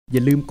อย่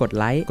าลืมกด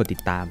ไลค์กดติ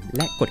ดตามแ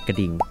ละกดกระ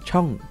ดิ่งช่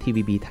อง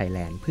TVB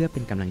Thailand เพื่อเป็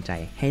นกำลังใจ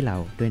ให้เรา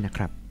ด้วยนะค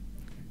รับ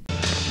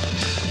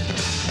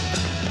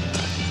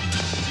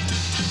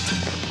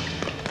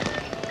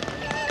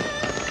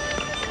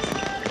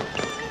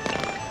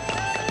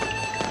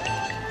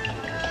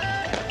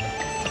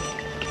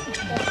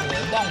โอ้โห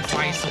บ้องไฟ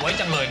สวย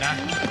จังเลยนะ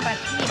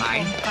ไหน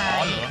อ๋อ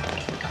เหรอ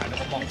ตายแล้ว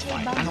ก็บ้องไฟ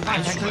ทางบ้าน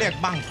ฉันเขาเรียก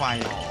บั้งไฟ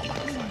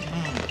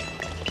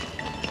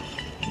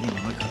นี่มั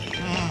นไม่เคย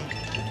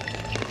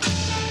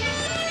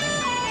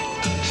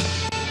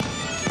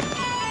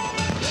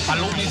ปล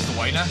าลูกนี่ส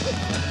วยนะ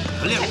เ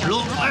ขาเรียกลู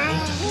ก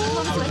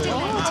สวยจัง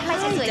เลยใช่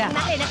สวยจัง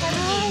นั่นเลยนะคะ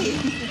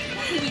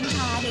ผู้หญิงค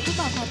ะเดี๋ยวผู้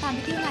บ่าวขอตามไป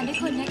เที่ยวงานด้วย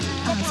คนนะค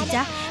ะสิ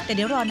จ๊ะแต่เ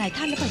ดี๋ยวรอนาย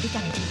ท่านแล้วไปด้วย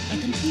กันไอ้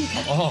ท่านพี่ค่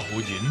ะอ๋อ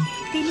ผู้หญิง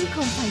ปีนี้โค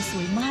มไฟส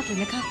วยมากเลย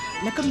นะคะ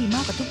แล้วก็มีม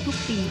ากกว่าทุก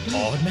ๆปีด้วย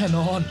อ๋อแน่น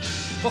อน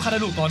เพราะข้าได้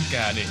ลูกตอนแ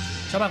ก่นี่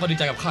ชาวบ้านก็ดี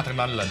ใจกับข้าทั้ง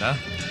นั้นแหละนะ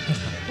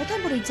แล้วท่า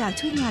นบริจาค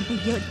ช่วยงานไป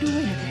เยอะด้ว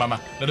ยมา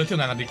เราเดินเที่ยว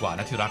งานกันดีกว่า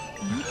นะที่รัก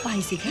ไป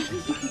สิคะ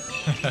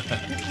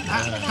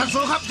ท่านสู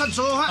ครับท่าน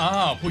สูฮะ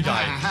ผู้ใหญ่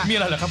มีอ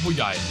ะไรเหรอครับผู้ใ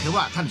หญ่คือ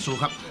ว่าท่านสู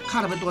ครับข้า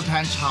เป็นตัวแท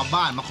นชาว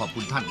บ้านมาขอบ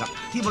คุณท่านครับ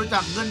ที่บริจา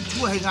คเงิน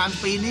ช่วยให้งาน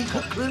ปีนี้คึ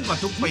กคืนกว่า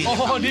ทุกปีอ๋อ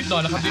นิดหน่อ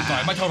ยนะครับนิดหน่อ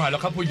ยไม่เท่าไหร่แล้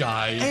วครับผู้ใหญ่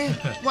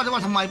ว่าแต่ว่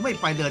าทำไมไม่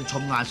ไปเดินช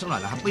มงานสักหน่อ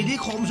ยล่ะครับปีนี้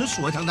โคมส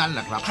วยๆทั้งนั้นแหล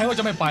ะครับใครว่า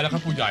จะไม่ไปแล้วครั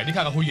บผู้ใหญ่นี่ข้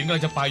ากับผู้หญิงกำลั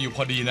งจะไปอยู่พ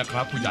อดีนะค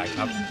รับผู้ใหญ่ค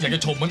รับอยากจะ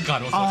ชมเหมือนกัน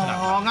ว่าสวยขนาดไ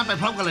หนอ๋องั้นไป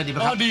พร้อมกันเลยดีไหม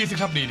ครับดีสิ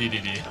ครับดี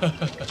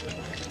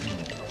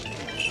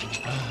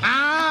อ้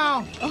าว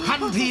ท่าน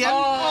เทียน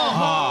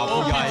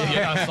ผู้ใหญ่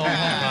ค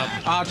รับ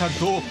ท่าน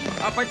ทู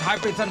ไปถ่าย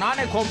ปริศนาใ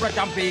นโคมประจ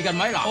ำปีกันไ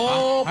หมล่ะโอ้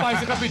ไป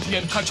สิครับพี่เทีย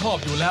นข้าชอบ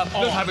อยู่แล้ว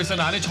เรื่องถ่ายปริศ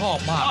นาได้ชอบ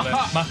มากเลย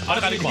มาเอาล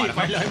ะกันดีกว่าไ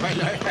ป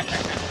เลย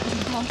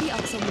ท้องพี่อ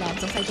อกทรงแหลม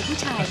สงสัยจะผู้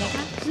ชายนะค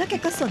ะแล้วแก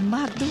ก็สนม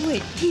ากด้วย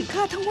ถีบข้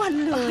าทั้งวัน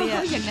เลย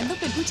อย่างนั้นต้อง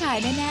เป็นผู้ชาย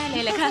แน่ๆเล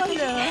ยแหละค่ะ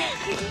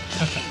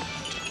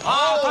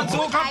ท่าน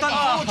สู้ครับท่าน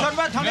สู้เชิญ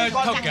ว่าทางนี้ก่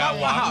อนครั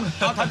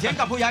บท่านเทียน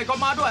กับผู้ใหญ่ก็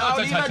มาด้วยเอา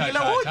ดีแ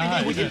ล้วปีนี้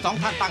ผู้หญิง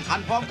2ท่านต่างขัน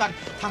พร้อมกัน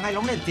ทางให้ล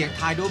องเล่นเสียง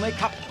ทายดูไหม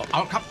ครับเอ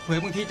าครับเผื่อ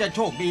บางทีจะโช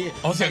คดี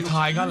เสียงท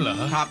ายงั้นเหรอ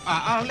ครับ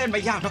เล่นไ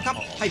ม่ยากครับ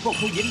ให้พวก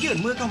ผู้หญิงยื่น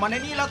มือเข้ามาใน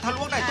นี้แล้วทะล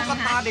วงได้ตุ๊ก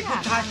ตาเด็กผู้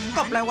ชาย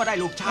ก็แปลว่าได้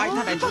ลูกชายถ้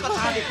าได้ตุ๊กต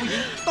าเด็กผู้หญิ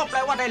งก็แปล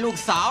ว่าได้ลูก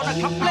สาวนะ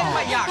ครับเล่นไ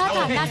ม่ยากถ้าท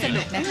างน่าส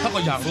นุกนะถ้าก็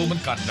อยากรู้เหมือ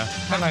นกันนะ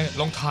ถ้าไง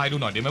ลองทายดู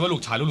หน่อยดีไหมว่าลู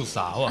กชายหรือลูกส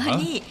าว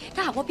นี่ถ้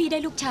าหากว่าพี่ได้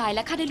ลูกชายแล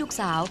ะข้าได้ลูก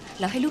สาว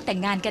แล้วให้ลูกแต่ง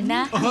งานกันน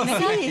ะ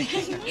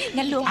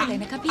งั้นล้วงไปเลย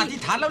นะคะพี่อธิ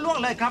ษฐานแล้วล้วง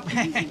เลยครับ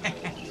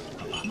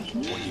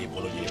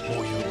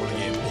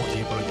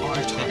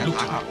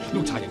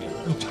ลูกชายอย่างนี้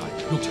ลูกชาย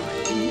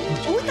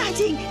โอ้ตาย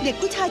จริงเด็ก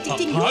ผู้ชายจ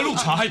ริงๆด้วยลูก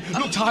ชาย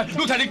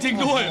จริง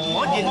ๆด้วยโอ้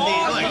ยินดี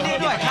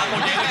ด้วยครับ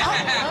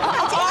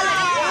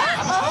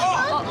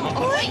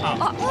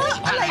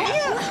อะไรเ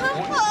นี่ย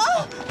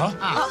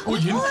ผู้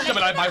หญิงจะเป็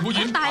นไรไปผู้ห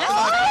ญิงตายแล้ว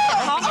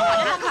ท้อง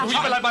ผู้หญิง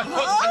เป็นไรไป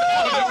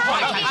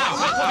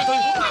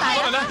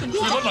นะ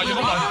ยืนรถหน่อยเดี๋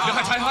ยว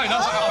ข้าใช้ให้นะ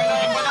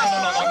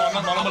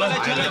นอนลงมาเลย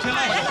เดี๋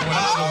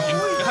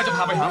ยวข้าจะพ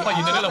าไปหาป้าห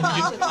ญิงได้แล้วผู้ห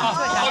ญิง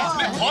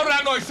ขอแร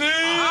งหน่อยสิ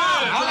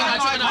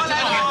ช่วยหน่อย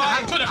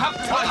ครับ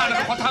ข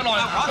อทางหน่อย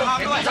ขอทาง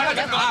ด้วยท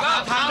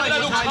างได้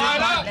ลูกชาย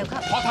แล้ว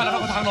ขอทางนะครั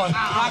บขอทางหน่อย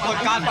ปรากฏ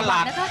การณ์ประหลา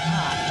ด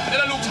ไ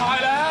ด้ลูกชาย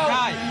แล้วใ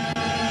ช่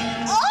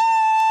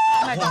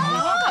ไม่ต้อง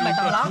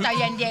ร้องใจ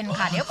เย็นๆ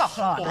ค่ะเดี๋ยวก็ค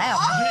ลอดแล้ว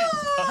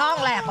ท้อง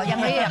แรกก็ยัง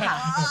เรียกค่ะ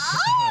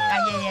ใจ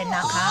เย็นๆน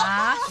ะคะ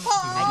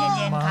ใจเ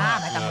ย็นๆค่ะ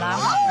ไม่ต้องร้อง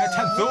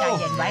ท่านสู้ใจ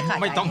เย็นไว้ค่ะ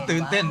ไม่ต้องตื่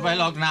นเต้นไป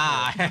หรอกนะ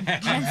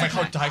ไม่เ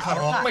ข้าใจค่ะ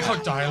ร้องไม่เข้า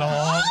ใจหรอ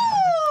ก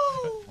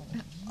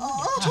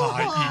ชาย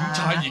ห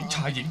ญิง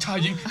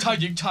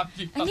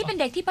อันนี้เป็น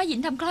เด็กที่ป้าหญิง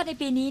ทำคลอดใน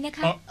ปีนี้นะค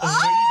ะ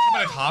ไม่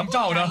ได้ถามเ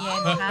จ้านะ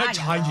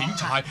ชายหญิง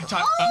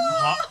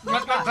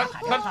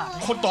งั้น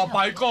คนต่อไป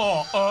ก็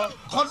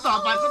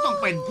ต้อง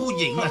เป็นผู้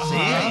หญิงอะ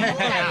สิ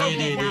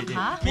ดี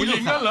ผู้หญิ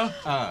งนั่นเหรอ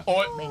โอ๊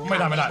ยไม่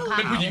ได้เ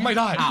ป็นผู้หญิงไม่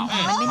ได้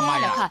มันไม่แน่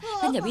หรอกค่ะ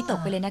ท่านอย่าวิตก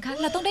ไปเลยนะคะ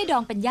เราต้องได้ดอ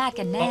งเป็นญาติ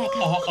กันแน่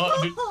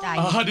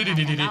ค่ะดี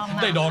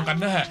ได้ดองกัน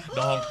แน่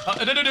ดอง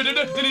เดี๋ยว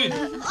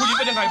ผู้หญิงเ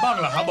ป็นยังไงบ้าง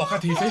ล่ะครับบอกข้า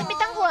ทีสิไม่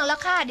ต้องห่วงแล้ว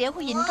ค่ะเดี๋ยว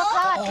ผู้หญิงก็ค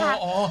ลอดค่ะ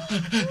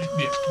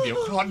เดี๋ย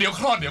วคล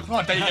อ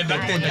ดใจเย็นนะ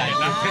ใ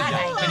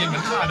จเย็นเหมื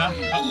อนข้านะ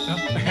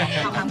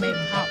ทำเป็น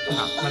ครับ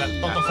นั่นแหละ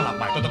ต้องสลับใ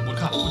หม่ต้องคุณ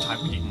ข้าผู้ชาย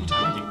ผู้หญิง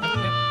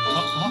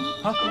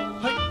เ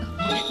ฮ้ย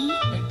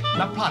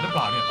นับพลาดหรือเป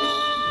ล่าเนี่ย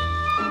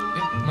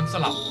มันส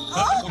ลับ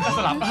คุณก็ส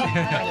ลับ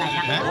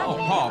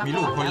พ่อมี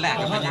ลูกคนแรก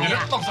กันยังไง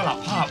ต้องสลับ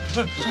ภาพ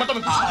มันต้องเ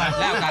ป็นผู้ชาย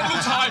แล้วกันลู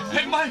กชายเ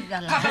ห็นไหม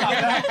ถ้าสลับ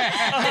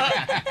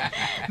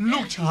ลู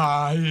กช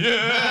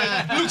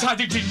าย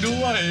จริงๆด้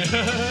วย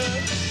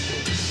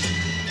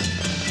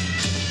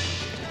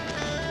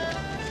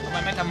ทำไม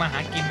ไม่ทำมาหา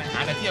กินหา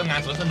แต่เที่ยวงาน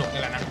สวนสนุก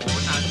นี่แหละนะโอ้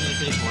ทางมี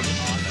ปีผล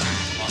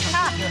ช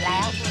อบอยู่แล้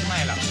วไม่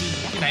หรอก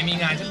ที่ไหนมี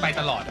งานฉันไป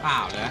ตลอดเปล่า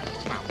เลย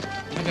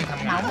ไม่เคยท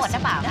ำงานเหมาหมดหรื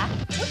อเปล่านะ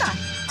อุ้ยตาย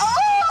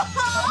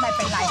ไม่เ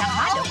ป็นไรนะค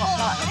ะเดี๋ยวก็ค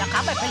ลอดนะคะ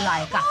ไม่เป็นไร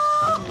ค่ะ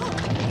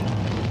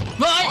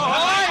เฮ้ย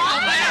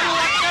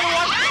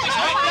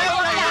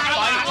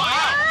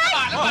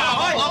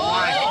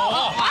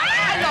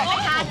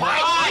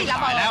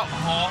ไปแล้ว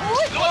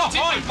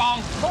จิ้มปอง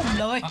บุ้ม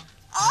เลย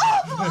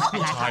ลู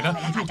กชายนะ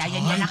ใจเย็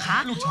นๆนะคะ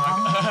ลูกชาย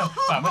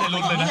แต่ไม่ได้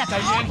ลุ้นเลยนะใจ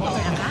เย็น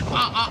นะค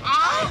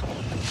ะ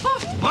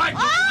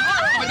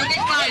ไปดู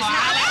ใกล้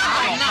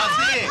ๆ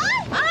สิ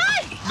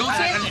ดู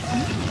สิ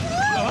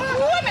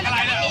เป็นอะไร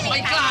เนี่ยไม่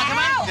กล้าใช่ไ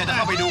หมเดี๋ยวจะเ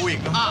ข้าไปดูอีก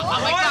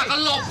ไม่กล้าก็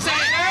หลบเสร็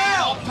จแล้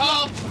วหล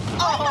บ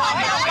โอ้โหล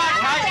งบ้าน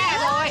ใคร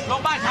ล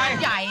งบ้านใคร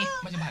ใหญ่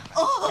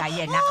ใจเ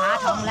ย็นนะคะ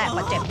ท้องแรก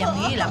ก็เจ็บอย่าง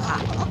นี้แหละค่ะ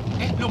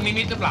ลูกนิ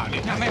มิตหรือเปล่าเนี่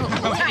ยไม่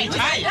ใ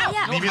ช่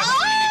นิมิต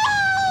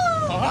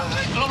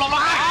ลงระเบิ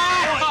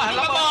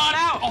ดแ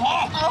ล้วโอ้โห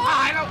ห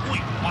ายแล้วอุ้ย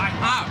ไป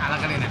อะไร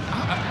กันเนี่ย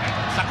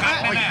สกัด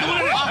แน่ๆดูเ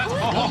ลย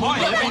โอ้โห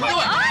เป็นด้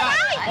วย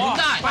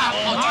ได้เ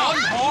อาชน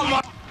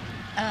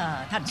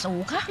ท่านสู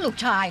ค่ะลูก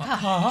ชายค่ะ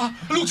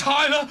ลูกชา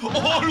ยเหรอโ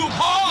อ้ลูก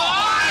พ่อ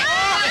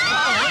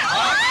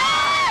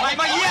ไป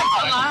มาเยี่ยมไ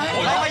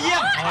ปมาเยี่ย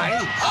ม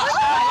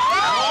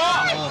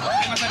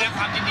มาแสดงค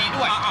วามยินดี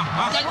ด้วย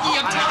จะเยี่ย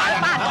มชาย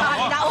บ้าน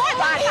โอ้ย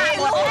บ้าน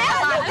หมดแล้ว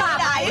บ้าน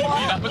ไหน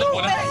ไม่ต้องกลั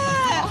วนะ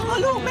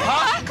ลูกแม่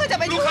เขาจะ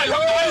ไปช่วยลู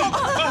กลูก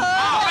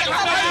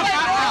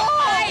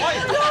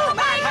แ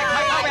ม่ใคร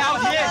เข้าไปเอา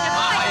ที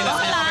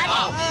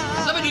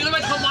แล้วไปดีแล้วไป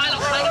ทำไมหรอ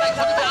ใครก็ได้ค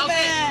นไปเอา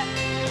ที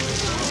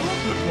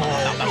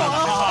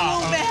ลู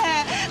กแม่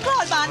คลอ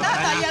ดมาหน้า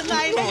ตายังไง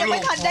เนี่ยยังไม่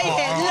ทันได้เ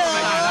ห็นเลย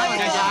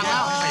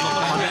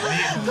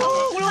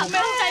ลูกแ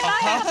ม่ใจบ้า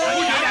ง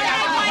ผู้หญิง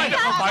จะ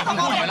เข้าไป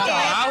ผู้หญิงจ๋า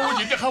ผู้ห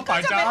ญิงจะเข้าไป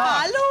จ้าไปหา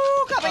ลู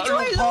กค่ะไปช่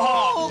วยลู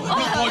ก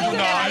ลูกพ่ออยู่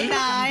ไหน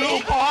ลู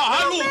กพ่อ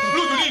ลูกอ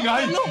ยู่นี่ไง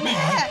ลูกแม่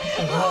โ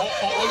อ้โห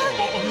ลูก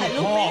พ่อ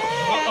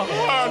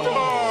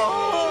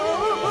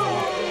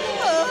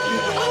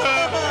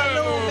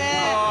ลูกแ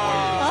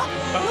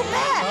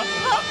ม่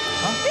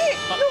นี่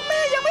ลูกแม่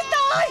ยังไม่ต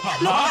าย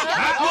ลู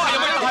กยั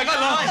งไม่ตายกัน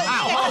เลย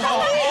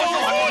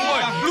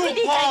ลูก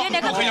พ่อ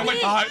ยังไม่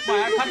ตาย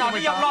ขนาด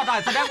นี้ยังรอดได้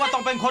แสดงว่าต้อ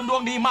งเป็นคนดว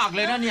งดีมากเล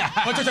ยนะเนี่ย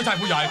ใช่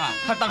ผู้ใหญ่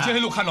ถ้าตั้งชื่อใ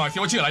ห้ลูกข้าหน่อยสิ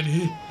ว่าชื่ออะไรดี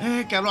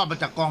แกรอดมา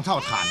จากกองเท่า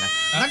ฐานนะ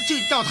นั่นชื่อ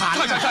เจ้าฐาน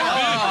ใช่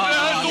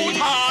ดู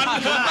ฐาน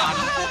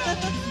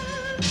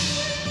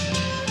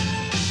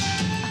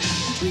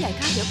ผู้ใหญ่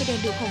ค่ะเดี๋ยวไปเดิน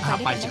ดูโคมไฟ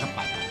ไปสิครับไป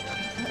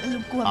ลุ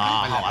งกวง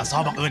ซ้อ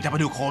บังเอิญจะไป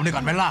ดูโคมด้วยกั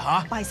นไหมล่ะฮะ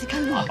ไปสิค่ะ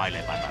ลุงไปเล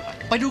ย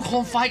ไปดูโค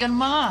มไฟกัน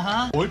มาฮะ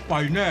โอ้ยไป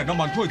แน่น้ำ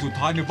มันถ้วยสุด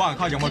ท้ายในบ้าน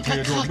ข้ายังมาเท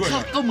โดนด้วย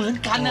ก็เหมือน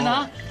กันน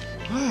ะ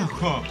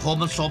โคม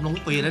มันโทรมลง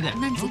ทุกปีแล้วเนี่ย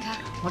นั่นสิคะ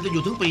มันจะอ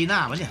ยู่ถึงปีหน้า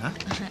มั้ยเนี่ยฮะ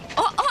โ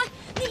อ้ย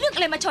นี่เรื่องอ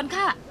ะไรมาชน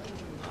ค่ะ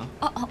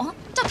อ๋อ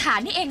เจ้าฐาน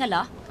นี่เองเหร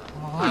อ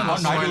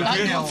ไหน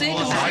ดูสิ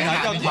ไหน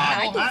เจ้าฐา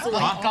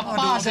นกลับ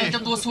บ้านเสร็จเจ้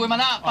าตัวซวยมา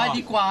ละไป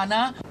ดีกว่าน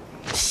ะ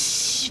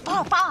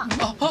ป้า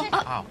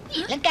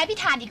แล้วแกพี่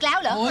ทานอีกแล้ว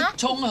เหรอฮะ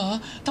ชงเหรอ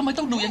ทำไม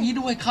ต้องดูอย่างนี้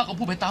ด้วยข้าก็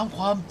พูดไปตามค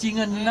วามจริง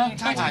นะ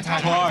ใช่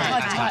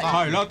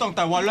แล้วตั้งแ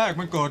ต่วันแรก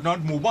มันเกิดนะ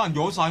หมู่บ้านโย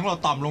สายของเรา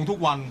ต่ำลงทุก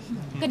วัน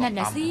ก็นั่น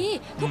น่ะสิ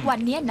ทุกวัน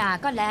นี้นา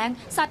ก็แล้ง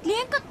สัตว์เลี้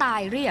ยงก็ตา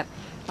ยเรียบ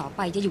ต่อไ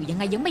ปจะอยู่ยัง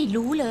ไงยังไม่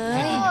รู้เล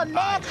ยแ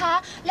ม่คะ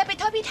แล้วไป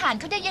โทษพี่ฐาน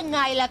เขาได้ยังไง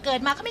ล่ะเกิด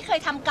มาเขาไม่เคย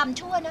ทำกรรม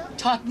ชั่วนะ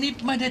ชาตินี้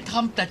ไม่ได้ท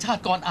ำแต่ชา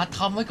ติก่อนอาจท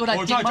ำไว้ก็ได้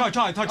จริงใ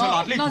ช่ถ้าฉลา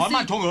ดรีบถอน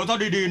มั่นชงเหอถ้า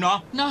ดีๆนะ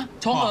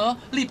ชงเหอ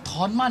รีบถ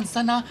อนมั่นซ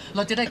ะนะเร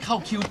าจะได้เข้า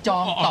คิวจอ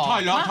งต่อใช่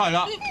แล้วโ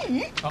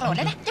กรธแ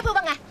ล้วนะจะพูด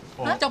ว่าไง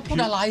จะพูด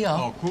อะไรเหรอ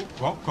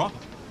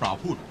เปล่า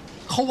พูด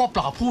เขาว่าเป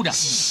ล่าพูดอ่ะ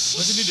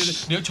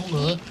เดี๋ยวชงเห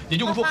ออย่า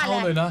ยุ่งกับพวกเขา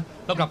เลยนะ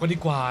เรากลับกันดี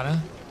กว่านะ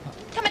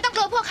ทำไมต้องก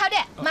ลัวพวกเขาเ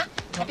นี่ยมา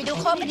ไปดู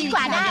โคมกันดีก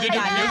ว่านะอ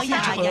ย่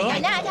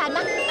าหน้าทาน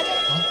มั้ง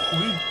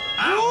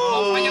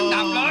ไฟยัง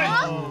ดับเลย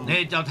นี่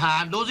เจ้าทา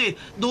นดูสิ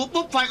ดู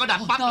ปุ๊บไฟก็ดับ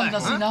ปั๊บเลย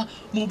นั่นสินะ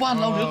หมู่บ้าน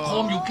เราเหลือโค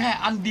มอยู่แค่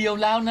อันเดียว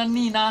แล้วนั่น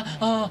นี่นะ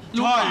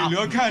ใช่เหลื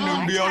อแค่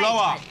1เดียวแล้ว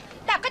อ่ะ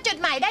ดับก็จุด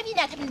ใหม่ได้นี่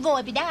นะทำเป็นโว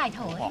ยไปได้โถ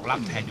ออกรับ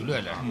แทนอยู่เรื่อ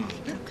ยเลย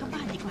เข้าบ้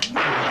านดีกว่า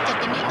จุด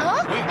อย่างนี้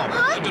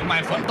จุดใหม่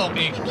ฝนตก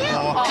อีก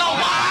เข้า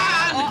บ้า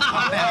น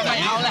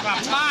เอาละกลับ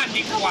บ้าน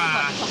ดีกว่า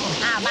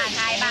บ้านใ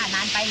ครบ้าน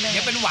นั้นไปเลยเ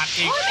ดี๋ยวเป็นหวัด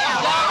อีก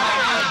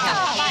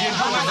เ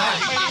ข้า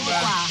บ้านดี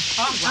กว่า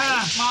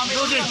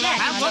ดูสิแ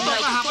ถมฝนตก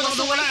มาหาประ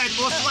ตูอะไร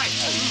ตัวช่วย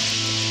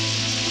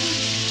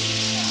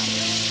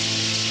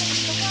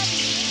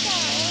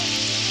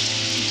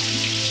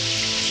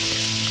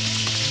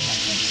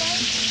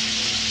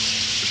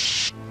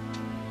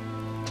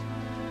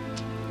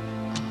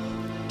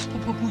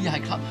ผู้ใหญ่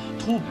ครับ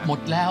ทูบหมด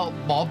แล้ว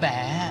บอแบ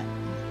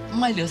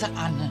ไม่เหลือสัก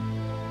อันนะ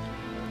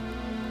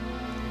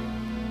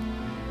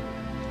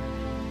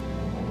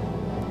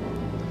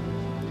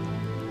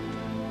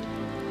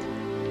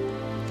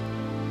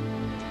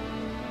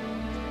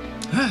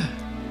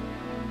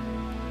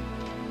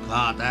ข้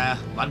าแต่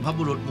บรรพ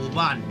บุรุษหมู่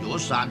บ้านโย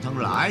สานทั้ง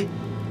หลาย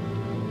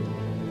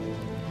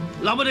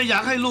เราไม่ได้อยา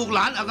กให้ลูกหล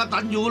านอกตั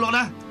ญญูหรอกน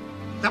ะ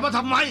แต่ว่าท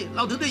ำไมเร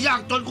าถึงได้ยาก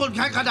จนคนแ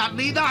ค้นขนาด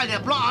นี้ได้เนี่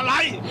ยเพราะอะไร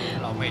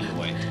เราไม่ร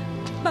วย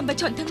บรรพ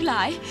ชนทั้งหล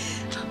าย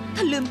ท่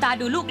านลืมตา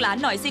ดูลูกหลาน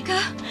หน่อยสิค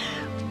ะ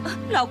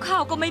เราข้า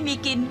วก็ไม่มี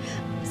กิน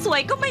สว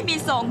ยก็ไม่มี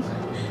ส่ง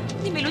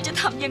นี่ไม่รู้จะ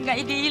ทำยังไง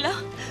ดีแล้ว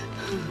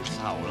เศ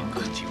ร้าแล้วเ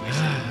กินชีวิต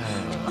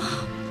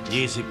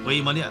20 ปี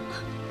มาเนี่ย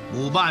ห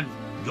มู่บ้าน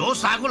โย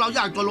สานของเราย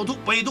ากจนลงทุก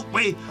ปี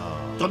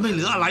จนไม่เห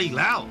ลืออะไรอีก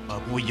แล้ว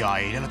ผู้ใหญ่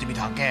แล้วเราจะมี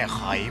ทางแก้ไ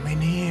ขไหม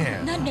เนี่ย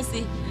นั่นน่ะ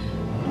สิ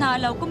นา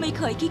เราก็ไม่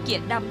เคยขี้เกีย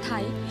จดำไถ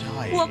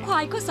วัวควา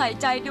ยก็ใส่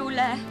ใจดูแ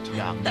ล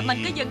แต่มัน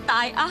ก็ยังต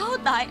ายเอา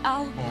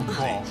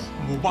ก็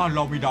หมู่บ้านเร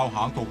ามีดาวห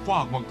างตกฟา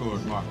กมาเกิด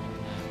มา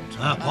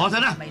พอเถอ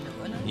ะนะ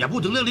อย่าพูด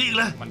ถึงเรื่องนี้อีก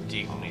เลยมันจ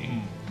ริงนี่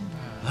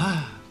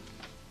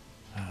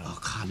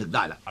ข้านึกไ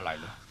ด้ละอะไร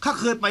เลยข้า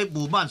เคยไปห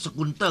มู่บ้านส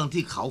กุลเติ้ง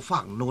ที่เขา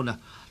ฝั่งโน้นนะ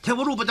เทว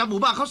รูปประจำหมู่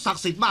บ้านเขาศัก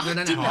ดิ์สิทธิ์มากเลย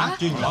นะเนี่ย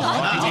จริงเหรอ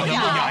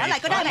อะไร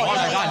ก็ได้เดี๋ย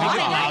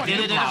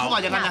วเขาว่า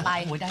อย่างนั้นนะ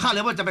ข้าเล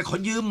ยว่าจะไปขอ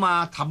ยืมมา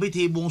ทำพิ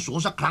ธีบวงสรวง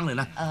สักครั้งเลย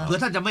นะเพื่อ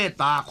ท่านจะเมต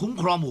ตาคุ้ม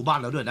ครองหมู่บ้าน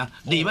เราด้วยนะ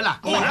ดีไหมล่ะ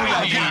ผู้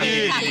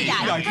ให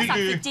ญ่ถ้าศัก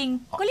ดิ์สิทธิ์จริง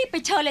ก็รีบไป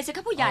เชิญเลยสิค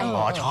รับผู้ใหญ่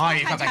ใช่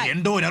ข้าก็เห็น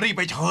ด้วยนะรีบ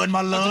ไปเชิญม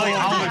าเลย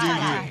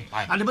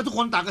อันนี้ทุกค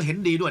นต่างก็เห็น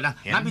ดีด้วยนะ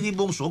งานพิธีบ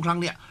วงสรวงครั้ง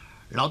เนี้ย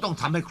เราต้อง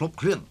ทำให้ครบ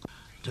เครื่อง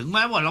ถึงแ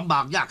ม้ว่าลำบา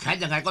กยากแค้น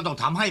ยังไงก็ต้อง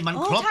ทำให้มัน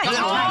ครบเครื่อ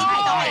ง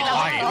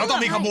เราต้อง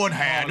มีขบวนแ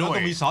ห่ด้วย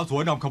ต้องมีสาวสว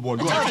ยนำขบวน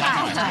ด้วย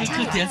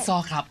คือเทียนซอ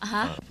ครับ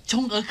ช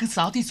งคือส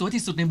าวที่สวย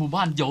ที่สุดในหมู่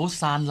บ้านโย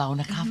ซานเรา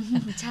นะครับ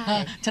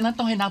ฉะนั้น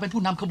ต้องให้นางเป็น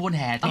ผู้นำขบวนแ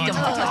ห่ที่จะม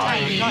าใช่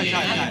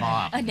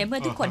ในเมื่อ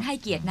ทุกคนให้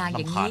เกียรตินางอ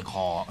ย่างนี้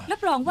รับ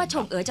รองว่าช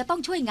งจะต้อง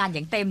ช่วยงานอ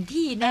ย่างเต็ม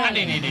ที่แน่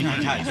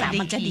ดี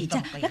จะดีจ้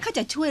ะแล้วเขาจ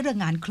ะช่วยเรื่อง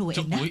งานครัวเอ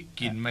งนะ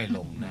กินไม่ล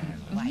งแน่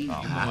ไ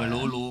ม่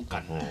รู้กั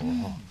น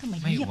ไม่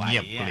เงี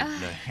ยบ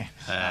เลย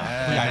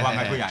ผู้ใหญ่ว่าไ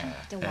งผู้ใหญ่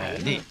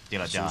นี่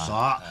สุซ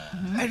อ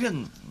ไอ้เรื่อง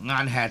งา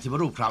นแห่เทว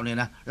รูปคราวนี้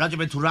นะเราจะ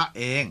เป็นธุระ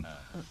เอง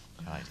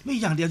มี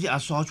อย่างเดียวที่อา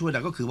ซอช่วยได้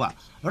ก็คือว่า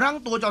รั้ง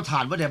ตัวเจ้าถ่า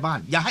นไว้ในบ้าน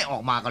อย่าให้ออ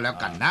กมากันแล้ว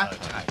กันนะ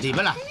ดีไหม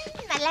ล่ะ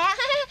นั่นแหละ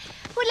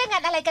พูดเรื่องงา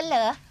นอะไรกันเหร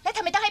อแล้วท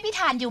ำไมต้องให้พี่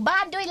ถ่านอยู่บ้า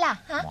นด้วยล่ะ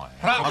ฮะ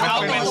พระเรา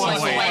เป็นสวย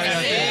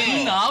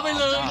หนาวไป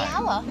เลยแล้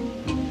วเหรอ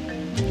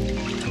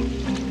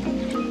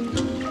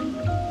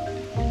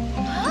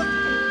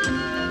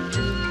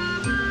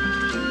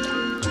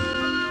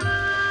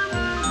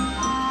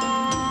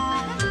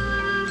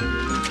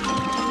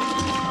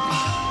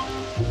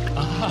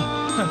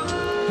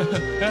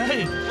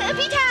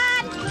พี่ทา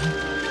น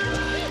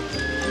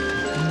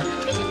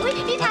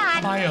พี่ทาน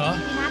ไปเหรอ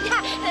น้ำค่ะ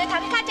ท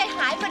ำให้ข้าใจห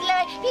ายหมดเล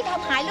ยพี่ท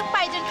ำหายลงไป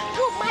จน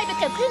ทูบไหม้ไป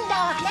เกือบครึ่งด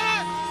อกแน่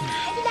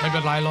ไม่เป็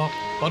นไรหรอก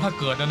ตอนถ้า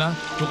เกิดนะ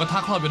ถูกกระทะ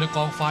ครอบอยู่ในก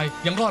องไฟ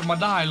ยังรอดมา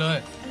ได้เลย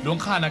ดวง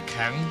ข้าน่ะแ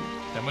ข็ง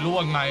แต่ไม่รู้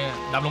ว่าไง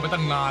ดำลงไป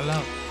ตั้งนานแล้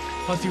ว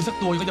พอซิวสัก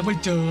ตัวก็ยังไม่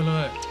เจอเล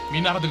ยมี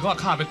นาเขาถึงว่า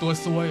ข้าเป็นตัว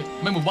ซวย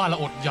ไม่หมู่บ้านเรา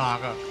อดอยาก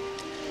อ่ะ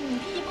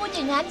พี่พูดอ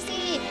ย่างนั้นสิ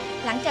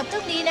หลังจากพ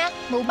รุ่งนี้นะ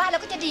หมู่บ้านเรา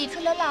ก็จะดีขึ้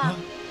นแล้วล่ะ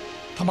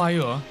ทำไมเ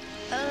หรอ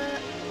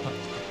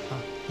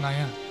ไง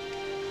อ่ะ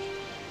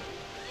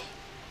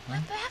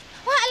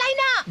ว่าอะไร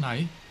น่ะไหน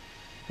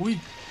อุ้ย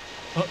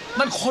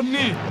นั่นคน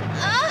นี่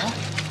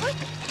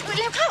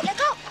เร็วเข้าเดี๋ยว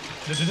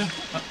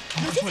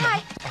ดูสิชาย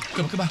เ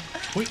กิดขึ้นมา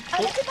อุ้ย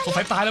สง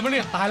สัยตายแล้วมั้ยเ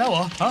นี่ยตายแล้วเหร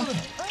อฮะ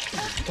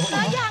ต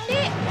ายยัง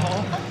นี่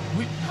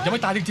อุ้ยยังไ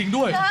ม่ตายจริงๆ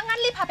ด้วยงั้น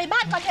รีบพาไปบ้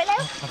านก่อนเถอะเร็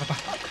วไป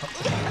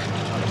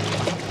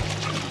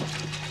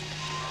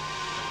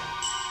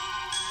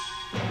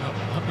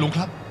ลุงค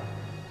รับ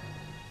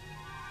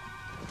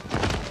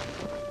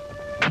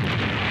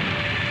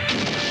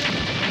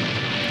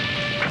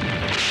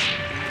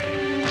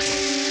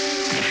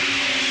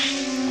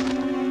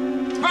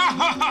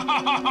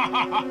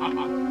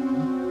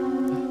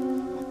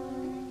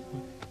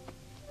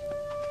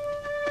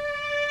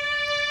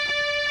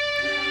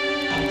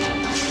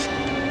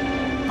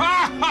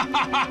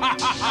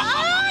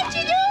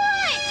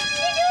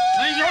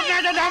นายยศนา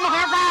ยจะทำมห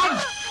าการ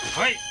เ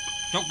ฮ้ย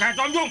เจ้าแกจ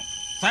อมยุ่ง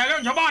แสเรื่อ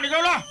งชาวบ้านอีกแ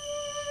ล้วล่ะ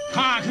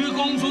ข้าคือ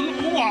กงสุล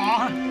อู๋หวอ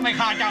ไม่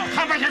ฆ่าเจ้าข้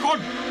าไม่ใช่คน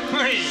เ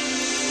ฮ้ย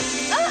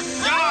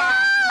จ้า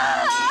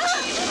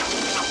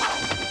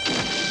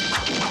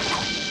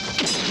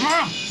มา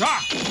จ้า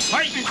เ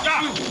ฮ้ยจ้า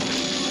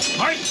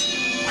เฮ้ย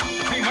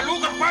ให้มันรู้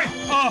กันไป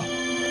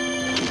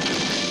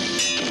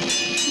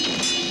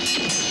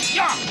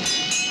จ้า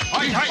เ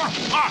ฮ้ย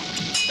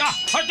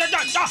จ้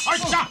าจ้าเฮ้ย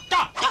จ้าเฮ้ยจ้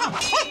า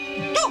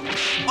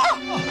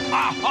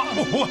โ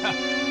อ้โห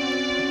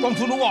กอง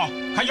ทุนรู้ว่า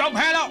ใครยอมแ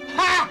พ้แล้ว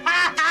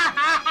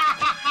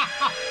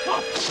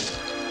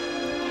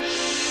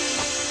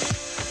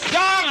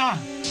ยัง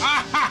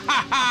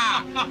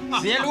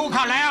เสียรู้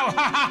ข้าแล้ว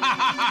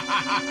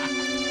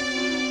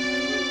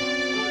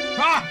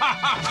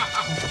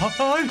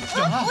เฮ้ยเ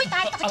ดี๋ยวนะ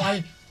อะไร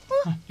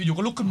อยู่ๆ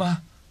ก็ลุกขึ้นมา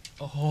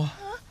โอ้โห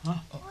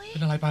เป็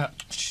นอะไรไปอ่ะ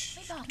ไ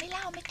ม่บอกไม่เ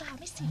ล่าไม่กล่าว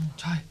ไม่สิ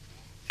ใช่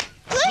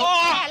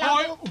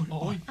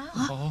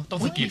ต้อง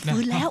สกิดนะ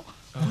ฟื้นแล้ว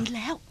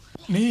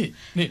นี่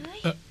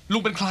ลุ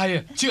งเป็นใคร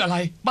ชื่ออะไร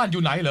บ้านอ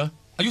ยู่ไหนเหรอ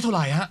อายุเท่าไห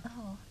ร่ฮะ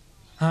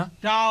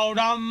เจ้า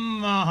ด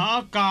ำมหา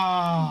กา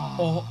ร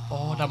อ๋อ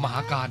ดำมหา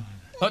การ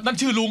นั่น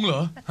ชื่อลุงเหร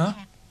อฮะ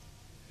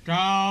เ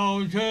จ้า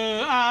ชื่อ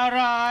อะไ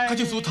รข้า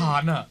ชื่อสุธา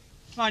นน่ะ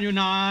บ้านอยู่ไ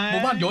หนหมู่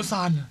บ้านโยซ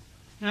าน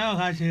แล้ว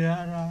ข้าชื่อ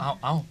อะไร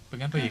เอาเป็น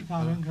งั้นไปอีกข้า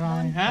เป็นใคร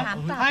ฮะ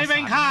ใครเป็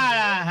นข้า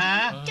ล่ะฮะ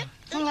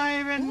อะไร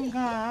เป็น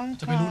ข้า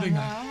จะไม่รู้ได้ไง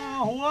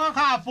หัว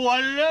ข้าปวด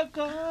เหลือเ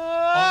กิ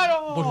น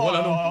ปวดหัวแล้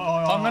วลุง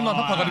เอางั้นนอน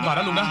พักผ่อนกันดีกว่าน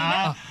ะลุงนะ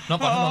นอน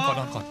ก่อ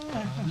น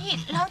นี่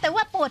เราแต่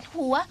ว่าปวด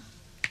หัว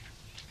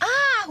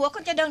หัวค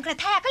นจะโดนกระ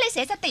แทกก็เลยเ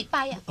สียสติไป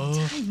ใ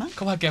ช่มั้งเข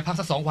าว่าแกพัก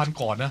สัก2 วัน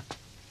ก่อนนะ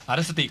อาจ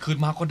จะสติคืน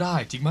มาก็ได้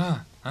จริงมาก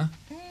ฮะ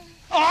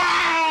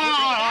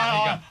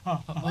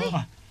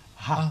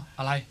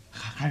อะไร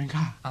ใครเป็น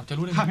ข้าจะ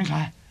รู้ได้ข้าเป็นใคร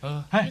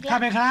ข้า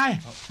เป็นใคร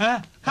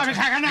ข้าเป็นใ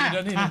ครกันนะ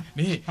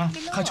นี่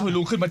ข้าช่วย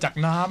ลุงขึ้นมาจาก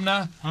น้ำนะ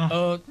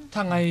ถ้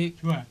าไง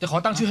จะขอ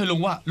ตั้งชื่อให้ลุง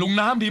ว่าลุง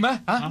น้ำดีไหม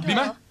ดีไห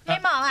มไม่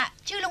เหมาะ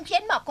ชื่อลุงเพี้ย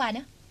นเหมาะกว่าน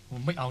ะ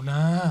ไม่เอาน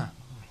ะ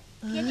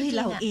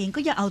เราเองก็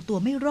อย่าเอาตัว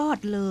ไม่รอด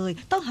เลย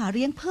ต้องหาเ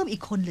ลี้ยงเพิ่มอี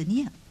กคนเลยเ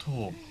นี่ยโธ่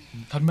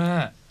ท่านแม่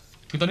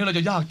ถึงตอนนี้เราจ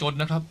ะยากจน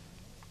นะครับ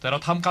แต่เรา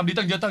ทำกรรมดี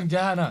ตั้งเยอะตั้งแย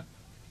ะนะ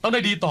ต้องไ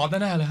ด้ดีตอบแ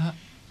น่ๆเลยฮะ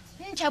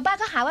ชาวบ้าน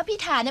ก็หาว่าพี่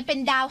ฐานเป็น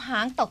ดาวหา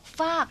งตก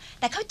ฟาก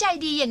แต่เข้าใจ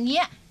ดีอย่างเงี้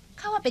ยเ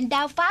ขาว่าเป็นด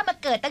าวฟ้ามา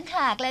เกิดตั้งห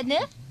ากแล้วเน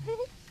อะ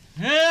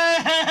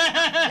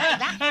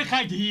ข้า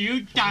หิว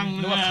จัง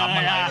เลย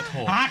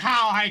หาข้า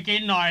วให้กิ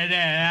นหน่อยเ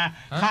ด้อ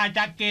ข้าจ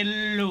ะกิน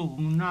ลูก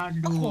นะ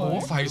ดูโอ้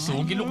ไฟสู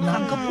งกินลูกน้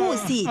ำก็พูด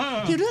สิ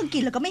ที่เรื่องกิ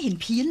นแล้วก็ไม่เห็น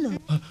เพี้ยนเลย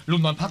ลุ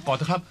งนอนพักก่อนเ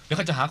ถอะครับเดี๋ยว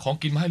ข้าจะหาของ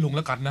กินมาให้ลุงแ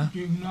ล้วกันนะจ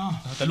ริงนะ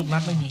แต่ลูกนั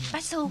ดไม่มีป้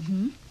าสุ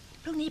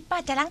พรุ่งนี้ป้า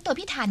จะล้างตัว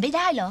พี่ฐานไม่ไ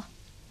ด้เหรอ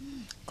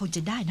คงจ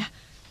ะได้นะ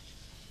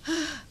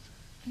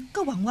ก็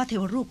หวังว่าเท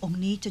วรูปอง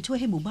ค์นี้จะช่วย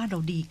ให้หมู่บ้านเรา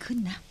ดีขึ้น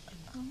นะ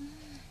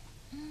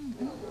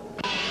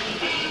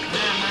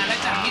มาแล้ว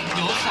จากมิตรโ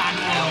ยซาน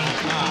เรา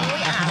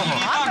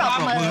ปรบ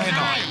มือให้ห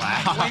น่อย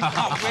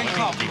เว้นข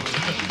อบ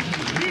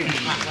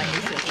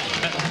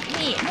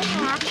นี่แม่ค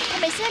ะทำ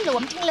ไมเสื้อหลว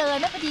มจังเลย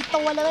ไม่พอดี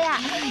ตัวเลยอ่ะ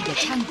อย่า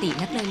ช่างติ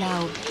นักเลยเรา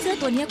เสื้อ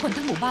ตัวนี้คน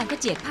ทั้งหมู่บ้านก็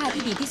เจียดผ้า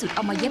ที่ดีที่สุดเอ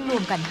ามาเย็บรว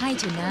มกันให้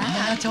เชียวนะ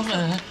ชง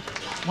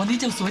วันนี้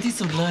เจ้าสวยที่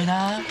สุดเลยน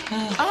ะ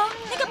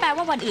นี่ก็แปล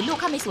ว่าวันอื่นลูก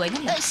ข้าไม่สวย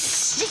นั่นเหรอ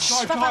ใช่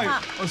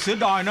เสีย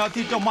ดายนะ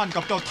ที่เจ้ามั่น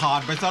กับเจ้าทาน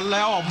ไปซะแ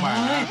ล้วแหม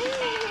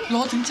ร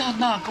อถึงชาติ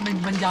หน้าก็ไม่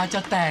มีปัญญาจ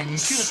ะแต่ง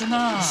เชื่อซะห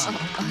น้า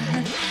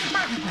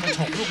ฉ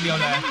กลูกเดียว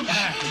เลย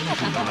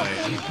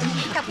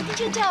กับคุณที่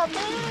ชื่นชมน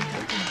ะ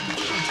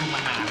ชมมา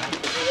นานแล้ว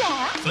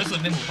สวยสุด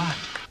ในหมู่บ้าน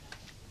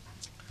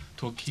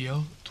ถั่วเขียว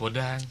ถั่วแ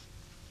ดง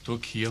ถั่ว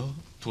เขียว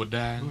ถั่วแด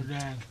ง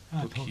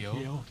ถั่วเขียว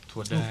ถั่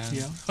วแดงเ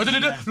ดี๋ยว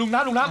ลุงน้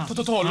ำ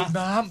โถลุง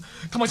น้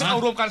ำทำไมจะเอา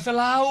รวมกันซะ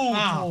เล่า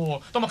โอ้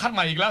ต้องมาคัดให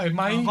ม่อีกแล้วเห็นไ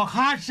หมก็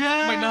คัดเช่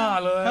ไม่น่า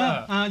เลย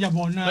อย่า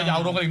บ่นนะเราอย่าเอ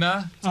ารวมกันอีกนะ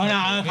ข้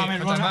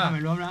าไ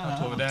ม่รวมนะ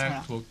ถั่วแดง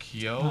ถั่วเ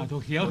ขียว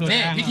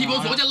นี่พิธีบวง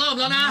สรวงจะเริ่ม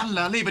แล้วนะนั่นเหร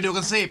อรีบไปดู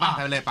กันสิไ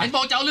ปเลยไปเห็นบ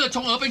อกจะเอาเลือดช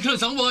งเป็นเครื่อง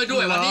สังเวยด้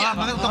วยวันนี้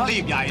มันต้องรี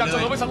บใหญ่จับชง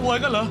ไปสังเวย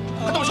กันเหรอ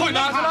ก็ต้องช่วยน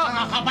างซะแล้ว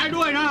ไป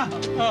ด้วยนะ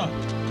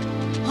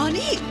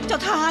นี่เจ้า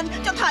ทาน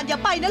อย่า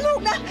ไปนะลูก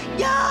นะ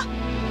อย่า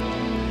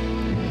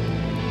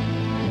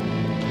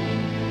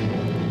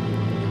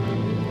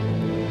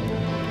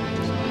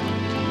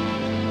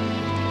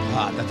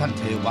แต่ท่านเ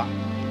ทวะ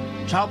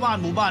ชาวบ้าน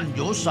หมู่บ้านโ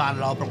ยซาน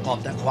เราประกอบ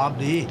แต่ความ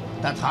ดี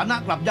แต่ฐานะ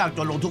กลับยากจ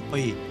นลงทุก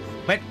ปี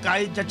เป็ดไก่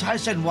จะใช้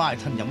เส้นไหว้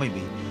ท่านยังไม่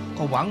มี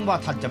ก็หวังว่า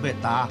ท่านจะเมต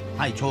ตา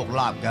ให้โชคล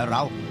าภแก่เร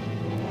า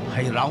ใ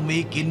ห้เรามี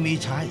กินมี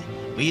ใช้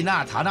ปีหน้า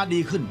ฐานะดี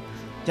ขึ้น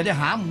จะได้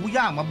หาหมู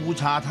ย่างมาบู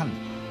ชาท่าน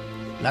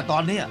และตอ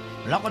นนี้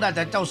เราก็ได้แ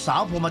ต่เจ้าสา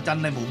วพรหมจรร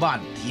ย์ในหมู่บ้าน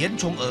เถียน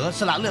ชง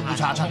สละเลือดบู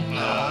ชาท่าน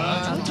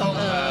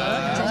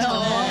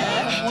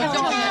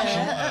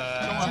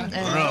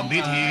เริ่มพิ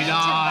ธีไ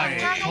ด้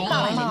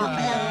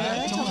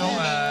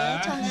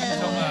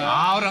เอ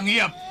าระเงี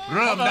ยบเ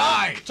ริ่มได้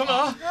ชง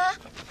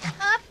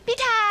พี่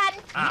ทาน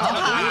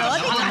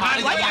ขัน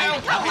ไว้อ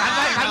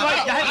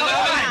ย่าให้เข้ามา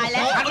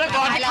ขันไว้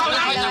ก่อน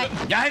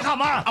อย่าให้เข้า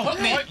มาเอา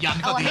เนี่ยยัน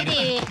ก็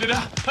ดีเดี๋ยวน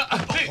ะ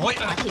โอ้ย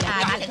พี่ทา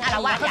นถึงอาร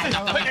วาส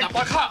จับ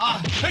ข้า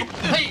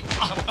เฮ้ย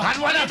ขัน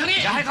ไว้แล้ว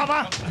อย่าให้เข้ามา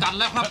กัน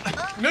แล้วครับ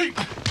นี่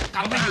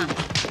กันไม่อยู่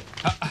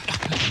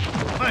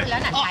แล้ว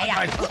หนักใจอ่ะ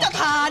เจ้า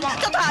ทาน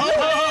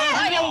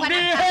ลูก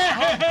นี่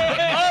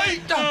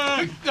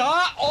จ้า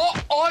โ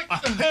อ้ย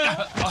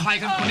ใคร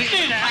กันคนนี้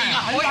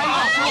โอ้ยอ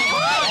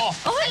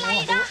ะไร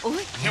นะ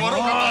เทวรู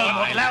ปห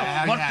มดแล้ว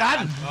หมดกัน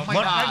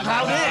ครา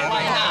วนี้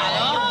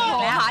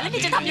แล้ว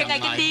นี่จะทำยังไง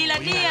กันดีล่ะ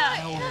เนี่ย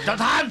เจ้า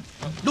ทาน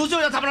ดูซิ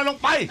ว่าจะทำอะไรลง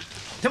ไป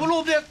เทวรู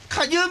ปเนี่ยข้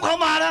ายืมเขา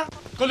มานะ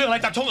ก็เรื่องอะไร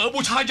จับชงบู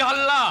ชายัน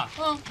ล่ะ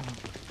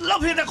เรา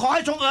เพียงแต่ขอใ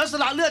ห้ชงส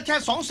ละเลือดแค่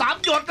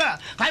 2-3 หยดน่ะ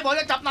ใครบอก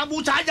จะจับนางบู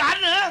ชายัน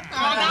เหรอ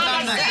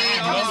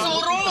สู้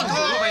รู้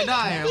ถูไปไ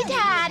ด้พี่ท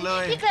าน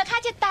พี่เกลือข้า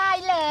จะตาย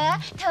เหรอ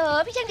เถอ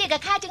ะพี่ช่างดีกั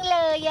บข้าจังเล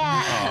ยอ่ะ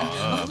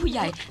ผู้ให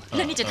ญ่แ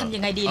ล้วนี่จะทำยั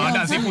งไงดีล่ะ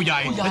นั่นสิผู้ใหญ่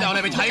จะเอาอะไร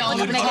ไปใช้คื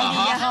น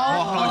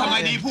เราทำไง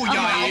ดีผู้ให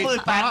ญ่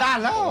18 ด้าน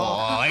แล้ว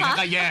โอ้ย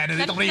ก็แย่เลย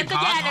ต้องรีบห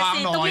าทาง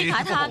หน่อย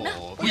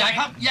ผู้ใหญ่ค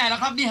รับแย่แล้ว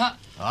ครับนี่ฮะ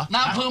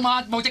น้ำเพิ่มมา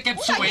บอกจะเก็บ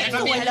สวยนะครั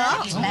บนี่แล้ว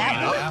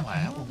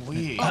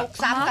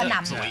ซ้ำกระหน่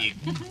ำ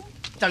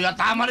เจ้าอย่า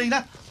ตามมาเลยน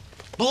ะ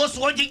ตัวส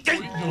วยจริง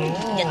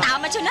ๆอย่าตาม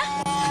มาชนะ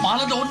มาแ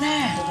ล้วโดนแน่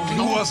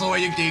ตัวสวย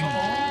จริง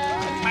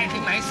ๆไปถึ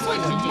งไหนสวย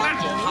ถึงนั่น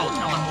เข้า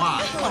ทางว่า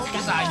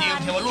สายยืม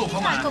เทวรูปเข้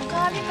ามาของข้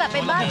าพี่กลับไป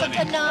บ้านก่อนเถ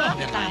อะน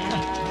ะตายนะ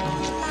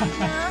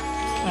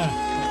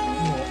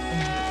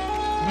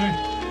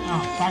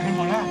ตายกันห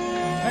มดแล้ว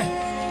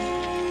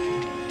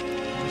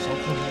สอง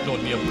คนโดด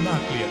เดี่ยวผู้น่า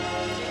เกลียด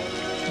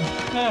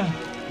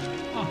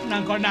นั่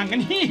งก็นั่งกัน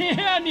นี่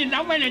เร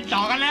าไม่เล่นต่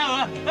อกันแล้วเหร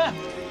อ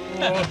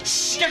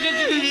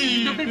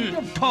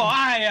ขอ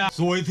อ้ายอ่ะ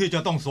สวยที่จะ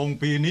ต้องส่ง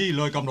ปีนี้เ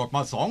ลยกำหนดม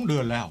า2 เดื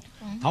อนแล้ว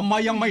ทำไม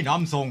ยังไม่น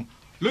ำส่ง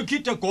หรือคิ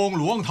ดจะโกง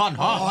หลวงท่าน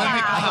ฮะ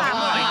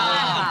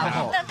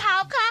เท้า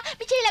ค่ะ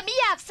พี่ ใช่เราไม่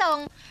อยากส่ง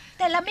แ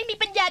ต่เราไม่มี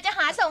ปัญญาจะห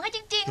าส่งให้จ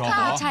ริงๆค่ะ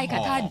ใช่ค่ะ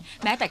ท่าน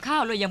แม้แต่ข้า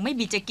วเรายังไม่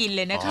มีจะกินเ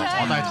ลยนะคะ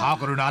ขอใต้เท้า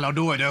กรุณาเรา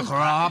ด้วยนะค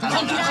รับเ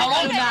ขาก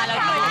รุณาเรา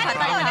ด้วยค่ะ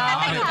ใต้เท้า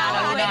กรุณาเร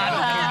าด้วย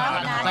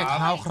ใต้เ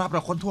ท้าครับเร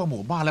าค้นทั่วห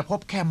มู่บ้านแล้วพบ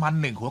แค่มัน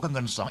1 หัวกับเ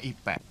งิน2 อีก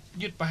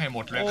8ยึดไปให้หม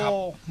ดเลยครับ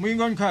มีเ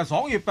งินแค่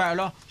2 อีก8แ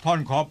ล้วท่าน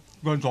ครับ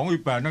เงิน2 อี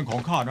ก8นั่นขอ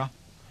งข้านะ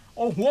โ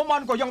อ้หัวมั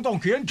นก็ยังต้อง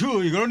เขียนชื่อ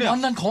อีกแล้วเนี่ย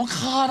นั่นของ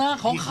ข้านะ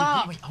ของข้า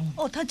โ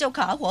อ้ท่านเจ้าข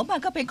าหัวมั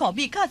นก็เป็นของ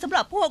มีค่าสำห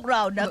รับพวกเร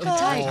านะคะ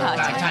ใช่ค่ะ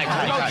ใช่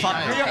สัต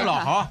ว์เลี้ยงเหรอ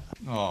ฮะ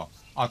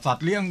สัต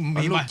ว์เลี้ยง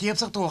มีไหมลูกเจี๊ยบ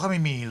สักตัวก็ไม่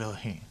มีเล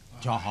ย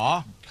จะหา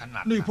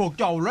นี่พวก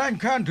เจ้าแรง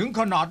แค้นถึง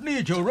ขนาดนี้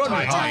เชียวหรือไง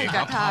ใช่ค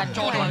รับท่านโจ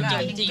ร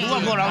จริงว่า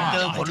พวกเราเจ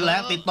อผลแร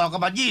งติดต่อกั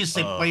นมา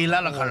20 ปีแล้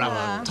วล่ะครับ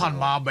ท่าน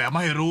มาแบบไ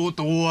ม่รู้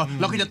ตัว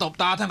แล้วก็จะตบ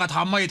ตาท่านก็ท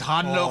ำไม่ทั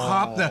นแล้วค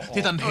รับเนี่ย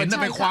ที่ท่านเห็นนั่น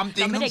เป็นความจ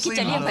ริงไม่ได้คิด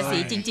จะเลี่ยงภาษี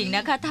จริงๆน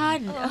ะคะท่าน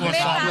ตรวจ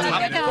สอบ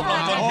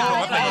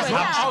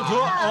เอาเถ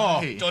อะ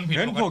เ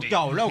ห็นพวกเ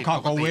จ้าแล้วข้า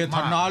ก็เวท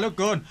นาเหลือ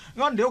เกิน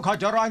งั้นเดี๋ยวข้า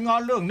จะรายงาน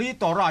เรื่องนี้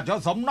ต่อราช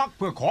สำนักเ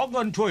พื่อขอเ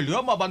งินช่วยเหลือ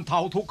มาบรรเทา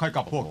ทุกข์ให้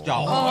กับพวกเจ้า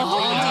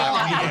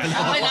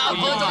ไม่น่า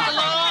เพิ่งจบกัน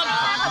เลย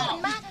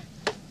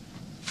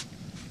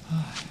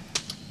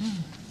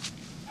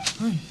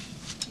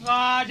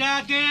ก็จะ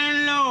กิน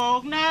ลู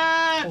กนะ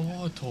โอ้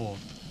โถ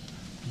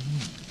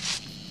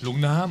ลุง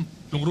น้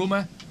ำลุงรู้ไหม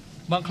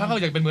บางครั้งเรา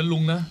อยากเป็นเหมือนลุ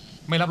งนะ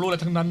ไม่รับรู้อะไร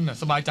ทั้งนั้นน่ะ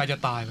สบายใจจะ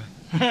ตายไป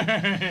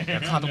แต่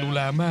ข้าต้องดูแล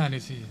แม่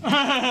นี่สิ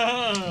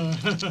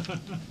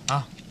อ้า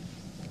ว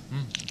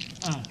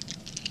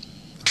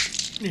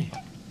นี่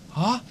ฮ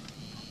ะ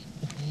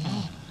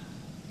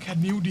แค่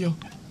นิ้วเดียว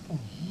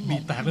บี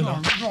แตกเลยเหรอ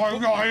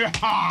ย่อย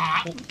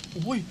โ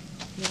อ้ย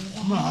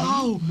ว้า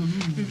ว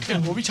เป็น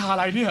หัววิชาอะ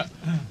ไรเนี่ย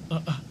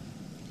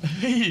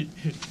เฮ้ย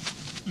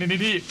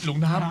นี่ลุง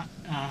น้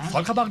ำสอ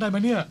นข้าบ้างได้ไหม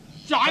เนี่ย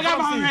สอนข้า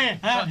บ้างเลย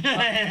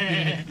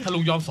ถ้าลุ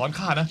งยอมสอน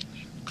ข้านะ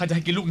ข้าจะใ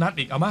ห้กินลูกนัด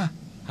อีกเอามา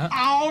เอ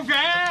าแก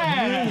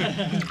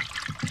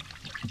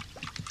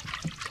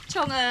ช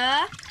ง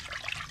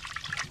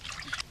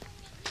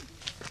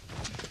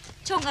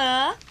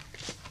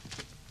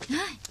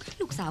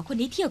ลูกสาวคน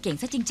นี้เที่ยวเก่ง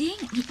ซะจริง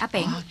ๆนี่อาเ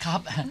ป๋งครับ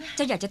เ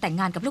จ้าอยากจะแต่ง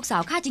งานกับลูกสา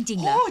วข้าจริง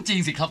ๆเหรอจริง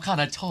สิครับข้า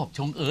น่ะชอบช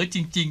งจ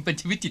ริงๆเป็น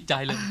ชีวิตจิตใจ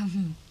เลย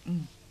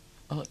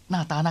หน้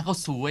าตานางก็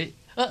สวย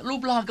รู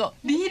ปร่างก็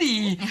ดี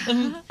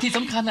ที่ส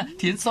ำคัญน่ะเ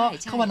ถียนซ้อ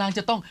เขาว่านางจ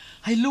ะต้อง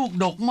ให้ลูก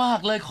ดกมาก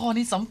เลยข้อ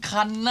นี้สำ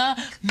คัญนะ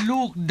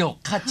ลูกดก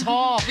ข้าช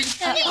อบ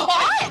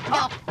ด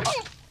ก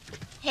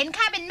เห็น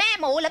ข้าเป็นแม่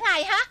หมูหรือไง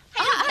ฮะใ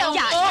ห้ลูกดกอ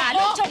ย่า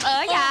ลูกชง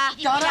อย่า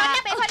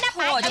เป็นคนหน้าไ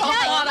ป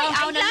ไม่เอ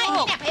านะ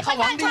ลูกเขา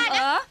หวังดี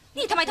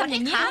นี่ทำไมทำอย่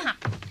างนี้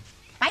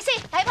ไปสิ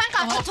ไปพันก่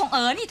อนชง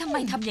นี่ทำไม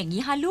ทำอย่าง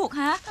นี้ฮะลูก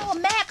ฮะ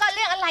แม่ก็เ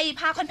รื่องอะไร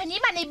พาคนพนี้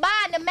มาในบ้า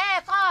นนะแม่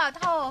ก็โ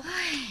ธ่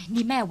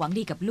นี่แม่หวัง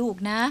ดีกับลูก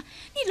นะ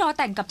นี่รอ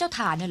แต่งกับเจ้า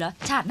ถ่านเหรอ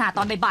ชาติหน้าต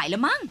อนบ่ายๆแล้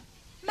วมั้ง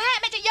แม่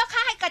จะยกข้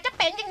าให้กับเจ้าเ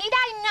ป็งอย่างนี้ไ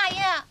ด้ยังไง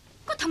อ่ะ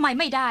ก็ทำไม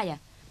ไม่ได้อ่ะ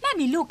แม่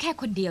มีลูกแค่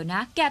คนเดียวน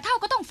ะแกเท่า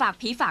ก็ต้องฝาก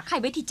ผีฝากไข่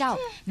ไว้ที่เจ้า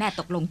แม่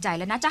ตกลงใจ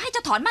แล้วนะจะให้เจ้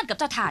าถอนมั่นกับ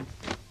เจ้าถ่าน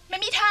ไม่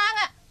มีทาง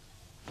อ่ะ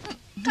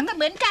ก็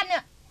เหมือนกันอ่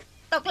ะ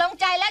ตกลง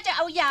ใจแล้วจะเ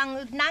อาอย่าง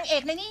นางเอ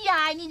กในนิย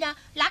ายนี่นะ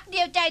รักเดี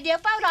ยวใจเดียว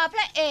เฝ้ารอพ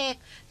ระเอก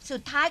สุ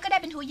ดท้ายก็ได้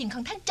เป็นหูหญิงข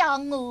องท่านจอง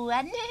หงว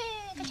น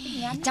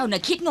เจ้าน่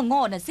ะคิดโ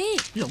ง่ๆน่ะสิ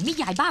หลงนิ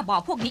ยายบ้าบอ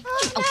พวกนี้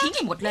เอาทิ้งใ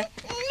ห้หมดเลย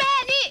แม่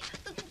นี่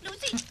ดู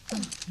สิ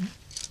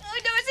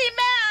แ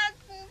ม่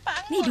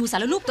นี่ดูสา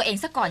รรูปตัวเอง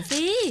ซะก่อน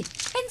สิ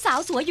เป็นสาว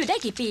สวยอยู่ได้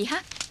กี่ปีฮ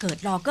ะเกิด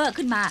ลอเกอร์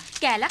ขึ้นมา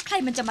แก่แล้วใคร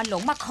มันจะมาหล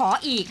งมาขอ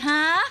อีกฮ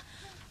ะ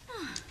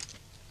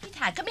พี่ถ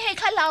าดก็ไม่ให้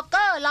ข้าลอเก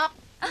อร์หรอก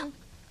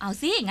เอา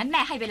สิงั้นแ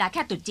ม่ให้เวลาแ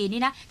ค่ตรุษจีน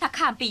นี่นะถ้า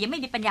ข้ามปียังไม่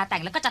มีปัญญาแต่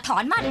งแล้วก็จะถอ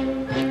นมั่น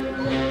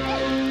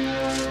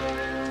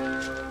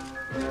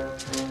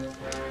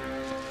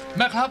แ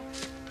ม่ครับ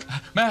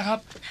แม่ครับ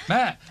แ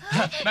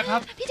ม่ครั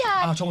บพี่ดา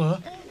ชง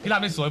พี่รา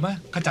มนี่สวยไหม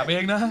ข้าจับเอ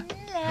งนะ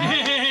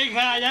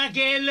ข้าอยาก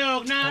กินลู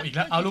กนะอีกแ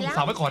ล้วเอาลูกส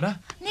าวไว้ก่อนนะ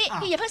นี่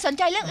พี่อย่าเพิ่งสน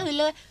ใจเรื่องอื่น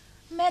เลย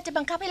แม่จะ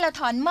บังคับให้เรา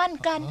ถอนมั่น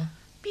กัน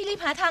พี่รีบ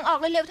หาทางออก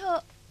เร็วๆเถอ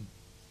ะ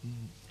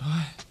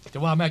จะ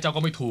ว่าแม่เจ้า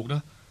ก็ไม่ถูกน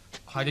ะ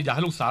ใครจะอยากใ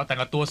ห้ลูกสาวแต่ง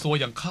กับตัวซวย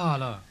อย่างข้า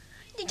ล่ะ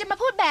ยังจะมา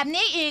พูดแบบ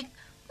นี้อีก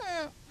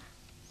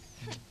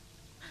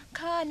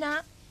ข้านะ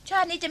ชา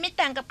ตินี้จะไม่แ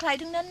ต่งกับใคร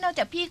ทั้งนั้นนอก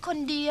จากพี่คน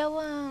เดียว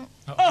อ่ะ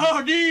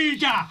ดี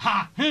จ้ะ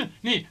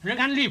นี่เรื่อง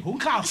นั้นรีบหุง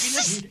ข้าวกินน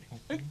ะ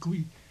คุย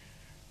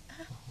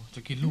จ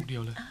ะกินลูกเดีย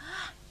วเลย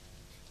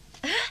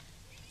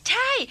ใ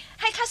ช่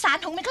ให้ข้าวสาร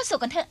หุงเป็นข้าวสุก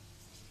กันเถอะ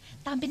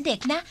ตอนเป็นเด็ก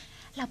นะ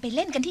เราไปเ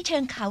ล่นกันที่เชิ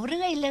งเขาเ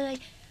รื่อยเลย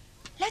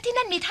แล้วที่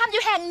นั่นมีถ้ำอ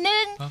ยู่แห่งห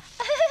นึ่ง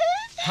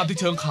ถ้ำที่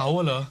เชิงเขา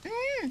เหรอ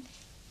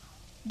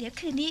เดี๋ยว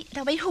คืนนี้เร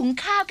าไปหุง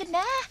ข้าวกันน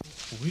ะ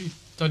อุ้ย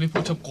เจ้านี่พู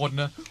ดชมกล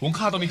นะหุง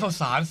ข้าวต้องมีข้าว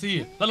สารสิ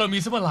แล้วเรามี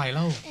สักเมื่อไหร่เ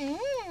ล่า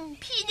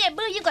พี่เนี่ย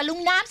บื้อยิ่งกว่าลุง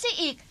น้ำซะ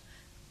อีก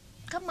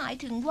ก็หมาย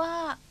ถึงว่า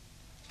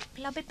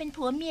เราไปเป็น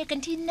ผัวเมียกัน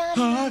ที่นั่น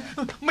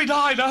ไม่ไ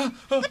ด้นะ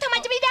ก็ทำไม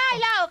จะไม่ได้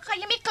เล่าใคร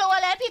ยังไม่กลัว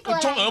เลยพี่กลัว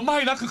ชงไม่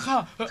นะคือข้า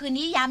คืน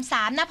นี้ยาม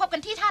3นะพบกั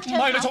นที่ถ้ำเชิง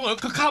ไม่นะชง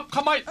คือข้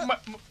าไม่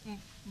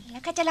แล้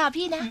วก็จะรอ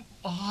พี่นะ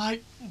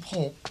โห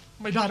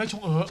ไม่ได้นะช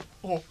ง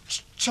โอ้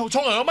ช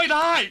งไม่ไ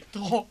ด้โ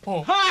อ้ พ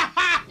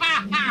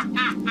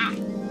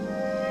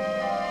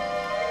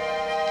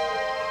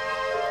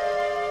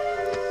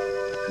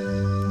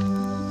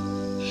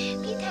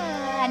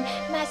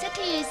สัก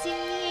ทีสิ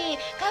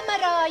ข้ามา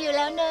รออยู่แ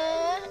ล้วนะ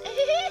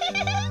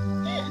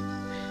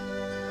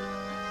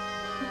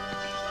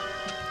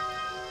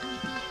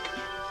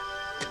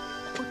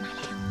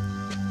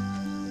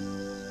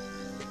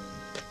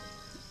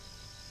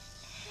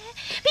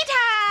พี่ท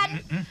าน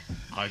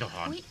ใครจะท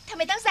านทำไ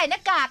มต้องใส่หน้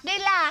ากากด้วย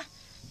ล่ะ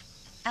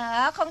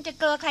คงจะ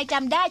กลัวใครจ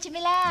ำได้ใช่ไหม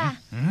ล่ะ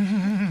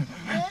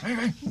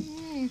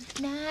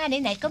น่า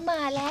ไหนๆก็มา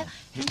แล้ว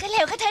ก็เ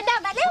ร็วก็เธอหน้า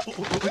มาแล้ว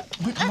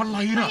ไม่ทำอะไร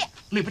นะ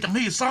รีบไปจาก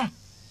นี่ซะ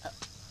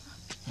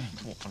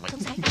ส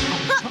งสัย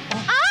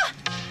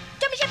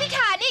จะไม่ใช่พี่ท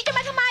านนี่จะม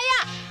าทำไม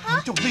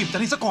จงรีบจาก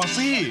นี่ซะก่อน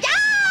สิ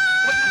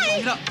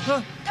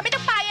ทำไมต้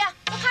องไป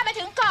ก็ข้ามา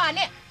ถึงก่อนเ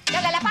นี่ยยั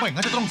งไงล่ะไม่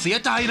งั้นจะต้องเสีย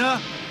ใจนะ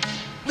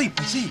รีบไป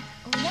สิ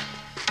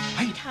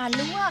พี่ทาน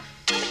รู้ว่า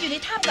ถ้ามันอยู่ใน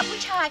ถ้ำกับผู้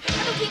ชายก็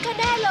ต้องทิ้งเขา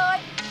แน่เลย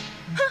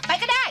ไป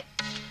ก็ได้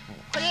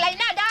คนไร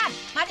หน้าด้าน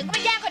มาถึงก็ม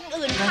าแย่งคน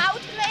อื่นเขา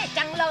ทุเรศ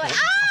จังเลย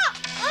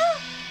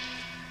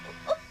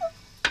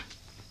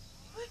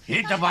คิ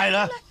ดจะไปเหร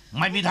อ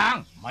ไม่มีทาง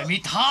ไม่มี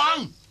ทาง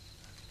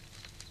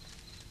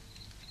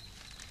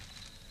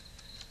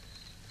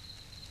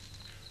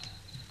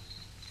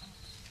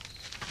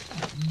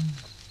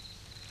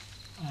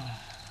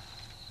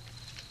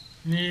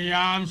นี่ย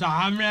าม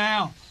3แล้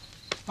ว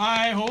ไป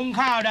หุง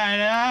ข้าวได้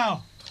แล้ว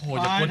โอ้ย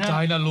อย่ากวนใจ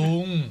นะลุ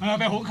ง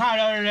ไปหุงข้าว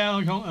เร็ว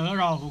ๆชง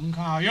รอหุง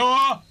ข้าวอยู่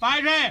ไป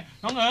สิ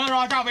ชงร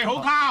อเจ้าไปหุง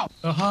ข้าว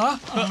ฮะ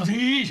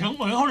ที่ชงเ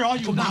ขารอ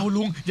อยู่ดาว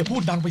ลุงอย่าพู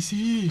ดดังไป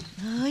สิ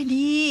เฮ้ย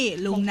นี่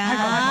ลุงน้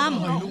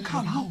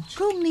ำพ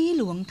รุ่งนี้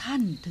หลวงท่า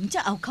นถึงจะ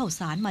เอาข้าว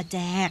สารมาแจ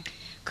ก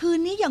คืน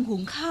นี้ยังหุ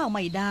งข้าวไ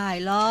ม่ได้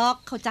หรอก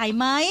เข้าใจ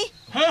ไหม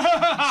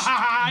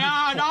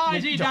ได้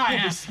สิได้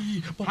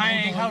ให้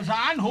ข้าวส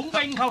ารหุงเ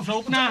ป็นข้าวสุ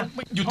กนะ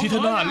หยุดที่ท่า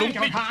นาลุง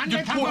หยุ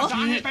ดพูด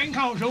ทีเป็น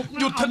ข้าวสุก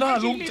หยุดท่านา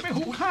ลุงไป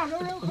หุงข้าวเ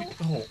ร็วๆ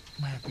โอ้โห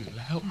แม่ตื่น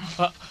แล้ว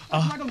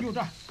ไม่ต้องหยุด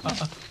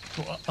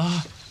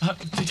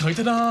เฉยๆ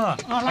ท่านา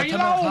อะไร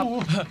เล่า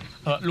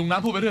ลุงน้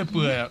ำพูดไปเรื่อยเ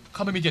ปื่อยเข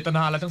าไม่มีเจตน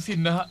าอะไรทั้งสิ้น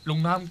นะฮะลุง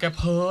น้ำแกเ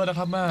พ้อนะค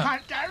รับแม่ข้า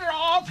จะร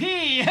อ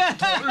พี่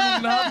ลุง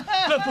น้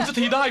ำเลิกพูดสัก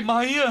ทีได้ไหม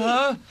ฮ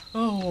ะโ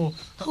อ้โ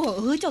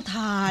หเจ้าท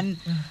าน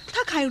ถ้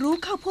าใครรู้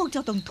ข้าวพวกเจ้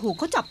าต้องถูก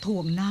เขาจับถ่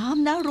วงน้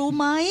ำนะรู้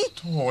ไหม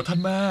โธ่ท่าน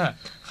แม่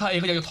ข้าเอง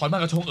ก็อยากจะถอนมั่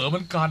นกับชงเห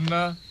มือนกันน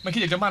ะไม่คิ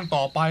ดอยากจะมั่น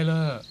ต่อไปเล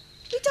ย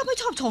นี่เจ้าไม่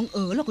ชอบชง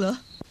หรอกเหรอ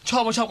ชอ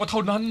บไม่ชอบก็เท่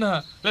านั้นน่ะ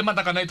เล่นมัน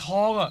ต่างกันใน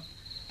ท้อง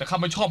แต่ข้า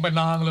ไม่ชอบแม่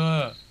นางเลย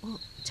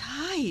ใ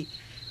ช่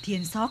เทีย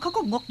นซ้อเขา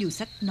ก็งกอยู่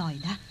สักหน่อย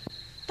นะ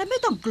แต่ไม่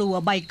ต้องกลัว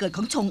ใบเกิดข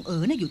องชง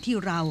น่ะอยู่ที่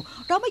เรา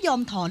ไม่ยอ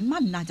มถอน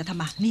มั่นนางจะท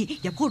ำนี่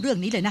อย่าพูดเรื่อง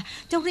นี้เลยนะ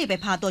เจ้ารีบไป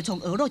พาตัวชง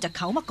โรคจากเ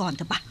ขามาก่อนเ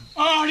ถอะปะ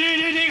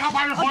ดีเข้าไป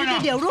คน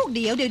เดี๋ยวลูกเ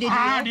ดี๋ยวพ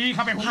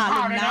า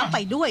ลุงน้ำไป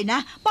ด้วยนะ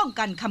ป้อง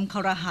กันคำคา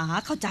รหา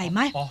เข้าใจไหม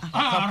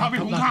เราไป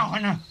หุงข้าวกั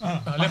นนะ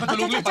แล้วก็จะ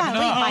ลุกรีบ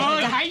ไป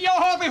ไอ้โย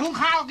ไปหุง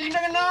ข้าวกินกั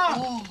นนะ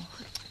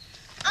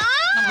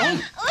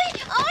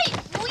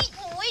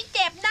อุ้ยเ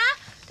จ็บนะ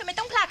ทำไม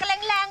ต้องผลักกัน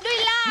แรงๆด้วย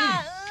ล่ะ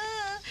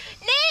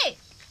นี่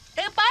ห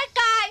รือป้อย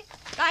กาย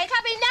ข้า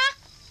ไปนะ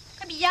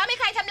ข้าไม่ยอมให้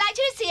ใครทำลาย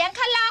ชื่อเสียง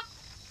ข้าหรอก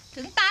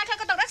ถึงตายข้า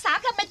ก็ต้องรักษา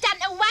พรหมจรร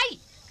ย์เอาไว้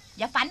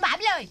อย่าฝันหวาน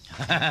เลย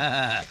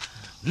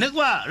นึก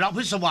ว่าเรา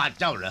พิศวาส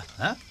เจ้าเหรอ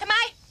ฮะทำไม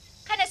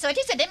ข้าน่ะสวย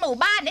ที่สุดในหมู่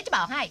บ้านนี่จะบ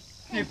อกให้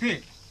นี่พี่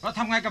เราท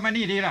ำไงกับแม่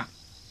นี่ดีล่ะ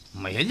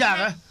ไม่เห็นยาก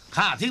นะ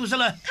ฆ่าทิ้งไปซะ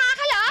เลยฆ่าเ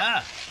ขาเหรอ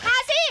ฆ่า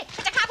สิ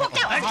จะฆ่าพวกเ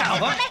จ้า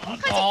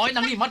โอ้ยน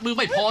างนี่มัดมือ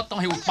ไม่พอต้อง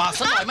ให้อุดปาก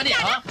ซะหน่อยมั้ยเนี่ย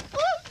ฮะ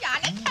อย่า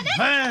นะ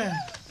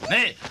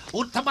นี่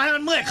อุดทำไมมั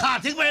นเมื่อยฆ่า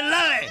ทิ้งไปเล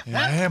ย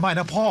ไม่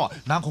นะพ่อ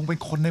นางคงเป็น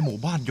คนในหมู่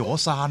บ้านโย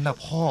ซานนะ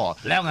พ่อ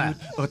แล้วไง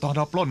ตอนเ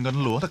ราปล้นเงิน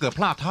หลวงถ้าเกิดพ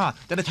ลาดท่า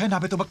จะได้ใช้นาง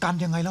เป็นตัวประกัน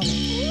ยังไงแล้ว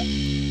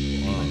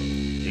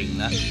จริง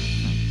นะ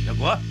เดี๋ยว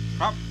ก่อน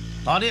ครับ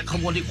ตอนนี้ข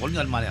บวนที่ขนเ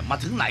งินมาเนี่ยมา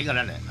ถึงไหนกันแ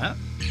ล้วเนี่ยฮะ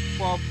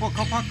พวกเข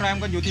าพักแรม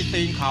กันอยู่ที่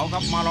ตีนเขาครั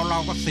บมาเรา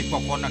ก็10 กว่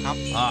าคนนะครับ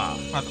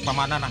ประม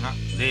าณนั้นนะครับ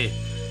ดี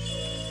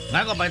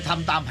งั้นก็ไปท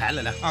ำตามแผนเล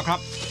ยนะครั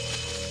บ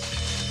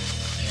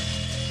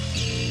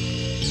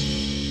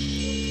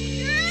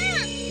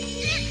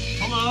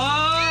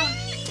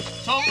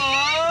ช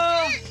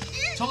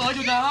งอ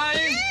ยู่ไหน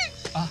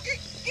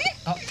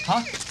ฮะ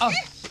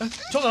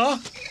ช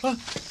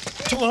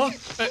ง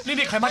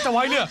นี่ใครมัดจะไ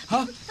ว้เนี่ยฮ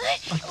ะ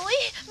อุ้ย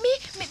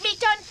มี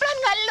โจรปล้น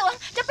เงินหลวง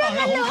จะปล้นเ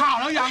งินหลวงข้าว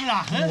แล้วยังล่ะ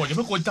โอ้ยอย่าเ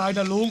พิ่งกวนใจน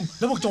ะลุง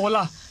แล้วพวกโจร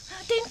ล่ะ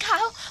ตีนเขา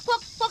พ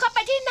วกเขาไป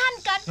ที่นั่น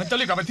กันงั้นจะ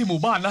รีบกลับไปที่หมู่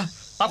บ้านนะ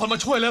ตามคนมา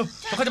ช่วยเร็ว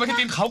เขาจะไปที่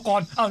ตีนเขาก่อ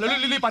นแล้ว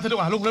รีบไปเถอะดี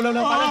กว่าลุงเร็ว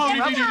ไปเลย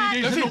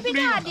พี่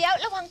ดาเดี๋ยว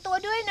ระวังตัว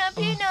ด้วยนะ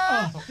พี่นะ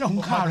หุ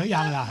งข้าวแล้ว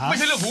ยังล่ะไม่ใ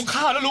ช่เรื่องหุง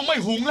ข้าวแล้วลุงไม่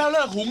หุงแล้วเ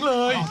ลิกหุงเล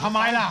ยทำไม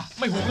ล่ะ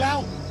ไม่หุงแล้ว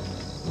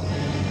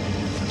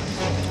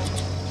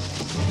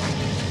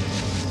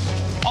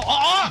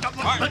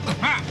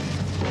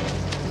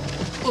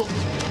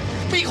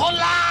มีคน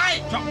ร้าย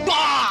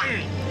บ้า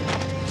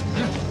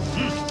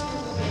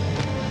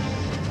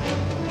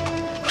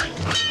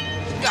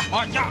โ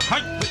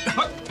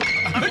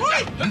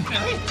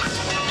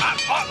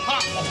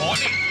อ้โห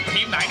นี่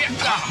ทีมไหนเนี่ย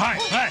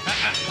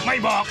ไม่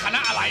บอกคณะ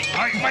อะไร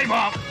ไม่บ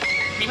อก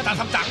มีภาษา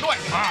คำจังด้วย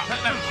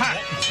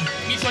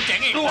มีส่วนเจ๋ง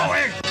อีกรู้เอาเอ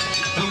ง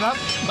ลุงครับ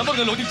แล้วต้องเ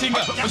งินหลวงจริงๆ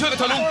อ่ะมาช่วยกัน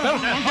เถอะลุงแล้ว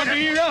พอ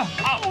ดีนะ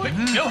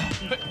เดี๋ยว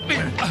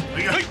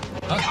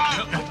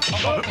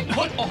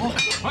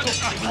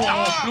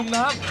ลุง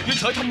น้ำยืน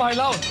เฉยทำไม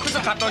เล่าขึ้นส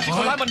กัดหน่อยสิค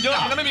นร้ายมันเยอะ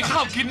งั้นไม่มีข้า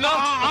วกินนะ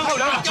เข้า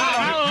แล้ว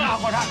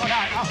ก็ไ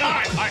ด้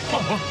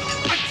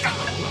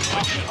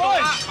โอ้ย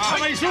ทำ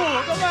ไมสู้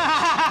ก็มา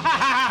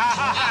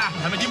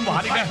ให้มันยิ้มหวา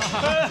นอีกไง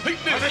เฮ้ย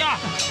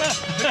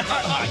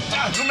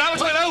ลุงน้ำมา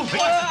ช่วยเร็ว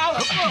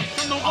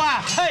สนุกว่ะ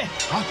เฮ้ย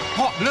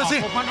พ่อเร็วสิ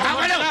ตาม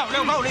ไปเร็ว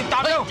รีบตา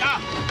มเร็ว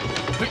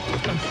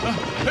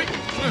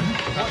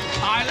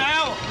ตายแล้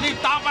วรีบ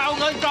ตามไปเอา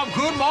เงินกลับ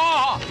คืนมา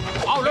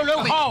เอาเร็ว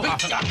ๆเข้า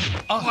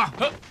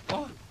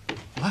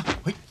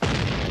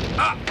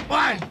ไป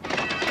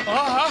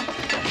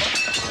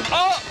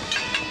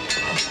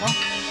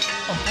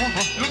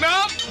ลุงน้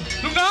ำ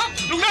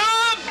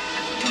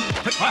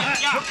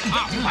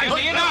ไป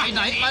ดีนะไห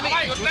นไป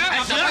หยุดนะ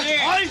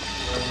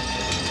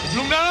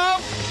ลุงน้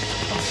ำ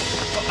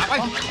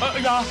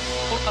อย่า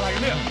อะไรกั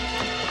นเนี่ย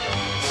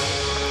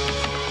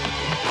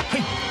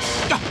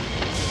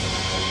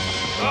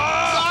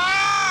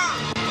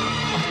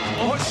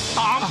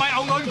ตามไปเอ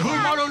าเงินคืน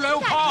มาเร็ว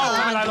ๆเข้าไ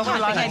ม่เป็นไรเราไม่เ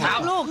ป็นไร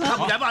ลูกครับ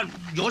ยายบ้าน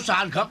โยซา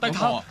นครับไต่เ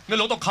ท้าเงิน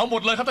หลงตกเขาหม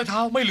ดเลยครับไต่เท้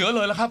าไม่เหลือเล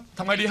ยแล้วครับท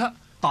ำไงดีฮะ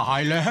ตาย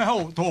แล้ว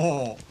โธ่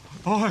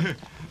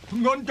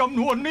เงินจำ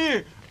นวนนี้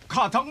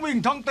ข้าทั้งวิ่ง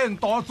ทั้งเต้น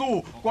ต่อสู้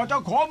กว่าจะ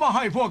ขอมาใ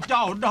ห้พวกเจ้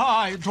าได้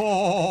โธ่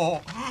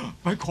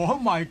ไปขอ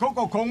ใหม่เขา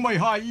ก็คงไม่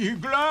ให้อีก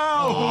แล้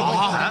ว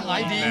ไง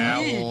ดี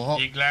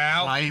อีกแล้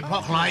วใครเพรา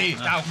ะใคร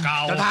เจ้าเก่า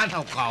จะท่านเจ้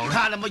าเก่า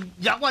ท่านน่ะมัน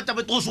อยากว่าจะเ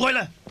ป็นตัวซวยเล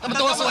ยมัน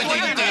ตัวซวยจ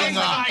ริงๆ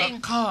อ่ะ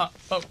ข้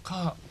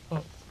า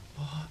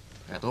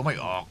แต่ตัวไม่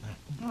ออก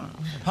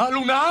ฮะ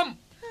ลุงน้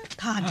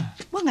ำท่าน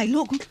ว่าไง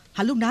ลูกห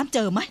าลุงน้ำเจ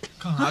อไหม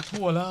ข้าหา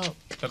ทั่วแล้ว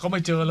แต่ก็ไม่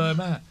เจอเลย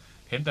แม่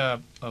เห็นแต่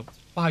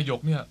ป้ายหย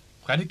กเนี่ย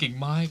แขวนที่กิ่ง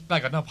ไม้ใกล้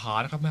กับหน้าผา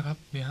นะครับแม่ครับ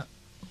นี่ฮะ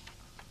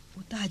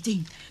ตาจริง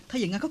ถ้า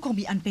อย่างนั้นก็คง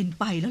มีอันเป็น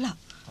ไปแล้วล่ะ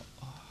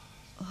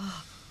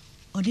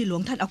นี่หลว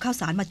งท่านเอาข้าว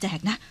สารมาแจก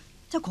นะ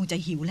เจ้าคงจะ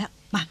หิวแล้ว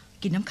มา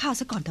กินน้ำข้าว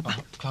ซะก่อนเถอะป่ะ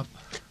ครับ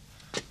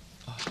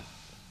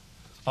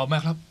เอาแม่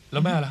ครับแล้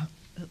วแม่ล่ะ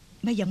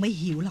แม่ยังไม่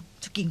หิวหรอก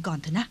จะกินก่อน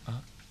เถอะนะ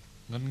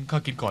งั้นข้า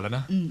กินก่อนแล้วน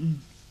ะ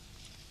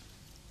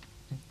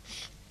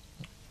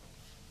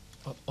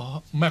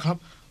แม่ครับ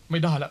ไม่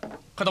ได้ละ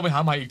ข้าต้องไปหา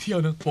ใหม่อีกเที่ยว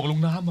นึงพวกลุ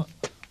งน้ำอ่ะ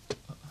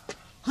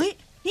เฮ้ย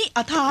นี่อ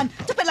าทาน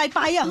จะเป็นไรไ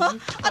ปอ่ะฮะ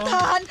อาท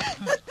าน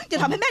จะ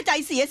ทำให้แม่ใจ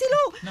เสียสิ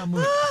ลูก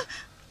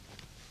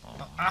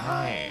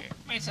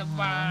ไม่ส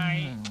บาย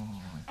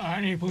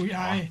นี่ผู้ให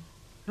ญ่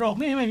โรค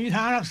นี้ไม่มีท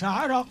างรักษา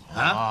หรอก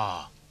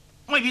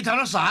ไม่มีทาง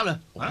รักษาเลย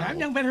แถม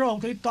ยังเป็นโรค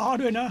ติดต่อ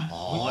ด้วยนะ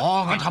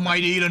งั้นทำไง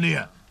ดีล่ะเนี่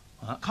ย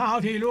ข้าว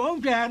ที่หลวง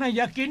แจกนะอ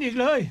ย่ากินอีก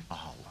เลย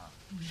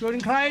ส่วน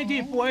ใครที่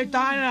ป่วยต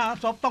ายนะ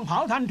ศพต้องเผา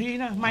ทันที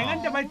นะไม่งั้น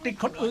จะไปติด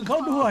คนอื่นเขา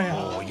ด้วยโ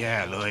อ้แย่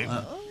เลย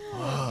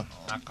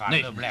อาการเ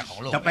ริ่มแรกของ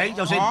โรคจะเป็นเ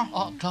จ้าสิน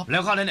แล้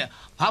วเขาเนี่ย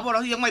พาพวกเร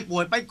าที่ยังไม่ป่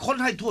วยไปค้น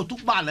ให้ทั่วทุ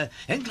กบ้านเลย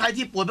เห็นใคร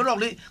ที่ป่วยเป็นโรค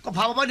นี้ก็พ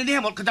ามาไว้ในนี้ใ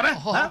ห้หมดเข้าใจไหม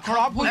ค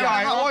รับผู้ใหญ่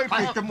โอ้ย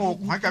ปิดจมูก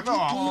หายใจไม่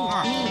ออก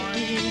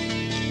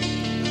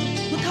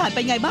ผู้ถ่ายไป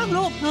ไงบ้าง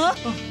ลูกฮะ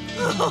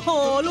โอ้โห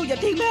ลูกอย่า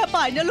ทิ้งแม่ไป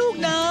นะลูก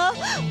นะ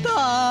ท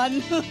าน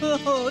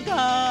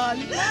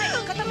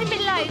ก็ต้องไม่เป็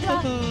นไรค่ะ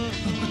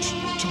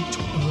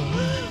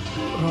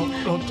เร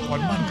าถอน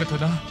มั่นกันเถอ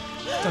ะนะ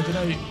เจ้าจะไ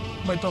ด้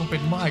ไม่ต้องเป็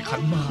นม่ายขั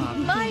นหมาก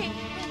ไม่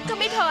ก็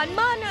ไม่ถอน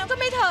มั่นนะก็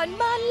ไม่ถอน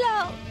มั่นแล้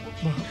ว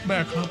แม่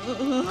ครับ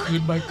คื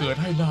นใบเกิด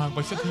ให้นางไป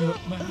ซะเถอะ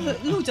แม่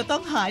ลูกจะต้อ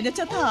งหายนะ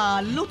ชะฐา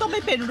นลูกต้องไ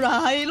ม่เป็นไร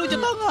ลูกจะ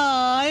ต้องห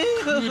าย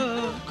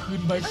คื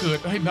นใบเกิด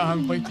ให้นาง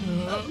ไปเถ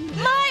อะ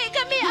ไม่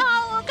ก็ไม่เอา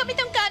ก็ไม่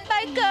ต้องการใบ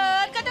เกิ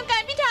ดก็ต้องกา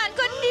รพิธาน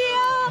คนเดีย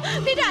ว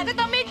พิธานก็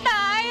ต้องไม่ต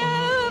าย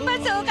มา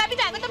สู่การพิ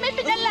ธานก็ต้องไม่เ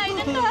ป็นอะไร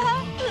นะคะ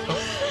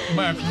แ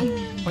ม่ครับ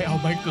ไปเอา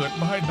ใบเกิด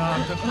มาให้นาง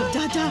เถอะ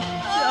จ้า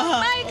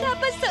ไม่ค่ะ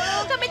ป้าสู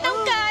ก็ไม่ต้อง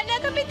การนะ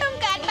ก็ไม่ต้อง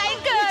การใบ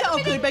เกิดจะเอา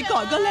คืนไปก่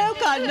อนก็แล้ว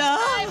กันนะ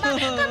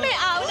ก็ไม่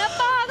เอานะ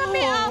ป้าก็ไ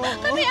ม่เอ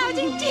า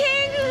จริ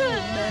งๆ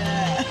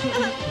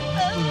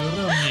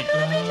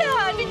พี่ท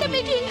านพี่จะไ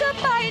ม่ทิ้งข้า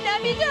ไปนะ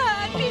พี่ทา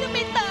นพี่ต้องไ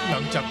ม่ตายหลั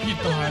งจากพี่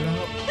ตายแล้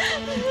ว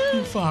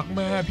พี่ฝากแ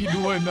ม่พี่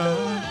ด้วยนะ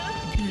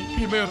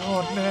พี่ไม่รอ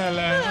ดแน่แ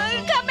ล้ว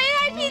ข้าไม่ใ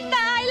ห้พี่ต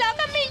ายแล้ว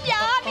ก็ไม่ย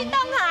อมพี่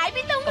ต้องหาย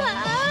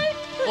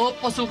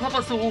ปะสูครับป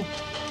ะสู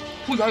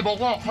ผู้ใหญ่บอก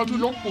ว่าใครที่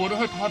ล้มป่วย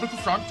ให้พาไปที่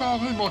ศาลเจ้า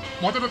ให้หมด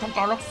หมอจะได้ทำก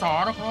ารรักษา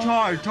นะครับใ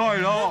ช่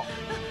แล้ว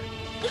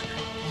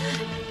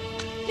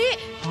นี่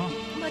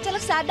หมอจะ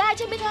รักษาได้ใ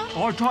ช่ไหมครับ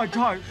ใ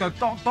ช่แต่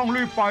ต้อง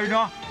รีบไปน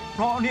ะเพ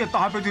ราะเนี่ยต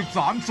ายไป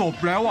13 ศพ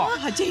แล้วอ่ะ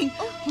จริง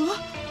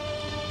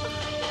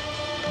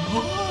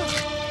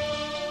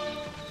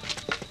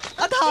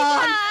อาทา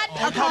น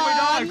เข้าไม่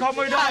ไ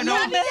ด้นะ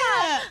แม่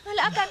แ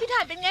ล้วอาการพี่ถ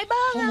านเป็นไง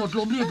บ้างหมดล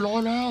มเรียบร้อย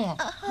แล้ว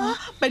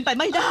เป็นไป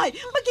ไม่ได้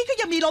เมื่อกี้ก็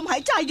ยังมีลมหา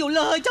ยใจอยู่เ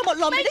ลยจะหมด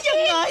ลมได้ยั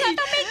งไง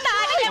ต้องไม่ตา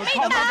ยยังไม่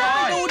ตา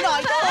ยดูหน่อย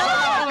เถอะ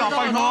กลับไ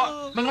ปเถอะ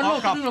ไม่งั้นโรค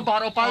จะระบาด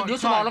ออกไปเดี๋ยว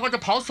สมองแล้วก็จะ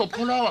เผาศพเข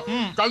าแล้ว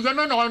ใจเย็น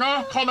หน่อยนะ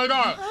เข้าไม่ไ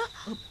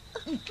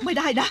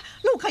ด้นะ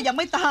ลูกข้ายัง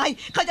ไม่ตาย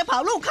ข้าจะเผา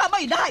ลูกข้าไ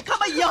ม่ได้ข้า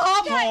ไม่ยอ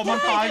มมัน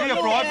ตายเรีย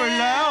บร้อยไป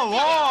แล้ว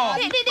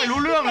ไม่รู้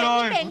เรื่องเล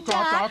ย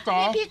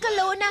พี่ก็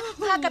รู้นะ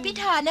พากับพี่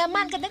ฐานเนี่ย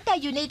มั่นกันตั้งแต่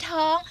อยู่ใน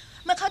ท้อง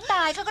เมื่อเขาต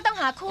ายเขาก็ต้อง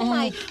หาคู่ให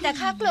ม่แต่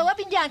ข้ากลัวว่า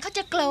วิญญาณเขาจ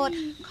ะโกรธ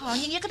ของ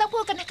อย่างนี้ก็ต้องพู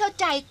ดกันให้เข้า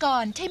ใจก่อ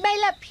นใช่ไหม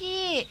ล่ะ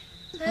พี่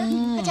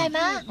เข้าใจ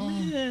มั้ย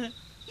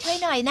ช่วย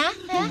หน่อยนะ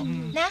น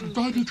ะ จ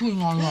ะให้พี่ช่วย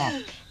งานล่ะ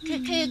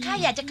คือข้า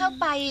อยากจะเข้า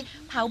ไป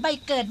เผาใบ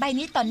เกิดใบ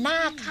นี้ต่อหน้า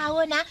เขา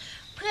อะนะ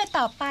เพื่อ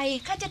ต่อไป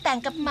ข้าจะแต่ง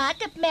กับหมา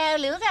กับแมว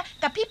หรือ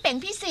กับพี่เป่ง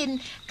พี่สิน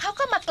เขา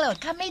ก็มาโกรธ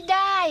ข้าไม่ไ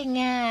ด้ไ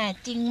ง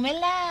จริงไหม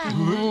ล่ะ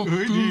เ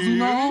ฮ้ยดี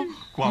นะ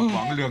กว้างขว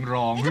างเรืองร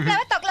อง นี่ก็แปล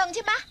ว่าตกลงใ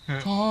ช่ไหม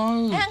ใช่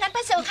งั้นไป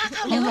สู่ข้าเ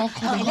ข้าเร็ว เ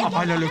ข้าไป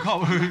เลยเข้า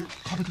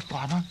เข้าไปดีกว่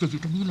านะจะอยู่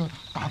ตรงนี้เลย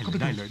ตามเข้าไป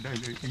ได้เลย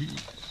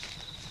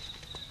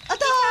อา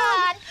จา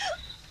รย์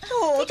โถ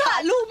ถ่า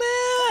ยลูกแม่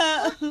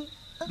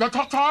อย่า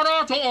ชักช้านะ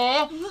โจโอ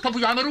ถ้า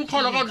ผู้ใหญ่ไม่รู้เข้า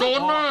แล้วก็โดน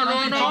แน่เล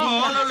ยนะ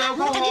เร็วเ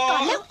ข้า ทางนี้ก่อ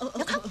นเร็ว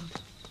เข้า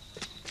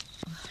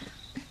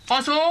อา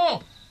ซู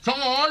โจ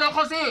โอแล้วเ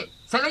ข้าสิ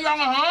เสร็จแล้วยัง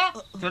อะฮะ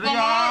จะได้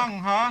ยัง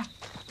ฮะ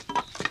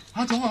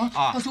โจโอ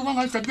อาซูว่าไ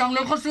งเสร็จยังเ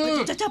ร็วเข้าสิ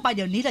จะไปเ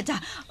ดี๋ยวนี้แหละจ้ะ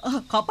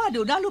ขอป้า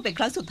ดูหน้าลูกเป็นค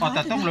รั้งสุดท้าย แ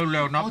ต่ต้องเ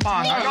ร็วๆนะป้า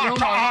เร็ว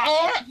หน่อยโอ้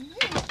ย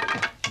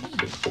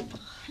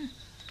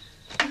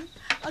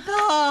อาจ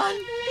ารย์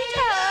พี่ช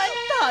าย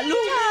ถ่ายลู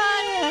กแม่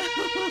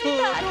พี่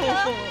ชาย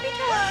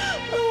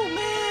ลูกแ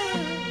ม่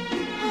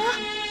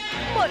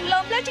หมดล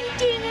มแล้วจ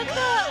ริงๆอะ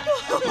ค่ะ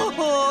โอ้โ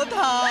ห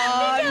ถ่า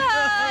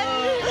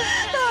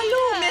ย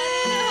ลูกแม่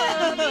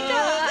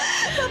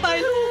ทำไม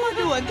ลูกมา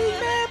ด่วนที่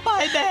แม่ไป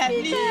แบบ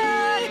นี้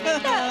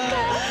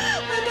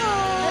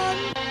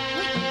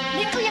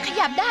ลิ้นเขายังข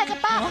ยับได้ค่ะ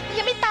ป้า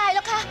ยังไม่ตายแ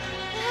ล้วค่ะ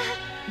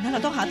งั้นเร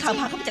าต้องหาทาง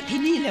พาเขาไปจากที่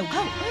นี่เร็วเ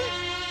ข้า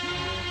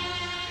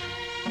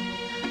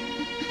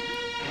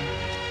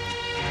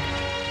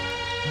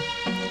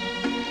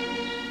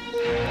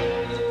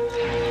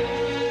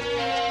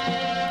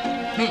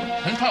นี่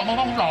เห็นใครออกมา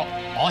บ้างหรอ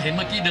อ๋อเห็นเ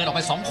มื่อกี้เดินออกไ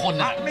ป2 คน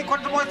นะ มีคน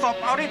ขโมยศพ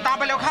เอารีบตาม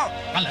ไปเร็วเข้า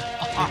นั่นแหละ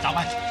ตามไป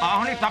เอา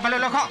รีบตามไปเ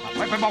ร็วเข้า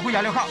ไปบอกผู้ใหญ่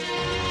เร็วเข้า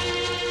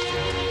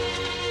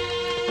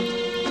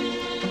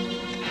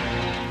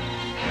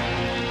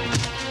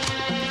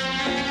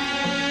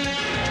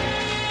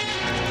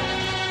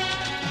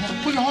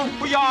ผู้ให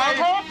ญ่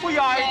ผู้ใ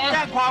หญ่แ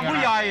จ้งความผู้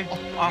ใหญ่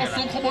อา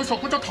ซูขโมยศพ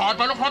ก็จะถ่ายไ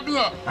ปแล้วครับเนี่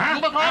ยรู้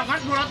ไหมครับงั้น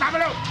ดูเราตามไป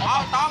เร็ว เอา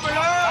ตามไปเล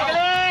ย ไปเ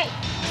ร็ว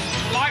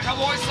ร้อยขโ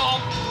มยศพ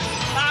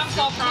ตามศ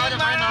พคืน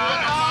มา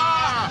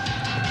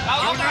เรา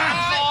ต้องตาม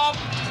ศพ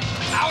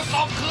เอาศ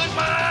พคืน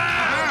มา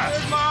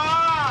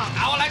เ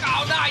อาอะไรก็เอ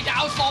าได้อย่าเ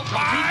อาศพไป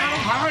พี่ต้อ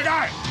งหาให้ได้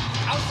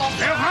เอาศพ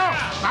เร็วเข้า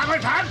ตามให้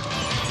ทัน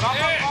รอ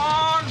ก่อ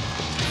น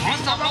ขอ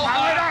ศพเรา หา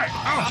ให้ได้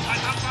เอ้า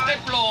ได้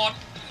โปรด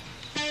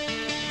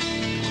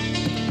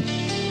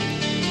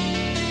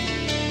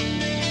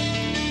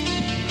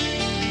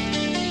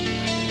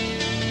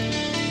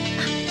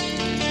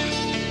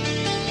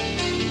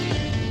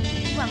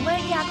หวังว่า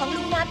ยาของ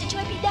ลุงน้ำจะช่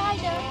วยพี่ได้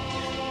นะ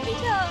พี่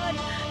เถิน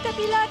ถ้า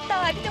พี่ลาดต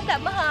ายพี่ต้องกลับ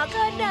มาหา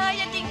ข้านะอ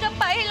ย่าทิ้งข้า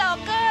ไปให้รอ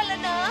เกอร์แล้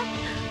วนะ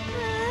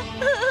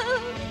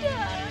พี่เถิ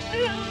น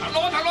ทางโ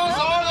น้นศ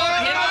พเลย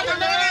เห็นแล้วกัน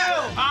เร็ว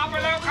ตามไป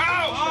เร็วเข้า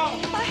เอ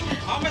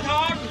าไม่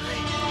ทัน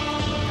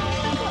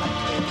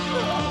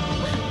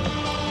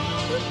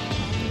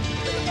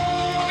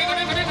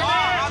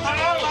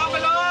ตามไป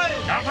เลย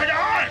จับให้ไ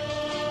ด้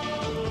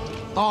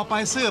ต่อไป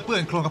เสื้อเปื้อ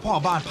นโคลนกับพ่อ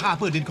บ้านผ้าเ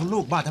ปื้อนดินของลู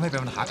กบ้านจะไม่เป็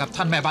นปัญหากับ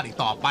ท่านแม่บ้านอีก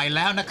ต่อไปแ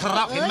ล้วนะค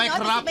รับเห็นไหม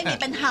ครับ ไม่มี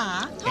ปัญหา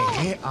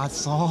อา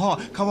ซอ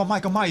เขาว่าไม่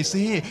ก็ไม่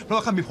สิเพราะ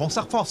ว่าเขามีผง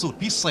ซักฟอกสูตร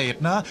พิเศษ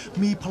นะ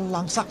มีพ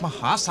ลังซักมห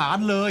าศาล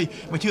เลย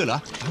ไม่เชื่อเหรอ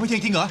ไม่จ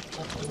ริงเหรอ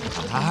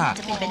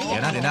เดี๋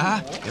ยวนะเ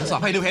ดี๋ยวสอบ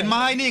ให้ดูเห็นไหม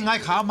นี่ไง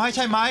ขาไม้ใ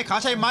ช่ไหมขา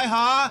ใช่ไหมฮ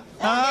ะ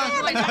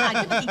มันขาด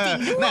ขึ้นจริง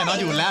ๆ แน่นอน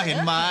อยู่แล้วเห็น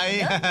ไหม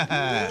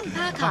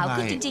ผ้าขาว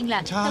ขึ้นจริงๆแหล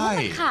ะแต่ว่า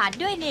มันขาด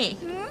ด้วยนี่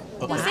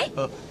ดูสิ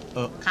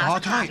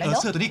ใช่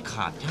เสื้อตัวนี้ข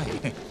าดใช่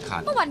ขา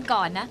ด เมื่อวัน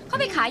ก่อนนะเขา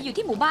ไปขายอยู่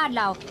ที่หมู่บ้าน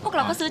เรา พวกเร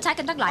าก็ซื้อใช้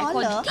กันตั้งหลายค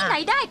น ที่ไหน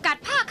ได้กัด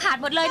ผ้าขาด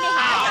หมดเลยเนี่ย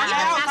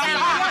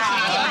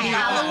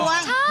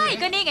ใช่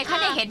ก็นี่ไงคะ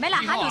เนี่ยเห็นไหมล่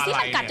ะคะดูสิ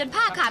มันกัดจน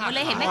ผ้าขาดหมดเล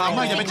ยเห็นไหมคะ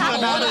ดูสิคะ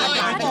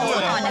โอ้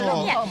ยก่อนนะแล้ว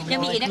เนี่ยยัง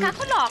มีอีกนะคะเข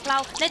าหลอกเรา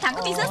ในถัง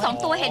ก็มีเสื้อ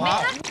2 ตัวเห็นไหม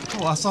คะ โ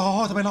อ้ซอ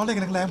ทำไมน้องเล่น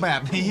กันแรงๆแบ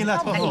บนี้ล่ะ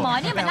ไอ้หมอ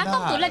เนี่ยมันนักต้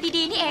มตุ๋นเรา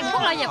ดีๆนี่เองพว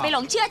กเราอย่าไปหล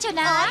งเชื่อเชียว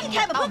นะ แ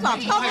ค่มาพูดหลอก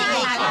ต้มให้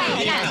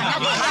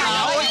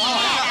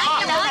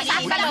ซั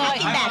ดกันเลย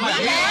แบบนี้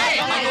เลย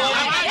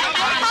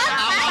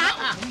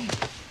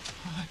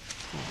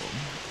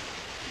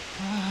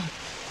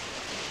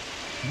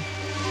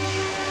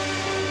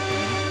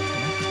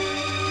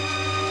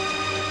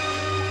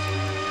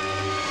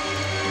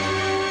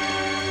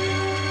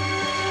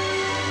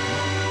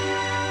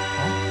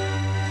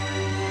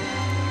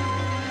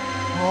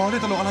เ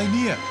ล่นตลกอะไรเ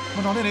นี่ยม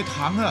านอนเล่นใน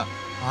ถังอะ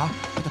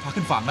จะพา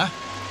ขึ้นฝั่งนะ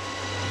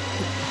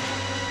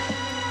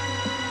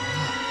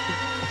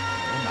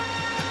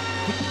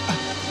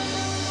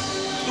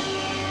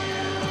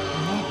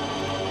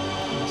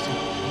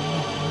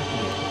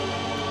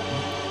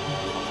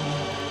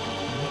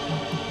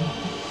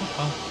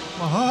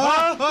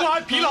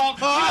ผีหลอก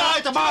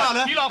จะบ้าเห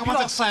รอมัน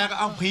แสกๆ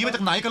เอาผีมาจ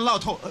ากไหนกันเล่า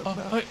โถ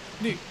เฮ้ย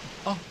นี่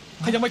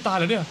เขายังไม่ตายเ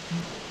หรอเนี่ย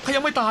เขายั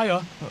งไม่ตายเหร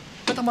อ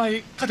แล้วทำไม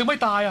เขาถึงไม่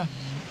ตายอ่ะ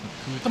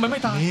ทำไมไ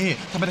ม่ตายนี่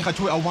ทำไมได้ข้า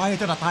ช่วยเอาไว้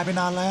เจ้าหน้าตายไป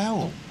นานแล้ว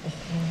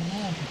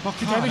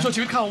ที่แท้ไม่ช่วย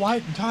ชีวิตข้าไว้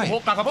ใช่โอ้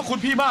กราบขอบพระคุณ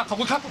พี่มากขอบ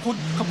คุณครับขอบ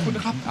คุณน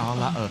ะครับเอา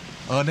ละ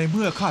ในเ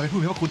มื่อข้าเป็นผู้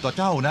มีพระคุณต่อ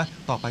เจ้านะ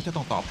ต่อไปเจ้า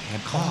ต้องตอบแทน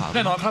ข้าแ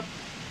น่นอนครับ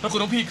พระคุณ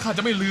ของพี่ข้าจ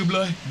ะไม่ลืมเล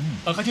ย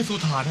ข้าชื่อสุ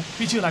ธานะ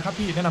พี่ชื่ออะไรครับ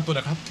พี่แนะนำตัวห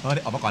น่อยครับ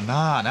ออกมาก่อนหน้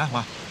านะม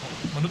า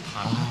ม นุษย์ฐ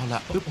านเอาล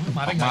ะม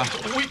าได้ไง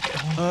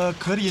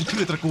เคยได้ยินชื่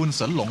อตระกูลเ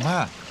สริญหลงไหม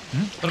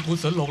ตระกูล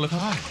เสริญหลงเลยครั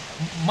บ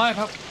ไม่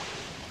ครับ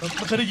ไ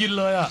ม่เคยได้ยิน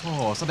เลยอ่ะโอ้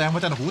แสดงว่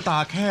าจันหูตา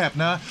แคบ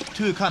นะ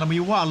ชื่อข้ามี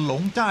ว่าหล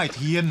งจ้ายเ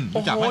ทียน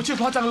รู้จักไหมชื่อ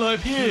เพราะจังเลย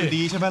พี่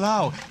ดีใช่ไหมเล่า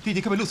ที่จ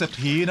ริงข้าเป็นลูกเศรษ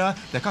ฐีนะ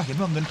แต่ข้าเห็น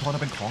ว่าเงินทอง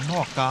เป็นของน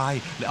อกกาย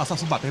เลยเอาทรัพ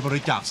ย์สมบัติไปบ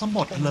ริจาคซะหม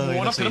ดเลย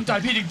นับถือน้ำใจ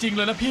พี่จริงๆเ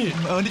ลยนะพี่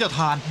นี่เจ้าท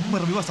านเมื่อ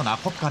เรามีวาสนา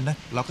พบกันนะ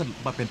เราก็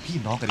มาเป็นพี่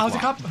น้องกันดีกว่าเอาสิ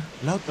ครับ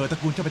แล้วตระ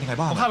กูลจะเป็นยังไง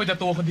บ้างข้าเป็นแต่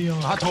ตัวคนเดียว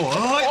โถ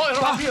ร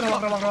ะวังพี่ระวั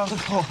ง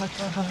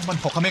มัน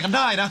หกคำเมกันไ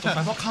ด้นะส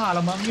มัยพ่อข้าล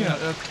ะมั้งเนี่ย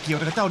เกี่ยว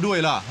กับเจ้าด้วย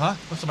ล่ะฮะ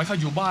สมัยข้า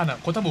อยู่บ้านอ่ะ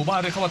คนทั้งหมู่บ้าน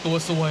เลยเขาว่าตัว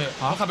ซวยเ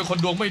พราะข้าเป็นคน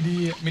ดวงไม่ดี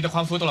มีแต่คว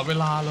ามซวยตลอดเว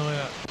ลาเลย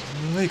อ่ะ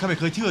ข้าไม่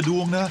เคยเชื่อด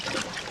วงนะ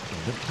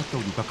ถ้าเจ้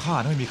าอยู่กับข้า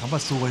ไม่มีคำว่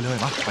าซวยเลย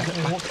มาไป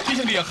พี่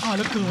ช่างดีกับข้าเห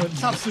ลือเกิน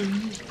ซาบซึ้ง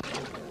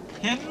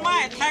เห็นไหม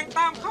แทงต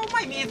ามเขาไ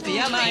ม่มีเสี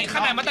ยเลยข้า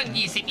ได้มาตั้ง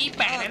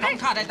20-28เลยนะ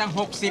ข้าได้ตั้ง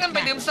60งั้นไป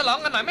ดื่มฉลอง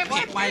กันหน่อยไม่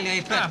ผิดไปเลย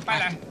เพื่อนไป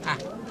เลย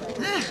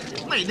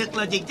ไม่นึกเ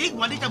ลยจริง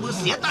ๆวันนี้จะมือ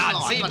เสียตลอด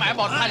สิหมาย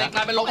บอลไทยกล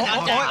ายเป็นลมโ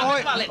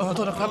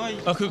ทษนะครับ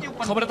คือ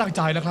เขาไม่ได้ตั้งใ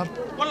จนะครับ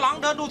วันหลัง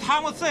เดินดูทาง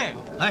มาสิ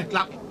เฮ้ยก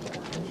ลับ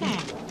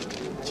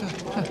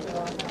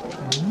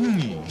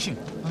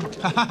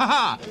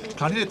ค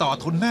ราวนี้ได้ต่อ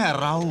ทุนแน่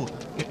เรา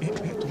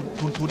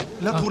ทุน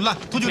แล้วทุนล่ะ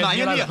ทุนอยู่ไหนเ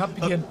นี่ยครับ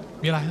พี่เทียน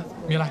มีอะไรฮะ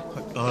มีอะไร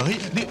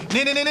นี่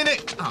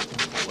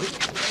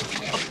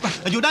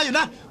อยู่ได้อยู่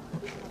นะ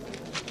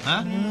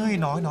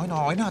น้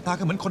อยหน้าตา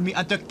ก็เหมือนคนมี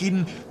อันจะกิน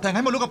แต่ไง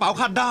ไม่รู้กระเป๋า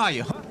คาดได้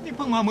นี่เ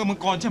พิ่งมาเมืองมัง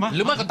กรใช่ไหมห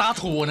รือไม่ก็ตา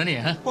ถั่วนะเนี่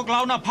ยพวกเร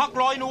าน่ะพัก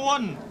ร้อยนว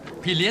ล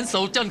พี่เลี้ยงโซ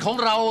เจิ้นของ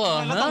เรา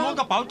แล้วต้องล้วง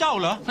กระเป๋าเจ้า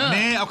เหรอ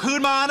นี่เอาคืน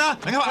มานะ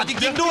ไม่ใช่ว่าอัดจ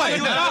ริงๆด้วยเ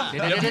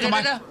ดี๋ยว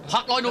พั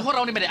กร้อยนวลของเร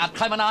านี่ไม่ได้อัดใ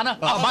ครมานานนะ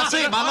มาสิ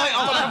มาเลยเอ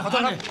าขอโท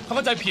ษครับเขาเ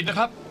ข้าใจผิดนะ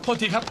ครับโทษ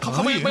ทีครับเข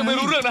าไม่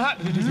รู้เรื่องนะฮะ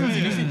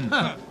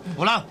โ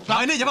อ้ล่ะไ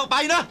อ้นี่อย่าเพิ่งไป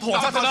นะโถ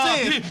ช่างมัน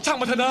พี่ช่าง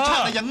มันเถอะนะช่า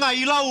งแต่ยังไง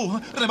เล่า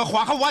แต่มาขว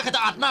างเขาไว้เขาจ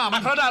ะอัดหน้ามั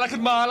นเขาได้แล้วขึ้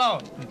นมาแล้ว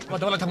ว่าแ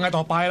ต่ว่าเราทำไง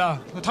ต่อไปล่ะ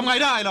ทำไง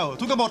ได้เรา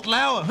ทุกกระหมดแ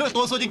ล้ว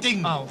ตัวซวยจริง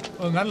ๆอ้าว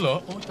งั้นเหรอ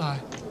โอ้ตาย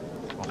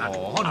โอ้โห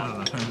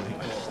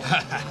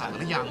ห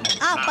รือยัง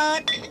เปิ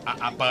ด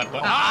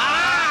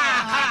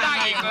ได้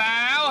อีกแ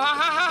ล้ว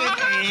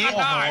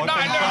ได้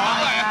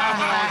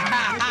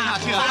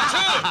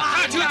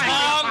ชื่อท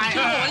องโ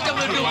อ้ยจะ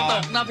มือดูต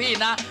กนะพี่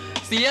นะ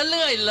เสียเ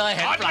ลื่อยเลยเ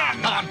ห็นเปล่า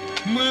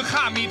มือข้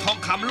ามีทอง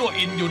คำรั่ว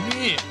อินอยู่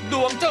นี่ด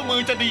วงเจ้ามื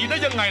อจะดีได้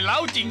ยังไงแล้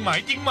วจริงไหม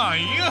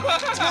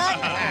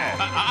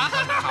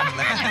ทำเ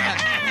ลย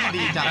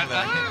ดีจังเล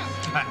ย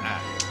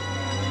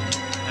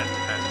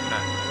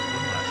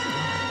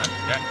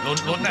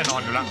ลุ้นแน่นอ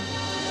นอยู่แล้ว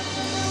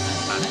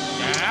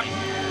แ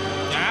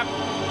ยบ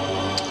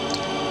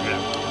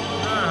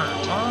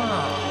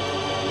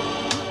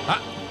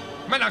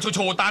แม่นางโช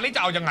ว์ตานี่จ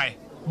ะเอายังไง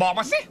บอกม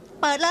าสิ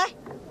เปิดเลย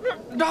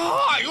ได้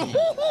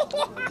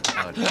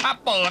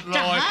เปิดเล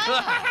ย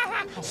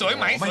สวยไ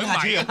หมเ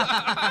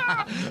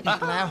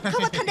ขา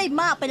ว่าท่านได้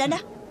มากไปแล้วน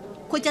ะ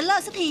ควรจะเลิ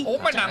กสักทีโอ้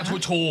แม่นาง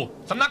โชว์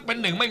สำนักเป็น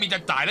หนึ่งไม่มีจะ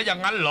จ่ายแล้วอย่าง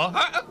นั้นเหรอ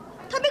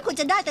ถ้าไม่ควร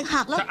จะได้ต่างห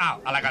ากแล้วอ้าว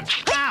อะไรกัน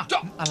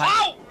อ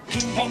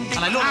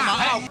ะไรลูกมา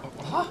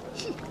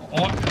โ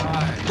อ๊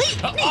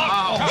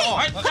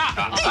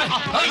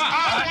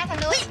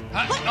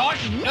ย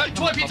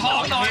ช่วยพี่ทอ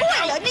งหน่อยช่วย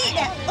เหรอนี่เ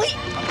นี่ย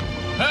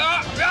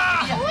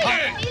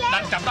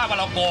นั่นจับได้ว่า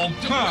เราโกง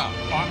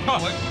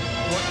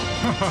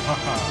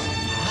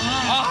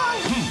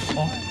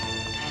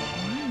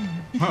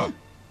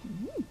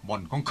บ่อ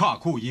นของข้า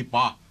คู่ยีป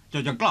าจะ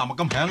ยังกล้ามา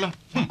กำแพงเลย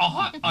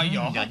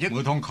อย่ายึดมื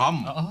อทองคำ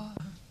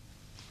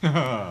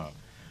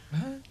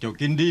เจ้า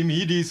กินดีหมี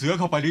ดีเสือ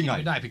เข้าไปหรือไง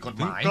ไม่ได้ผิดกฎห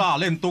มายกล้า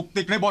เล่นตุก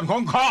ติกในบ่อนขอ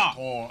งข้าโ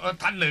อ้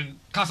ท่านหนึ่ง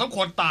ข้าสมค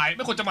วรตายไ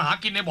ม่ควรจะมาหา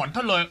กินในบ่อนท่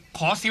านเลยข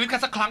อชีวิตแค่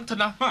สักครั้งเถอะ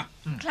นะ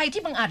ใคร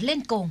ที่บังอาจเล่น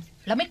โกง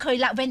แล้วไม่เคย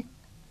ละเว้น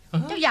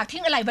เจ้าอยากทิ้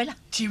งอะไรไว้ล่ะ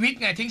ชีวิต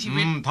ไงทิ้งชี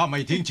วิตถ้าไม่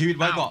ทิ้งชีวิต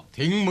ไว้ก็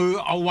ทิ้งมือ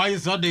เอาไว้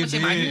ซะดีๆไม่ใช่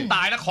หมายถึงต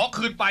ายนะขอ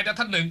คืนไปแต่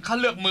ท่านหนึ่งข้า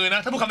เลือกมือนะ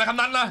ถ้าพูดคำใดค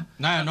ำนั้นนะ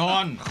แน่นอ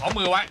นขอ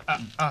มือไว้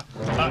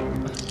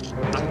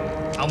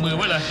เอามือไ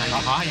ว้เลย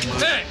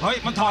เฮ้ย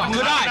มันถอดมื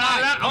อได้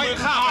แล้วเอามือ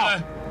ข้าเลย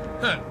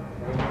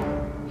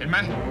เห็นไหม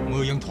มื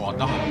อยังถอด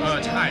ได้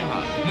ใช่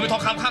มือทอ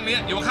งคำข้างนี้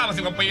อยู่กับข้ามา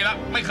10 กว่าปีแล้ว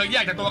ไม่เคยแย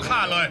กจากตัวข้า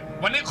เลย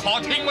วันนี้ขอ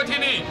ทิ้งไว้ที่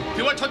นี่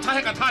ถือว่าชดใช้ใ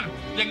ห้กับท่าน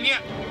อย่างเงี้ย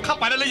เข้า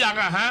ไปได้หรือยัง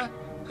ฮะ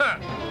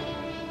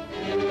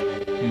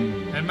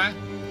เห็นไหม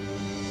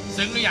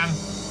ซึ้งหรือยัง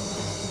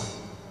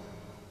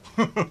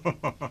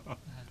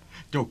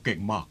เจ้าเก่ง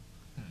มาก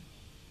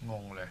ง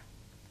งเลย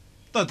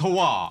แต่ท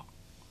ว่า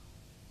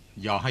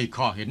อย่าให้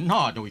ข้าเห็นหน้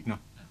าเจ้าอีกนะ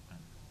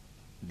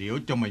เดี๋ยว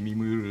จะไม่มี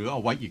มือเหลือเอ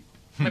าไว้อีก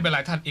ไม่เป็นไร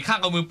ท่านอีกข้าง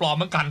ก็มือปลอมเ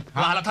หมือนกัน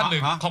ลาแล้วท่านหนึ่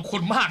งขอบคุ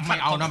ณมากไม่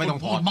เอานะไม่ต้อง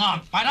ถอดมาก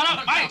ไปแล้ว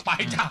ไป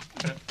จ้ะ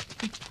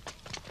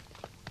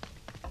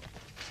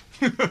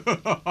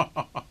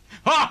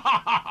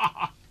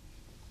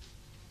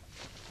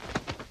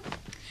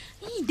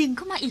ดึงเ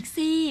ข้ามาอีก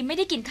สิไม่ไ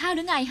ด้กินข้าวห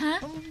รือไงฮะ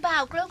บ่า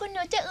วกลัวคุณห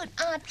นูจะอึด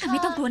อัดไม่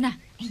ต้องกลัวนะ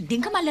ดึง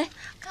เข้ามาเลย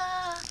ค่ะ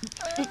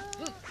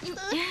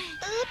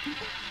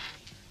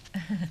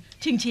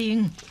ชิง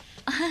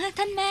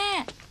ท่านแม่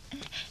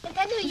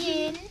ท่านหนูยิ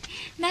น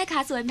แม่ขา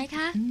สวยไหมค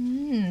ะ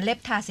เล็บ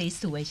ทาสี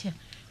สวยเชียว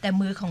แต่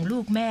มือของลู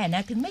กแม่น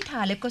ะถึงไม่ทา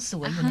เล็บก็ส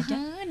วยอยู่นะจ๊ะ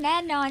แน่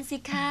นอนสิ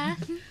คะ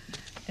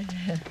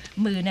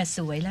มือน่ะส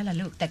วยแล้วล่ะ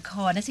ลูกแต่ค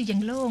อนะสิยั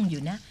งโล่งอ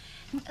ยู่นะ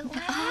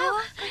ว้าว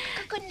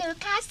คุณหนู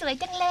ค่ะสวย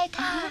จังเลย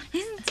ค่ะ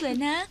สวย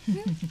นะ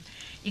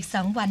อีก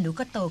2 วันหนู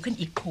ก็โตขึ้น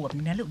อีกขวบ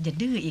นะลูกอย่า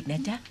ดื้ออีกนะ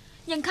จ๊ะ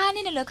อย่างข้า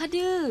นี่น่ะเหรอคะ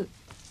ดื้อ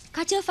ข้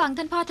าเชื่อฟัง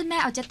ท่านพ่อท่านแม่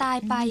เอาจะตาย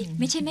ไป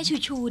ไม่ใช่แม่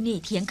ชูนี่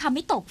เถียงคำไ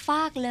ม่ตกฟ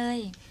ากเลย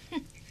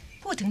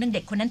พูดถึงนางเ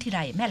ด็กคนนั้นทีไร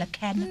แม่ละแ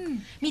ค้นนะ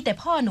มีแต่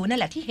พ่อหนูนั่น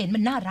แหละที่เห็นมั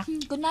นน่ารัก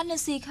ก็นั่นน่ะ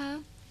สิคะ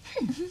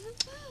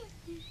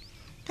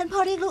ท่านพ่อ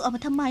เรียกลูกออกม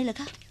าทำไมเหรอ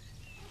คะ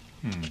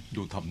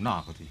ดูทำหน้า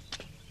เขาสิ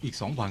อีก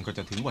2 วันก็จ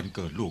ะถึงวันเ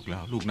กิดลูกแล้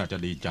ว ลูกน่าจะ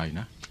ดีใจ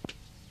นะ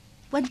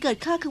วันเกิด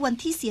ข้าคือวัน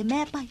ที่เสียแม่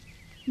ไป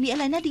มีอะ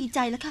ไรน่าดีใจ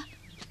ล่ะคะ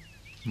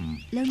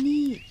แล้ว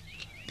นี่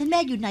ท่านแม่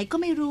อยู่ไหนก็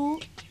ไม่รู้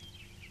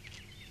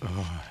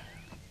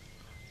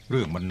เ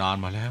รื่องมันนาน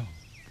มาแล้ว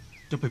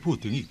จะไปพูด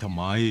ถึงอีกทำ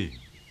ไม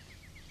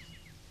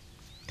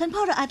ท่านพ่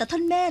อระอาต่อท่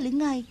านแม่หรือ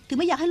ไงถึง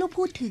ไม่อยากให้ลูก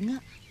พูดถึงอ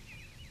ะ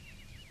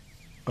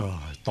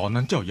ตอน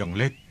นั้นเจ้ายัง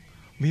เล็ก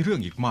มีเรื่อ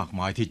งอีกมาก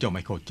มายที่เจ้าไ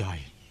ม่เข้าใจ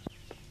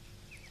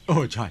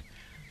ใช่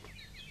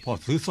พ่อ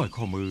ซื้อสร้อย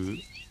ข้อมือ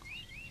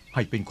ใ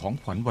ห้เป็นของ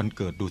ขวัญวันเ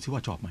กิดดูสิว่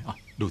าชอบไหม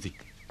ดูสิ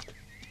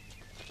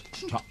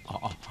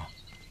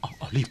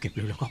รีบเก็บเ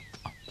ร็วแล้วก็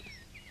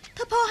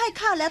ถ้าพ่อให้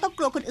ข้าแล้วต้องก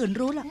ลัวคนอื่น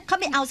รู้ล่ะข้า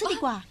ไม่เอาซะดี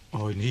กว่า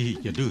นี่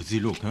อย่าดื้อสิ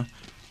ลูกนะ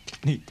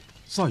นี่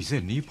สร้อยเส้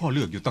นนี้พ่อเ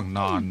ลือกอยู่ตั้งน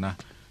านนะ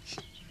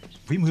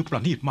ฝีมือปร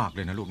ะณีตมากเล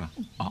ยนะลูกนะ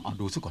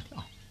ดูซะก่อน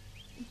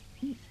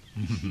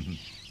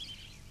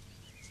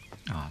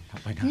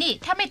ไปนะนี่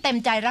ถ้าไม่เต็ม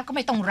ใจรับก็ไ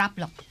ม่ต้องรับ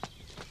หรอก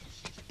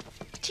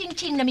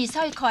ชิงนะมีส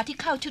ร้อยคอที่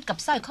เข้าชุดกับ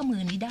สร้อยข้อมื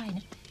อนี้ได้น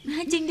ะ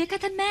จริงด้วยค่ะ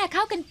ท่านแม่เข้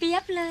ากันเปีย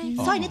บเลย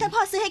สร้อยนี้ท่านพ่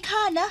อซื้อให้ข้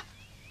านะ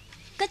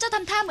ก็เจ้าท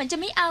ำท่าเหมือนจะ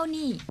ไม่เอา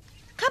นี่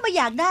ข้าไม่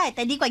อยากได้แ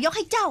ต่ดีกว่ายกใ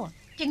ห้เจ้า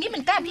อย่างนี้มั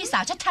นแกล้งพี่สา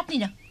วชัดๆนี่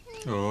นะ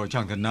ช่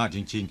างท่านหน้าจ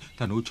ริงๆ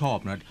ถ้าหนูชอบ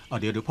นะ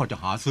เดี๋ยวพ่อจะ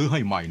หาซื้อให้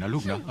ใหม่นะลู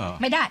กนะ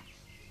ไม่ได้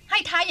ให้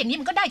ท้ายอย่างนี้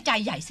มันก็ได้ใจ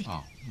ใหญ่สิ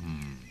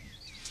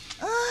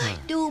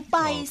ดูไป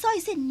สร้อย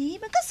เส้นนี้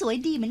มันก็สวย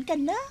ดีเหมือนกัน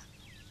นะ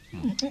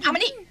เอามา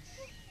นี่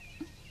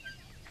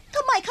ท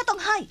ำไมข้าต้อ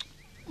งให้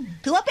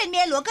ถือว่าเป็นเมี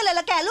ยหลวงก็เลย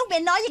ละแกลูกเมี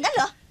ยน้อยอย่างนั้นเ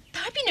หรอ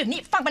ท้ายพี่หนึ่ง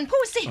นี่ฟังมันพู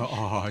ดสิ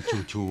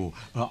ชู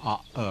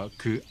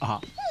คือ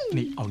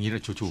นี่เอางี้น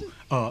ะชู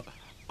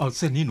เ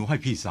ส้นนี้หนูให้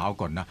พี่สาว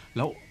ก่อนนะแ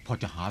ล้วพอ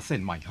จะหาเส้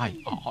นใหม่ให้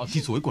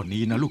ที่สวยกว่า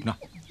นี้นะลูกนะ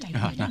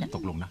ต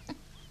กลงนะ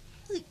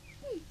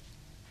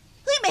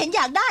เฮ้ยไม่เห็นอ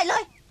ยากได้เล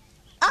ย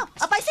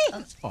เอาไปสิ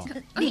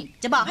นี่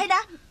จะบอกให้น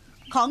ะ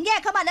ของแยก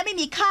เข้ามานะไม่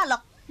มีค่าหรอ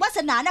กวาส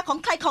นานะของ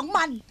ใครของ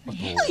มัน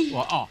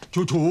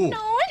ชู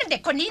น้อยเด็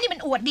กคนนี้นี่มัน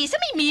อวดดีซะ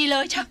ไม่มีเล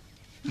ยชัก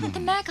ท่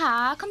านแม่คะ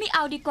เขาไม่เอ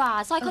าดีกว่า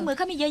สร้อยข้อมือเ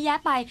ขามีเยอะแยะ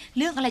ไป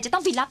เรื่องอะไรจะต้อ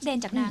งไปรับเดน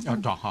จากนาง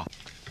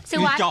เส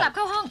วานกลับเ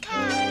ข้าห้องค่ะ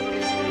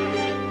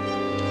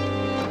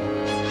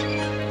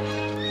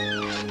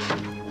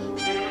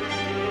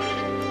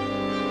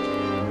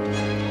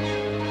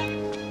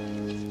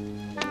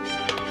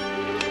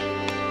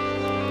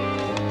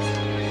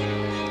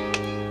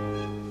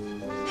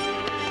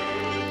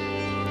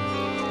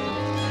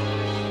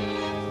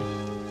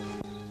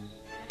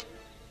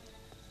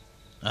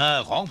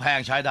ของแพง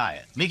ใช้ได้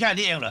มีแค่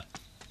นี้เองเหรอ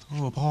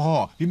พ่อ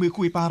พี่มือ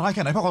คุยปลาร้ายแ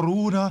ค่ไหนพ่อก็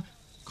รู้นะ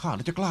ข้า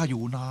จะกล้าอ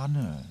ยู่นานเน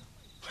อ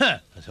ะ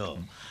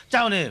เจ้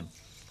านี่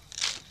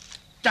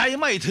ใจ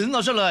ไม่ถึงเอ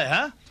าซะเลยฮ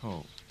ะ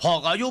พ่อ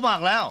ก็อายุมาก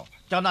แล้ว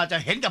เจ้าน่าจะ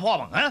เห็นแก่พ่อ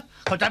บ้างฮะ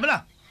เข้าใจไหมล่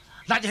ะ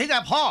น่าจะเห็นแก่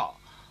พ่อ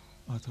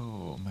โธ่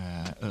แม่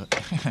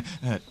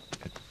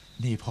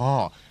นี่พ่อ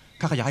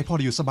ข้าก็อยากให้พ่อไ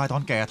ด้อยู่สบายตอ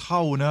นแก่เท่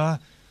านะ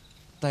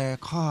แต่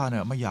ข้าเนี่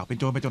ยไม่อยากเป็น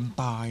โจรไปจน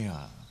ตาย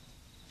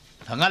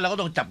ถ้างั้นเราก็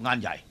ต้องจับงาน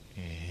ใหญ่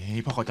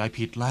พ่อเข้าใจ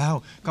ผิดแล้ว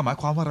ก็หมาย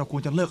ความว่าเราคว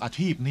รจะเลิกอา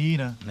ชีพนี้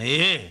นะ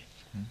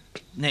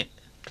นี่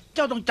เ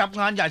จ้าต้องจับ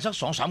งานใหญ่สัก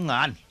2-3 ง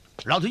าน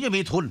เราถึงจะ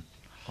มีทุน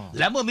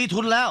และเมื่อมี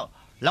ทุนแล้ว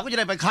เราก็จะ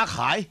ได้ไปค้าข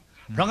าย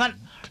เพราะงั้น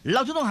เร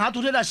าต้องหาทุ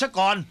นให้ได้ซะ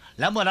ก่อน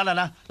แล้วเมื่อนั้นแหละ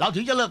นะเราถึ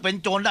งจะเลิกเป็น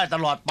โจรได้ต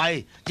ลอดไป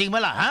จริงไหม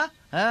ล่ะฮะ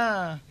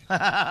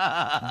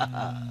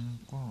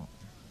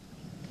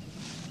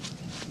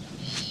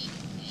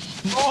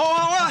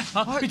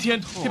พี่เทียน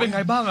ที่เป็นไ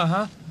งบ้างอะฮ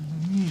ะ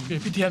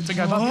พี่เทียนเป็น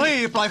ไงบ้างเฮ้ย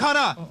ปล่อยข้า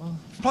นะ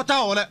เพราะเจ้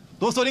าแหละ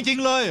ตัวสวยจริง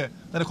ๆเลย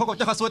แต่เขาบอก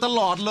จะข้าสวยต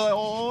ลอดเลยโ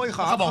อ้ยข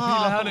าเขาบอกพี่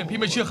แล้วเนี่ยพี่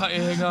ไม่เชื่อข้าเอ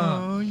งอะ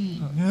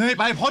เฮ้ย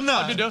ไปพ้นน่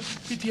ะเดี๋ยว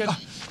พี่เทียน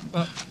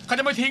ข้า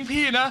จะไม่ทิ้ง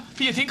พี่นะ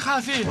พี่อย่าทิ้งข้า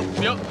สิ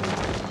เดี๋ยว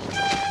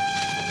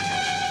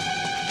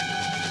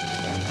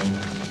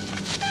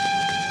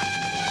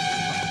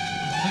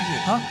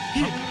ฮะ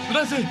พี่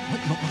นั่นสิ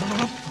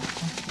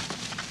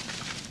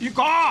อี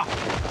กา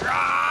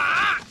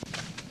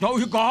เจ้า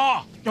อีกา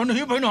เจ้าห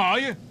นีไปไหน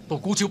ตัว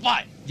กูชิวป้า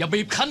ยอย่าบี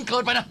บคั้นเกิ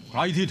นไปนะใคร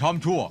ที่ท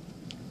ำชั่ว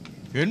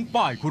เห็น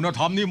ป้ายคุณธ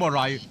รรมนี่เมื่อไ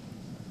ร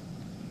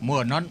เมื่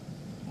อนั้น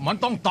มัน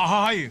ต้องตา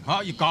ยฮะ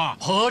อีกา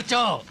เพ้อเ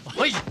จ้อเ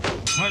ฮ้ย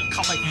เข้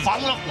าไปฟัง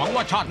แล้วหวัง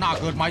ว่าชาติหน้า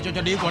เกิดใหม่จ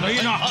ะดีกว่านี้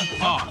นะ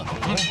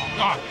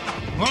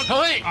เ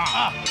ฮ้ย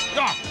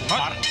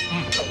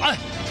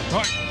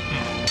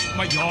ไ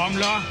ม่ยอม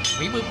ละ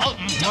ฝีมือเพิ่ม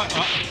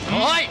เ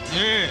ฮ้ย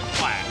นี่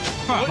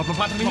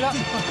มาทางนี้แล้ว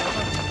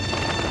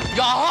อ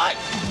ย่าเ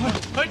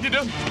ฮ้ยเดี๋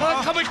ยว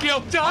ข้าไม่เกี่ยว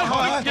จ้า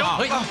เดี๋ยว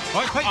เฮ้ย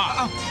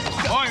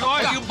โอ้ย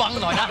ยืมบัง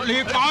หน่อยนะ รี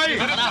บไป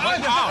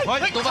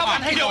ตัวประกั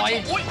นให้หน่อย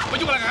อุ้ยมา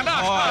ยุ่งอะไรกันได้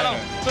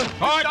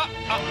เฮ้ย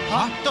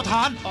เจ้าท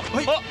านเ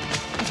ฮ้ย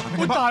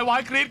คุณตายวา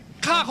ยกรีด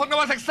ฆ่าคนกัน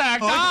มาแสก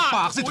ๆจ้า ป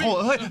ากสิโถ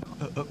เฮ้ย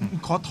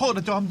ขอโทษน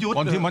ะจอมยุทธ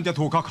คนที่มันจะ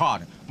ถูกฆ่า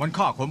เนี่ยมัน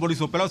ฆ่าคนบริ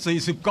สุทธิ์ไปแล้ว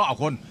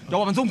49 คนจะ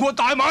ว่ามันสมควร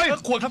ตายไหม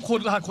ควรครับควร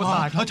ต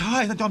ายครับ ใช่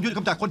ท่านจอมยุทธก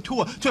ำจัดคนชั่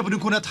วช่วยประดุ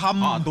งคุณธรรม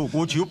ตู้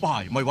กูฉิวป้า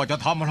ยไม่ว่าจะ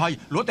ทำอะไร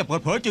ล้วนแต่เปิ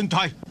ดเผยจริงใจ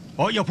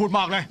อย่าพูดม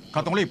ากเลยข้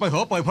าต้องรีบไป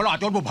เปิดพระราช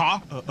จนบุผา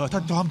ท่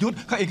านจอมยุทธ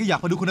ข้าเองก็อยาก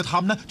ประดุงคุณธรร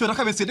มนะช่วยรัก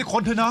ข้าเป็นศิษย์ให้ค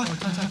นเถอะนะ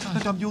ท่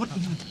านจอมยุทธ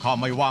ข้า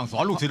ไม่ว่างสอ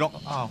นลูกศิษย์หรอก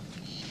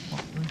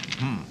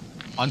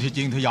อันที่จ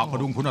ริงถ้าอยากปร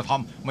ะดุงคุณธรร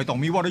มไม่ต้อง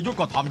มีวรยุทธ์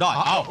ก็ทำได้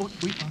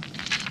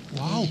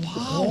ว้าว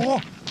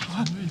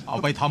เอา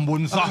ไปทำบุ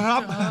ญซะครั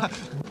บ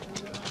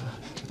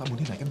ทำบุญ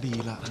ที่ไหนกันดี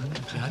ล่ะ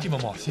หาที่มา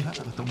เหมาะสิ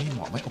ตรงนี้เห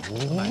มาะไหมโอ้โห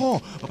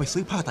เอาไป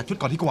ซื้อผ้าตัดชุด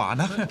ก่อนดีกว่า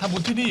นะทำบุ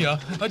ญที่นี่เหรอ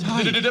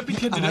เดี๋ยวพี่เ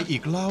ทียนอะไรอี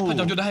กเล่าถ้า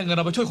จอมยุทธได้ให้เงินเ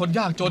ราไปช่วยคน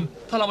ยากจน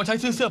ถ้าเรามาใช้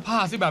เสื้อผ้า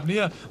สิแบบนี้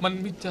มัน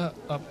ไม่จะ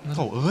โ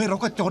ถ่เรา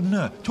ก็จนเน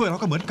อะช่วยเรา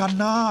ก็เหมือนกัน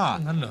นะ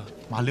งั้นเหรอ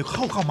มาเร็ว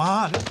เข้ามา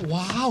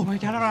ว้าวไม่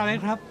ใช่อะไร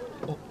ครับ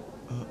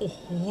โอ้โ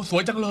หสว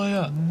ยจังเลย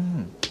อ่ะ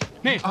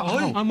นี่เ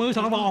อามือส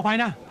กปรกออกไป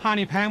นะผ้า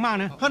นี่แพงมาก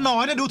นะถ้าหน่อ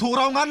ยเนี่ยดูถูกเ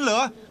รางั้นเหร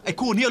อไอ้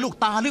คู่นี้ลูก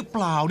ตาหรือเป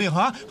ล่าเนี่ยฮ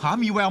ะหา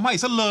มีแววไม่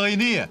ซะเลย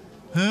เนี่ย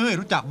เฮ้ย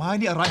รู้จักไหม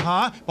นี่อะไรฮ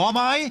ะพอไห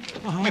ม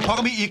ไม่พอ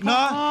ก็มีอีกน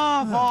ะ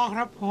พอค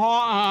รับพอ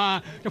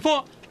จะพวก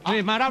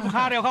มารับลูก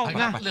ค้าเร็วเข้า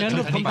นะเดิน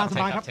ลูกทำตามส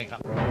บายครับ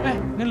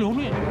เงินหลวง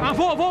นี่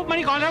พวกมา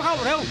นี่ก่อนแล้วเข้า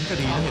เร็วก็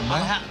ดีนะเห็นไหม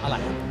อะไร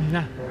นี่น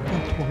ะ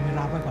ทวงเวล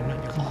าไว้ก่อนนะ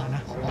อย่าเข้ามาน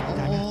ะ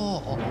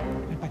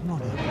ไม่ไปนอก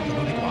เลยจะ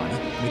รู้ดีกว่านะ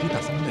มีที่ตั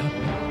ดสำเร็จ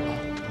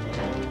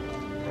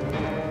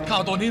ข้า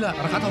วตัวนี้แหละ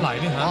ราคาเท่าไหร่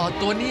เนี่ยฮะ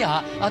ตัวนี้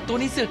ตัว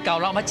นี้เสื้อเก่า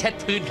เรามาเช็ด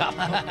พื้นครับ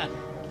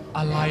อ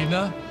ะไรน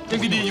ะยั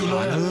งดีๆอยู่เล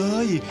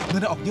ยเงิ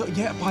นออกเยอะแ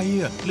ยะไป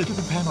เลือกที่เ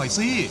ป็นแพงหน่อย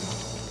สิ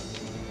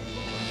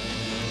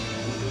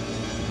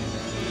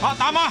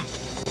ตามมา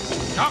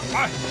จับไป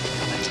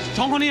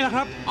ช่องคนนี้แหละค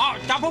รับ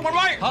จับพวกมันไ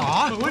ว้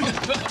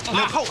เ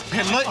ร็วเข้าเ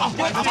ห็นเลยเอา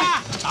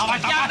ไป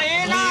อย่างนี้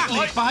นะ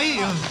ไป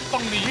ต้อ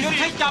งหนี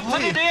ให้จับซะ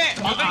ดี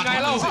ๆอยู่ได้ไง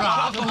เล่า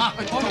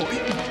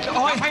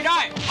ให้ได้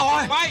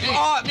ไป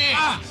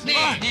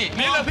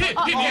นี่เลยพี่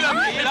นี่เลย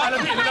พี่แ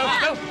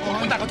ล้ว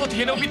คุณตาขอโทษที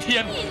นะพี่เทีย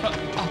น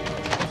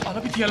แ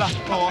ล้วพี่เทียนล่ะ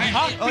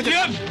พี่เที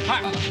ยน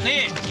นี่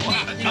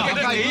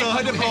ใกล้เลยใ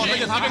ห้ได้โปรด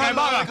จะทำยังไง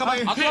บ้างเข้าไป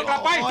เอาตัวกลับ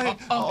ไป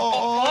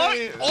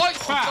โอ๊ย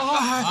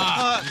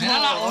นั่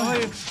นแหละโ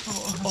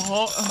อ้โห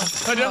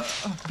เดี๋ยว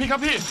พี่ครับ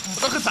พี่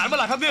ต้องขึ้นศาลเมื่อไ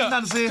หร่ครับเนี่ย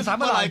นั่นสิศาลเ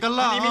มื่อไหร่กัน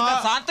ล่ะนี่มีแต่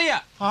ศาลเตี้ย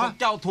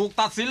เจ้าถูก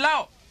ตัดสินแล้ว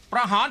ปร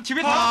ะหารชี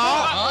วิตเ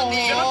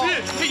ดี๋ยว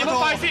พี่อย่า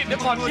ไปสิเดี๋ย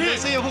วก่อน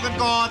พี่พูดกัน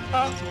ก่อน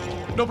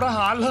โดนประห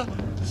ารแล้ว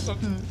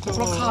เพ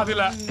ราะข้านี่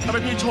แหละทำใ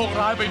ห้พี่โชค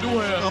ร้ายไปด้ว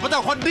ยพระเจ้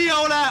าคนเดียว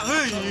แหละเ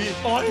ฮ้ย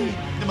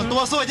นี่มันตั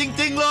วซวยจ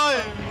ริงๆเลย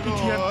พี่เ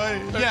ทียน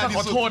ข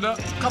อโทษนะ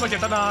ข้าไม่เจ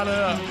ตนาเลย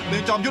ใน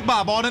จอมยุทธบ้า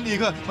บอนั่นอีก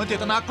มันเจ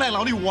ตนาแกล้งเร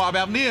านี่หว่าแบ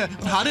บนี้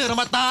หาเรื่องท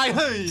ำมาตายเ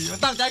ฮ้ยมัน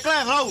ตั้งใจแกล้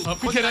งเรา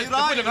พี่เทียน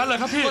ร้ายอย่างนั้นเลย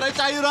ครับพี่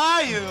ใจร้า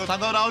ยท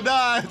ำกับเราไ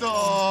ด้ต่อ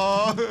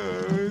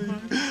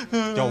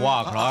จะว่า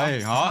ใคร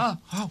ฮะ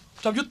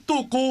จอมยุทธ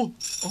ตู้กู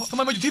ทำไ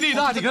มมาอยู่ที่นี่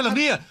ได้จริงๆแล้ว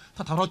เนี่ย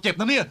ถ้าทำเราเจ็บ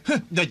นะเนี่ย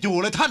อย่าอยู่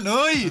เลยท่านเ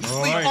อ้ย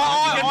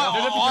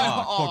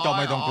พวกเจ้าไ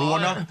ม่ต้องกลัว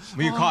นะ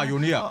มีข้าอยู่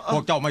เนี่ยพว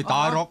กเจ้าไม่ต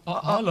ายหรอก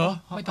เหรอ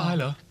ไม่ตายเ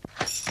หรอ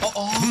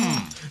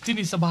ที่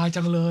นี่สบาย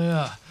จังเลย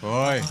เ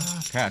ฮ้ย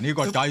แค่นี้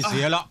ก็ใจเสี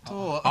ยละ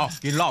เอา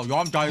กินเหล้ายอ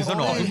มใจซะ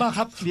หน่อยมากค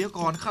รับเดี๋ยว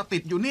ก่อนข้าติ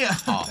ดอยู่เนี่ย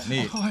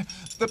นี่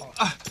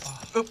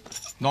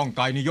น้องไ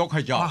ก่นี่ยกใ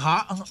ห้เจ้าหา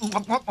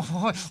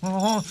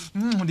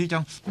ดีจั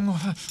ง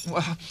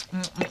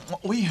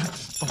อุ้ย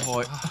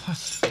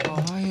โ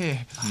อ้ย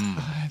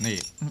นี่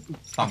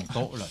ตั้งโ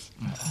ต๊ะเลย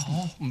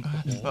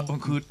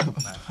คือ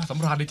ส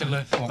ำราญดีจังเล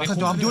ยท่าน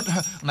จอมยุทธ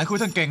ไหนคุย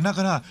ท่านเก่งนัก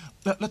นะ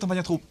แล้วทำไม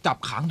ยังถูกจับ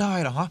ขังได้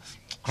ล่ะฮะ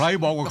ใคร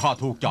บอกว่าข้า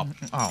ถูกจับ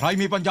ใคร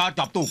มีปัญญา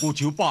จับตู้กู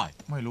ฉิวป้าย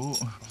ไม่รู้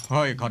เ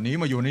ฮ้ยข้าหนี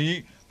มาอยู่นี้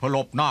เพื่อหล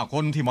บหน้าค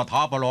นที่มาท้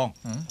าประลอง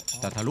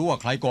แต่ถ้ารู้ว่า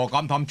ใครก่อกร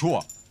รมทำชั่ว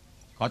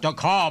ข้าจะ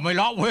ฆ่าไม่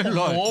ละเว้นเ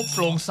ลยโอ้โป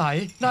ร่งใส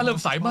น่าเริ่ม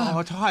ใสมาก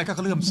ใช่ข้า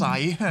ก็เริ่มใส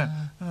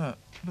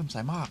เริ่มใส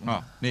มาก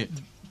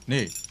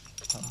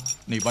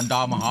นี่บรรดา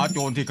มหาโจ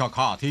รที่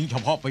ข้าทิ้งเฉ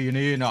พาะปี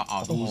นี้นะ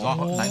ดูซะ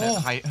ไหน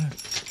ใคร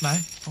ไหน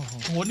โอ้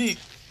โหนี่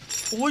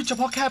โอ้ยเฉ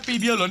พาะแค่ปี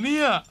เดียวเหรอเ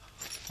นี่ย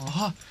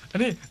อัน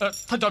นี้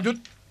ท่านจอมยุทธ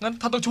งั้น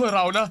ท่านต้องช่วยเ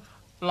รานะ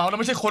เรา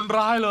ไม่ใช่คน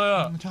ร้ายเลย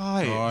ใช่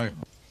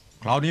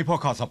คราวนี้พ่อ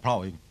ข้าสะเพร่า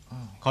เอง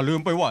ข้าลืม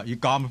ไปว่าอี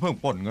กามเพิ่ง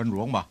ปล้นเงินหล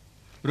วงมา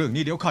เรื่อง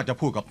นี้เดี๋ยวข้าจะ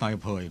พูดกับนาย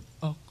อำเภอ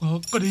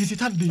ก็ดีสิ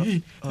ท่านดี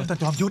ท่าน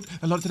จอมยุทธ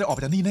เราจะได้ออก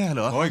จากนี่แน่เห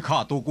รอเฮ้ยข้า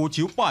ตูกู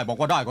ฉิวป้ายบอก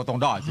ว่าได้ก็ต้อง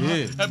ได้สิ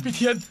พี่เ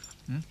ทียน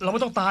เราไ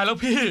ม่ต้องตายแล้ว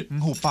พี่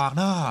หูปาก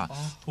หน้า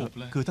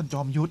คือท่านจ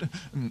อมยุทธ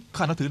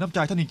ข้านับถือน้ำใจ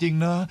ท่านจริง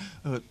ๆนะ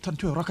ท่าน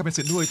ช่วยรักข้าเป็น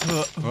ศิษย์ด้วยเถ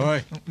อะเฮ้ย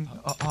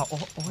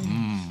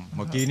เ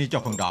มื่อกี้นี่เจ้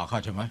าเพิ่งด่าข้า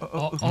ใช่ไหม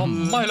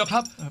ไม่แล้วครั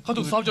บเขา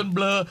ถูกซ้อมจนเบ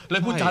ลอเล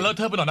ยพูดจาเลอะเ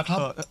ทอะไปหน่อยนะครับ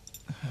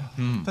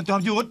ท่านจอ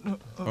มยุทธ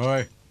เฮ้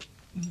ย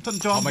ท่าน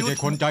จอมยุทธไม่ใช่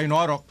คนใจน้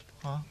อยหรอก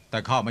แต่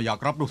ข้าไม่อยาก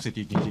รับลูกศิษย์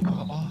จริง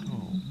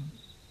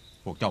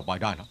ๆพวกเจ้าไป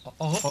ได้แล้ว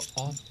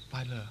ไป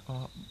เลย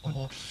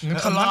งั้น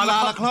ข้าลาแ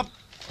ล้วครับ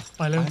ไ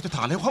ปเลยจะถ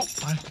ามแล้วเขา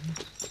ไป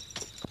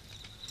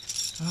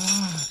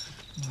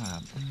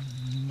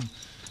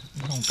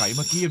น้องไก่เ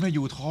มื่อกี้ไม่อ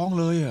ยู่ท้อง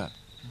เลยอ่ะ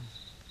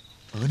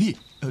นี่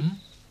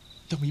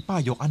จะมีป้า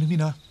ยหยกอันนึงนี่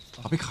นะ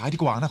เอาไปขายดี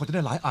กว่านะเขาจะไ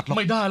ด้หลายอัดหรอก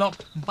ไม่ได้หรอก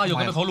ป้ายหยก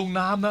เป็นของลุง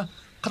น้ำนะ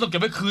เขาต้องเก็บ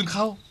ไว้คืนเข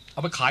าเอ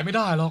าไปขายไม่ไ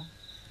ด้หรอก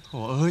โ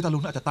อ้ตาลุ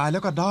งอาจจะตายแล้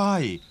วก็ได้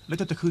แล้ว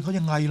จะคืนเขา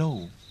ยังไงเล่า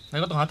งั้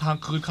นก็ต้องหาทาง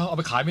คืนเขาเอา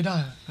ไปขายไม่ได้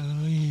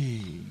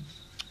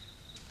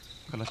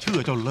ก็ละเชื่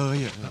อเจ้าเลย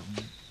อ่ะ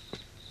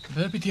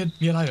พี่เทียน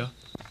มีอะไรเหรอ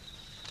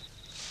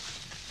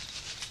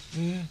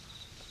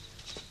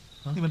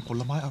นี่มันผ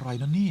ลไม้อะไร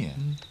นั่นเนี่ย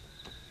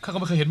ข้าก็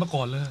ไม่เคยเห็นมา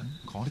ก่อนเลย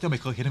ของที่เจ้าไ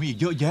ม่เคยเห็นมีอีก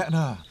เยอะแยะน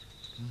ะ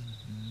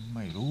ไ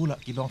ม่รู้ละ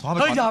กินรองท้องไปก่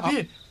อนเฮ้ยอย่าพี่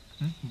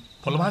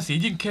ผลไม้สี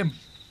ยิ่งเข้ม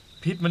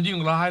พิษมันยิ่ง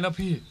ร้ายนะ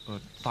พี่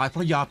ตายเพร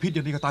าะยาพิษอ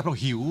ย่างนี้ก็ตายเพราะ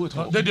หิว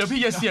เดี๋ยวพี่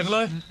อย่าเสี่ยงเล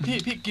ย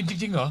พี่กินจ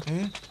ริงๆเหรอ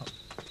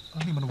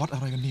นี่มันวัดอะ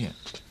ไรกันเนี่ย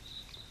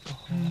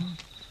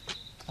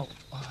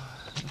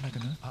อะไรกั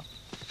นนะ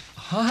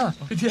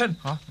พี่เทียน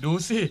ดู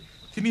สิ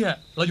ที่เนี่ย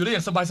เราอยู่ได้อย่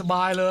างสบ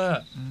ายๆเลย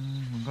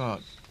มันก็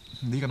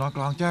ดีกับนอนก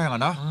ลางแจ้งอ่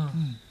ะนะ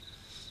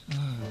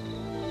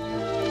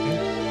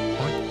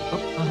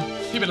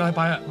พี่เป็นอะไรไ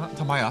ปอ่ะ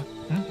ทำไมอ่ะ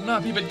หน้า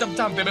พี่เป็น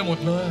จ้ำๆเต็มไปหมด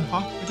เลย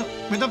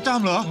เป็นจ้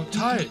ำๆเหรอใ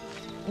ช่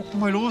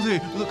ไม่รู้สิ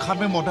คัน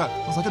ไปหมดอ่ะ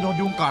สงสัยจะโดน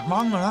ยุงกัด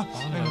มั้งนะ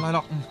ไม่เป็นไรหร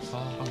อก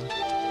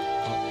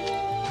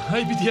เฮ้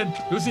ยพี่เทียน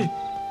ดูสิ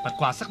ปัด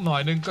กวาดสักหน่อ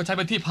ยนึงก็ใช้เ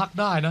ป็นที่พัก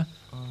ได้นะ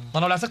ตอน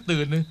เราแล้วสัก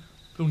ตื่นนึง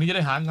พรุ่งนี้จะไ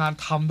ด้หางาน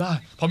ทำได้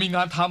พอมีง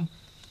านท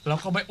ำเรา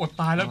ก็ไม่อด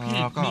ตายแล้วพี่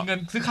มีเงิน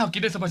ซื้อข้าวกิ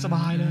นได้สบ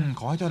ายๆเลย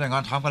ขอให้เจ้าได้งา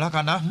นทำกันแล้ว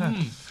กันนะ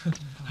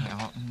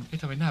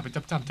ทำไมหน้าเป็น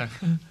จ้ำๆจัง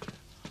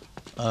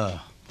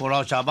พวกเรา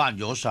ชาวบ้าน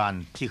โยซาน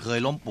ที่เคย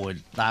ล้มป่วย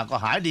ตาก็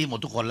หายดีหมด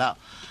ทุกคนแล้ว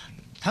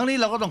ทั้งนี้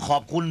เราก็ต้องขอ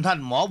บคุณท่าน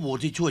หมอบู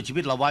ที่ช่วยชี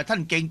วิตเราไว้ท่า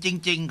นเก่งจ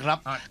ริงๆครับ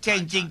เก่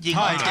งจริงๆใ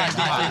ช่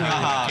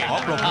ขอ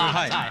ปรบมือใ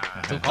ห้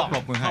ขอปร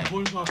บมือให้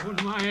ขอบคุณ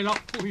ไม่หรอก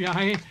ผู้ใหญ่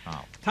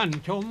ท่าน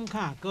ชม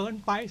ข้าเกิน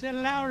ไปเสีย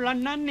แล้วล่ะ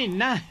นั่นนี่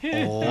นะ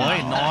โอ้ย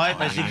น้อยไ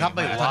ปสิครับไ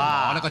ม่ว่า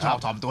แล้วก็ชอบ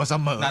ถ่อมตัวเส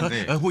มอ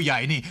ผู้ใหญ่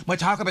นี่เมื่อ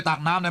เช้าก็ไปตัก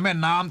น้ำในแม่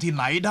น้ำที่ไ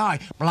หนได้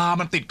ปลา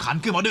มันติดขัน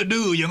ขึ้นมา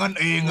ดื้อๆอย่างนั้น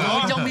เอง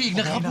ยังมีอีก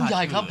นะครับผู้ให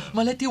ญ่ครับเม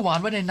ล็ดที่หวาน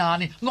ไว้ในนา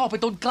นี่งอกไป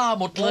ต้นกล้า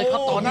หมดเลยครับ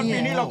ตอน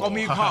นี้เราก็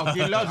มีข้าว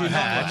กินแล้วสิน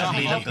ะโชค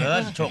ดีเหลือเกิ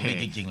นโชคดี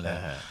จริงๆเลย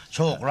โช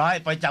คร้าย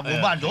ไปจากหมู่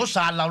บ้านโยซ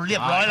านเราเรีย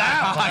บร้อยแล้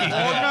วโ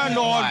อ้แน่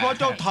นอนเพราะ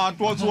เจ้าถ่าน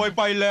ตัวซวยไ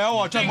ปแล้ว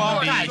ใช่ไหม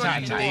ใช่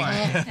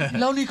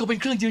แล้วนี่ก็เป็น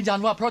เครื่องยืนยัน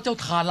ว่าเพราะเจ้า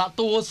ถ่านละ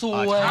ตัวซ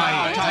วย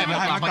ใช่ไม่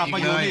ให้มันกลับมา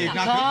อยู่นี่ง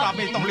านที่กลับไ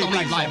ม่ต้องรีบ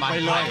ไล่ไป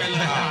เลย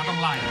ต้อง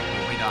ไล่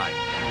ไม่ได้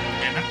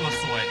แกนั่นตัว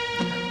ซวย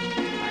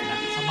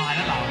สบายแ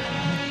ล้วเรา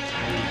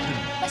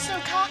มาสู้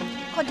คะ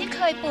คนที่เค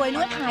ยป่วย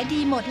ล้วนหายดี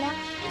หมดแล้ว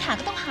พี่ถ่าน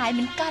ก็ต้องหายเห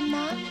มือนกันน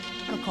ะ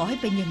ก็ขอให้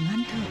เป็นอย่างนั้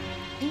นเถอะ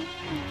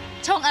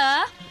ชง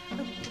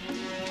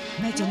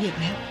แม่จะเรียก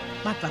แล้ว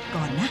ป้ากลับ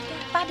ก่อนนะ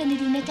ป้าเดิน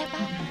ดีๆนะจ๊ะป้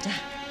าจ้ะ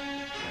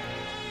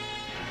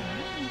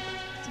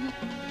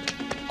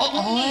โอ้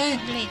ย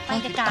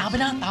ตามไ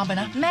ป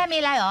นะแม่มี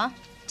อะไรเหรอ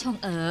ชง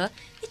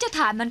นี่เจ้า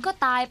ถ่านมันก็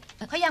ตาย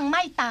เขายังไ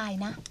ม่ตาย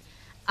นะ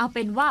เอาเ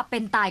ป็นว่าเป็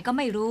นตายก็ไ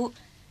ม่รู้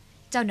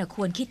เจ้าน่ะค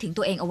วรคิดถึง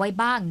ตัวเองเอาไว้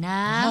บ้างนะ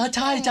ใ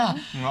ช่จ้ะ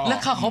และ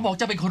ข้าขอบอกเ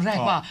จ้าเป็นคนแรก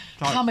ว่า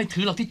ข้าไม่ถื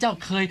อหรอกที่เจ้า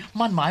เคย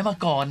มั่นหมายมา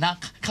ก่อนนะ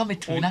ข้าไม่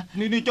ถือนะ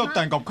นี่เจ้าแ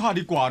ต่งกับข้า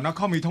ดีกว่านะ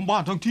ข้ามีทั้งบ้า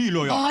นทั้งที่เล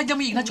ยยัง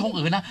มีอีกนะชง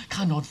นะข้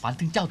านอนฝัน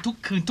ถึงเจ้าทุก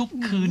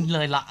คืนเล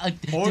ยล่ะ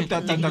โอ้แ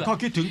ต่ข้า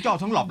คิดถึงเจ้า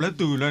ทั้งหลับและ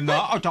ตื่นเลยนะ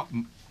เอาจ้ะ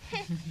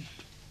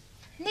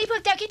นี่พว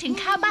กเจ้าคิดถึง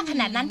ข้ามากข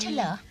นาดนั้นใช่เ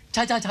หรอใ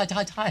ช่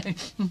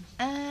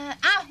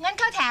อ้าวงั้น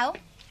เข้าแถว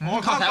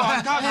ข้าแถว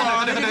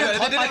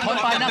ถอย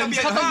ไปนะ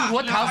เขาต้องอยู่หั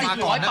วแถวสิ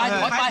ถอยไป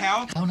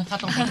เขานะข้า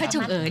ต้องช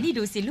งนี่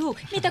ดูสิลูก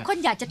มีแต่คน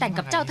อยากจะแต่ง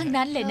กับเจ้าทั้ง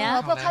นั้นเลยนะ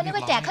พวกเขานี่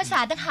ก็แจกข้าวสา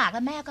รต่างหากแ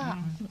ล้วแม่ก็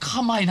ข้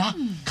าไม่นะ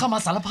ข้ามา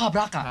สารภาพ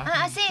รัก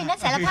สิงั้น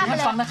สารภาพมาเ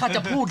ลยฟังนะข้าจ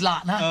ะพูดละ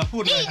นะ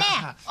นี่แน่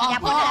อย่า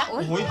พูดนะโ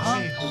อ้ย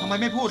ทำไม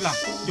ไม่พูดล่ะ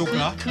จุกเ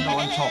หรอโด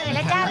นฉกแ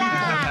ล้วเจ้าล่ะ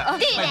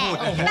นี่แน่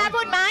กล้า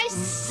พูดไหม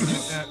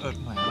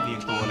เรียง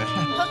ตัวเลย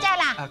พวกเจ้า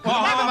ล่ะ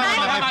กล้าพูดไหม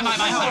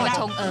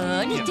ชง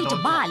นี่เจ้าจะ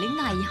บ้าหรือ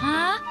ไงฮ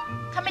ะ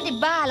ข้าไม่ได้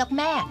บ้าหรอกแ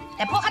ม่แ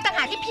ต่พวกเขาต่างห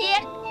ากที่เพี้ย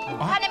น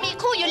ข้าน่ะมี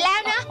คู่อยู่แล้ว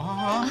นะ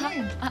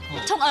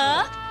ชง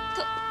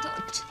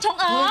ชง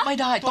ไม่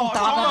ได้ต้องต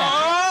ามนะแม่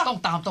ต้อง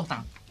ตามชง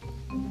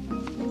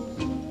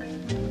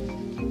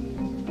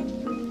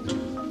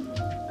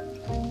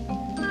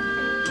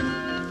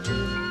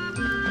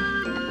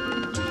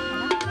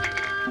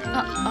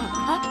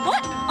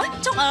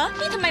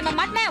นี่ทำไมมา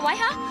มัดแม่ไว้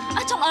ฮะ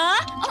ชง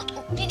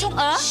นี่ชง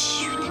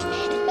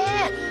แม่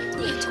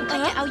นี่ชงจะ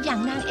เอาอย่าง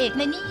นางเอกใ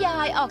นนิยา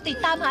ยออกติด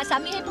ตามหาสา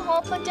มีให้พ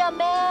บนะจ๊ะ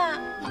แม่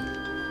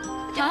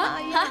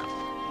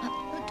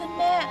ท่านแ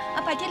ม่อ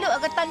ภัยที่ลูกอ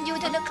กตันยู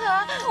เถอะนะคะ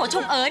โอ้ช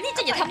งนี่จ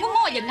ะอย่าทำโ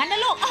ง่ๆอย่างนั้นนะ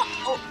ลูก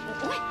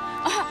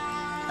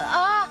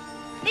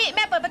นี่แ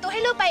ม่เปิดประตูให้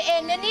ลูกไปเอ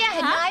งนะเนี่ยเ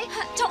ห็นไหม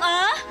ชง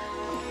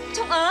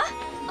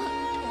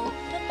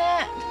ท่านแม่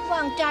ว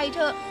างใจเถ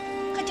อะ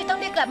ข้าจะต้อง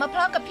ได้กลับมาพ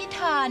ร้อมกับพี่ท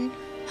าน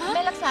แ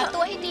ม่รักษาตั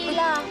วให้ดี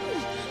ล่ะ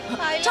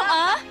ชง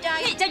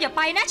นี่จะอย่าไ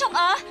ปนะชง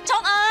ช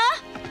ง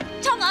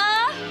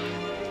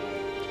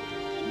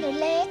หนู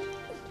เล็ก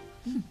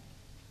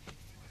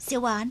เสีย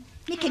วหวาน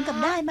นี่เข็นกลับ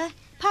ได้ไหม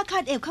ผ้าคา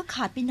ดเอวเขาข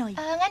าดไปหน่อย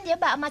งั้นเดี๋ยว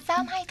บ่าวมาซ่อ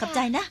มให้ขอบใจ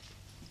นะ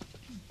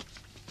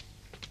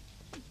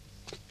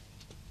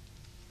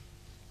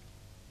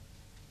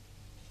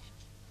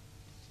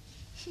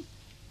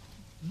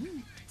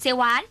เสีย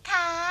หวาน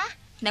ค่ะ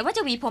ไหนว่าจ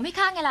ะหวีผมให้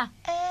ข้าไงล่ะ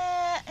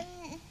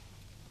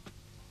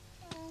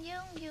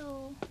ยุ่งอยู่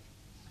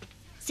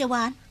เสียหว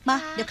านมา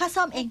เดี๋ยวข้า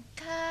ซ่อมเอง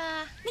ค่ะ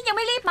นี่ยังไ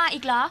ม่รีบมาอี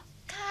กเหรอ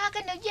ค่ะกั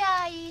นนะให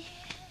ญ่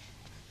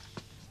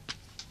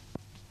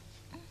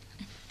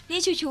นี่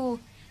ชู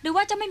หรือ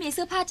ว่าจะไม่มีเ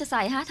สื้อผ้าจะใ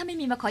ส่ฮะถ้าไม่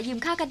มีมาขอยืม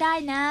ข้าก็ได้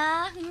นะ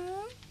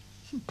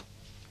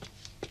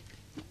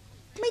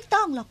ไม่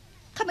ต้องหรอก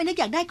ข้าไม่นึก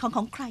อยากได้ข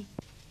องใคร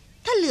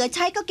ถ้าเหลือใ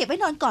ช้ก็เก็บไว้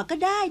นอนก่อนก็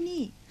ได้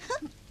นี่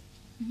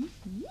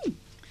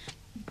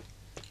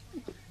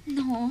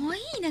น้อ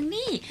ยนาง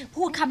นี่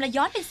พูดคำละ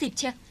ย้อนเป็น10เ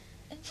ชียว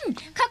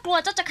ข้ากลัว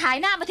เจ้าจะขาย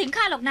หน้ามาถึง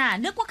ข้าหรอกนะ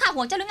นึกว่าข้า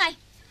ห่วงเจ้าหรือไง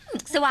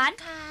สวรรค์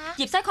ห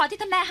ยิบสร้อยคอที่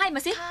ท่านแม่ให้ม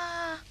าสิ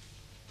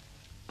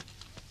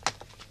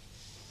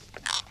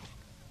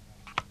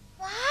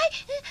ว้าย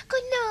คุ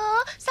ณหนู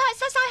ส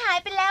ร้อยหาย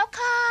ไปแล้ว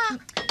ค่ะ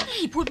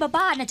พูด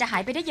บ้าๆน่ะจะหา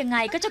ยไปได้ยังไง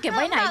ก็จะเก็บไ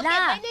ว้ไหนล่ะเก็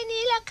บไว้ใน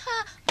นี้แหละค่ะ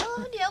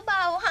เดี๋ยวเบ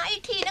าหาอี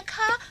กทีนะค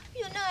ะอ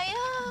ยู่ไหน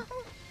อ่ะ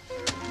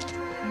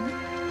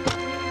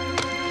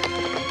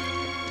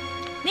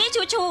นี่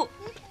ชู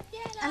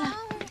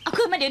เอา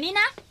คืนมาเดี๋ยวนี้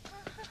นะ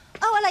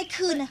เอาอะไร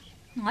คืนน่ะ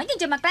น้อยยัง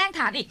จะมาแกล้ง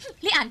ถามอีก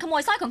ลี่อ่านขโม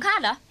ยสร้อยของข้า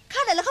เหรอข้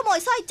าไหนแล้วขโมย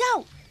สร้อยเจ้า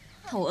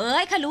โถเอ้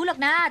ยข้ารู้หรอก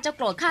นะเจ้าโ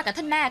กรธข้ากับ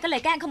ท่านแม่ก็เล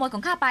ยแกล้งขโมยขอ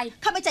งข้าไป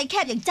ข้าไม่ใจแค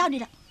บอย่างเจ้านี่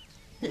แหละ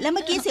แล้วเ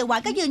มื่อกี้เสี่ยวหวา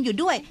นก็ยืนอยู่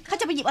ด้วยข้า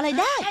จะไปหยิบอะไร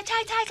ได้ใ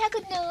ช่ค่ะคุ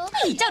ณหนู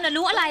เจ้าน่ะ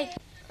รู้อะไร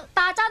ต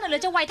าเจ้าน่ะเล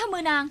ยจะไวเท่ามื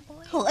อนาง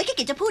โหไอ้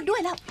กิจจะพูดด้ว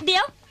ยแล้วเดี๋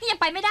ยวนี่ยัง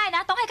ไปไม่ได้น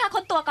ะต้องให้ข้า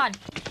ค้นตัวก่อน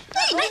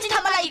นี่จะท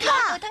ำอะไรค่ะ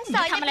ทั้งส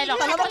องทำอะไรหรอก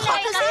เราขอ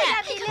เธอ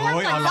สิโอ้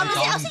ยอะไร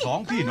กันสอง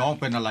พี่น้อง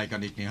เป็นอะไรกัน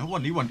อีกเนี่ยวั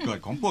นนี้วันเกิด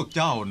ของพวกเ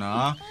จ้านะ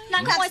นา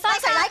งขโมยสร้อย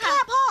ใส่ร้ายข้า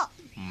พ่อ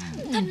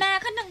ท่านแม่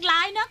ข้านางร้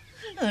ายนะ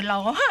เรา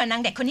นา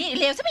งเด็กคนนี้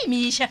เลวซะไม่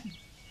มีใช่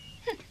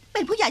เป็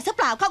นผู้ใหญ่ซะเ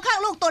ปล่าเข้าข้าง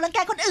ลูกตัวรังแก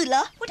คนอื่นเหร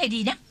อพูดให้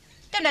ดีนะ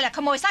เจ้านั่นแหละข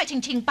โมยสร้อย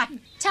ชิงปัน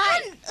ใช่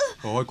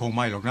โอ้ยคงไ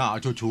ม่หรอกนะ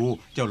ชู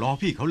เจ้าล้อ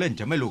พี่เขาเล่น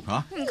จะไม่ลูกฮ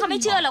ะเขาไม่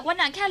เชื่อหรอกว่า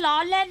นางแค่ล้อ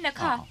เล่นนะ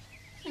คะ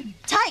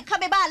ใช่ข้า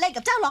ไม่บ้าเล่น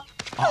กับเจ้าหรอก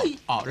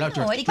แล้ว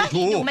ชู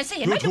ลูก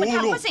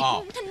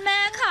ท่านแม่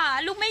ค่ะ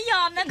ลูกไม่ย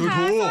อมนะคะ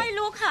สร้อย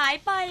ลูกหาย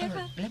ไป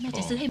ค่ะแล้วแม่จ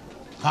ะซื้อให้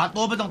ขาด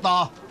ตัวไม่ต้องต่อ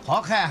ขอ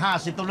แค่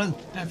50ตำลึง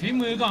แต่ฝี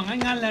มือก็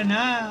งั้นเลยน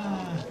ะ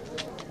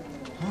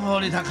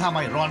นี่ถ้าข้าไ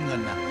ม่ร้อนเงิ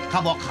นนะข้า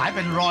บอกขายเ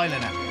ป็น100เล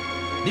ยนะ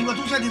ดีกว่า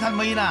ทุกเส้นที่ท่าน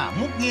มีนะ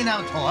มุกงี้นะ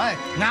โถ่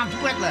งามทุ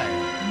กเม็ดเลย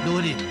ดู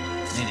ดิ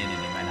นี่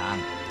แม่นาง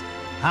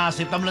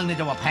50ตำลึงนี่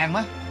จะว่าแพงไหม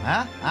ฮ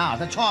ะ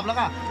ถ้าชอบแล้ว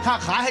ก็ข้า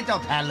ขายให้เจ้า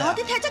แทนเลย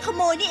ที่แท้จะขโ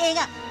มยนี่เอง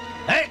อ่ะ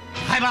เฮ้ย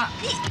ใครมา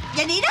นี่อ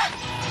ย่าหนีนะ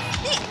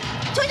นี่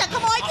ช่วยจับข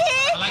โมยที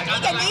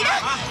อย่าหนีนะ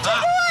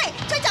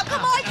ช่วยจับข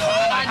โมยที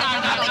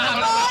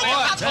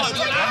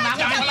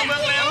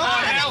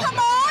ขโ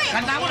มยกั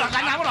นน้ำก่อนกั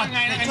นน้ำก่อน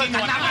ช่วยกั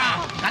นน้ำก่อน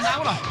กันน้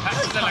ำก่อน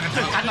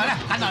กันหน่อยนะ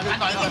กันหน่อ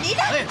ยอย่างนี้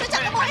นะจะจั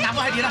บขโมยน้ำม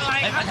าให้ดีนะไป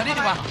ทางนี้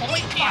ดีกว่า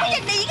อย่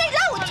างนี้ไงเ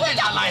ล่าช่วย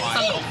จับอะไรต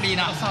ลกดี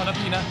นะเศร้านะ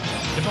พี่นะ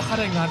เดี๋ยวพอข้า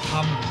ได้งานท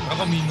ำแล้ว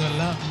ก็มีเงิน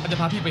แล้วก็จะ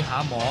พาพี่ไปหา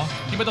หมอ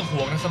ที่ไม่ต้องห่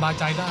วงนะสบาย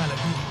ใจได้เลย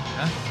พี่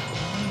นะ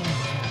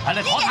อะไร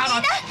ขอทานหน่อ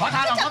ยขอท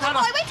านหน่อยขอท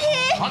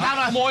านห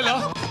น่อยขโมยเหรอ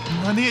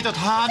นี่เจ้า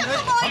ทาน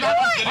ขโมยด้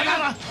วย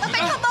มันเป็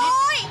นขโม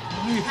ย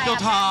เจ้า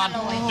ทาน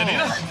อย่านี้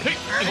นะเฮ้ย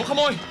ไอ้หัวขโ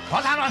มยขอ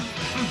ทานหน่อย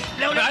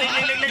เร็วเด็ก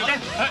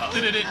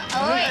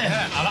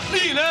เอาละ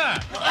นี่นะ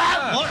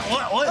โ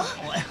อ้ย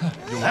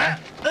อยู่ไหม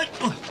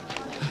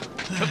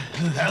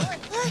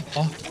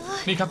อ๋อ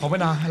นี่ครับของแม่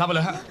นางรับไปเ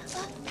ลยฮะ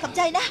ขอบใ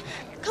จนะ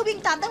เขาวิ่ง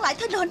ตามตั้งหลาย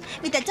ถนน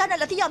มีแต่เจ้านั่น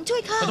แหละที่ยอมช่ว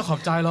ยข้าไม่ต้องขอ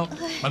บใจหรอก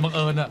มันบังเ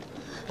อิญอะ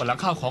วันหลัง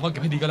ข้าวของก็เก็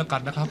บให้ดีก็แล้วกั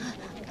นนะครับ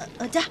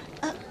จ้ะ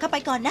ข้าไป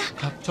ก่อนนะ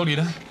ครับโชคดี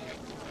นะ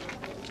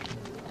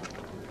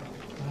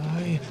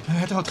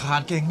เจ้าทา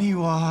นเก่งนี่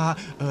วะ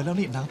แล้ว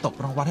นี่นางตก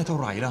รางวัลให้เท่า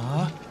ไหร่ล่ะฮ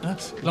ะ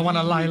รางวัล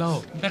อะไรเล่า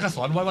แม่ก็ส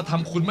อนไว้ว่าท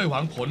ำคุณไม่หวั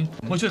งผล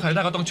เมื่อช่วยใครไ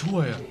ด้ก็ต้องช่ว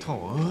ยโถ่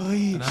เอ้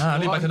ยนะ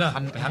รีบไปเถอะนะ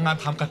ไปหางาน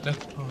ทำกันเลย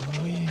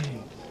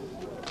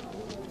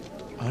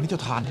นี่เจ้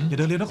าทานอย่าเ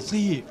ดินเร็วนัก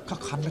สิข้า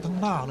คันไปทั้ง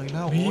หน้าเลยแ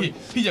ล้ว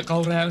พี่อย่าเกา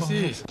แรงสิ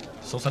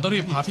สงสัยต้องรี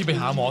บพาพี่ไป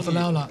หาหมอซะแ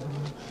ล้วล่ะ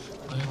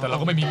แต่เรา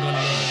ก็ไม่มีเงินเ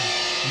ลย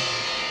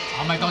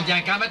ไม่ต้องแย่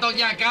งกัน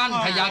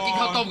ถ้าอยากกิน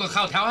ข้าวต้มก็เข้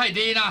าแถวให้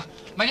ดีนะ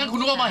ไม่งั้นคุณ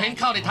รู้ว่ามาเห็น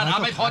ข้าวในทานอา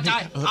ไม่พอใจ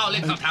เอาเล่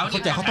นข้าวแถวเขา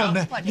แจกข้าวต้มเ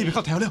นี่ยนี่ไปเ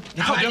ข้าแถวเร็วเ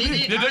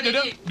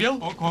ดี๋ยว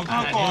ขอข้า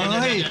วก่อนเล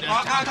ยขอ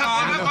ข้าว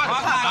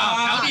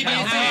เอาดี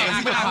ๆสิ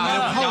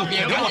เข้าเบี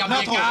ยร์กันอย่าเบี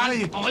ยร์กั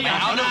นอย่า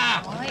เอานะ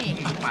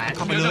เ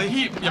ข้าไปเลย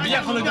พี่อย่าไปแย่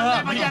งเขาเลยนะ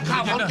ไม่แย่งข้า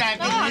วคนแจก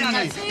กินไ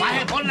ปใ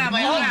ห้พ้นนะไป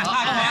พ้นนะ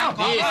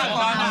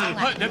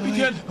เดี๋ยวพี่เ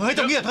ทียนเ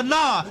จ้าเงี้ยท่านห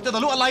น้าจะต่อ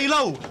รู้อะไรเ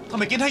ล่าทำ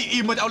ไมกินให้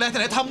อิ่มมันจะเอาแรงที่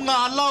ไหนทำง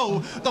านเล่า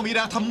ต้องมีแร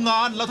งทำงา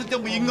นแล้วถึงจะ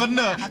มีเงินเ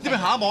นี่ยที่ไป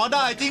หาหมอไ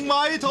ด้จริงไหม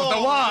โถแต่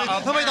ว่า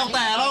ถ้าไม่ต้องแ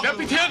ต่เราเดี๋ยว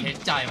พี่เทียนเห็น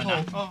ใจมันน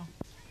ะ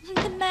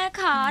ท่านแม่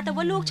ค่ะแต่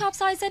ว่าลูกชอบ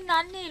สร้อยเส้น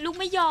นั้นนี่ลูก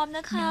ไม่ยอมน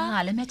ะคะ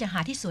แล้วแม่จะหา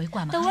ที่สวยก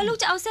ว่ามาแต่ว่าลูก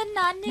จะเอาเส้น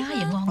นั้นนี่ค่ะ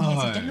อย่างงอแง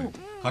สิจ้ะลูก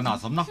ขนาด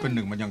สำนักเป็นห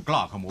นึ่งมันยังกล้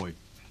าขโมย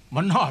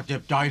มันน่าเจ็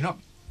บใจนะ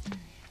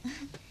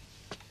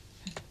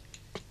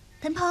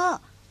ท่านพ่อ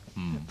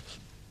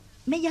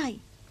แม่ใหญ่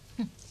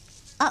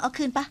เอา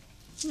คืนปะ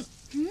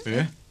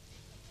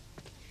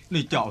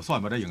นี่เจ้าเอาสร้อย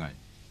มาได้ยังไง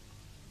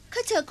ข้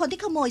าเจอคนที่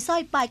ขโมยสร้อ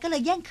ยไปก็เล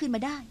ยแย่งคืนม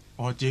าได้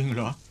อ๋อจริงเห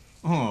รอ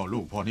ลู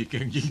กพ่อนี่เ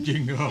ก่งจริ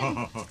ง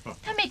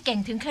ๆ ถ้าไม่เก่ง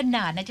ถึงขน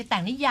าดนะจะแต่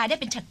งนิยายได้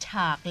เป็นฉ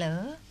ากๆเหร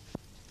อ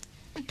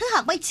ถ้าหา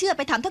กไม่เชื่อไ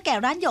ปถามเท่าแก่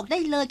ร้านหยกได้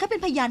เลยเขาเป็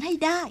นพยานให้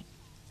ได้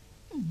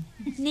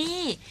นี่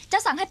เจ้า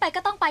สั่งให้ไปก็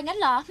ต้องไปงั้น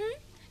เหรอ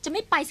จะไ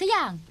ม่ไปซะอ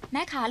ย่างแ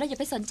ม่ขาเราอย่า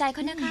ไปสนใจเข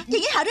านะคะอย่า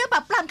งนี้หาเรื่องป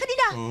รับปรามเขาดิ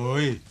นะเอ้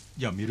ย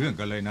อย่ามีเรื่อง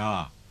กันเลยนะ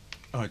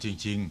จ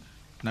ริง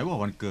ๆไหนว่า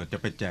วันเกิดจะ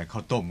ไปแจกข้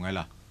าวต้มไง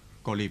ล่ะ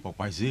ก็รีบออกไ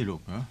ปสิลู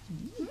กนะ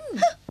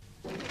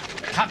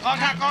ขักก่อน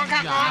ไม่ต้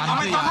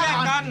องแยก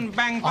กันแ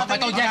บ่งไม่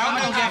ต้องแ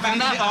ยกแบ่ง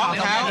หน้า2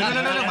แถว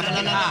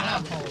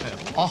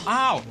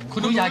อ้าวคุ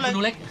ณหนูใหญ่คุณห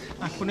นูเล็ก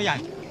คุณหนูใหญ่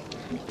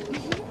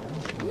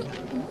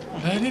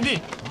นี่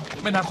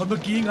แม่นางคนเมื่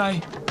อกี้ไง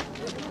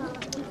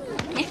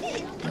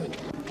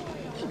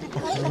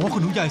โอ้โหคุ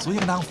ณหนูใหญ่สวยอ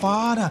ย่างนางฟ้า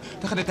นะ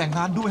ถ้าข้าได้แต่งง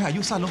านด้วยอา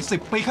ยุสั้นลง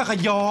10 ปีข้าก็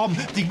ยอม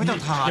จริงไม่เจ้า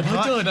ถ่านอย่าเพ้อ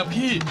เจ้อนะ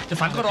พี่จะ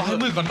ฝันก็รอให้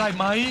มืดก่อนได้ไ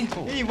หม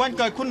นี่วันเ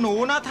กิดคุณหนู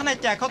นะท่านให้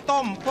แจกข้าว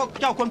ต้มพวก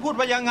เจ้าควรพูด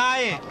ว่ายังไง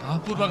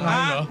พูดว่าไง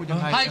เหรอ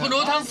ให้คุณหนู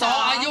ทั้งสอง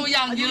อายุ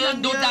ยั่งยืน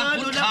ดูดัง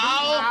คุณเขา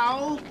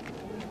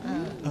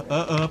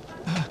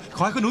ข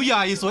อให้คุณหนูให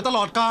ญ่สวยตล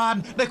อดกาล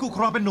ได้คู่ค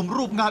รองเป็นหนุ่ม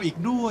รูปงามอีก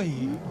ด้วย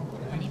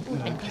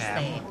เป็นพิเศ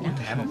ษนะแ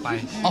ถมออกไป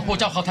พวก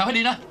เจ้าเข้าแถวให้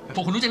ดีนะพ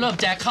วกคุณหนูจะเริ่ม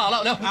แจกข้าวแล้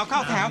วเร็วเอาเข้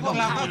าแถวพวก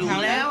เราเข้าแถว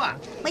แล้ว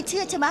ไม่เชื่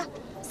อใช่ไหม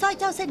สร้อย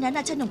เจ้าเส้นนั้น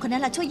ชายหนุ่มคนนั้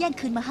นช่วยแย่ง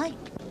คืนมาให้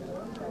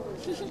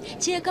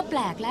เชื่อก็แปล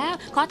กแล้ว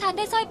ขอทานไ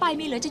ด้สร้อยไป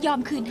มีเหลือจะยอม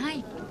คืนให้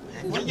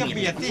อย่าเ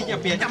บียดสิอย่า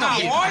เบียดจะมา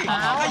โอ้ย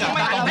ไ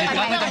ม่ต้องเบียด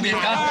กันไม่ต้องเบียด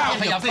กัน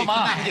ขยับเข้ามา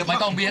ไม่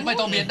ต้องเบีย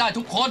ดได้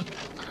ทุกคน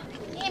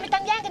นี่ไม่ต้อ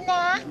งแย่งกันน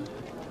ะ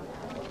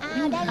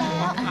ได้แล้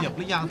วเหยียบห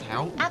รือยังแถ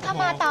วเข้า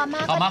มาต่อมา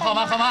เข้า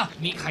มา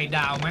มีไข่ด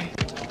าวไหม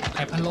ไ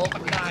ข่พะโล้ก็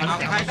ได้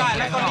ไข่ได้แ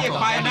ล้วก็รีบ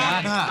ไปนะ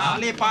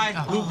รีบไป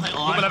ลุง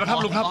เป็นอะไรมาครับ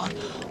ลุงครับ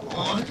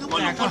คือว่า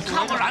ลุงอดข้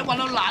าวมาหลายวัน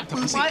แล้วหลานมื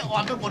อไม้อ่อ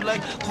นไปหมดเลย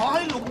ขอใ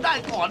ห้ลุงได้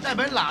ก่อนได้ไห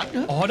มหลาน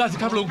ได้สิ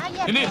ครับลุง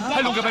นี่ใ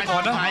ห้ลุงกันไปก่อ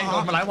นนะรอ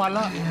มาหลายวันแ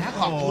ล้ว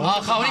ขอบคุณ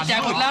เขาที่แจก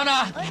หมดแล้วนะ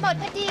หมด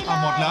พอดีเลย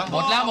หม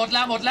ดแล้ว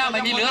ไ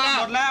ม่มีเหลือแล้ว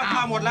หมดแล้วข้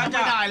าวหมดแล้วไ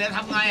ม่ได้เลยท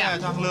ำไง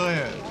จังเลย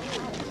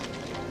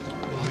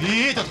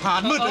นี่จะทา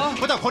นมืดเ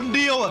พราะแต่คนเ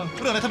ดียว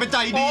เรื่องอะไรทำเป็นใจ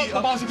ดี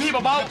เบาๆสิพี่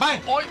เบาๆไป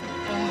โอ๊ย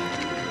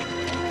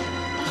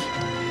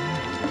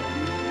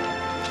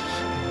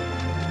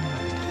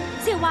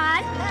เสี่ยวหวา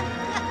น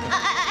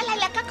อะไร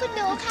ล่ะคะคุณห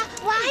นูคะ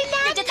ว้าย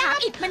น่าจะถาม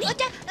อีกมานี่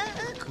จะ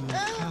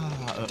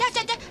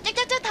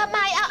ทำไม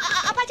เ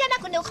อาผ้าเช็ดหน้า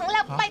คุณหนูของเร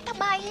าไปทำ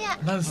ไม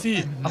นั่นสิ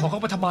เอาของเขา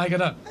ไปทำไมกัน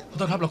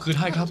ต้องครับเราคืน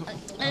ให้ครับ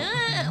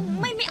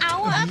ไม่เอา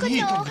คุณ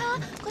หนูคะ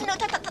คุณหนู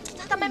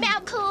ทำไมไม่เอา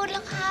คืนล่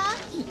ะคะ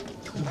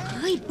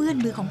เฮ้ยเปื้อน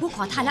มือของผู้ข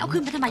อทานแล้วเอาคื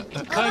นไปทำไม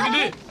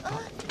นี่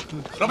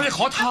เราไม่ได้ข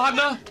อทาน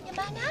นะอย่า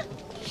มานะ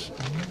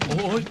โอ้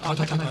ยขอท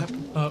านอะไรครับ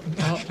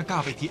ถ้าก้า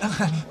วไปที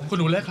คุณ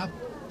หนูเล็กครับ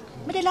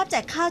ไม่ได้รับแจ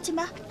กข้าวใช่ไห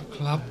มค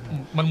รับ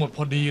มันหมดพ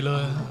อดีเล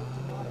ย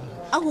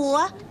เอาหัว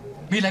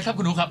มีอะไรครับ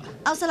คุณหนูครับ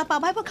เอาซาลาเปา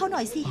ให้พวกเขาหน่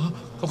อยสิ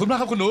ขอบคุณมาก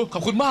ครับคุณหนูข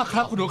อบคุณมากค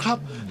รับคุณหนูครับ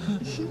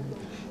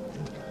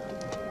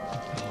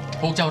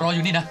พวกเจ้ารออ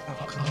ยู่นี่นะ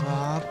ค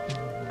รับ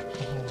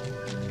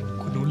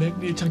คุณหนูเล็ก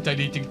นี่ช่างใจ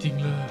ดีจริง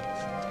ๆเลย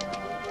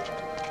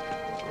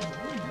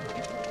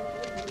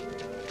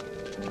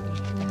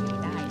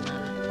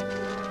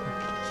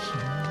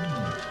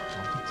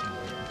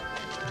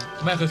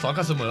แม่เคยสอน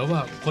กันเสมอว่า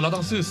คนเราต้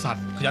องซื่อสัต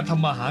ย์ขยันท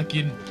ำมาหา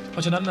กินเพร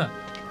าะฉะนั้นน่ะ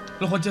เ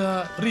ราควรจะ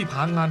รีบห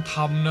างานท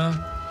ำนะ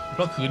เพ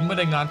ราะขืนไม่ไ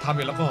ด้งานทำ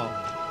อีกแล้วก็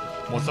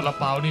หมดซาลา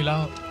เปานี่แล้ว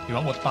อยู่ห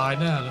วังหมดตาย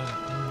แน่เลย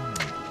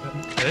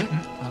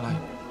อะไ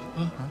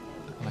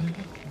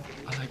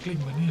รกลิ้ง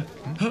มาเนี่ย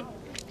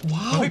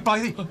ว้าวไม่ไป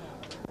สิ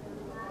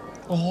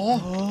โอ้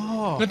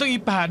เงินต้อง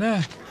8แน่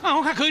เอา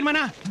ค่าคืนมา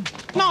นะ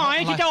หน่อย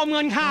ที่จะเอาเ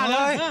งินค่าเล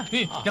ย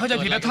นี่อย่าเข้าใจ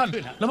ผิดนะท่าน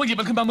แล้วเมื่อกี้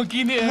มันขึ้นมาเมื่อ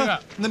กี้นี่เอง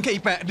เงินแค่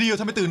8เดียว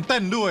ทำไมตื่นเต้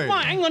นด้วยว่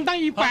าไอ้เงินตั้ง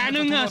8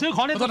นึงซื้อข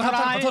องได้ขอ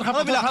โทษครับไ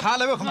ม่หลักฐานอะ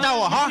ไรของเจ้า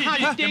ฮะ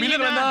อย่ามีเรื่อ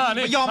งอะไรนะไ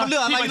ม่ยอมมันเรื่อ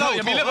งอะไรเล่าอ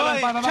ย่ามีเรื่องอะไร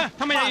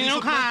ทำไมอย่างนี้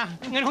ค่า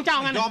เงินของเจ้า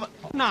งั้น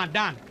หน้า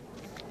ด้าน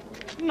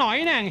หน่อย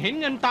แน่เห็น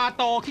เงินตา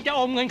โตที่จะอ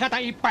มเงินค่าตั้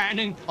ง8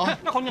นึง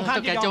แล้วคนยังค่า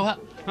จะยอม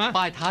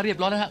ป้ายท้าเรียบ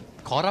ร้อยแล้วฮะ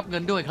ขอรับเงิ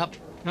นด้วยครับ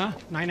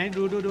ไหน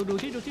ดู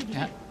ที่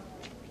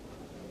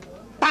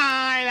ต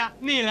ายละ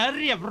นี่แหละ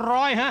เรียบ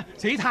ร้อยฮะ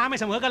สีทาไม่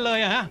เสมอกันเลย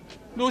ฮะ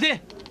ดูที่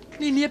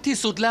นี่เนียบที่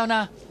สุดแล้วน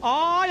ะอ๋อ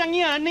อย่างเ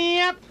งี้ยเนี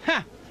ยบ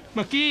เ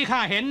มื่อกี้ข้า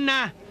เห็นน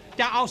ะ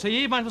จะเอาสี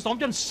มันผสม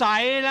จนใส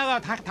แล้วก็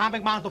ทาเป็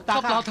นบางตกตา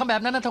เราทำแบ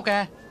บนั้นนะเท่าแก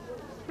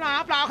เป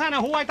ล่าข้าน่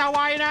ะหัวตาไว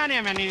นะเนี่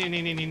ยนี่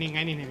ไง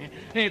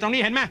นี่ตรงนี้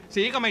เห็นไหม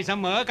สีก็ไม่เส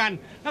มอกัน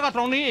แล้วก็ต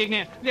รงนี้อีกเ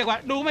นี่ยเรียกว่า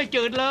ดูไม่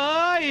จืดเล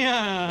ย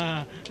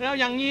แล้ว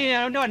อย่างนี้แ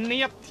ล้วเนี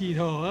ยบทีเ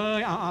ถอ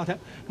ะเอาเถอะ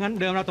งั้น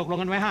เดิมเราตกลง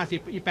กันไว้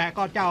50อีแปะ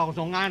ก็เจ้า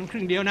ส่งงานค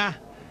รึ่งเดียวนะ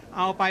เ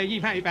อาไป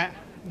25อีแปะ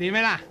ดีไหม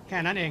ล่ะแค่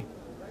นั้นเอง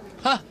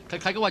ฮะใ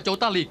ครๆก็ว่าโจ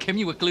ต้าหลีเค็ม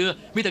ยิ่งกว่าเกลือ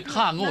มีแต่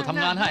ข้าโง่ท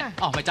ำงานให้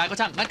ไม่จ่ายก็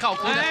ช่างงั้นเข้า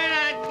คืน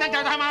นั่นจะ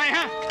ทำอะไรฮ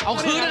ะเอา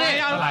คืนเลย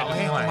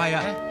ทำไมอ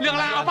ะเรื่องอะ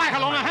ไรเอาป้ายเขา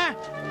ลงอะฮะ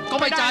ก็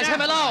ไม่จ่ายใช่ไ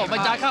หมเล่าไม่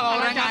จ่ายค่าเอา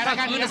แรงงานค่า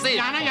คืนนะสิ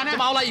จะ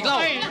มาเอาอะไรอีกเล่า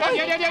เ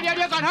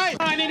ดี๋ยวก่อนเฮ้ย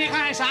นี่ค่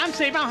า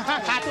30เอา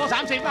ขาดตัว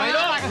30ไป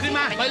รู้ก็ขึ้นม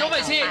าไปรู้ไป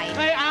สิเ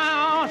ฮ้ยเอา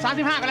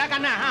35กันแล้วกั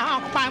นนะเอา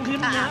ปามคืน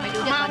มา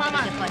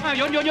โ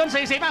ยน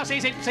40เอา40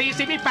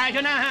มี8เชี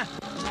ยวนะฮะ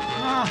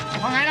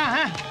ว่าไงล่ะฮ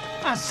ะ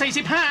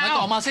45เอา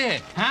ต่อมาสิ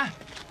ฮะ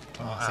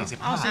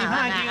 45 เอา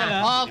45จริงเหร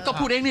อ ก็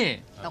พูดเองนี่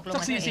ตกลง สั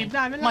ก40ไ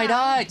ด้ไหมล่ะ ไม่ไ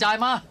ด้จ่าย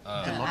มา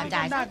จ่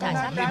ายซะ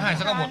รีบให้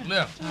ซะก็หมดเรื่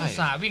อง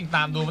สาวิ่งต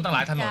ามดูมันตั้งหล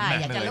ายถนน ใช่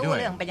แม่ อยากจะรู้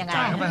เรื่องเป็นยังไง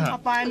เข้าไปเถอะ เอ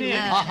าไปนี่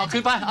เอาขึ้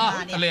นไป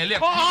ทะเลเรียก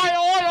โอ้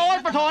ย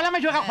ปะโถแล้วไม่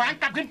ช่วยขับแขวง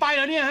กลับขึ้นไปเห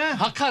รอเนี่ยฮะ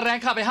หักค่าแรง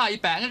ข้าไป5อี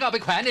แปะงั้นก็เอาไป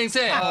แขวนเอง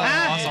สิ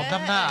สมน้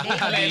ำหน้า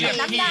ทะเลเรียก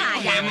น้ำหน้า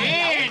อย่าง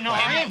นี่หน่อ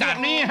ยแบบ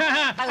นี้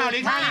เอาดิ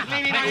ข้าง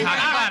นี่ข้า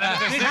ง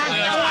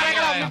อะไรกั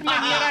นเราไม่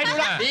มีอะไรดู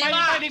ละ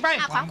ไป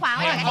ขวาง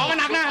ของมัน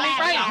หนักหน้าลี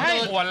ไปเฮ้ย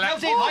ปวดแล้ว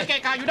สิถอยเกะ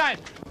กะอยู่ได้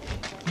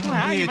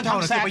นี่เท่า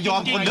นั้นที่ไปยอ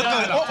มคนเหลือเ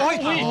กินโอ้ย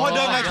เ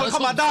ดินไงคนเข้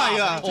ามาได้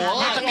อะ โอ้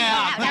จะแก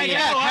ไม่แ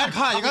ก้แค้น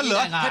ข้าอย่างนั้นเหร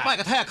อให้ป้าย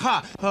กระแทกข้า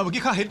เมื่อ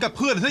กี้ข้าเห็นกับเ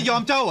พื่อนที่ยอ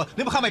มเจ้า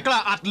นี่มาข้าไม่กล้า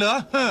อัดเหรอ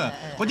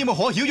คนยิ่งโมโ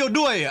หหิวโยน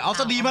ด้วยเอา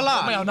ซะดีมาล่ะ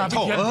ไม่เอาหน้าพี่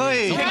เทียน เฮ้ย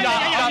อ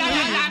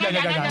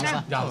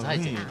ย่าใช่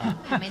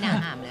ไม่น่า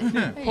ห้ามเลย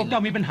พวกเจ้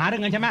ามีปัญหาเรื่อ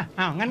งเงินใช่ไหม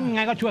อ้าวงั้นไ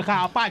งก็ช่วยข้า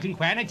เอาป้ายขึ้นแข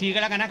วนในทีก็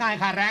แล้วกันนะข้าให้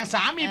ค่าแรง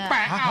3อีแป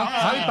ะ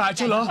 38ใ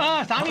ช่เหรอ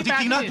 3อีแปะ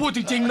จริงๆนะ พูดจ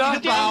ริงๆนะ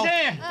จริงสิ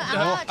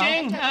จริ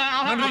งเอ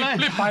า งั้น เลย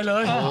รีบไปเล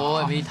ย โอ้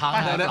ยมีทาง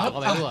เดินเข้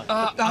าไปด้วย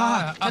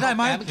จะได้ไ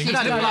หมจะไ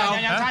ด้หรือเปล่า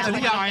ยังใช่สูง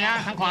หน่อยนะ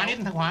ทางขวานิด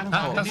ทางขวา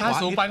ทางซ้าย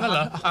สูงไปงั้นเห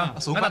รอ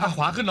สูงไปทางข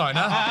วาขึ้นหน่อย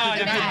นะ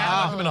ขึ้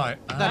นไปหน่อย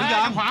แต่ทุกอย่า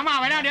ง ทางขวามา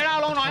ไว้นะเดี๋ยวเอา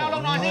ลงหน่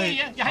อยนี่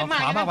อย่าให้มาก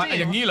ขวามากไป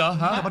อย่างนี้เหรอ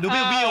ฮะ มาดูเ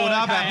บี้ยวๆน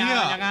ะแบบนี้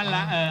อย่างนั้นล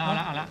ะ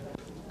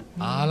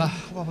เอาละ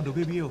ว่ามาดูเ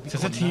บี้ยวๆ เสร็จ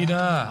สักทีน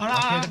ะโอ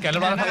เคแกแล้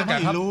วนะครับแก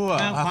ครับ รู้อ่ะ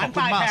ขอบคุ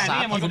ณมากสา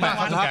ขอบคุณมาก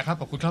ครับแกครับ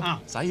ขอบคุณครับ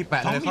สายแป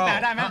ะเลย 2อีแปะ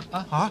ได้ไหม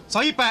ฮะส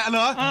ายแปะเหร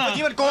อเมื่อ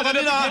กี้มันโกงกัน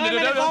นี่นะ ไม่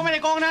ได้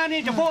โกงนะนี่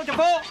จะพูด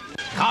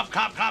ครับ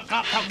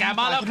เท่าแก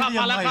มาแล้วครับ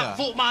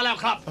ฟุมาแล้ว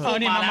ครับ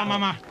นี่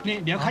มานี่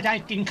เดี๋ยวเขาจะ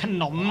กินข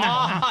นมนะ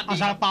เอา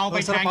ซาลาเปาไป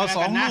แทงกันนะ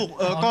 2 ลูก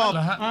ก็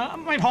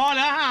ไม่พอเห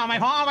รอไม่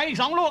พอเอาไว้อีก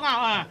2 ลูก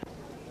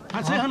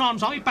ซื้อขนม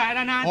2อีแปะแ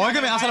ล้วนะ โอ้ยก็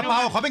ไม่เอาซาลาเปา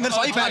ขอเป็นเงิน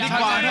2อีแปะดี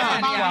กว่านะ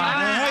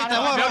แต่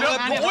ว่าเรา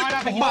โอ๊ย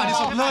ผมบ้าที่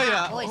สุดเลย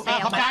อ่ะ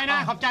ขอบใจนะ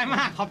ขอบใจม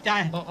ากขอบใจ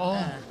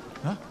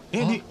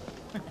นี่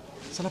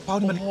ซาลาเปา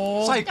นี่มัน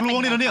ไส้กลวง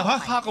นี่นะเนี่ยฮะ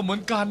ข้าก็เหมือ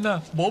นกันน่ะ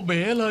โบเบ๋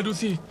เลยดู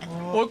สิ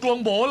โอ้ยกลวง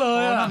โบเล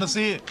ยอ่ะ นั่นน่ะ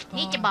สิ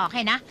นี่จะบอกใ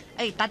ห้นะ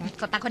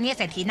ตาคนนี้เ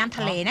ศรษฐีน้ำท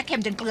ะเลนะเค็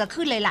มจนเกลือ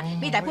ขึ้นเลยล่ะ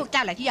มีแต่พวกเจ้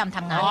าแหละที่ยอมท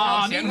ำงาน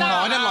เสียงหน่อ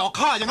ยเนี่ยหลอก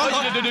ข้าอย่างนั้นเหร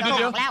อ เดี๋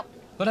ยว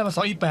เราได้มา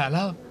2อีแปดแ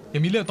ล้วยั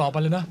งมีเรื่องต่อไป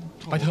เลยนะ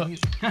ไปเถอะ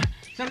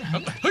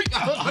เฮ้ย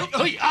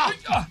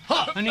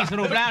นี่ส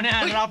รุปแล้วเนี่ย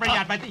เราประห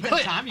ยัดไปที่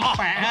3อี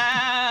แปะ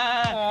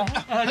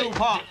ลูก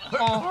พ่อ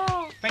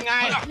เป็นไง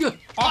อ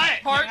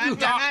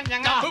ย่างนั้น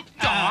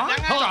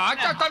จ๋า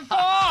จัน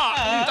พ่อ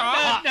จ๋า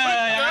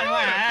แ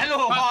หมลู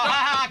กพ่อ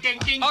เก่ง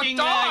จริงเ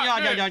ลยยอด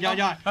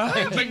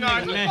เป็นไง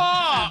พ่อ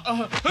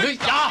เฮ้ย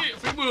จ๋า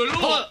ฝีมือลู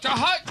กจะ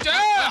ฮะเจ๊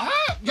ฮ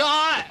ะยอ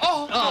ดโอ้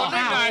โดนได้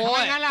ไง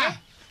งั้นล่ะ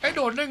โ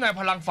ดนได้ไง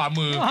พลังฝ่า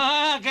มือ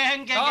เก่ง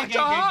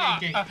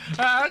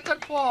ท่าน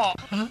พ่อ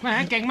แหม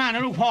เก่งมากน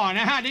ะลูกพ่อ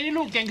นะฮะเดี๋ยวนี้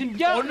ลูกเก่งขึ้น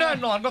เยอะแน่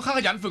นอนก็ข้าข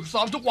ยันฝึกซ้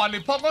อมทุกวันเล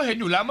ยพ่อก็เห็น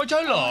อยู่แล้วไม่ใช่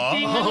เหรอจ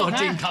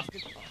ริงครับ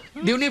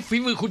เดี๋ยวนี้ฝี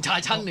มือคุณชาย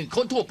ชั้นหนึ่งค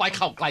นทั่วไปเ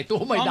ข้าไกลตัว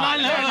ไม่ได้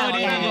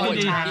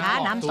ดี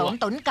น้ำสม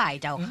ตุ๋นไก่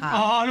เจ้าค่ะ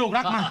ลูก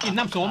รักมากิน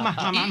น้ำสมมา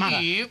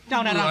เจ้า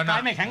ในร่างกาย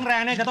ไม่แข็งแร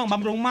งเนี่ยจะต้องบ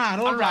ำรุงมาก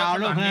รู้เปล่า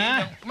ลูกฮะ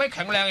ไม่แ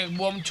ข็งแรง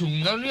บวมฉุง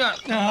แล้วเนี่ย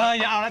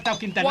อย่าเอาแล้วเจ้า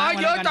กินแต่น้ำ ว่า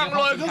เยอะจังเ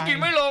ลยเขากิน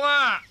ไม่ลงอ่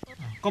ะ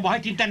ก็บอกใ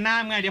ห้กินแต่น้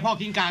ำไงเดี๋ยวพ่อ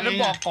กินกากแล้ว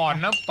บอกก่อน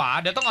นะป๋า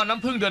เดี๋ยวต้องเอาน้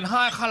ำผึ้งเดือน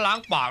5ข้าล้าง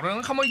ปากแล้ว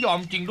นั้นเขาไม่ยอม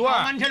จริงด้วย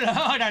มันเฉล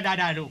ย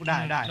ได้ลูกได้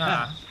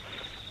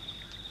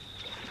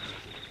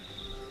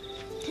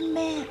ท่านแ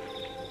ม่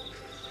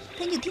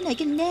ท่านอยู่ที่ไหน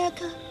กันแน่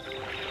คะ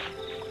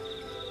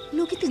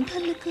ลูกคิดถึงท่า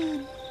นเหลือเกิน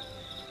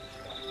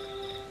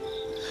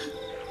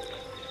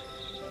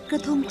กร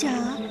ะทงจ๋า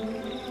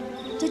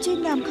จะช่วย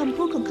นำคำ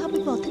พูดของข้าไป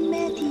บอกท่านแ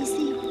ม่ที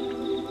สิ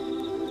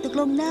ตก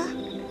ลงนะ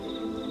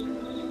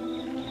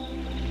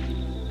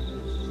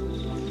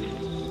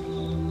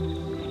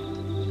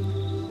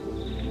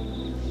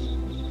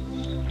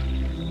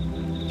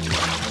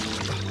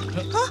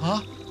ฮะ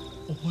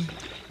โอ้ย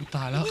ต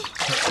ายแล้ว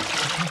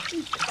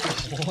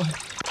โอ้ย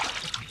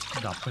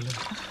ดับไปเลย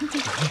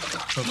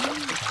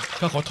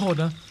ข้าขอโทษ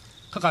นะ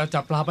ข้ากะ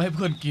จับปลาไปให้เ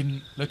พื่อนกิน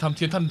เลยทำเ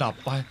ทียนท่านดับ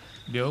ไป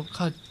เดี๋ยว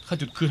ข้า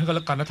จุดคืนให้กันแ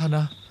ล้วกันนะท่านน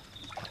ะ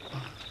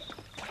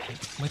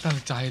ไม่ตั้ง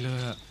ใจเลย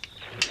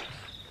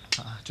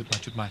จุดใ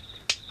หม่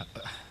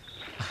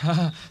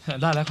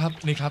ได้แล้วครับ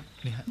นี่ครับ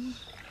นี่ฮะ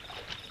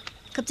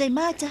ขอบใจ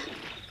มากจ้ะ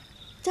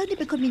เจ้านี่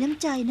เป็นคนมีน้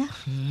ำใจนะ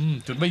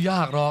จุดไม่ย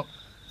ากหรอก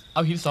เอ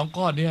าหิน2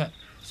 ก้อนเนี่ย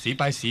สีไ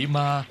ปสีม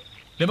า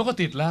เดี๋ยวมันก็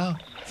ติดแล้ว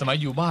สมัย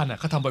อยู่บ้านน่ะ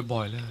เขาทำบ่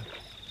อยๆเลย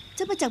เ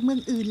จ้ามาจากเมือง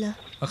อื่นเหรอ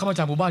เขามา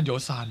จากหมู่บ้านโย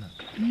ซาน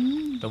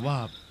แต่ว่า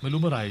ไม่รู้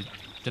เมื่อไหร่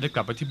จะได้ก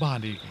ลับไปที่บ้าน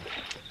อีก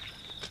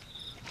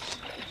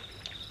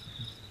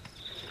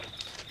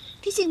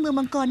ที่จริงเมือง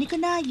มังกรนี่ก็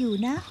น่าอยู่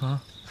นะ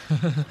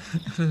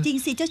จริง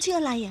สิเจ้าชื่อ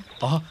อะไรอ่ะ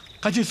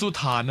ข้าชื่อสุ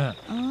ธานน่ะ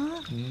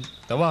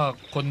แต่ว่า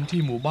คนที่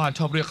หมู่บ้านช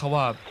อบเรียกเขา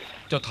ว่า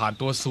เจ้าฐาน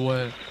ตัวซวย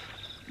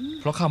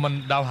เพราะข้ามัน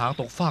ดาวหาง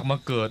ตกฟากมา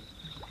เกิด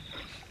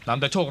นำ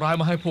แต่โชคร้าย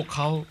มาให้พวกเข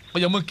าก็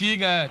อย่างเมื่อกี้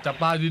ไงจับ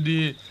ปลาดี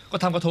ๆก็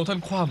ทำกระทงท่าน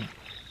คว่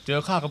ำเจอ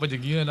ข้าก็เป็นอย่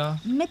างนี้นะ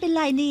ไม่เป็นไ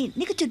ร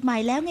นี่ก็จุดหมา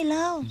ยแล้วไงเ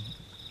ล่า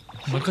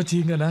มันก็จริ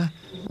งอะนะ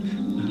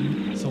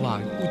สว่าง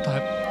ตาย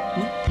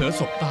เผลอ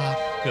สบตา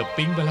เกือบ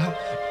ปิ๊งไปแล้ว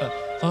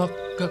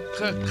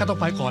ข้าต้อง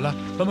ไปก่อนละ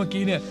แล้วเมื่อ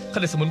กี้เนี่ยข้า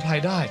ได้สมุนไพร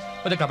ได้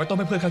ว่าจะกลับไปต้ม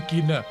ให้เพื่อนข้ากิ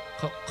นเนี่ย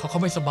เขา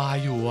ไม่สบาย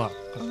อยู่อ่ะ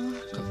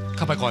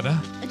ข้าไปก่อนนะ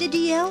เ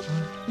ดี๋ยว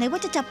ไหนว่า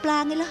จะจับปลา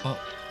ไงล่ะ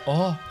อ๋อ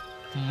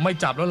ไม่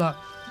จับแล้วล่ะ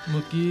เ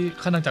มื่อกี้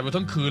ข้านั่งจับอยู่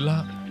ทั้งคืนละ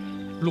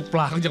ลูกปล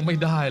าก็ยังไม่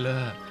ได้เลย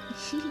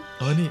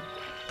นี่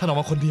ท่านออก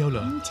มาคนเดียวเหร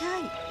อใช่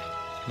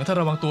งั้นถ้า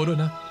ระวังตัวด้วย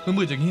นะ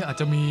มืดๆอย่างนี้อาจ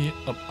จะมี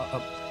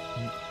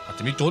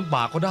โจร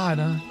ป่าก็ได้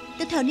นะแ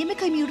ต่แถวนี้ไม่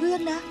เคยมีเรื่อง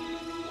นะ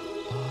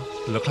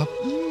เหรอครับ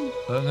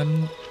งั้น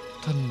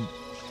ท่าน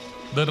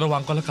เดินระวั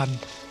งก็แล้วกัน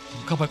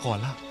เข้าไปก่อน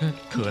ละ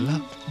เขินละ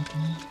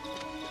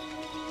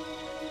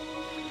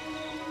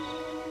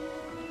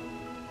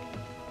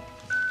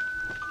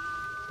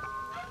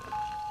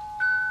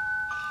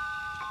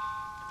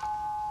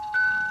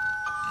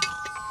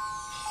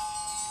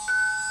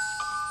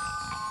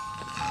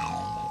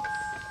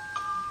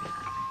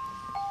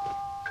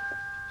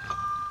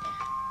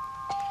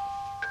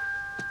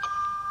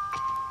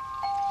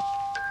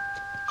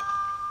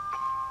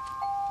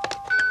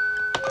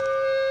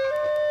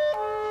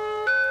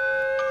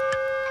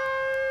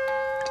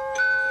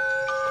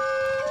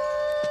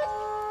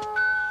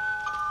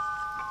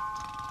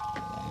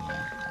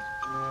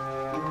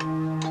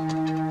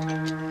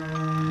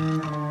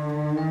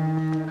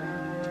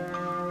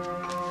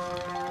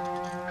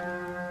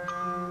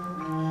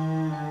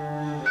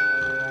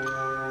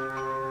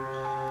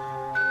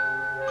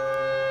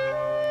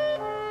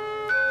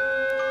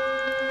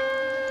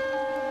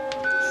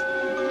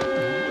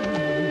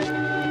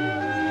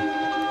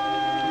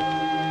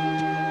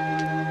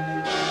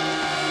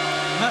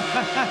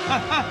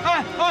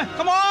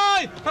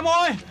ขโม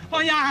ย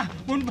อย่า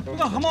คุณ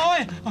ขโมย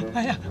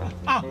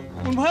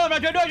คุณเพิ่มมา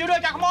ช่วยด้วย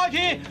จับขโมย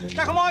ที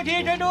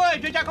ช่วยด้วย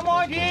จับขโม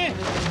ยที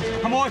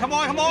ขโมยจับ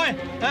ขโ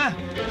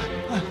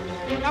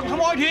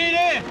โมยที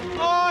ดิ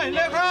เ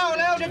ร็วเข้า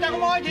เร็วจับข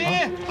โมยที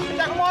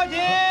ขโ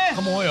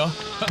มยเหรอ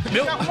เ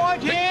ดี๋ยวจับขโมย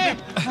ที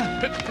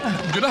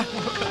หยุดนะ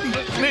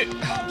นี่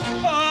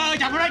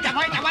จับไว้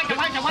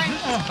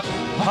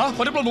ค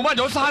นที่ปล้นหมู่บ้านโ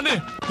ยนซานนี่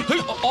เฮ้ย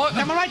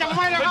จับไ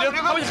ว้แล้วเดี๋ยว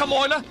เขาไม่ขโม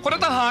ยนะคนนั้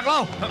นต่างหากเรา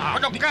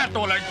ต้องแก้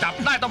ตัวเลยจับ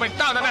ได้ต้องเป็นเ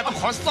จ้าแน่ต้อง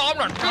ขอซ้อม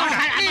หน่อย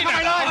นี่นะ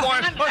ขโมย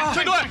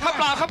ช่วยด้วยข้าเ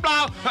ปล่า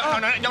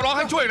ยังร้องใ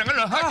ห้ช่วยอย่างนั้นเ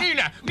หรอนี่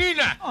น่ะ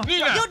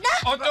หยุดนะ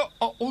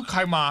โอ้ใคร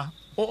มา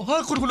เฮ้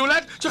ยคุณดูแล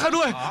ช่วยข้า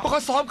ด้วยเพราะเข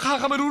าซ้อมข้า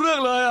ไม่รู้เรื่อง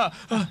เลยอะ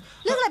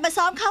เรื่องอะไรมา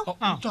ซ้อมเขา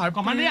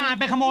ก็มันได้อ่าน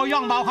ไปขโมยย่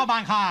องเบาเข้าบ้า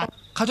น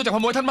ข้าจะจับข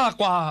โมยท่านมาก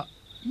กว่า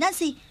นั่น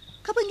สิ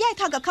เขาเพิ่งแยก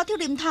ทางกับเขาที่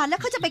ริมทานแล้ว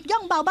เขาจะไปย่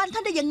องเบาบ้านท่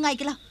านได้ยังไง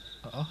กันล่ะ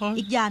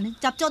อีกอย่างนึง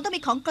จับโจรต้องมี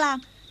ของกลาง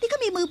ที่เขา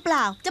มีมือเป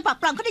ล่าจะปราบ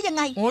ปรามเขาได้ยังไ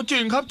งจริ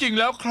งครับจริง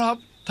แล้วครับ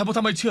ถ้าพวกท่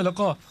านไม่เชื่อแล้ว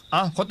ก็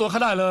ขอตัวข้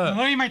าได้เลยเ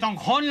ฮ้ยไม่ต้อง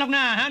ค้นหรอกน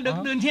ะดึก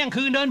ดื่นเที่ยง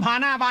คืนเดินผ่าน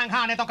หน้าบ้านข้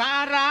าเนี่ยต้องการ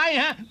อะไร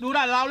ดูไ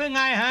ด้เราหรือ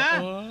ไง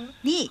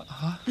นี่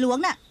หลวง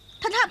น่ะ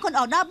ท่านห้ามคนอ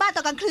อกนอกบ้านต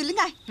อนกลางคืนหรือ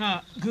ไง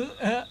คือ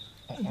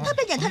ถ้าเ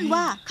ป็นอย่างท่าน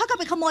ว่าเขาก็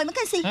ไปขโมยเหมือน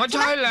กันสิใ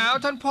ช่แล้ว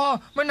ท่านพ่อ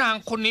แม่นาง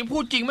คนนี้พู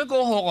ดจริงไม่โก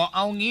หกเอ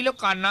างี้แล้ว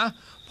กันนะ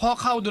พ่อ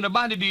เข้าดูใน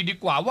บ้านดี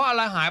กว่าว่าอะไ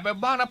รหายไป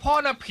บ้างนะพ่อ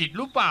น่ะผิดห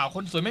รือเปล่าค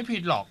นสวยไม่ผิ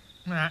ดหรอก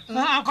นะ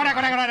ก็ได้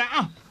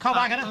เข้า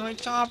บ้านกันนะ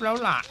ชอบแล้ว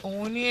ล่ะโอ้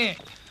นี่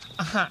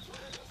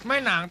แม่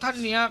นางท่าน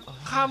เนี้ย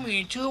ข้ามี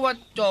ชื่อว่า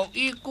โจ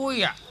อี้กุ้ย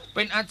เ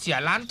ป็นอาเสีย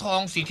ร้านทอง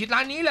สีทิศร้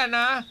านนี้แหละน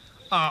ะ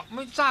ไ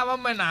ม่ทราบว่า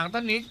แม่นางท่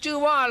านนี้ชื่อ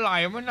ว่าอะไร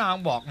แม่นาง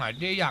บอกหน่อย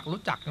ดิอยาก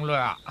รู้จักจังเลย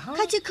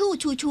ข้าชื่อคู่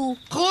ชู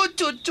คู่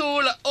จู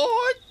เหรอโอ้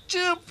ย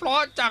ชื่อเพรา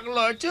ะจังเล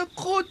ยชื่อ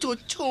คู่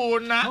จู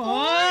นะโอ้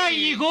ย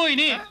อีกุ้ย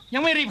นี่ยั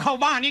งไม่รีบเข้า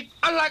บ้านนี่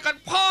อะไรกัน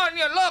พ่อเ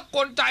นี่ยเลิกก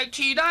ลใจ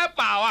ทีได้เ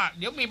ปล่า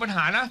เดี๋ยวมีปัญห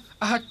านะ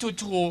จู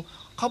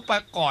เข้าไป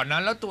ก่อนน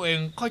ะแล้วตัวเอง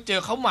ค่อยเจอ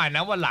เขาใหม่น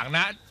ะวันหลังน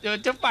ะ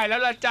จะไปแล้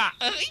วล่ะจ้ะ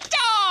จ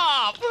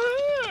บ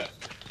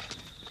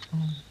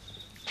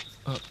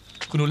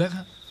คุณหนูเล็ก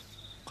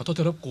ขอโทษ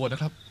ที่รบกวนน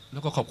ะครับแล้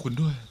วก็ขอบคุณ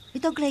ด้วยไม่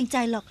ต้องเกรงใจ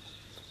หรอก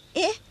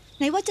ไ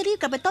หนว่าจะรีบ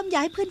กลับไปต้มย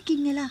าให้เพื่อนกิน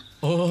ไงล่ะ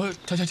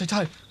ใ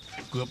ช่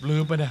เกือบลื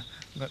มไปเนี่ย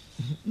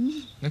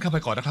งั้นข้าไป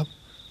ก่อนนะครับ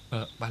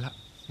ไปละ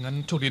งั้น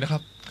โชคดีนะครั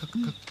บ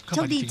โช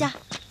คดีจ้ะ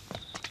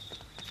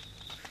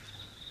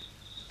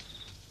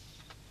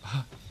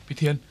พี่เ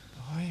ทียน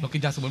เรากิ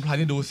นยาสมุนไพร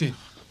นี่ดูสิ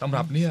ตำ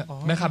รับเนี่ย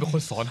แม่ข้าเป็นค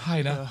นสอนให้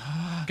นะ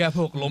แก้พ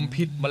วกลม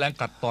พิษแมลง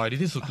กัดต่อยดี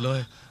ที่สุดเลย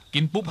กิ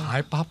นปุ๊บหา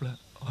ยปั๊บเลย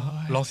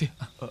ลองสิ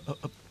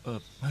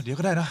เดี๋ยว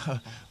ก็ได้นะ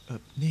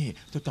นี่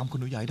จะจำคุณ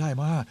หนูใหญ่ได้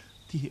มา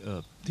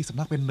ที่สำ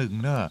นักเป็นหนึ่ง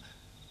นะ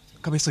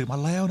ก็ไปสืบมา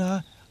แล้วนะ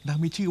นาง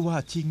มีชื่อว่า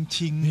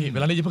ชิงนี่เว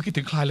ลานี้อย่าเพิ่งคิด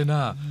ถึงใครเลยน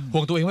ะห่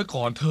วงตัวเองไว้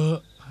ก่อนเธอ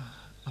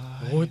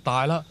โอ้ยตา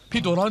ยแล้ว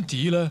พี่ตัวร้อนจี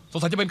เลยส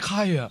งสัยจะเป็นไ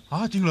ข้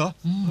จริงเหรอ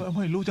ไ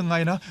ม่รู้จังไง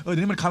นะเดี๋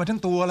ยวนี้มันคลายไปทั้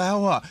งตัวแล้ว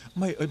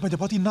ไม่เฉ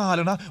พาะที่หน้าแ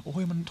ล้วนะโอ้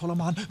ยมันทร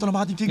มา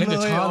นจริงๆเลย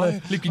ช้าเลย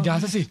รีบกินยา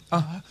ซะสิ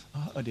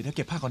เดี๋ยวเ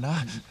ก็บผ้าก่อนนะ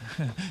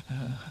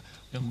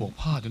ยังบวก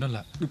ผ้าอยู่นั่นแหล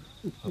ะ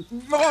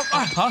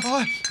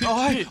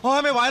โอ้ย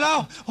ไม่ไหวแล้ว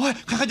โอ้ย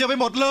ขันเยอะไป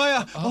หมดเลย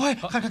โอ้ย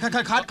ขันเ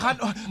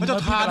จ้า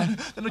ทาน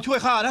จะช่วย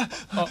ข้านะ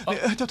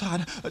เจ้าทาน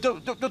เ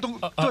จ้าต้อง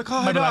ช่วยข้า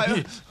ไม่เป็นไร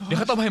พี่เดี๋ยว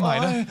เขาต้มให้ใหม่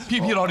นะ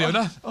พี่รอเดี๋ยว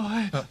นะโอ้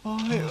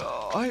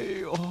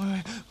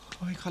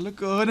ย คันเหลือ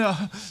เกินอ่ะ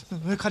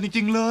คันจ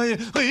ริงๆเลย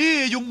เฮ้ย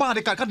ยุงบ้าใน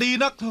กัดคดี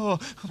นักเธอ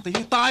ตี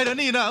ตายแล้ว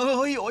นี่นะ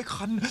เฮ้ยโอ้ย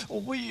คันโอ้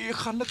ย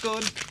คันเหลือเกิ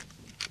น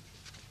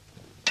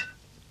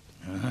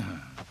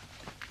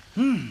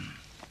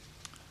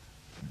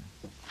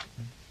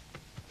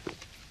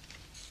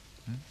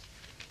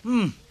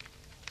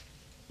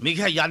มีแ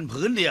ค่ยัน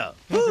ผืนเดียว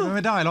ไ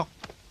ม่ได้หรอก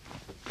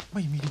ไ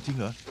ม่มีจริงๆ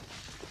เหรอ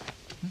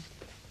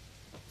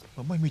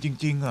ไม่มีจ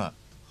ริงๆอ่ะ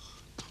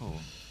โธ่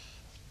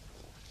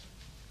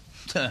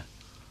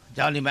เ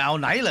จ้านี่ไม่เอา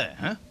ไหนเลย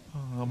ฮะ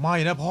ไม่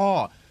นะพ่อ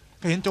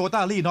เห็นโจต้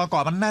าลี่นอนกอ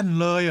ดมันแน่น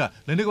เลยอ่ะ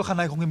เลยนึกว่าข้างใ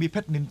นคงยังมีเพ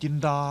ชรนินจิน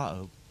ดา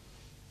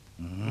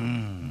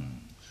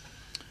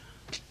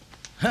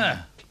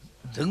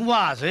ถึงว่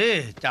าสิ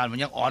เจ้ามัน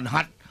ยังอ่อน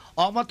หัด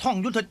ออกมาท่อง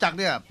ยุทธจักร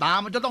เนี่ยตา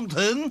มันจะต้อง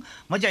ถึง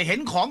มันจะเห็น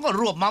ของก็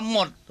รวบมาหม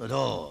ดโ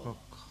ธ่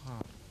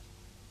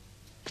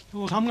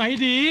ทำไง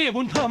ดี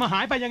บุญเพิ่มมาหา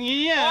ยไปอย่าง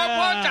นี้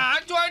พ่อจ๋า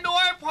ช่วยด้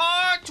วยพ่อ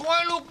ช่วย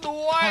ลูก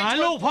ด้วย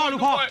ลูกพ่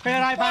อเป็นอ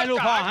ะไรไปลูก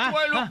พ่อฮะ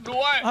ช่วยลูก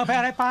ด้วยเป็น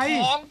อะไรไป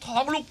ท้อ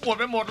งลูกปวด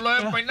ไปหมดเลย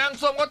ไปนั่ง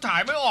ส้มก็ถ่า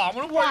ยไม่ออกมั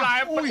นปวดลาย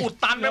มันอุด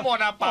ตันไปหมด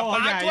อ่ะป้า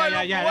ช่วยลู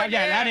กด้วยให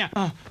ญ่แล้วเนี่ย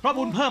เพราะ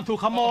บุญเพิ่มถูก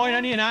ขโมยน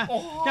ะนี่นะ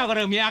เจ้าก็เ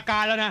ริ่มมีอากา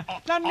รแล้วนะ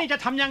แล้วนี่จะ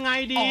ทำยังไง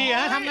ดี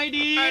ทำไง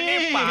ดีนี่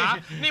ป๋า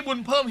นี่บุญ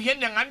เพิ่มเฮี้ยน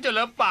อย่างนั้นจะเหร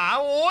อป๋า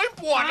โอ้ย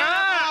ปวดนะ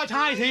ใ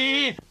ช่สิ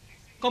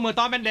ก็เมื่อ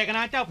ตอนเป็นเด็ก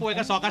นะเจ้าป่วยก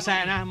ระสอบกระแส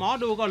นะหมอ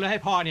ดูก็เลยให้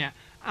พ่อเนี่ย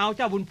เอาเ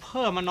จ้าบุญเ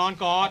พิ่มมานอน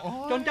กอด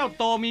จนเจ้า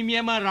โตมีเมี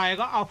ยเมื่อไหร่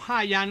ก็เอาผ้า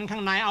ยันข้า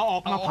งในเอาออ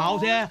กมาเผา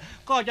เสีย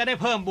ก็จะได้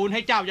เพิ่มบุญใ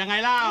ห้เจ้าอย่างไง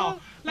เล่า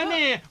แล้ว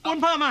นี่บุญ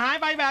เพิ่มมาหาย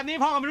ไปแบบนี้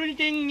พ่อก็ไม่รู้จ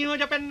ริงๆว่า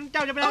จะเป็นเจ้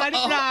าจะเป็นอะไรหรื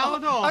อเปล่า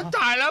โธ่ต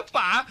ายแล้ว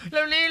ป๋าแ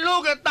ล้วนี่ลู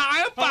กจะตาย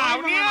หรือเปล่า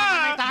เนี่ย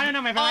ตายแล้วน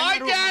ะไม่เป็นไร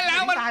แย่แล้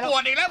วมันปว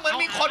ดอีกแล้วเหมือน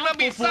มีคนมา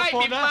บีบไส้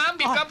บีบม้าม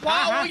บีบกระเพา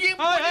ะยิ่ง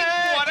ปวดยิ่ง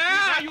ปวดนะ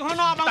อยู่ข้าง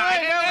นอกบ้างเลย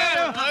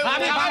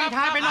พ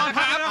าไปนอน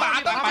ป๋า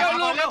ต้องเจอ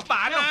ลูกแล้วป๋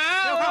านะ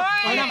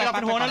ไม่ต้องเ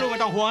ป็นห่วงนะลูกไม่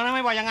ต้องห่วงนะไ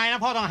ม่ว่ายังไงนะ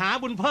พ่อต้องหา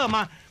บุญเพิ่มม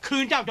าคื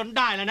นเจ้าจนไ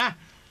ด้แล้วนะ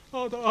โ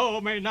อ้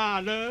ไม่น่า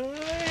เล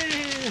ย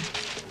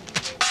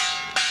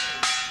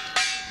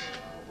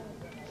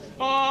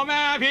พ่อแ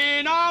ม่พี่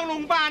น้องลุ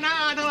งป้าน้า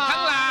ทั้ง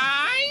หลา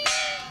ย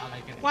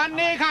วัน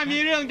นี้ข้ามี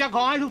เรื่องจะข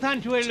อให้ทุกท่าน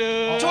ช่วยเหลื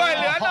อหน่อยช่วยเ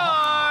หลื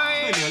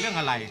อเรื่อง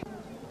อะไร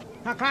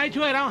ถ้าใคร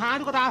ช่วยเราหา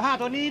ตุ๊กตาผ้า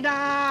ตัวนี้ไ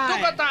ด้ตุ๊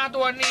กตา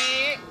ตัวนี้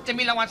จะ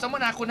มีรางวัลสม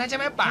นาคุณให้ใช่ไ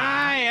หมป๋าใ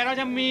ช่เรา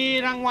จะมี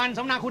รางวัลส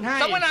มนาคุณให้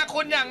สมนา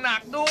คุณอย่างหนั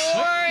กด้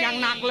วยอย่าง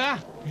หนักเลย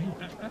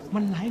มั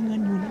นหลายเงิ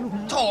นอยู่นะลูกน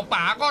ะโถ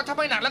ป๋าก็ถ้าไ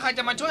ม่หนักแล้วใครจ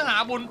ะมาช่วยหา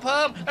บุญเ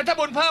พิ่มแล้วถ้า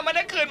บุญเพิ่มไม่ไ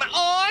ด้คืนมาโ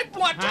อ๊ยป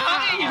วดท้อง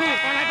อีกุย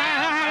อะไรไป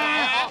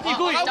อี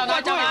กุยเจ้าหนั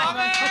ก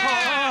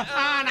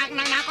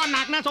ก็ห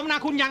นักนะสมนา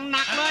คุณอย่างห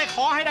นักเลยข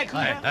อให้ได้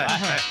คืน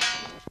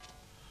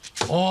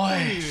โอ้ย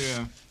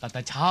แ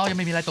ต่เช้ายังไ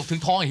ม่มีอะไรตกถึ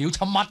งท้องหิวช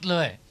ะมัดเล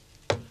ย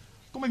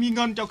ก็ไม่มีเ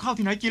งินจะข้าว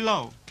ที่ไหนกินเล่า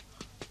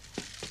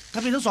ท่า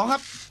นพี่ทั้งสองครั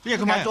บเรียก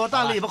ขมาโจต้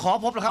าลี่มาขอ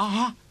พบแล้วครับ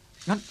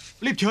งั้น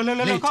รีบเชิญเลย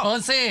รีบเชิญ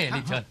ซิ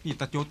รีบเชิญนี่แ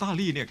ต่โจต้า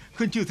ลี่เนี่ย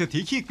ขึ้นชื่อเศรษฐี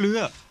ขี้เกลือ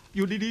อ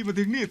ยู่ดีๆมา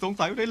ถึงนี่สง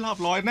สัยได้ลาบ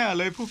ลอยแน่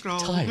เลยพวกเรา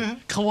ใช่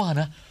เขาว่า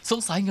นะสง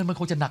สัยเงินมัน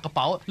คงจะหนักกระเ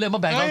ป๋าเลยมา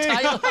แบ่งเราใช้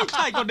ใ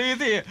ช่ก็ดี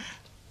สิ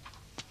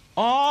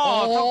อ๋อ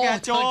เท่าแก่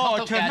โจ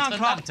เชิญนั่ง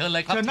ครับเชิญเล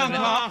ยครับเชิญนั่ง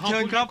ครับเชิ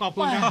ญครับขอบ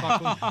คุณ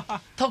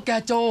เท่าแก่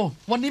โจ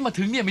วันนี้มา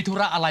ถึงเนี่ยมีธุ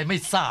ระอะไรไม่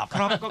ทราบค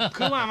รับก็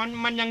คือว่า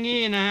มันอย่างงี้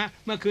นะฮะ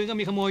เมื่อคืนก็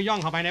มีขโมยย่อง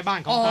เข้าไปในบ้าน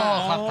ของข้า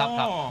ครับ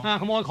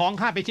ขโมยของ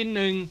ข้าไปชิ้นห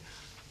นึ่ง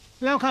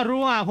แล้วข้ารู้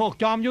ว่าพวก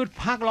จอมยุทธ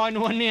พักลอยน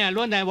วลเนี่ย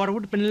ล้วนแต่วรวุ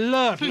ฒิเป็นเ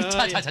ลิศเลยใ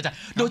ช่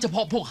โดยเฉพา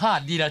ะพวกข้า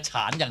ดีราฉ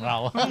านอย่างเรา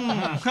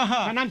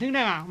นั้นถึงไ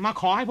ด้มา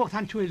ขอให้พวกท่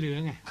านช่วยเหลือ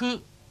ไงคือ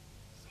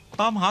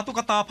ตามหาตุ๊ก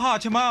ตาผ้า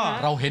ใช่ไหม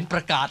เราเห็นปร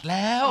ะกาศแ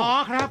ล้วอ๋อ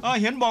ครับ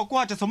เห็นบอกว่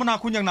าจะสมนา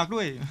คุณอย่างหนักด้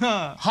วย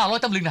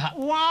500 ตำลึงนะฮะ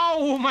ว้าว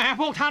แหม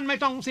พวกท่านไม่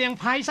ต้องเสี่ยง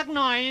ภัยสักห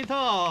น่อยเถ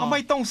อะไ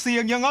ม่ต้องเสี่ย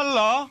งอย่างนั้นเห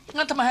รอ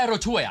งั้นทำไมให้เรา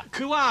ช่วยอ่ะ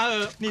คือว่า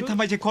นี่ทำไ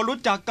มใช่คนรู้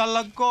จักกันแ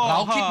ล้วก็เรา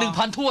คิด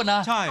 1,000 ทั่วนะ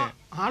ใช่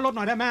หารถห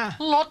น่อยได้ไหม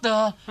ลดเ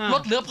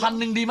หลือ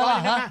1,000ดีไหมล่ะ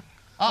ฮะ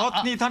รถ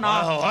นี่ท่าน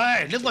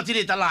นึกว่าที่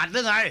นี่ตลาดหรื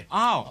อไง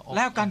อ้าวแ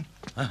ล้วกัน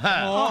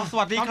ส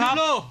วัสดีครับ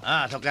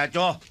เท่าแก่โจ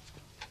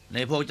ใน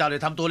พวกเจ้าได้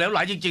ทำตัวแล้วหล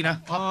ายจริงๆนะ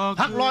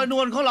พักลอยน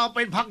วลของเราเ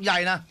ป็นพักใหญ่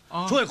นะ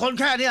ช่วยคน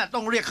แค่นี้ต้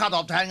องเรียกค่าต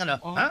อบแทนกันเหรอ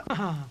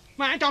แ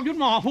ม่จอมยุทธ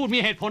หมอพูดมี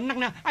เหตุผลนัก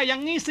นะไอ้อย่า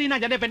งนี้สิน่า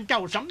จะได้เป็นเจ้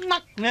าสำนั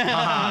กนะ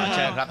เ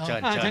ชิญครับเชิญ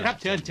ครับ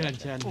เชิญจ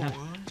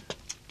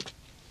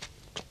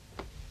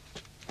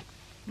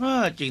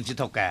ริงสิ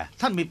เท่าแก่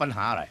ท่านมีปัญห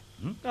าอะไร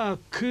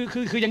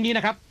คืออย่างนี้น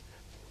ะครับ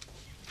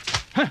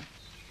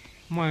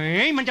แหม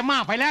มันจะมา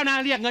กไปแล้วนะ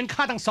เรียกเงิน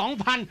ค่าตั้ง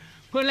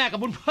 2,000 เพื่อแลกกับ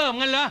บุญเพิ่ม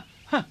เงินเหรอ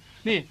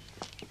นี่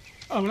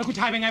แล้วคุณ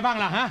ชายเป็นไงบ้าง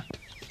ล่ะฮะ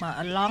มา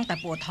ร้องแต่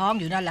ปวดท้อง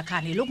อยู่นั่นแหละค่ะ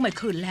นี่ลุกไม่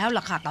ขึ้นแล้ว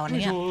ล่ะค่ะตอน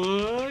นี้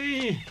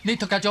นี่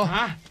ทกาโจฮ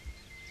ะ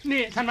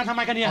นี่ท่านมาทำไ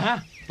มกันเนี่ยฮะ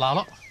เปล่าแ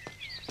ล้ว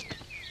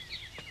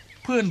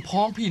เพื่อนพ้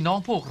องพี่น้อง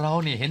พวกเรา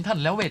เนี่ยเห็นท่าน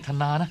แล้วเวท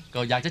นานะก็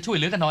อยากจะช่วยเ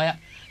หลือกันหน่อยอ่ะ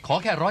ขอ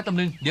แค่100 ตำ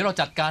ลึงเดี๋ยวเรา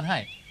จัดการให้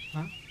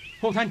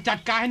พวกท่านจัด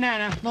การให้แน่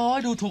นะน้อย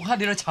ดูถูกข้า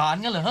ดิรฉาน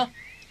งั้นเหรอฮะ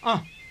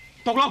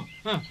ตกลง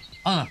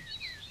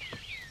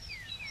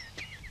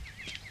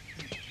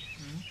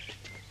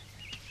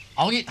เอ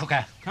างี้เท่าแ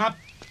ก่ครับ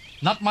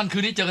นัดมันคื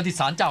นนี้เจอกันที่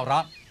ศาลเจ้าร้า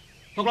ง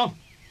ตกลง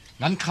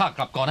งั้นข้าก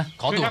ลับก่อนนะ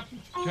ขอตัว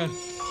เชิญ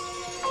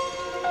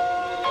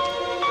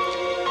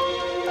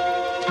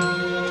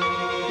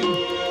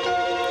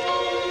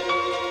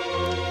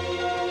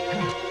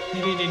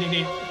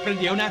ประ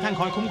เดี๋ยวนะท่าน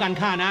คอยคุ้มกัน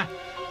ข้านะ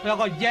แล้ว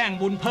ก็แย่ง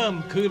บุญเพิ่ม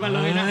คืนมาเล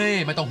ยนะ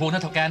ไม่ต้องห่วงน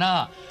ะเท่าแกนะ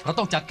เรา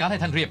ต้องจัดการให้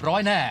ท่านเรียบร้อย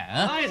แน่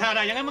ถ้าไ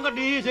ด้อย่างนั้นมันก็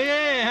ดีสิ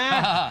ฮะ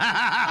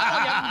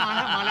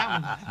มาแล้ว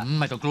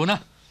ไม่ต้องกลัวนะ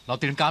เรา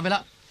เตรียมการไปแล้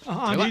ว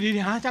ดี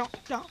ฮะเจ้า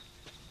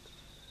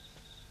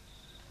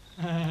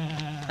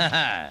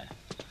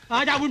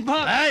บุญเ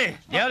พิ่ม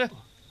เดี๋ยว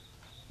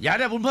อยาก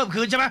ได้บุญเพิ่ม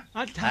คืนใช่ไหม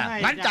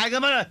งั้นจ่ายกั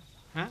นมาเลย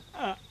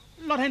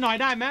ลดให้หน่อย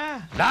ได้ไหม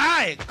ได้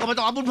ก็ไม่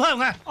ต้องเอาบุญเพิ่ม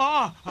ไง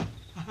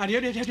เดี๋ย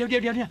วเ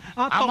นี่ย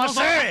เอามา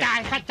ซิ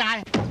ค่าจ่าย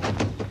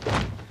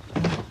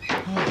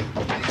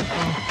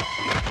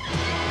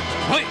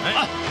เฮ้ยม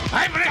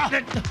าเลย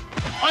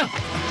เฮ้ย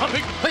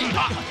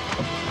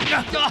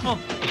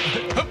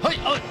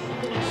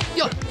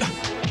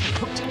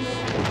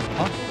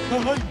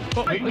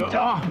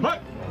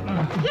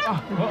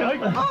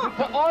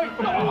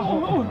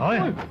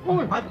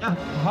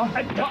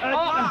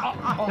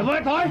จะไ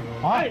ม่ถอย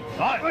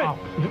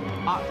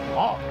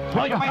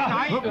ไปไหน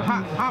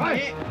ห้ามไป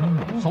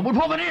ส่งบุญเ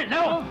พิ่มมานี่เร็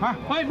ว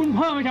บุญเ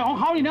พิ่มไม่ใช่ของ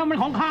เขานี่นะมัน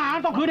ของข้า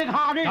ต้องคืนให้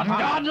ข้าดิ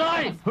จานเล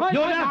ยโย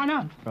นน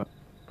ะ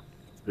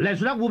เล่น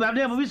สุนัขบูแบบ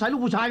นี้มันวิสัยลู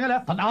กผู้ชายกันแล้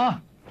วท่าน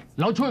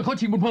เราช่วยเขา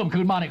ชิงบุญเพิ่ม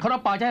คืนมาเนี่ยเขารั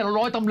บปากจะให้เรา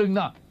100 ตำลึง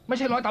นะไม่ใ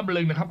ช่100 ตำ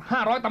ลึงนะครับ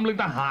500 ตำลึง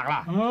ต่างหากล่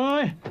ะ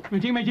ไม่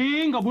จริ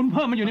งก็บุญเ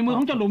พิ่มมันอยู่ในมือข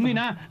องเจ้าหลุมนี่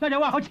นะแล้วจะ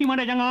ว่าเขาชิงมาไ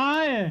ด้ยังไง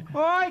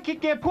ขี้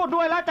เกียจพูด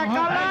ด้วยแล้วจัดก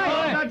ารเล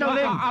ยเจ้าเ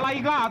ล่งอะไร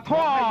ก็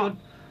ท่อ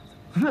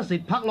สิ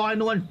ทธิ์พักลอย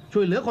นวลช่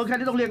วยเหลือคนแค่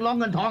ที่ต้องเรียกร้อง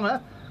เงินทองเหรอ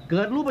เ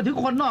กิดรู้ไปถึง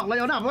คนนอกเราเ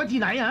อาหน้าไปไว้ที่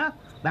ไหนฮะ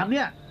แบบเ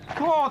นี้ยโ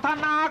ธ่ธ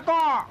นา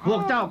ก็พว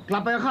กเจ้ากลั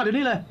บไปกับข้าเดี๋ยว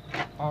นี้เลย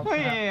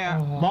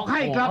บอกให้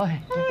กลับ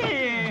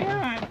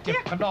เจ็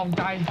บกระดองใ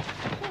จ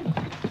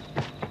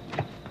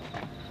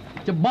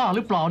จะบ้าห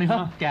รือเปล่านี่ฮะ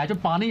แก่จน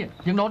ป่านนี้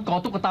ยังนอนกอด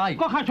ตุ๊กตา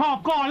ก็ข้าชอบ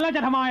ก่อนแล้วจ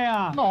ะทำไม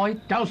หน่อย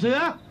เจ้าเสือ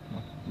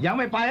ยัง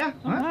ไม่ไป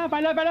ไป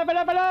เล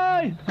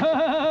ย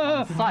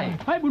ใส่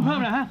ให้บุญเพิ่ม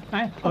นะฮะ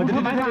เ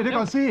ดี๋ยว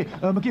ก่อนสิ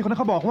เมื่อกี้คนนั้น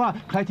เขาบอกว่า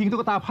ใครทิ้งตุ๊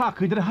กตาภาค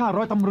คืนจะได้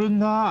500 ตำลึง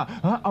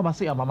เอามา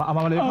สิเอาม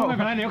าเลยไม่เ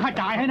ป็นไรเดี๋ยวข้า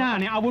จ่ายให้หน้า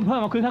เนี่ยเอาบุญเพิ่ม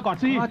มาคืนข้าก่อน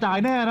สิจ่าย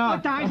แน่นะ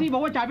จ่ายสิบอ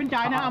กว่าจ่ายเป็นจ่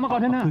ายนะเอามาก่อน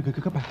เถอะนะคื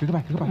อเข้าไป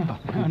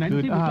ไหน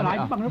ที่บุญสลาย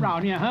บังหรือเปล่า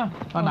เนี่ยฮะ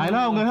ไหนแล้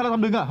วเงิน500 ต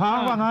ำลึง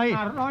ว่าไง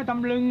500 ต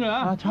ำลึงเหรอ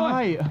ใช่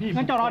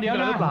งั้นเจ้ารอเดี๋ยว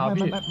นะหรือเปล่า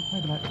พี่ไม่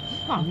เป็นไร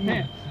นี่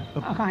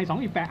ข้าให้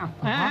2 อีก 8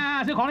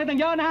ซื้อของได้ตั้ง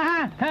เยอะนะฮ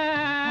ะ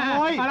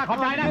ขอบ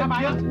ใจนะสบา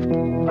ย2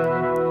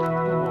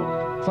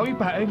 อีก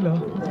 8เองเหรอ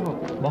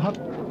หมอครับ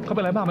เขาเป็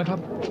นอะไรบ้างไหมครับ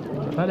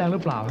ร้ายแรงหรื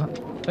อเปล่าฮะ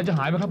แล้วจะห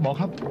ายไหมครับหมอ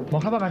ครับว่า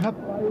ไงครับ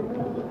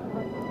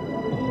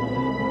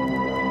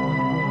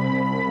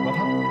หมอค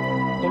รับ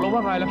ตกลงว่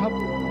าไงแล้วครับ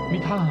มี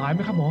ทางหายไห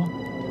มครับหมอ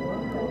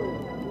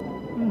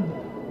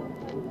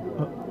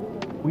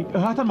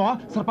ท่านหมอ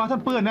สปาท่า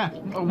นเปื้อนนะ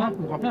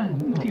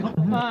ที่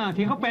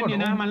เขาเป็นเนี่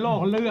ยนะมันโรค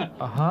เลือ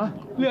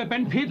ดเป็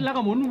นพิษแล้ว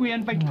ก็หมุนเวียน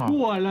ไป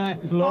ทั่วเลย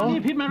ตอนนี้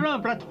พิษมันเริ่ม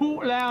ประทุ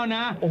แล้วน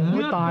ะเ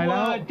นื้อตายแล้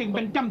วจึงเ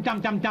ป็นจ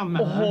ำ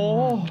โอ้โห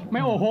ไ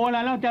ม่โอ้โหแล้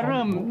วจะเ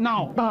ริ่มเน่า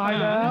ตาย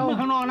แล้วเมื่อ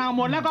ข้างนอกเน่าห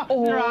มดแล้วก็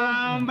รา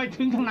มไป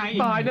ถึงข้างใน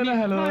ตายแน่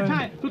เลยใ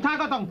ช่สุดท้าย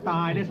ก็ต้องต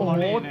ายได้สมบูรณ์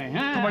เลย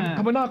ท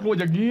ำไมน่ากลัว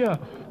อย่างนี้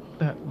แ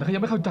ต่เขายั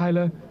งไม่เข้าใจเ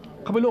ลย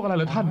เขาเป็นโรคอะไรเ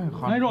หรอท่าน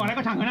ไม่โรคอะไร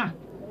ก็ช่างนะ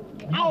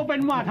เอาเป็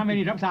นว่าทำไม่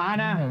ดีรักษา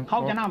นะเขา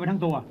จะเน่าไปทั้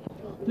งตัว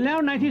แล้ว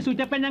ในที่สุด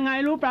จะเป็นยังไง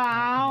รู้เปล่า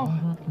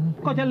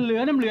ก็จะเหลื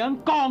อน้ำเหลือง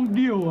กองเ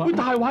ดียว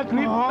ตายวัดค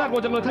ลิปน่ากลั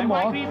วจังเลยท่านหม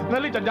อแล้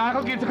วรีบจัดยาเข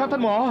ากินสิครับท่า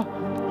นหมอ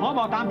ขอบ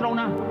อกตามตรง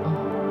นะ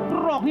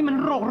โรคนี้มัน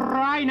โรค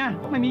ร้ายนะ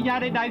ไม่มียา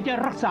ใดๆจะ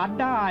รักษา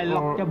ได้หร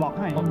อกจะบอก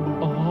ให้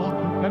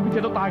งั้นพี่เจ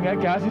ต้องตาย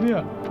แก่สิเนี่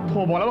ยโท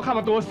รบอกแล้วว่าข้า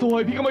มาตัวซวย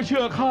พี่ก็ไม่เ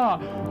ชื่อข้า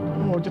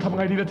จะทำ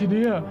ไงดีล่ะที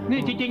นี้นี่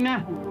จริงๆนะ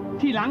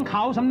ที่หลังเข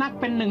าสำนัก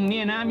เป็น1เนี่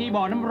ยนะมี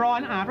บ่อน้ำร้อน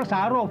อาบรักษา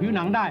โรคผิวห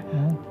นังได้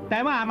แต่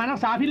ว่ามารัก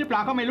ษาพิษหรือเปล่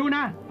าก็ไม่รู้น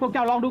ะพวกเจ้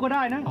าลองดูก็ไ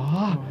ด้นะ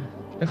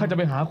แล้วข้าจะ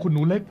ไปหาคุณห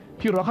นูเล็ก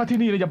พี่รอข้าที่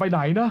นี่เลยอย่าไปไหน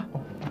นะ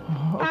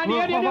เ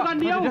ดี๋ยวกัน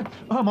เดี๋ยว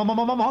หม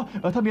อ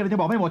ถ้ามีอะไรจะ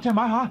บอกไม่หมดใช่ไห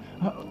มฮะ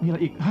มีอะไร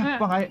อีก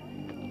ว่าไง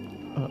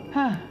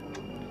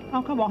เอ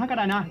าเขาบอกให้ก็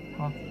ได้นะ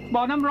บ่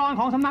อน้ำร้อน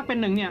ของสำนักเป็น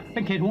1เนี่ยเป็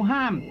นเขตห่วง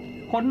ห้าม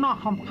คนนอก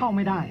เข้าไ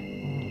ม่ได้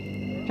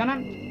ฉะนั้น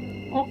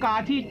โอกาส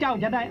ที่เจ้า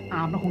จะได้อ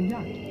าบคงย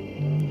าก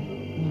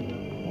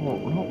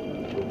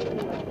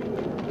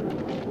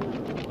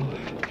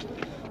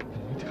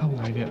จะเข้า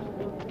ไงเนี่ย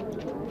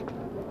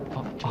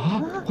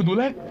คุณหนู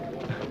เล็ก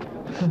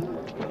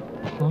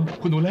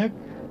คุณหนูเล็ก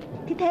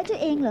ที่แท้จะ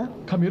เองเหรอ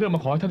ข้ามีเรื่องม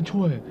าขอให้ท่าน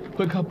ช่วยเ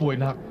พื่อนข้าป่วย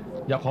หนัก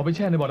อยากขอไปแ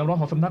ช่ในบ่อน้ำร้อน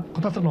ของสำนักขอ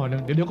งท่านสักหน่อยหนึ่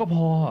งเดี๋ยวก็พ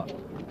อ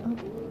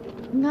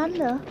งั้น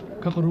เหรอ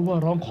ข้าก็รู้ว่า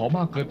ร้องขอม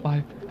ากเกินไป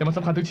แต่มันส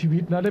ำคัญถึงชีวิ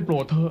ตนะได้โปร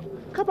ดเถอะ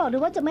เขาบอกเล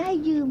ยว่าจะไม่ให้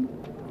ยืม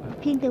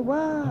เพียงแต่ว่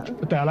า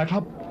แต่อะไรค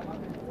รับ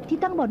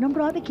ที่ตั้งบ่อน้ำ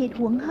ร้อนไปเขต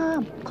ห่วงห้า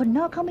มคนน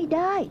อกเข้าไม่ไ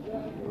ด้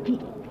นี่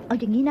เอา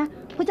อย่างนี้นะ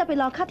พวกจะไป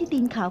รอข้าที่ตี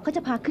นเขาเขาจ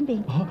ะพาขึ้นไป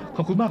ข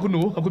อบคุณมากคุณห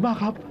นูขอบคุณมาก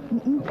ครับ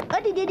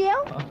เดี๋ยว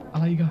อะ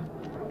ไรอีกอะ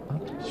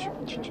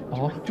จุ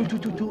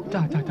จ้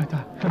า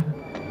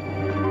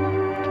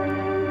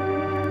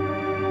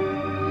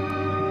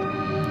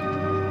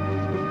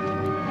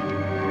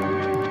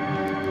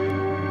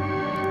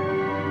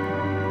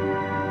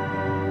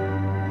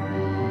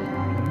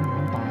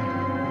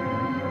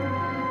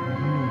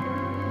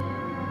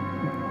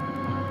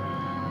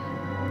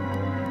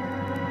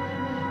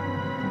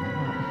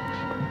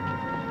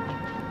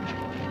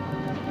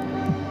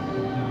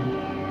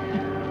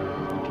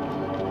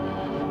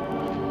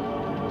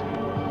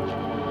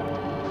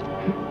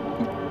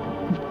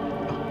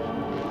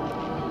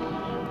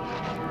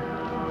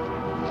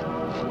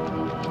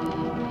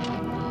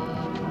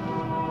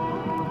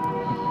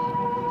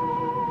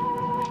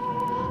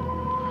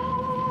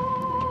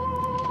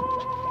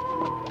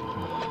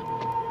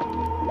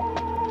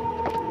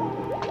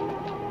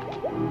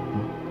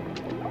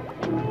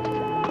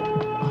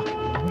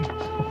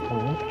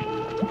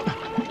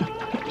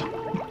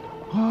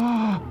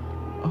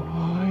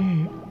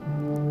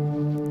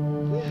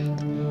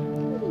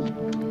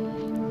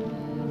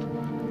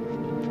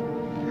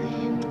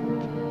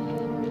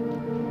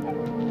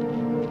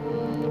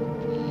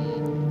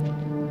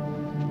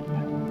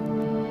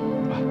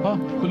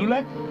คุณหนูเล็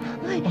ก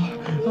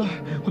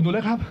คุณหนูเล็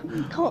กครับ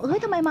โธ่เอ้ย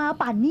ทำไมมา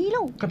ป่านนี้เ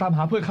ล่า ก็ตามห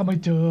าเพื่อนข้าไม่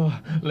เจอ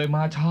เลยม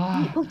าช้า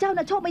พวกเจ้า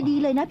น่ะโชคไม่ดี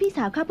เลยนะพี่ส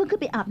าวข้าเพิ่งขึ้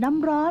นไปอาบน้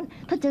ำร้อน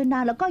ถ้าเจอนา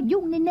นแล้วก็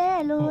ยุ่งแน่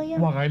ๆเลยอะ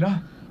ว่าไงนะ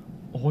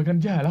โอ้ยกัน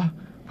แย่แล้ว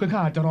เพื่อนข้า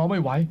อาจจะรอไม่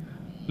ไหว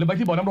เลยไป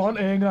ที่บ่อน้ำร้อน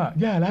เองอะ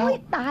แย่แล้ว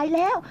ตายแ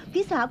ล้ว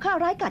พี่สาวข้า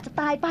ร้ายกาจจะ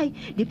ตายไป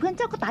เดี๋ยวเพื่อนเ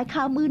จ้าก็ตายค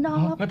ามือนอ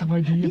ก งั้นทำไง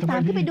ดี รีบตา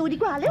มขึ้นไปดูดี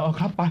กว่าเร็ว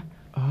ครับไป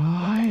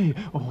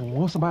โอ้โห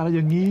สบายอะไรอ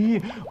ย่างนี้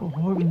โอ้โห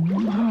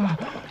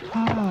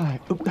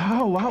อึบเท้า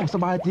ว้าวส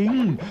บายจริง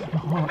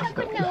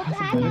คุณหนูค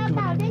ะลาเ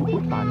บาได้ดิ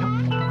ตายแล้ว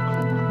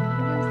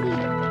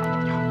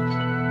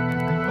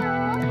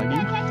เดิ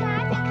นช้า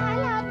ๆสิคะ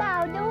ลาเบา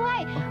ด้วย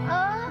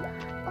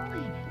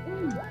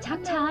ชัก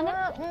ช้านะ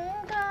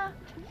ค่ะ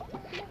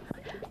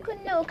คุณ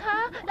หนูคะ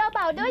ลาเบ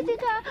าด้วยสิ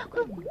คะ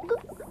คุ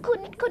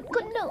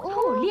ณหนู โอ้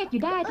เรียกอ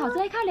ยู่ได้ถอดเสื้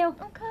อให้ข้าเร็ว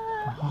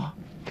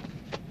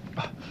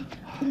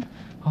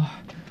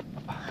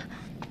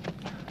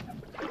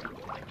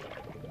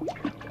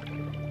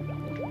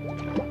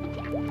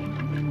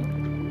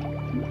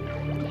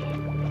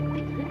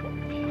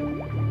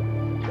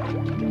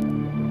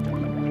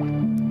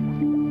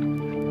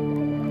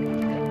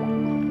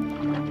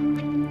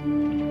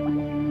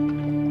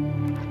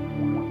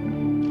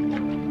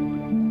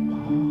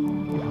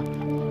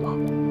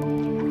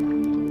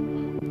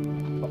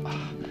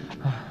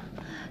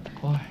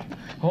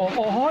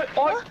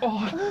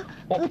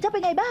เจ้าเป็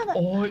นไงบ้างอะ โ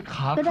อ้ยข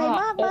า เป็นไร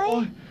มากไหม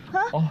ฮ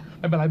ะ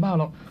ไม่เป็นไรมาก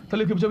หรอกถ้าเ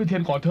รียกพี่ผู้ช่วยพี่เทีย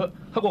นก่อนเถอะ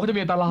ถ้ากลัวเขาจะ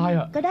มีอันตราย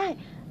อ่ะ ก็ได้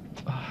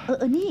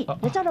นี่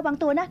แล้วเจ้าระวัง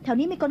ตัวนะแถว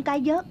นี้มีกลไก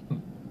เยอะ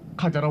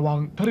ข้าจะระวัง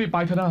ถ้ารีบไป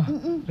เถอะนะ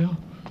เร็ว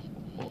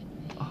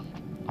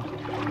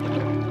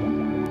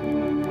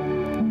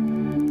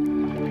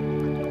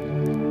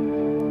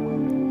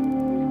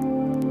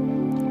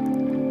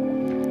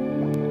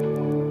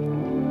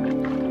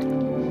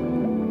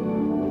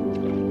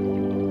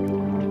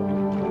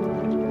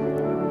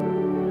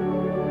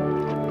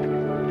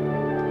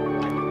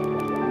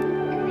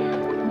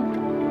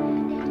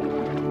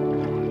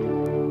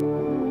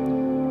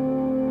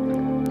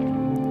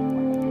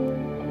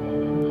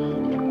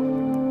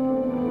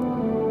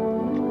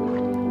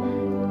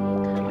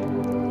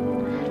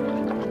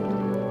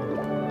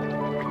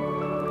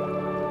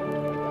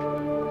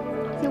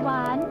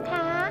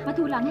มา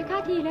ถูหลังให้ข้า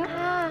ทีแล้ว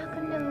ค่ะคุ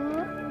ณหนู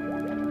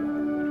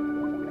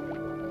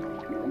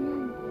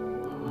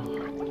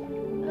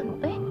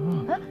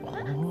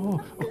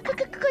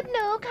คุณห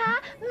นูคะ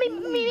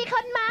มีค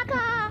นมา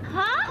ค่ะฮ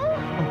ะ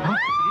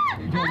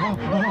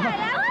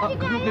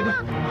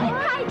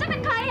ใครจะเป็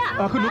นใครอ่ะ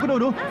คุณหนูข้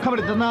าไม่ไ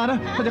ด้เจตนานะ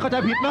ท่านจะเข้าใจ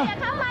ผิดนะ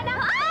เข้ามานะ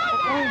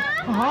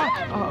ฮะ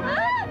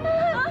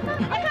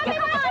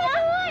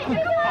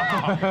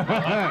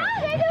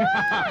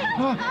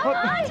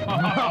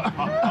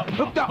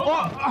จะโอ้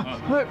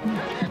เฮ้ย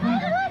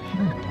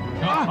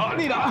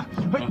นี่นะ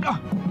เฮ้ย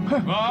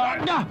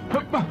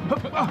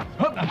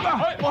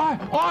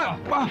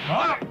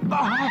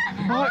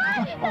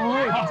โอ้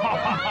ย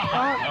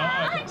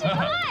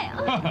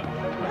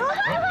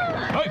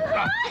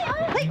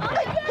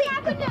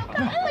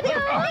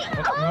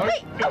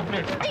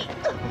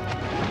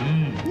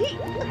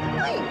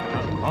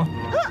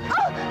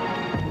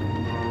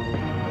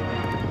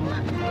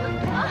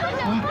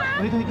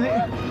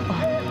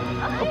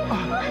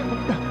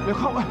เดี๋ยว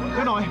เข้าไป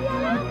หน่อย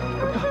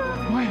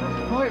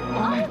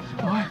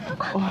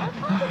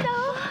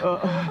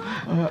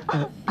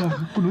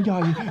คุณหนูใหญ่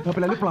เป็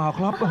นอะไรหรือเปล่าค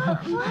รับต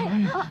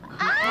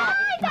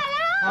ายแ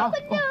ล้วคุ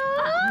ณหนู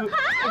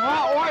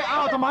โอ้ยอ้า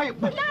วทำไม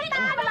หน้าต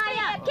าอะไร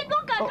อ่ะคิดว่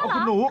าเกินเขาเหรอคุ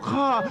ณหนู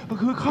ข้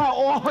าโ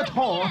อ้โถ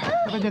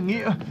เป็นอย่างนี้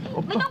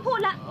ไม่ต้องพูด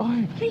ละ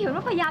พี่เห็น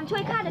ว่าพยายามช่ว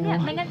ยข้านะเนี่ย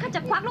ไม่งั้นข้าจ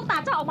ะควักลูกตา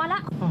เจ้าออกมาล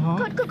ะ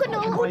คุณหนู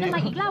คุณอะไร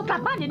อีกเล่ากลั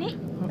บบ้านเดี๋ยวนี้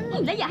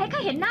และอย่าให้ข้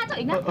าเห็นหน้าเจ้า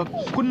อีกนะ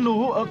คุณหนู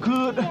คื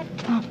อ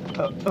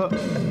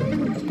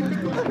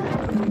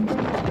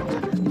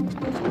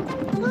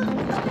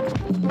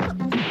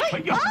คุ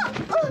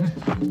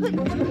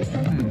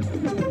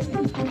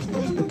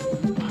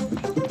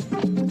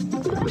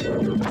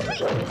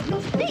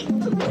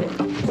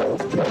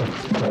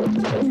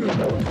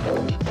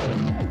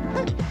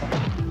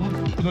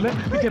ณหนูเล็ก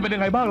พี่เทียนเป็นยั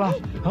งไงบ้างล่ะ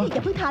อย่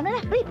าเพิ่งถามน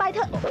ะรีบไปเถ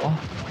อะ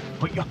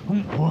เ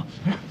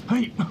ฮ้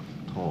ย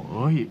โถ่เ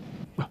อ้ย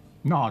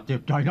น่าเจ็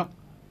บใจนัก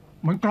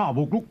มันกล้า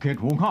บุกรุกเขต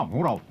ห่วงห้ามขอ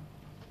งเรา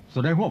แส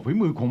ดงว่าฝี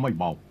มือคงไม่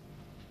เบา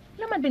แ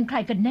ล้วมันเป็นใคร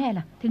กันแน่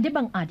ล่ะถึงได้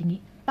บังอาจอย่าง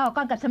นี้ต่อก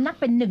รกับสำนัก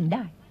เป็นหนึ่งไ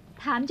ด้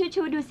ถาม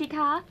ชูดูสิค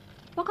ะ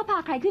ว่าเขาพา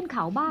ใครขึ้นเข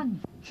าบ้าง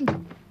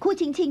คู่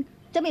ชิง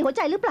จะมีหัวใ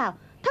จหรือเปล่า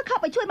ถ้าเข้า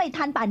ไปช่วยไม่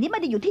ทันป่านนี้ไม่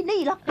ได้อยู่ที่นี่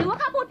หรอกหรือว่า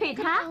ข้าพูดผิด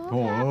คะโ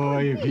อ้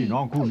ยพี่น้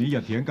องคู่นี้อย่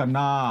าเถียงกันห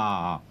น้า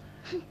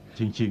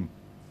ชิง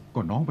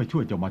ก็น้องไปช่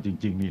วยเจ้ามาจ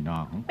ริงๆนี่นา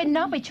งเป็น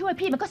น้องไปช่วย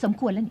พี่มันก็สม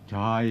ควรแล้วนี่ใ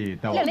ช่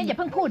แต่เรื่องนี้อย่า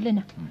เพิ่งพูดเลย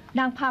นะ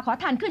นางพาขอ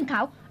ทานขึ้นเข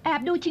าแอ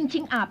บดูชิ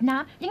งอาบน้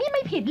ำอย่างนี้ไ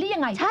ม่ผิดหรือยั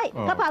งไงใช่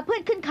ถ้าพาเพื่อ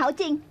นขึ้นเขา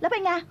จริงแล้วเป็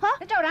นไงฮะ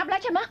เจ้ารับแล้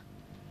วใช่ไหม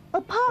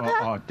พ่อคะ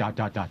จ่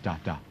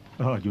า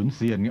หยุนเ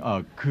ซียน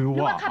คือ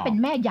ว่าข้าเป็น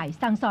แม่ใหญ่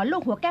สั่งสอนลู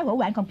กหัวแก้วหัวแ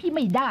หวนของพี่ไ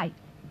ม่ได้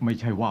ไม่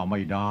ใช่ว่าไ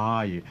ม่ได้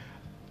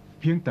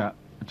เพียงแต่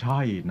ใช่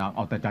นางเอ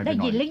าแต่ใจได้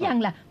ยินหรือยัง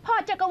ล่ะพ่อ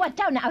เจ้าก็ว่าเ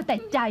จ้าน่ะเอาแต่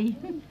ใจ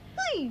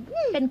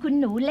เป็นคุณ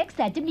หนูเล็กแส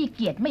นจะมีเ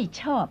กียรติไม่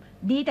ชอบ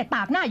ดีแต่ต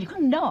ากหน้าอยู่ข้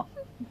างนอก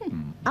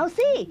เอา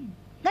สิ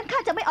งั้นข้า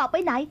จะไม่ออกไป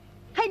ไหน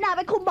ให้นายไ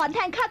ปคุมบ่อนแท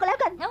นข้าก็แล้ว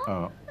กัน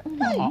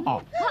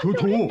ชู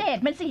เดช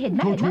มันสิเห็นไห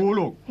ม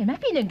ลูกเห็นไหม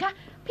พี่หนึ่งคะ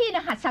พี่น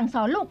ะหัดสั่งส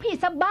อนลูกพี่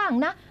ซะบ้าง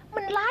นะ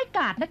มันร้ายก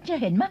าจนักจะ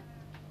เห็นไหม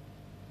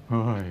เ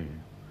ฮ้ย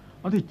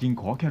อันที่จริง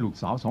ขอแค่ลูก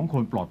สาว2 ค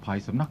นปลอดภัย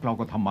สำนักเรา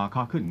ก็ทำมาค่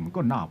าขึ้นมัน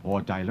ก็น่าพอ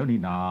ใจแล้วนี่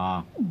นา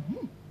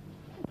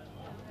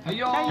ฮัยโ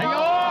ย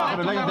เ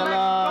ป็นไรกัน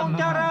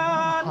เจริ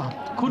ญ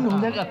คุณหนุ่ม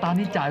เล็กอัตรา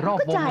นี่จ่ายรอบ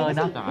วงเลย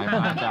นะ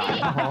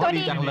ตัว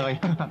ดีจังเลย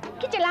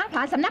คิดจะล้างผล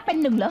าญสำนักเป็น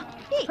หนึ่งเหรอ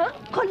นี่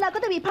คนเราก็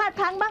จะมีพลาดพ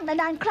ลั้งบ้าง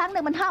นานๆครั้งห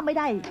นึ่งมันห้ามไม่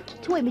ได้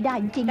ช่วยไม่ได้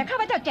จริงๆแต่ข้า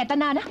พเจ้าเจต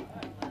นานะ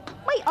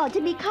ไม่ออกจ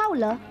ะมีเข้า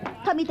เหรอ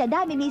ถ้ามีแต่ไ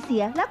ด้ไม่มีเสี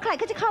ยแล้วใคร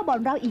ก็จะเข้าบ่อน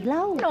เราอีกเล่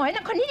าหน่อยน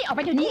ะคนนี้นี่ออกไ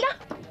ปเดี๋ยวนี้นะ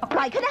ออกป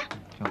ล่อยเขานะ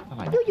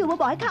อยู่ๆมา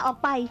บอกให้ข้าออก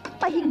ไป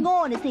หิงโง่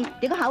น่ะสิเ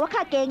ดี๋ยวก็หาว่าข้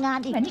าเกงาน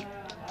อีก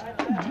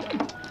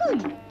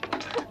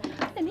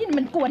นี่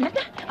มันกวนนัก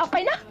นะออกไป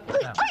นะ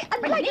อัน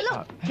ไรนี่ลูก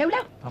เร็ว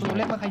ตัวเ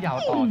ล็กมาเขย่า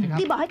ต่อสิครับ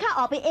ที่บอกให้ข้า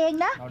ออกไปเอง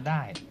นะเราไ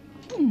ด้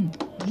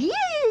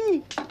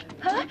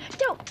ฮะ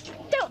เจ้า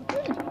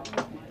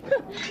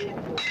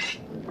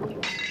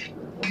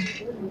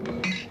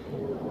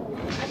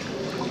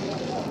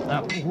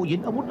หูยิ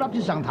นอาวุธลับ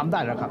ที่สั่งทำได้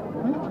แล้วครับ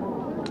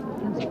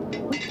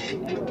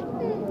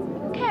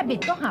แค่บิด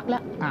ก็หักแล้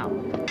ว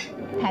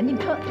แถมยัง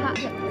เถอะทะ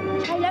เนี่ย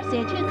ใช้แล้วเสี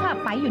ยชื่อข้า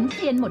ไปหยุนเ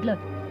ซียนหมดเลย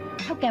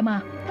เท่าแกมา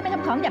ถ้าไม่ท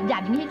ำของหยาบๆอย่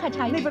างนี้ข้าใ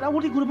ช้นี่เป็นอาวุ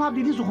ธที่คุณภาพ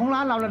ดีที่สุดของร้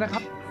านเราแล้วนะครั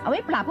บเอาไว้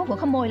ปราบพวกหัว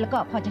ขโมยแล้วก็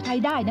พอจะใช้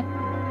ได้นะ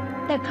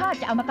แต่ข้า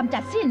จะเอามากำจั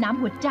ดเสี้ยนน้ำ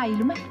หัวใจ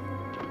รู้ไหม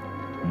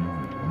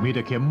มีแ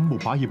ต่เข็มบุป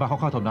ผาหิมะเข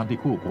าเท่านั้นที่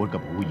คู่ควรกั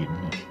บหูหยิน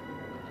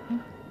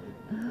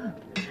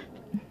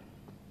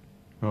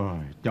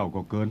เจ้า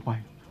ก็เกินไป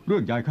เรื่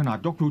องใหญ่ขนาด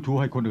ยกชู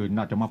ให้คนอื่น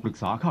น่าจะมาปรึก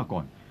ษาข้าก่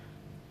อน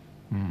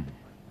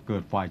เกิ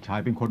ดฝ่ายชาย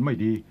เป็นคนไม่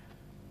ดี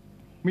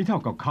ไม่เท่า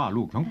กับฆ่า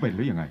ลูกทั้งเป็นห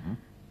รือยังไง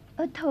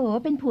โถ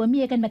เป็นผัวเ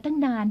มียกันมาตั้ง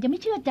นานยังไ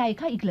ม่เชื่อใจ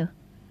ข้าอีกเหรอ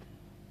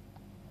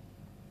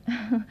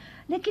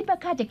แล้วคิดว่า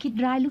ข้าจะคิด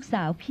ร้ายลูกส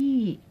าวพี่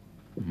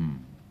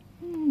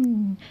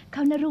เข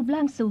าน่ารูปร่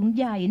างสูง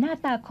ใหญ่หน้า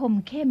ตาคม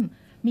เข้ม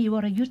มีว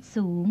รยุทธ์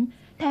สูง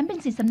แถมเป็น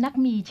ศิษย์สำนัก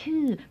มี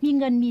ชื่อมี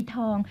เงินมีท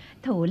อง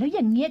โถแล้วอ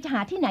ย่างเงี้ยจะหา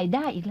ที่ไหนไ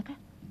ด้อีกล่ะคะ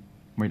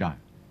ไม่ได้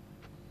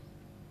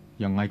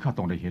ยังไงข้า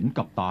ต้องได้เห็น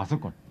กับตาซะ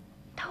ก่อน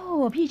โถ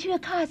พี่เชื่อ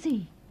ข้าสิ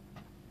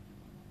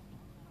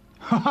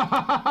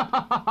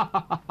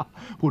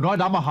ผู้น้อย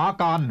ดำมหา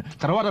การ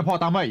คารวะได้พ่อ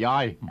ตามแม่ยา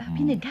ย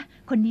พี่หนึ่งคะ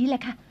คนนี้แหล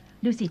ะค่ะ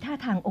ดูสิท่า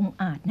ทางอง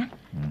อาจนะ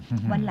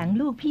วันหลัง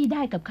ลูกพี่ไ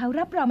ด้กับเขา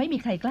รับรองไม่มี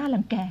ใครกล้ารั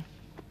งแก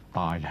ต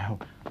ายแล้ว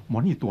หมอ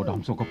นี่ตัวด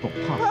ำสกปรก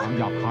ท่าทาง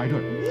หยาบคายด้ว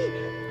ย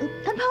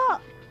ท่านพ่อ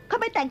เขา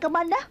ไม่แต่งกับ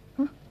มันนะ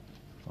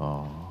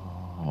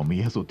เมี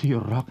ยสุดที่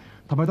รัก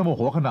ทำไมต้องโมโ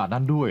หขนาด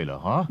นั้นด้วยเหรอ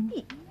ฮะ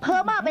เพ้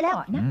อมากไปแล้ว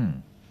นะ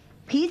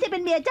ผีสิเป็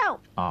นเมียเจ้า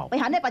ไป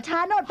หาในป่าช้า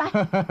โน่นไป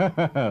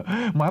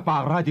หมาปา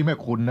กร้ายจริงแม่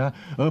คุณนะ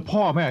พ่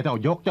อแม่เจ้า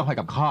ยกเจ้าให้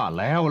กับข้า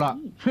แล้วล่ะ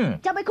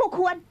จะไม่คู่ค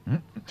วร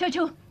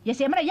ชูอย่าเ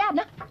สียมารยาท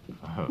นะ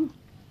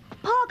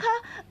พ่อคะ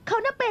เขา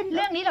น่าเป็นเ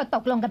รื่องนี้เราต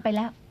กลงกันไปแ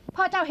ล้ว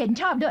พ่อเจ้าเห็น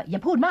ชอบด้วยอย่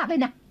าพูดมากเลย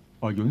นะ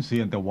หยุนเซี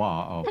ยนแต่ว่า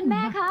ท่านแ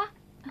ม่คะ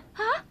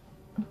ฮะ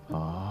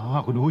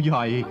คุณหูให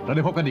ญ่เราไ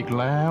ด้พบกันอีก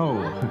แล้ว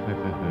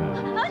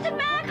ท่าน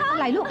แม่คะอะ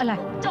ไรลูกอะไร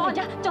โ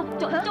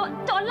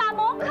จรลา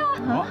มกค่ะ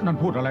นั่น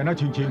พูดอะไรนะ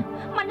ชิง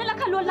มันนั่นแหละ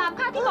ค่ะลวนลาม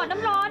ข้าที่บ่อน้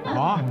ำร้อน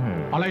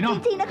อะไรนะ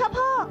จริงๆนะคะ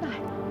พ่อ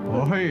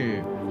เฮ้ย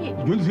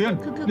หยุนเซียน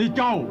นี่เ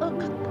จ้า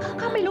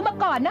ข้าไม่รู้มา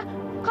ก่อนนะ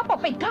เขาปก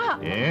ปิดข้า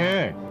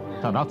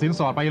ถ้ารับสินส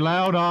อดไปแล้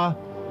วนะ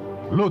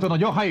ลูกจะต้อง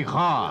ยกให้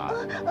ข้า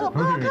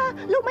พ่อคะ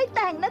ลูกไม่แ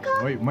ต่งนะคะ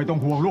เฮ้ยไม่ต้อง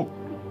ห่วงลูก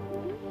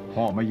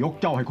พ่อไม่ยก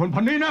เจ้าให้คน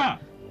พันนี้นะ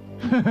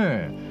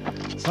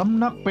ส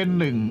ำนักเป็น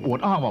หนึ่งอวด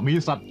อ้างว่ามี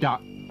สัจจะ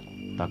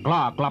แต่กล้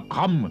ากลับค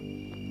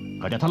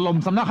ำก็จะถล่ม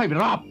สำนักให้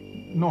ราบ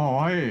หน่อ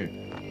ย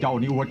เจ้า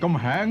นี่อวดกำ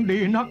แหงดี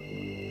นัก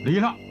ดี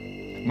ละ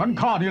งั้น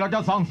ข้านี่เราจะ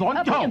สั่งสอน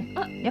เจ้า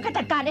เดี๋ยวข้า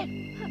จัดการเอง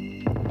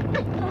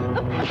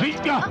เฮ้ย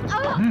จ้าท่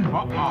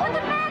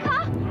านแม่คะ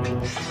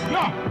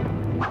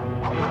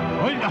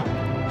เฮ้ย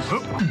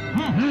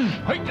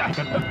เฮ้ยใจ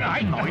กันได้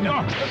หน่อยน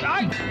ะได้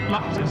รั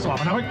บสินสอด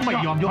นะไม่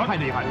ยอมยกให้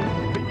เลยครับ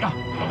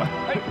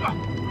เ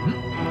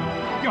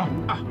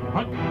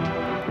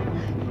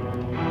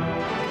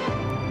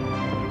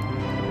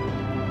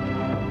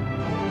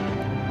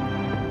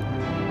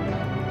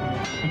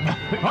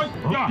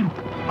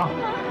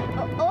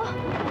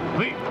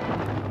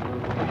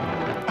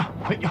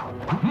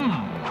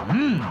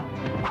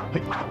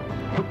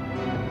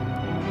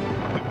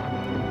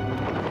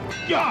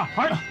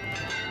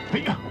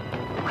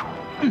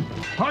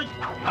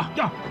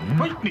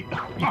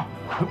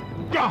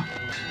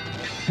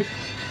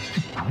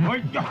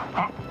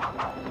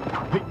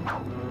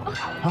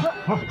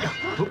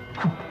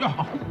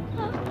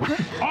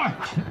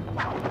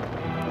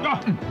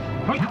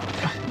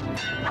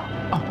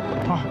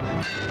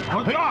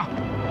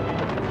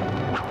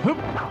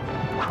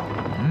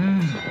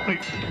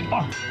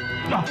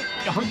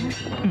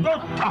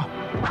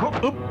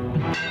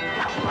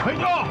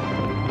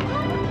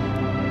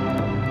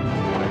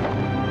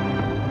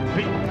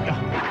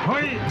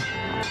ย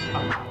เ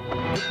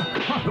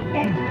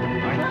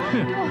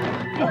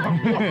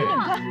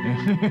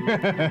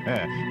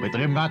ไปเต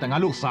รียมงานแต่งงา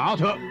นลูกสาว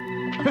เถอะ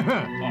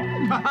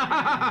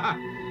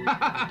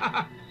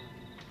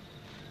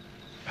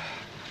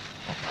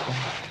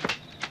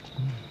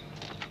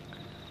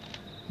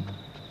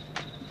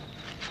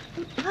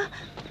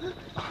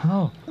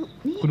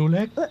คุณหนูเ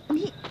ล็ก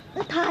นี่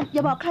ทานอย่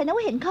าบอกใครนะ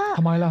ว่าเห็นข้า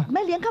ทำไมล่ะแ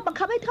ม่เลี้ยงข้าบัง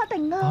คับให้ข้าแต่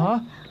งงาน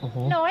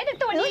น้อยหนึ่ง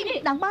ตัวนี้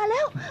หนังมาแล้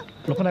ว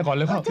หลบข้างในก่อนเ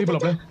ลยครับพี่ไปหล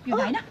บเลยอยู่ไ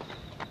หนนะ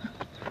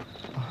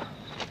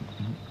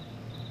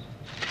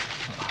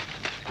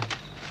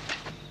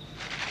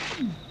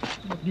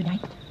หลบอยู่ไหน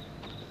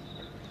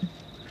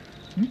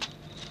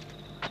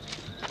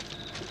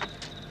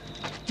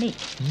นี่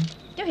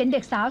เจ้าเห็นเด็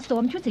กสาวสว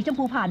มชุดสีชม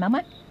พูผ่านมาไหม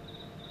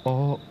อ๋อ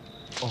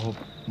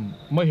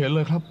ไม่เห็นเ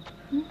ลยครับ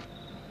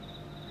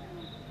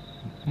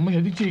ไม่เห็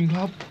นจริงๆค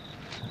รับ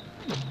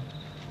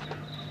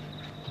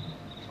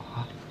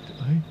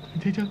เฮ้ย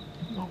เจ๊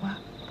บอกว่า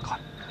ก่อน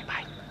ไป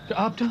จะ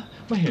อัพจ้ะ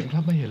ไม่เห็นครั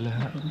บไม่เห็นเลยฮ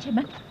ะเห็นใช่ไหม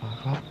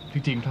ครับจ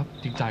ริงๆครับ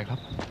จริงใจครับ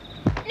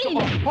นี่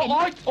โอ๊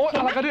ยอ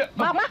ะไรกันเนี่ย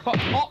บอ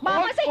กมา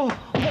สิ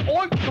โอ๊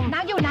ยน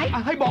างอยู่ไหน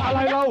ให้บอกอะไร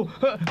เรา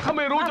ข้าไ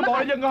ม่รู้จะบอก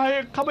ได้ยังไง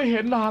ข้าไม่เห็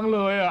นนางเล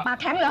ยอ่ะปาก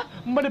แข็งเหรอ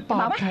ไม่ได้ป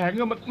ากแข็ง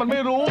มันไม่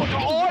รู้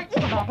โอ๊ย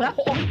บอกแล้ว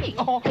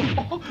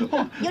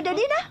อยู่เดี๋ยว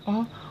นี้นะ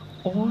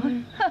โอ๊ย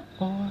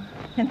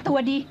ยังตัว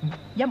ดี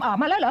ยออก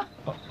มาแล้วเหรอ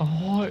โอ๊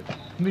ย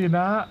นี่น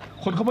ะ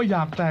คนเขาไม่อย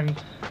ากแต่ง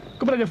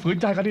ก็ไม่ได้จะฝืน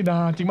ใจกันนี่นา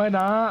จริงไหม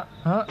นะ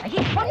ฮะไอ้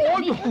ที่คน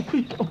นี้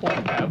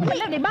เป็น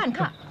เรื่องในบ้าน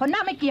ค่ะคนหน้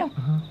าไม่เกี่ยว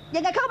ยั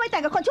งไงเขาไม่แต่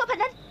งกับคนชั่วพัน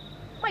นั้น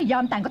ไม่ยอ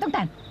มแต่งก็ต้องแ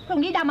ต่งพรุ่ง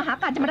นี้ดาวมหา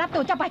การจะมารับตั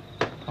วเจ้าไป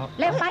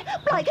เร็วไป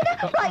ปล่อยกันนะ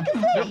ปล่อยกัน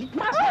สิ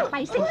มาไป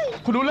สิ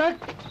คุณดูเล็ก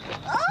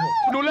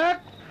คุณดูเล็ก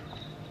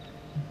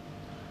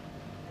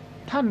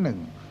ท่านหนึ่ง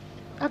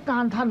อากา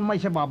รท่านไม่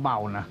ใช่เบา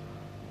ๆนะ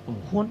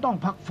ควรต้อง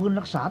พักฟื้น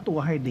รักษาตัว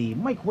ให้ดี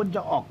ไม่ควรจ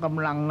ะออกก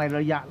ำลังในร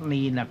ะยะ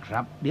นี้นะครั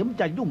บเดี๋ยวมัน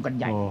จะยุ่งกัน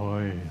ใหญ่โอ้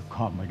ย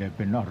ข้าไม่ได้เ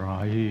ป็นอะไร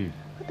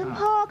ท่าน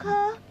พ่อค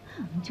ะ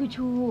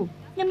ชู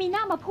ยังมีหน้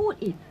ามาพูด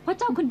อีกเพราะ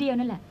เจ้าคนเดียว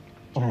นั่นแหละ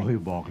โอ้ย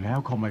บอกแล้ว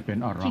เขาไม่เป็น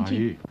อะไร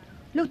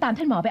ลูกตาม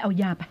ท่านหมอไปเอา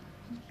ยาไป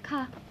ค่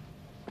ะ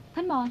ท่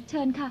านหมอเ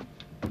ชิญค่ะ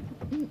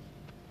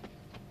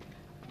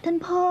ท่าน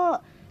พ่อ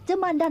เจ้า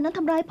มารดานั้นท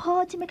ำร้ายพ่อ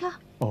ใช่ไหมคะ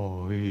โอ้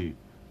ย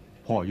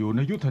พ่ออยู่ใน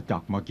ยุทธจั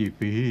กรมากี่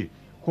ปี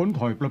คนถ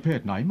อยประเภท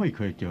ไหนไม่เ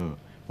คยเจอ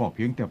พ่อเ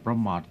พียงแต่ประ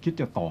มาทคิด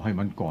จะต่อให้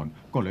มันก่อน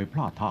ก็เลยพล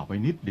าดท่าไป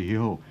นิดเดีย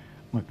ว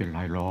ไม่เป็นไร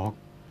หรอก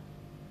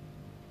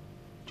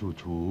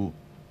ชู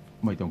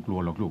ไม่ต้องกลัว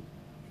หรอกลูก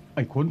ไ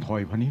อ้คนถอ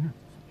ยพันนี้นะ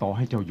ต่อใ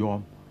ห้เจ้ายอม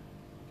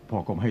พ่อ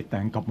ก็ไม่ให้แ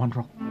ต่งกับมันหร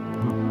อก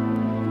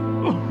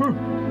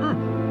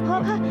พ่อ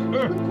คะ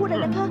คุณพูดอะ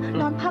ไรนะคะ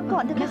นอนพักก่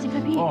อนเถอะค่ะสิค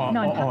ะพี่น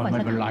อนพักก่อนไ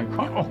ม่เป็นไร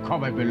ข้า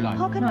ไม่เป็นไร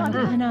พ่อก็นอนเถ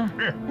อะนะ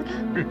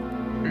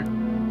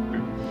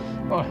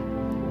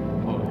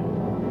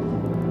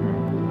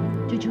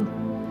ชู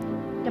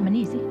จะมา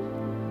นี่สิ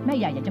แม่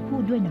ใหญ่อยากจะพู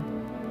ดด้วยนะ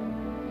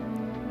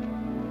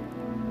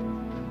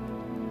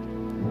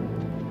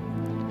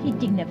ที่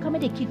จริงเนี่ยเขาไ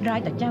ม่ได้คิดร้าย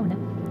ต่อเจ้านะ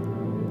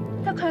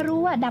ถ้าเขารู้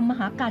ว่าดำม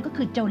หาการก็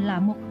คือโจรลา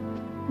มก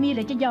มีอะไ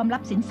รจะยอมรั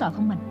บสินสอดข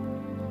องมัน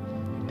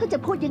ถ้าจะ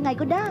พูดยังไง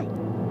ก็ได้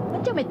มั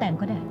นจะไม่แต่ง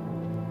ก็ได้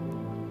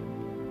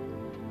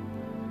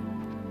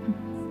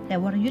แต่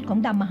วรยุทธ์ของ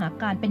ดำมหา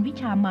การเป็นวิ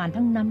ชามาร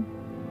ทั้งนั้น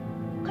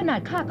ขนาด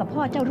ข้ากับพ่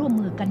อเจ้าร่วม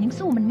มือกันยัง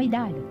สู้มันไม่ไ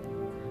ด้เลย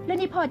และ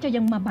นี่พ่อเจ้า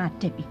ยังมาบาด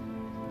เจ็บอีก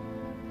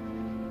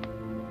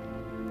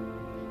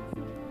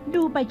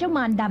ดูไปเจ้าม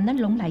ารดำนั้น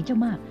หลงไหลเจ้า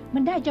มากมั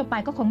นได้เจ้าไป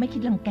ก็คงไม่คิ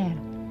ดรังแกหร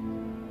อก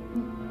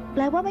แป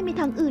ลว่าไม่มี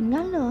ทางอื่น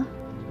งั้นเหรอ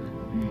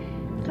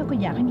ข้าก็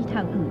อยากให้มีท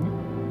างอื่นนะ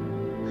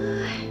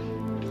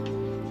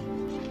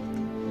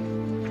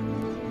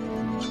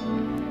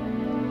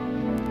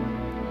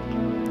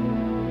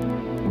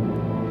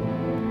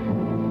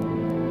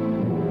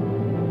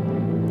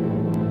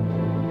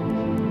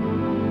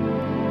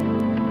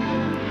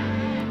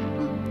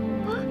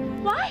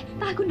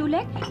คุณหนูเ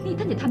ล็กนี่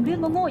ท่านอย่าทำเรื่อง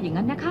โง่ๆอย่าง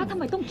นั้นนะคะทำ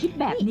ไมต้องคิด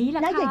แบบนี้ล่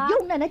ะคะอย่า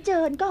ยุ่งนะเจิ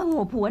ญก็โอ้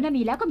ผัวน่ะ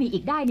มีแล้วก็มีอี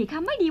กได้นี่คะ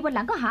ไม่ดีวันห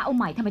ลังก็หาเอาใ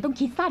หม่ทำไมต้อง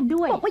คิดสั้น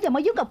ด้วยบอกว่าอย่าม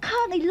ายุ่งกับข้า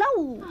ไงเล่า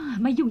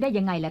ไม่ยุ่งได้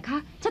ยังไงล่ะคะ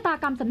ชะตา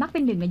กรรมสำนักเป็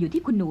นหนึ่งอยู่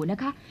ที่คุณหนูนะ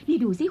คะนี่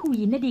ดูซิหู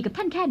ยินน่ะดีกับ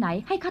ท่านแค่ไหน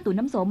ให้ข้าตุ๋น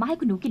น้ำโสมมาให้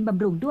คุณหนูกินบ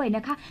ำรุงด้วยน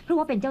ะคะเพราะ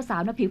ว่าเป็นเจ้าสา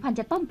วนะผิวพรรณ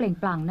จะต้องเปล่ง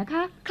ปลั่งนะค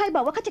ะใครบ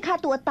อกว่าข้าจะฆ่า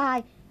ตัวตาย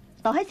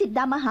ต่อให้สิทธิ์ด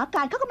ำมหาก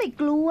ารเขาก็ไม่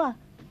กลัว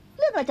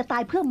เรื่องอะไรจะตา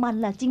ยเพื่อมัน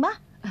ล่ะจริงมะ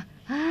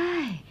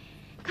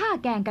ฆ่า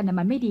แกงกันน่ะ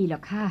มันไม่ดีหร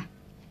อกค่ะ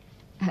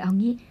เอา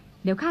งี้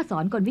เดี๋ยวข้าสอ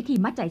นกลวิธี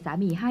มัดใจสา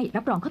มีให้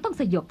รับรองเขาต้อง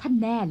สยบท่าน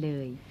แน่เล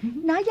ย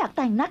น้าอยากแ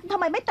ต่งนักทำ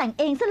ไมไม่แต่ง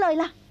เองซะเลย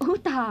ล่ะ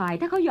ตาย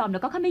ถ้าเขายอมแล้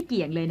วก็ข้าไม่เ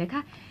กี่ยงเลยนะค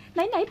ะไ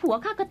หนผัว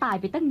ข้าก็ตาย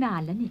ไปตั้งนา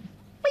นแล้วนี่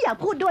ไม่อยาก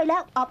พูดด้วยแล้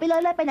วออกไปเล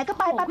ยไปไหนก็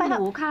ไปออกไป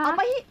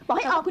บอกใ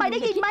ห้ออกไปได้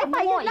ยินไหมไป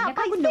นะไ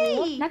ปสิ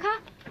นะคะ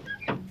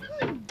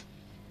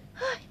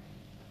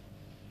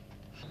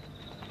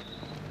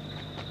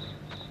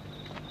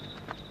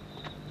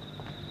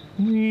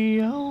เมี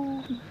ยว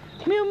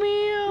เมียวเมี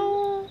ยว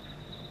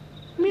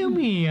เมียวเ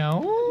มียว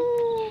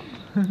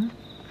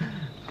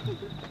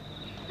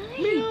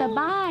แต่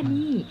บ้า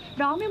นี่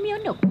ร้องเมียวเมียว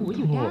หนกหูอ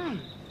ยู่ได้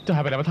จะหา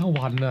ยไปไหนมาทั้ง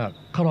วันน่ะ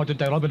ข้ารอจน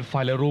ใจร้อนเป็นไฟ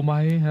เลยรู้ไหม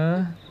ฮะ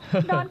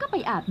ร้อนก็ไป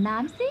อาบน้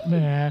ำสิแหม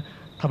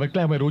ทำไมแก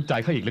ล้งไม่รู้ใจ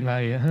เขาอีกหรือไง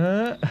ฮะ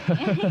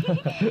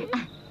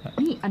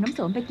นี่เอาน้ำโส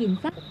มไปกิน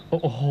ซะ โอ้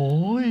โห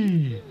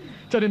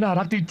เจ้าได้น่า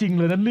รักจริงๆ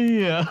เลยนะเนี่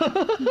ย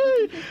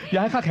อยา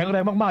กให้ข้าแข็งแร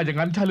งมากๆอย่าง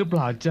นั้นใช่หรือเป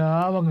ล่าจ๊ะ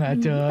ว่าไง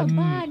เจิน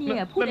บ้าเนี่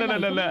ยพูดอะไรก็ไม่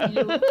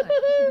รู้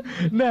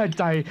แน่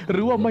ใจห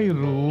รือว่าไม่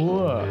รู้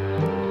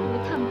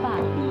ทำปา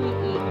กดี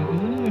อีก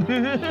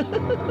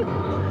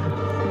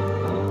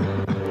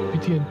พี่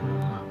เทียน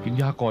กิน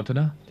ยาก่อนเถอะ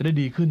นะจะได้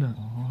ดีขึ้นนะ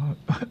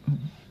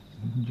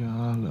ยา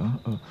เหรอ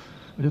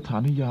จะถา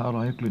มนี่ยาอะไร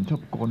กลิ่นชอ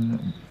บกล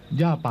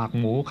ย่าปาก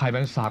หมูไข่แม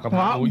งสาบกับห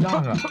มูย่า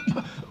งอ่ะ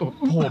โอ้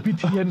โหพี่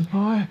เทียน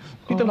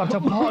นี่ตำรับเฉ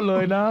พาะเล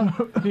ยนะ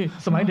นี่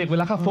สมัยเด็กเว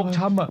ลาข้าฟก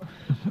ช้ำอ่ะ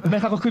แม่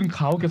ข้าก็ขึ้นเ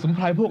ขาเก็บสมุนไ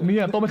พรพวกนี้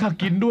ต้องให้ข้า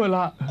กินด้วยล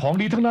ะของ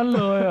ดีทั้งนั้น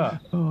เลยอ่ะ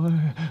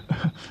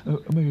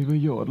ไม่มีปร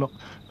ะโยชน์หรอก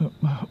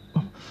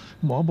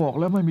หมอบอก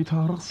แล้วไม่มีทา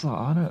งรักษา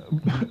นะ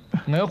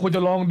งั้นก็ควรจ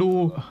ะลองดู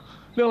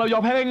เรื่องเรายอ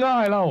มแพ้ง่า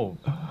ยๆเรา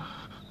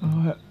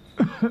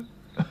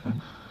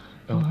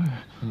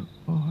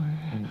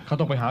เขา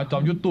ต้องไปหาจอ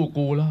มยุทธตู้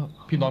กูแล้ว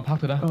พี่นอนพัก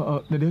เถอะนะ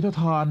เดี๋ยวจะ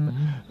ทาน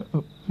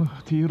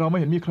ทีเราไม่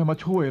เห็นมีใครมา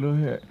ช่วยเลย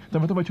แต่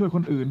ไม่ต้องไปช่วยค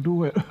นอื่นด้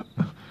วย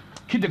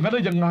คิดอย่างนั้นไ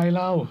ด้ยังไงเ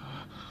ล่า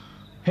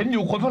เห็นอ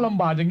ยู่คนเขาล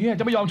ำบากอย่างเงี้ย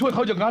จะไม่ยอมช่วยเข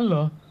าอย่างนั้นเหร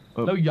อ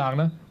แล้วอีกอย่าง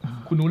นะ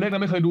คุณหนูเล็กนั้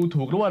นไม่เคยดู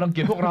ถูกหรือว่ารังเ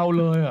กียจพวกเรา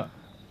เลยอ่ะ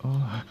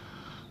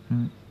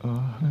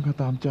นั่นก็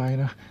ตามใจ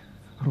นะ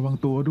ระวัง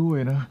ตัวด้วย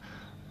นะ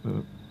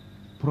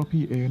เพราะ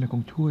พี่เองเนี่ยค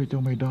งช่วยเจ้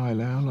าไม่ได้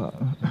แล้วล่ะ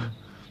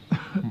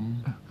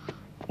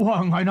ว่า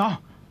ไงนะ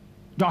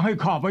จะให้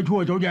ข้าไปช่ว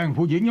ยเจ้าแย่ง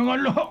ผู้หญิงอย่างนั้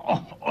นเหรอ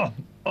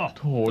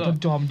โถท่าน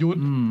จอมยุทธ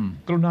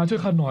กรุณาช่วย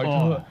ข้าหน่อยเถ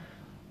อะ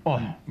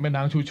แม่น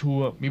างชู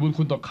มีบุญ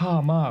คุณต่อข้า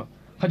มาก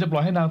ข้าจะปล่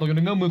อยให้นางตกอยู่ใ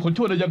นเงื้อมือคน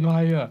ช่วยได้ยังไง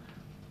อ่ะ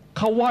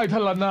ข้าไหว้ท่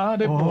านละนะ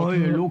ได้โปรด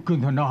ลุกขึ้น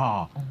เถอะนะ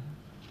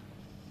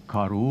ข้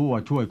ารู้ว่า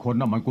ช่วยคน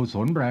น่ะมันกุศ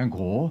ลแรงโข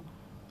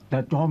แต่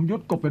จอมยุท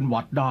ธก็เป็นห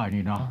วัดได้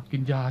นี่นะกิ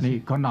นยานี่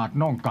ขนาด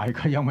น่องไก่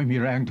ก็ยังไม่มี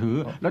แรงถือ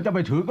แล้วจะไป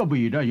ถือกระ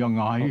บี่ได้ยัง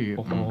ไง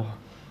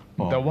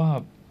แต่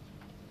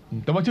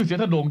ว่าชื่อเสียง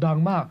ท่านโด่งดัง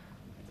มาก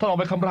ถ้าออก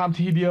ไปคำราม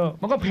ทีเดียว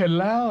มันก็เพ่น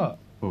แล้ว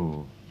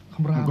ค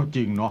ำรามก็จ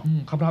ริงเนาะ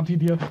คำรามที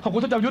เดียวขอบคุ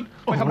ณท่านจอมยุทธ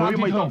ไปคำรามที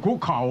ไม่ต้องคุก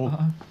เข่า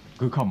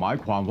คือข้าหมาย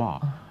ความว่า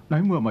ใน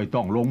เมื่อไม่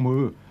ต้องลงมื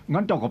อ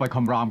งั้นเจ้าก็ไปค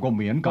ำรามก็เห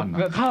มือนกัน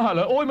ข้าเหร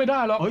อโอ้ยไม่ได้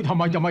หรอกทำ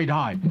ไมจะไม่ไ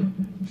ด้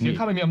เสีย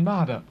ข้าไม่มีอำนา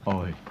จอ่ะ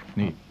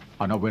นี่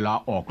อันเวลา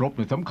ออกรบเ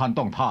นี่ยสำคัญ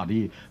ต้องท่าดี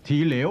ที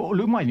เหลวห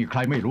รือไม่นี่ใคร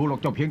ไม่รู้หรอก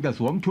เจ้าเพียงแต่ส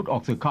วมชุดออ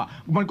กศึกข้า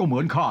มันก็เหมื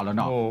อนข้าแล้ว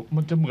นะ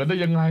มันจะเหมือนได้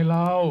ยังไงเ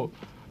ล่า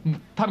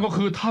ท่านก็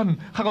คือท่าน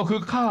ข้าก็คื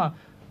อข้า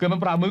เกิดมั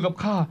นปราบมือกับ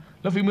ข้า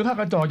แล้วฝีมือข้า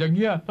กระจอกอย่างเ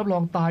งี้ยรับรอ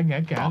งตายแง่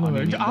แก่เล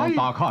ยจะเอา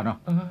ตาข้านะ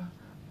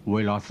เว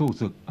ลาสู้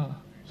ศึก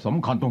ส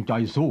ำคัญต้องใจ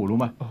สู้รู้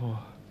ไหม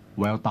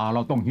แววตาเร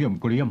าต้องเหี้ยม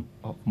เกรียม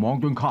มอง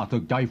จนข้าสึ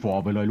กใจฝ่อ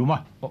ไปเลยรู้ไหม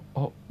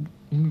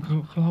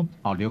ครับ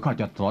เดี๋ยวข้า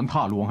จะสอนท่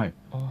าลวงให้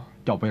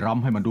เจ้าไปร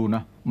ำให้มันดูน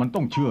ะมันต้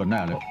องเชื่อแน่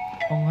เลย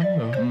งั้นเ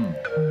หรอ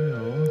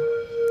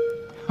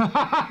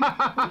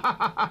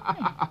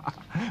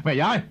แม่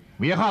ยาย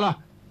เมียข้าล่ะ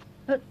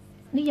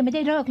นี่ยังไม่ไ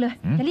ด้เลิกเลย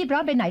จะรีบร้อ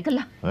นไปไหนกัน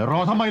ล่ะรอ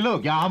ทำไมเลิก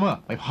ยาเมื่อ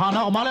ไปพาน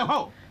างออกมาแล้วเข้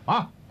า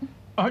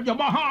อย่า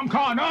มาห้าม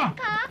ข้านะ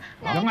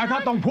ยังไงข้า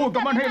ต้องพูดกั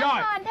บมันให้ได้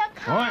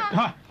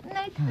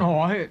โอ้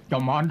ยเจ้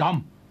ามารด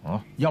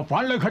ำอย่าฝั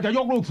นเลยข้าจะย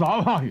กลูกสาว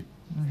ให้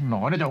หน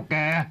อนะเจ้าแก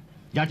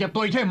อยากเจ็บตั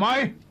วใช่ไหม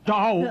เจ้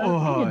า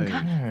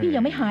พี่ยั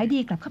งไม่หายดี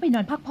กลับเข้าไปน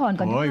อนพักผ่อน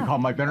ก่อนข้า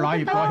ไม่เป็นไร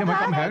ปล่อยให้มัน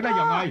กำแหงได้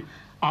ยังไง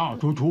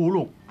ชู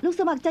ลูก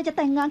สมัครใจจะแ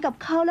ต่งงานกับ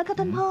เขาแล้วค่ะ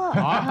ท่านพ่อ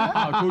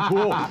ชู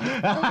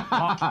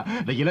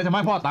ได้ยินแล้วใช่ไหม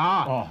พ่อตา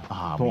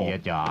เมีย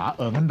จ๋า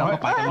งั้นเราก็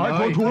ไปกันเ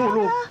ลยชู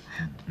ลูก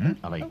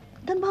อะไร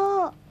ท่านพ่อ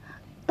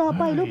ต่อ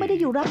ไปลูกไม่ได้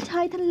อยู่รับใช้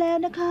ท่านแล้ว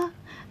นะคะ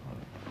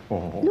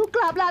ลูกก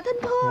ราบลาท่าน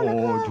พ่อแล้ว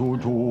ค่ะ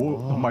ชู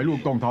ทำไมลูก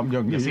ต้องทำอย่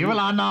างนี้เสียเว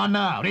ลานานน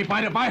ะรีบไป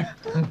เดี๋ยวไป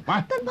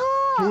ท่านพ่อ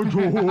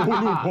ชู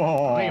ลูกพ่อ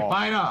รีบไป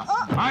นะ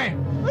ไป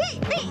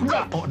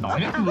หน่อย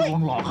เนี่ยลว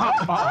งหลอกข้า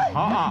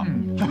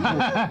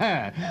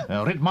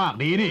ฤทธิ์มาก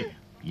ดีนี่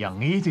อย่าง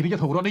นี้สิที่จะ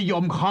ถูกรสนิย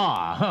มข้า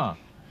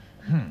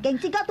เก่ง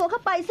จริงก็ตัวเข้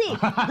าไปสิ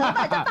เธอแ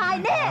ต่จะตาย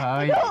แน่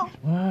ลูก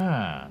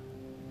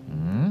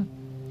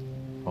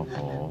โอ้โห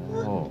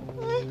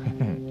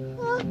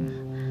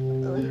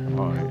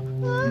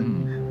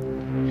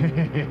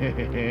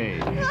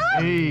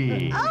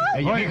อ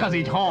ย่างนี้ข้าสิ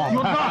ชอบหยุ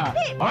ดนะ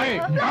เฮ้ย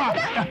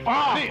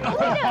นี่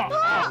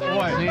โ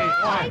อ้ยนี่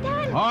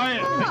เฮ้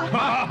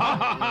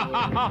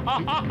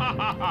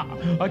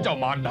ยเจ้า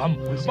มารด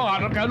ำมาอ่าน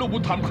รังแกลูกบุ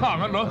ญธรรมข้า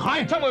งั้นเหรอใคร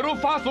ช่างไม่รู้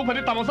ฟ้าสูงแผ่น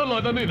ดินต่ำมาซะเล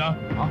ยนะนี่นะ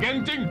เก่ง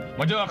จริง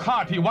มาเจอข้า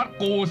ที่วัด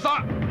กูซะ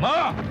มา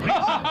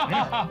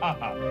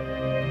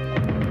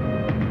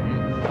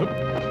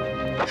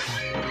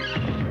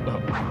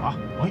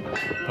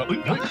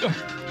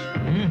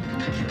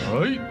เ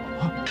ฮ้ย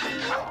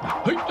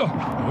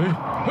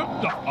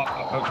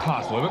ข้า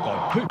สวยไว้ก่อน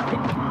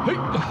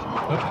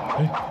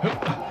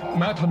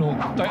แม้ธนู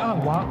ใจอ้าง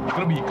ว้างก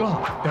ระบี่กล้า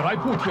แต่ไร้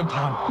ผู้เทียมท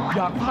านอ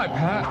ยากพ่ายแ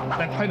พ้แ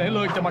ต่ใครไหนเล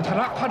ยจะมาช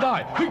นะข้าได้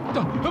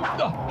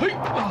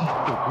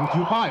กูถื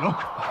อป้ายเหรอ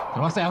จะ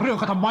มาแซงเรื่อง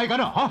ข้าทำไมกัน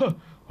อ่ะ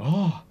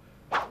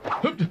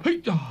เ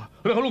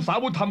รื่องของลูกสาว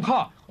บุญธรรมข้า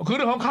คือเ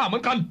รื่องของข้าเหมื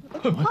อนกัน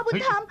พ่อบุญ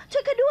ธรรมช่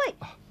วยข้าด้วย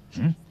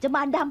จะม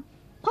ารด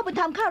พ่อบุญ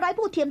ธรรมฆ่าไร้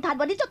ผู้เทียมทัน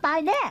วันนี้เจ้าตาย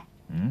แน่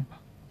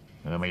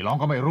ไม่ลอง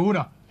ก็ไม่รู้น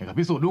ะให้ข้า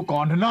พิสูจน์ดูก่อ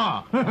นเถอะนะ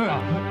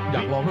อย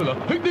ากลองด้วยเหรอ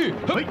เฮ้ยนี่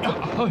เฮ้ย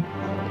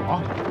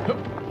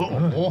โอ้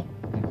โห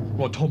โป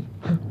รดชม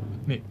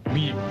นี่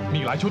มี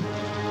หลายชุด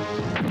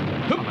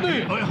นี่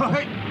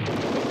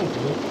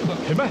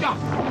เห็นไหม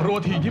รัว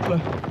ทียิบเล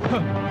ย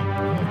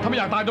ถ้าไม่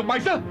อยากตายจงไป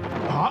ซะ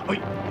เฮ้ย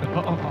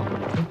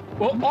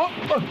โอ้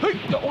เฮ้ย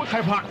โอ้ใคร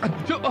ผลัก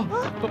เชื่อ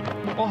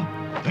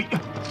เฮ้ย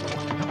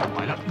ไป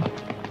แล้ว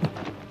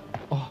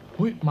เ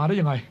ฮ้ยมาได้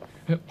ยังไง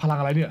พลัง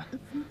อะไรเนี่ย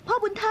พ่อ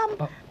บุญธรรม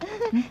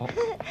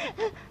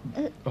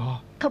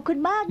ขอบคุณ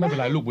มากนะไม่เป็น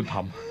ไรลูกบุญธร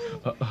รม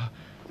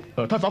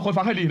ถ้าสองคน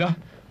ฟังให้ดีนะ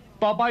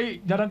ต่อไป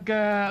อย่ารังแก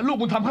ลูก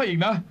บุญธรรมข้าอีก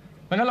นะ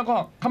ไม่งั้นแล้วก็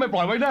ข้าไม่ปล่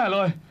อยไว้แน่เล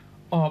ย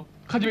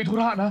ข้าจะมีธุ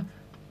ระนะ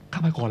ข้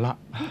าไปก่อนละ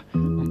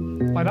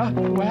ไปนะ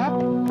แวบ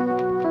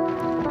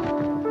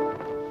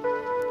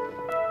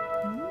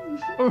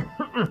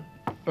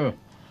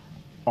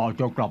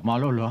จะกลับมา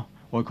แล้วเหรอ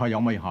โอ้ยข้ายั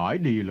งไม่หาย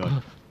ดีเลย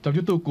จำ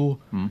ยุทธตูกู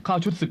ข้า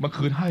ชุดศึกมา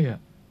คืนให้อ่ะ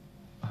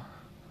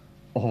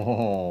โอ้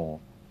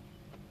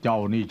เจ้า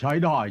นี่ใช้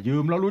ได้ยื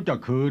มแล้วรู้จัก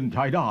คืนใ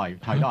ช้ได้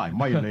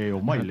ไม่เลว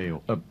ไม่เลว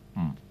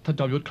ท่าน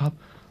จอมยุทธครับ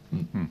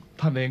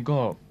ท่านเองก็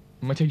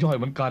ไม่ใช่ย่อย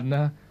เหมือนกันน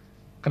ะ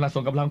ขณะ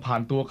ส่งกำลังผ่า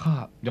นตัวข้า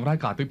ยังไร้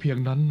กาจไปเพียง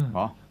นั้นนะ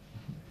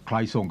ใคร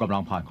ส่งกำลั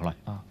งผ่านใคร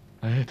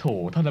โถ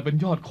ท่านเป็น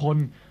ยอดคน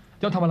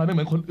เจ้าทำอะไรไม่เห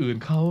มือนคนอื่น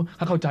เขา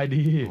ข้าเข้าใจ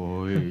ดีโอ้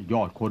ยย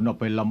อดคนน่ะ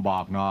เป็นลำบา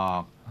กนั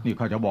กนี่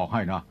ข้าจะบอกใ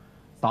ห้นะ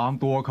ตาม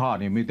ตัวข้า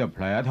นี่มีแต่แผ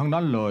ลทั้ง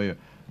นั้นเลย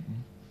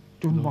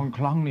จนบางค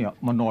รั้งเนี่ย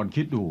มานอน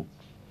คิดดู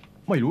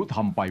ไม่รู้ท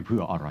ำไปเพื่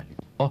ออะไร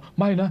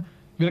ไม่นะ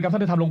วีรกรรมท่า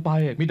นได้ทำลงไป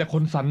มีแต่ค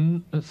นส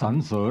รร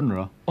เสริญเห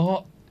รอ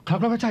ครับ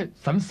ไม่ใช่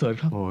สรรเสริญ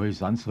ครับโอ้ย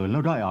สรรเสริญแล้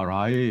วได้อะไร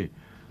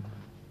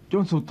จ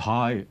นสุดท้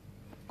าย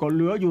ก็เห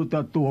ลืออยู่แต่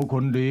ตัวค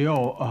นเดียว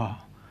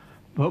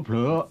เผล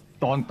อ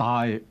ๆตอนตา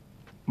ย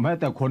แม้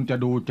แต่คนจะ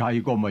ดูใจ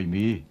ก็ไม่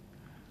มี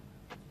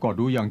ก็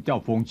ดูอย่างเจ้า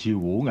ฟงชี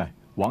หูไง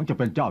หวังจะเ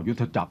ป็นเจ้ายุท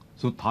ธจักร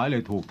สุดท้ายเล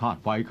ยถูกธาตุ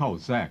ไฟเข้า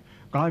แทรก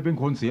กลายเป็น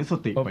คนเสียส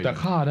ติไปแต่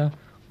ข้านะ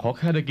ขอแ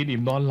ค่ได้กินอิ่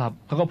มนอนหลับ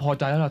เขาก็พอ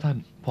ใจแล้วล่ะท่าน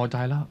พอใจ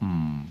แล้ว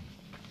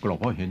ก็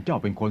เพราะเห็นเจ้า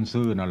เป็นคน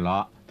ซื่อนั่นละ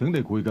ถึงไ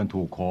ด้คุยกัน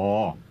ถูกคอ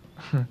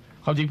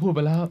ความจริงพูดไป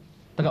แล้ว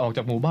ตั้งแต่ออกจ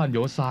ากหมู่บ้านโย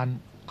ซาน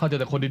ข้าเจอ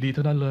แต่คนดีๆเ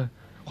ท่านั้นเลย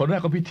คนแร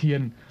กก็พี่เทีย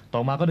นต่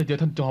อมาก็ได้เจอ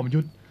ท่านจอม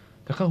ยุทธ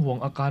แต่ข้าห่วง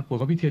อาการป่วย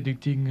ของพี่เทียนจ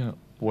ริง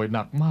ๆป่วยห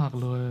นักมาก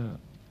เลย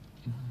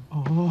โ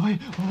อ้ย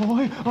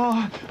ร้อ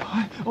น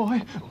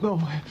เห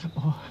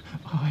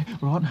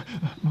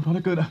ลื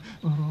อเกิน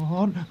ร้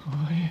อน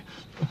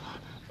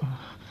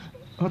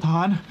ฐ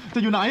านจะ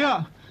อยู่ไหนอะ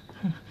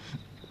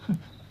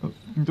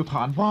จะฐ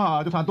านว่า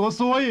จะฐานตัว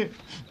ซวย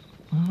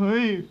เฮ้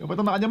ยไป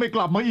ตั้งนานยังไม่ก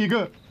ลับมาอีกอ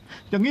ะ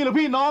อย่างนี้เหรอ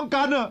พี่น้อง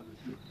กันอะ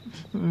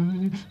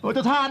จ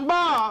ะทาน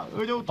บ้า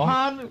จะท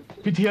าน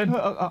พี่เทียน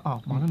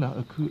มาแล้วเหรอ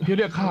คือพี่เ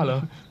รียกข้าเหรอ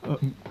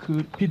คือ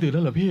พี่ตื่นแล้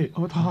วเหรอพี่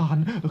ทาน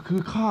คือ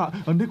ข้า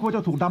นึกว่าจ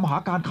ะถูกนำมหา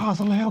การฆ่า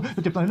ซะแล้วจ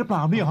ะเจ็บใจหรือเปล่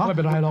าเนี่ยฮะไม่เ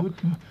ป็นไรหรอก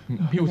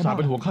พี่อุตส่าห์เ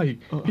ป็นห่วงข้าอีก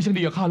พี่ช่าง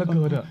ดีกับข้าเหลือเ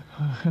กินอะ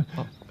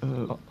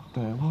แ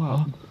ต่ว่า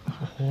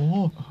โอ้โห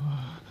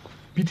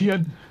พี่เทียน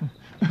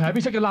แผล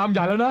พี่ชักจะลามให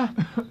ญ่แล้วนะ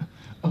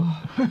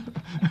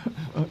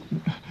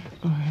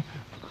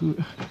คือ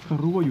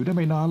รู้ว่าอยู่ได้ไ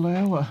ม่นานแล้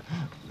วอะ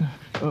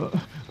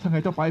ถ้าไง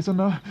จะไปซะ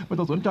นะไม่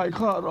ต้องสนใจ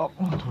ข้าหรอก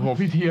โอ้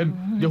พี่เทียน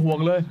อย่าห่วง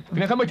เลยยัง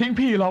ไงข้าไม่ทิ้ง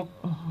พี่หรอก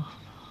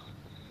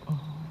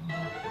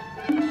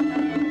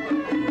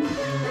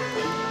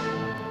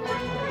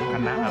ค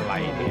ณะอะไร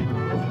เนี่ย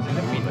ศิล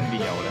ปินเ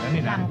ดียวเลยนะ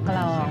นี่นะกล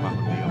อง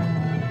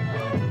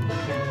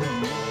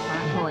พระ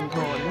โท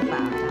นหรือเป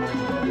ล่า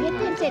เพชรเ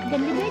ทียนเสร็จกัน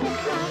ไปด้วยนะ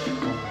คะ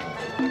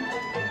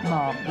บ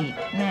อกอีก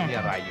แน่มี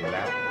อะไรอยู่แ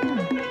ล้ว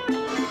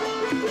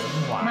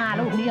มา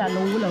ลูกนี่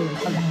รู้เลย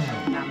ก็แหละ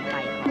รำไป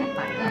ขอไป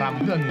รำ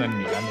เพื่อเงิน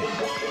อยู่แล้วเนี่ย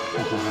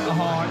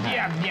เยี่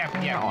ยม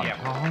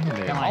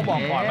จะขอบอก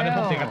ก่อนไม่ได้พ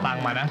กเศษกระตัง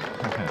มานะ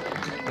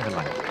ไม่เป็นไ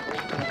ร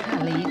ข้า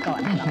ลีก่อน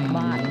กลับ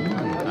บ้าน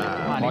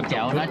พอแ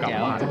จ๋วนะแจ๋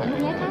ว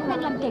เนี่ยท่านนาง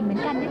ลำเก่งเหมือ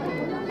นกันนะคะ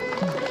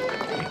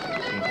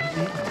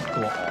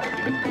ตัว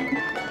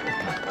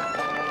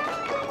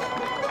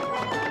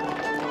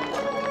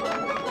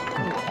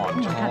อ่อน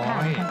ช้อ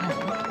ย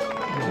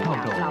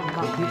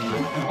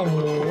โอ้โห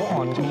อ่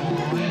อนช้อ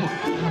ย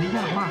อันนี้ย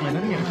ากมากเลยน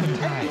ะเนี่ย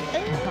ใช่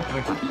เค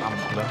ยหัดท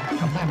ำเลย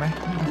ทำได้ไหม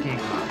เก่ง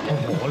โอ้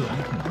โหเหรอ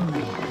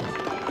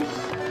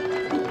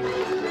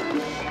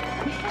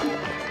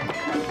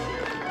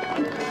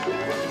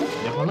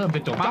เดี๋ยวพอเริ่มจ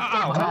ะจบปั๊บ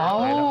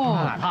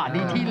ผ่าน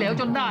ดีที่แล้ว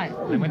จนได้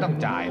เลยไม่ต้อง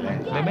จ่ายเลย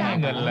ไม่ให้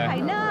เงินเลยไข่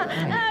หน้า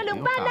ลุง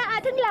ป้าน้าอา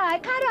ทั้งหลาย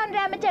ข้ารอนแร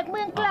มมาจากเ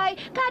มืองไกล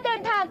ค่าเดิ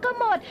นทางก็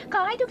หมดข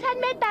อให้ทุกท่าน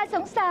เมตตาส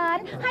งสาร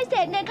ให้เศ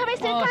ษเงินเข้าไป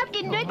ซื้อข้าว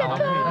กินด้วยเถอะ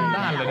ค่ะไ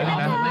ด้เลยนะ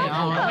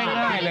ไม่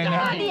ง่ายเลยน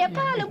ะเดี๋ยว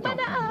ค่ะลุงป้า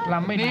น้าร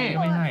ำไม่ได้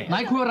ไม่ให้นา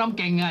ยคุยรำเ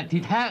ก่งอ่ะ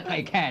ที่แท้ไก่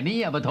แค่นี้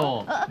อ่ะปะโถ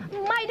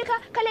ไม่นะคะ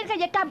ข้าเล่นกา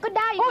ยกรรมก็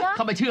ได้เนาะเ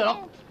ขาไม่เชื่อหรอก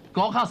ก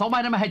องข้าว2 ใบ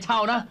นั้นไม่ให้เช่า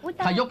นะ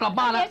ขายกกลับ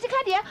บ้านแล้วเดี๋ยวสิค่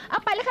ะเดี๋ยวเอา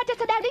ไปแล้วค่ะจะ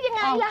แสดงได้ยังไ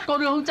งล่ะก็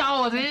เรื่องของเจ้า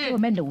สิ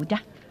แม่หนูจ้ะ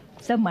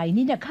สมัย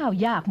นี้เนี่ยข้าว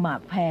ยากหมา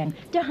กแพง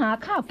จะหา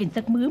ข้าวกิน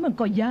สักมื้อมัน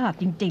ก็ยาก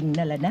จริงๆ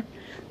นั่นแหละนะ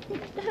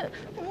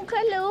ข้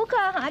ารู้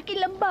ค่ะหากิน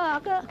ลำบาก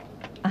อะ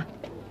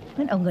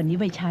งั้นเอาเงินนี้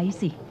ไปใช้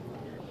สิ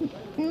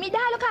ไม่ไ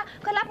ด้แล้วค่ะ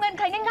เขารับเงินใ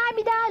ครง่ายๆไ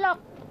ม่ได้หรอก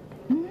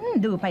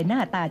ดูไปหน้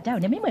าตาเจ้า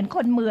เนี่ยไม่เหมือนค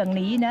นเมือง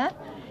นี้นะ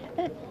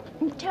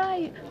ใช่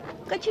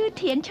ก็ชื่อเ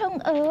ถียนชง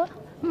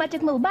มาจา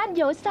กหมู่บ้านโ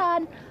ยซาน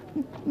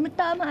มา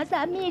ตามหาสา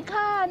มี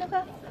ข้านะค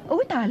ะ โอ้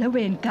ยตายแล้วเว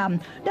รกรรม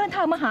เดินท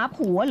างมาหา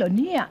ผัวเหรอ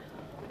เนี่ย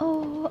โอ้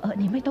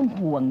นี่ไม่ต้อง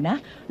ห่วงนะ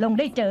ลง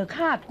ได้เจอ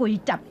ข้ากุย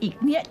จับอีก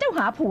เนี่ยเจ้าห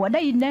าผัวไ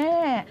ด้แน่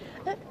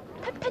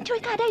ท่านช่วย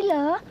ข้าได้เหร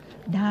อ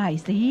ได้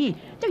สิ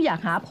เจ้าอยาก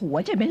หาผัว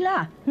ใช่ไหมล่ะ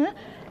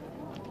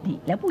นี่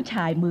แล้วผู้ช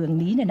ายเมือง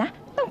นี้เนี่ยนะ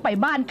ต้องไป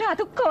บ้านข้า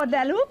ทุกคนน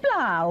ะรู้เป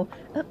ล่า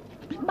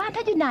บ้านท่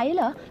านอยู่ไหนเ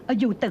หรอ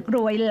อยู่ตึกร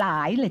วยหล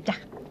ายเลยจ้ะ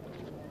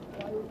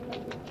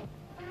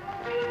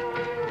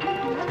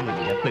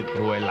ตึก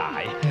รวยหลา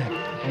ย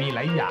มีหล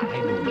ายอย่างให้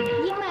ดู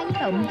ยิ่งมายิ่ง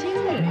สมชื่อ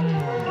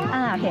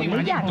เห็นห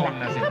รือยังล่ะ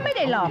ก็ไม่ไ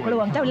ด้หลอกล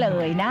วงเจ้าเล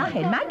ยนะเ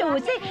ห็นไหมดู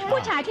สิ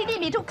ผู้ชายที่นี่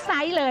มีทุกไซ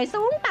ส์เลย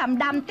สูงต่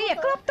ำดำเตี้ย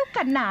ครบทุกข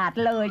นาด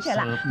เลยใช่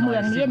ละเมือ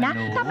งนี้นะ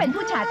ถ้าเป็น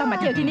ผู้ชายต้องมา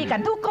เที่ยวที่นี่กั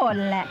นทุกคน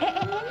แหละ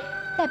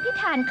แต่พี่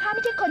ฐานข้าไ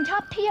ม่ใช่คนชอ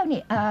บเที่ยว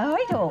นี่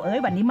โถ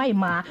วันนี้ไม่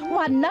มา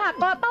วันหน้า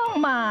ก็ต้อง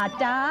มา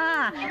จ้า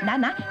น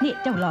ะนี่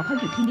เจ้ารอเขา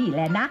อยู่ที่นี่แห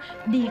ละนะ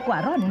ดีกว่า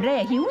ร่อนเร่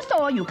หิวโซ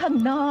อยู่ข้าง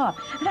นอก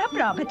รับ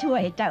รองเขาช่วย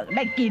ให้เจ้าไ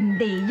ด้กิน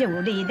ดีอยู่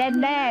ดี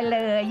แน่ๆเล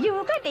ยอยู่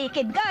ก็ดี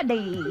กินก็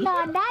ดีนอ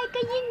นได้ก็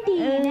ยิ่งดี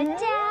นะ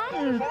จ๊ะ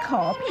ข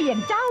อเพียง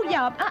เจ้าย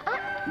อม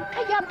ข้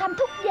ายอมท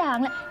ำทุกอย่าง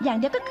แหละอย่าง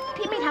เดียวก็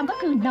ที่ไม่ทำก็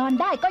คือนอน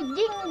ได้ก็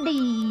ยิ่ง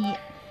ดี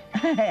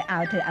เอา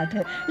เถ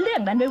อะเรื่อ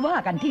งนั้นไว้ว่า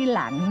กันทีห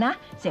ลังนะ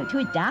เสี่ยวช่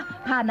วยจ้า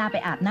พานาไป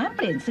อาบน้ำเป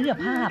ลี่ยนเสื้อ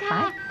ผ้าไป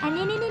อัน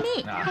นี้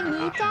ทาง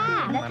นี้จ้า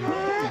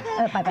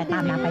ไปตา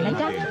มนาไปนะ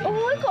จ้าโอ้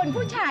ยคน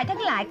ผู้ชายทั้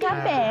งหลายครับ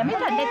แหมไม่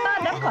ทันได้ต้อน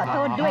รับขอโท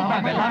ษด้วยนะ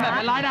ไม่เป็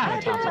นไรนะ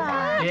เชิญ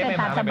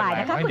ตามสบาย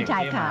นะคะคุณชา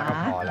ยขา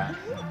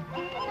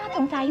น่าส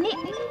งสัยนี่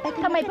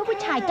ทำไมผู้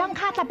ชายจ้อง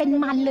ข้าตาเป็น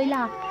มันเลย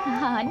ล่ะ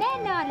แน่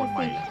นอนเลย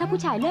สิถ้าผู้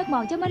ชายเลิกม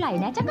องเจ้าเมื่อไหร่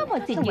นะเจ้าก็หม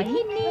ดสิทธิ์อยู่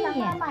ที่นี่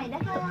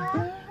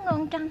ง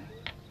งจัง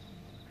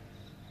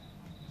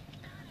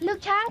ลูก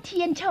ช้างเ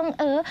ทียนชง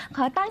ข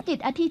อตั้งจิต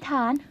อธิษฐ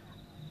าน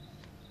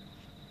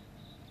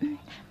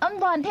อ้อน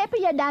วอนเทพ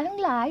ยดาทั้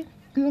งหลาย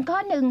ข้อ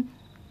หนึ่ง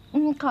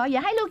ขออย่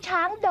าให้ลูกช้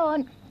างโดน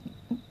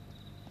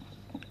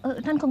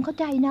ท่านคงเข้า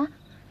ใจนะ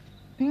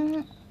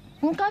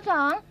ข้อส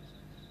อง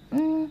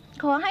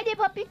ขอให้ได้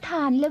พบพิธ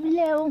าน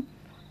เร็ว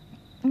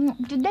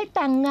ๆจะได้แ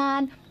ต่งงา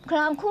นคร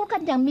องคู่กั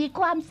นอย่างมี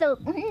ความสุข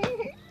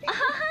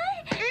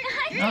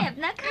เจ็บ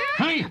นะคะ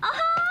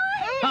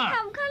ท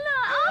ำเขาเล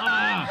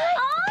ย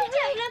เ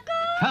จ็บแล้วก็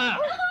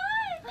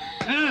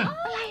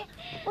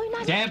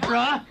เจ็บเหร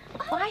อ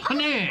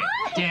นี่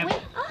เ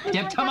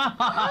จ็บใช่ไหม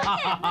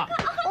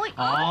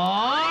อ๋อ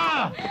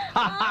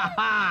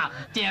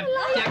เจ็บ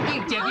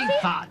ยิ่ง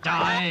สะใจ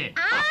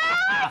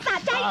สะ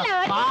ใจเล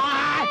ย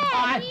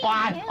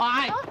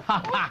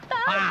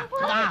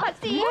ปัด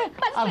สี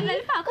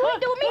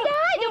ดูไม่ได้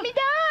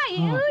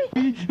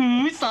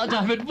สะใจ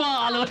เป็นบ้า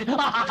เลย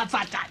ส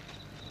ะใจ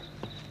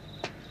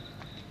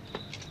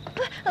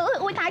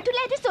ตายทุเร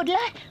ศที่สุดเล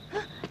ย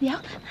เดี๋ยว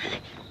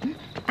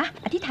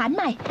อธิษฐานใ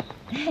หม่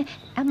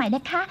เอาใหม่น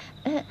ะคะ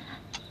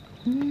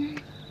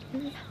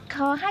ข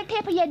อให้เท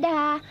พยดา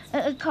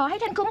ขอให้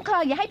ท่านคุ้มครอ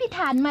งอย่าให้พิธ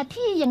านมา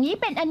ที่อย่างนี้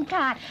เป็นอันข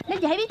าดและ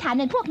อย่าให้พิธาน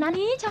เป็นพวกนั้น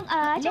นี่ชง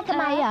ทำ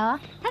ไมเหรอ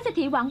ท่านเศรษ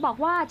ฐีหวังบอก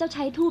ว่าเจ้าใ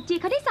ช้ทูบจี้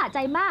เขาได้สะใจ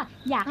มาก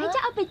อยากให้เจ้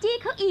าเอาไปจี้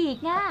เขาอีก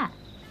อ่ะ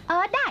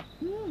ไ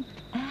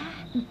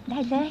ด้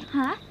เลย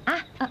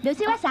เดี๋ยว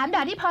ซิว่า3 ด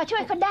อกนี่พอช่ว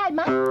ยเขาได้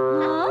มั้ย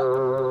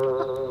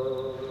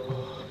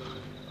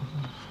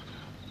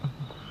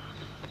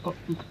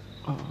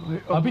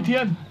พี่เที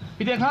ยน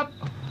ครับ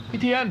พี่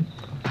เทียน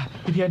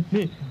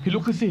นี่พี่ลุ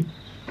กขึ้นสิ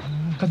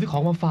ข้าซื้อขอ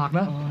งมาฝาก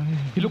นะ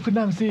พี่ลุกขึ้น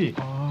นั่งสิ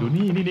ดู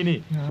นี่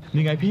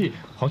ไงพี่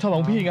ของชอบข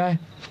องพี่ไง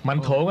มัน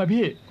โถไง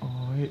พี่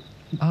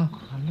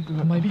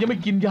ทำไมพี่ยังไม่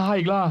กินยา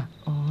อีกล่ะ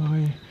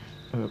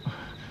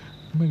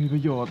ไม่มีปร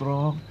ะโยชน์หร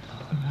อก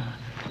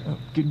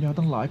กินยา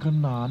ตั้งหลายข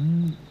นาด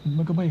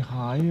มันก็ไม่ห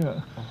าย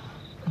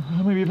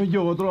ไม่มีประโย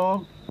ชน์หรอก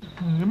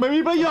ไม่มี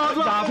ประโยชน์ห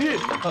รอกพี่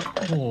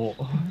โอ้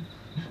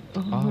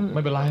ไ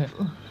ม่เป็นไร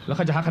แล้ว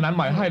ข้าจะหาขนาดใ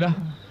หม่ให้นะ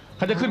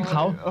ข้าจะขึ้นเข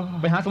า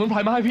ไปหาสมุนไพร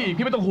มาให้พี่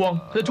ไม่ต้องห่วง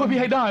จะช่วยพี่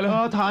ให้ได้เลย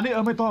ฐานนี่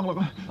ไม่ต้องหรอก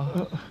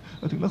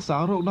ถึงรักษา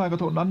โรคได้ก็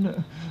เท่านั้น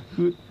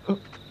คือ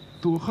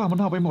ตัวข้ามัน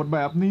เน่าไปหมดแบ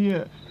บนี้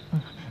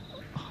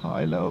หา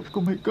ยแล้วก็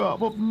ไม่กล้า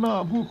พบหน้า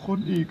ผู้คน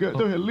อีก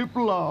จะเห็นหรือเป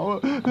ล่า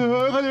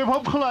ข้าจะพ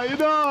บใคร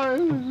ได้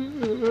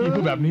พี่พู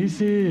ดแบบนี้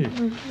สิ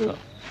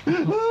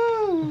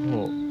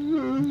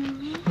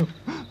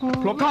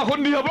เพราะข้าคน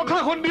เดียว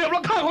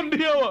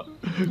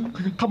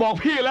ข้าบอก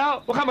พี่แล้ว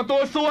ว่าข้ามันตัว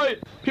ซวย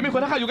พี่ไม่ควร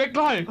ให้ข้าอยู่ใก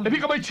ล้ๆแต่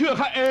พี่ก็ไม่เชื่อ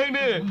ข้าเอง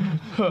นี่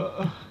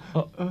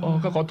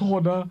ก็ขอโทษ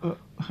นะ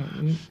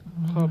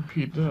ข้า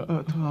ผิด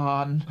ทา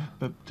น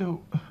เจ้า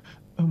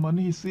มา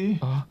นี่สิ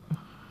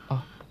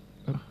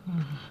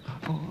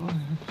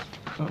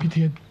พี่เ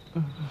ทียน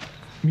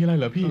มีอะไร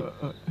เหรอพี่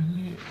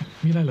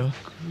มีอะไรเหรอ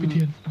พี่เ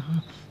ทียน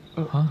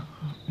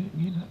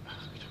นี่นะ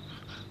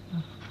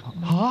โอ้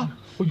โห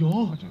โ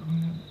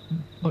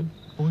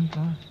อ้ย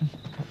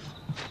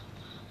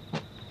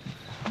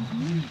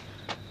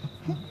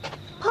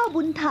พ่อ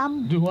บุญธรรม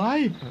ดูไว้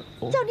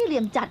เจ้านี่เหลี่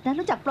ยมจัดนะ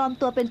รู้จักปลอม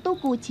ตัวเป็นตู้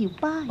กูฉิว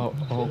ป้าย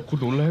คุณ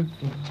หนูเล็ก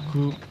คื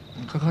อ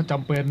ข้าจ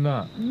ำเป็นน่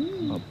ะ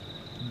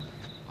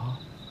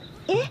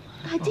เอ๊ะ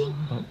ตายจริง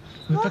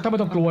ถ้าไม่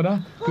ต้องกลัวนะ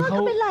คือเขา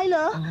เป็นไรเหร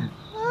อ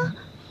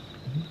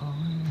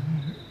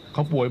เข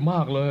าป่วยม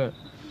ากเลย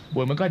ป่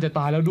วยมันใกล้จะต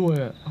ายแล้วด้วย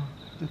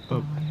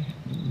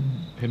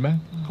เห็นไหม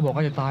เขาบอกใก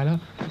ล้จะตายแล้ว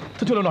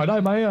ถ้าช่วยเราหน่อยได้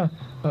ไหมอ่ะ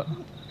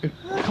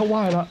เขาไห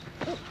ว้ละ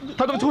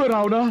ถ้าต้องช่วยเร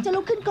านะจะ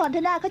ลุกขึ้นก่อนเถ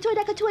อะนะเขาช่วยไ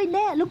ด้ก็ช่วยแ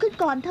น่ลุกขึ้น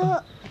ก่อนเถอะ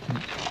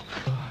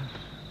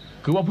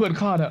คือว่าเพื่อน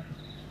ข้าเนี่ย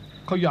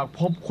เขาอยาก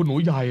พบคุณหนู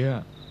ใหญ่อ่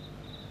ะ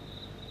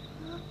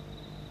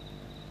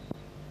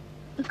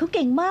เขาเ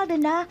ก่งมากเล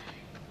ยนะ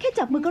แค่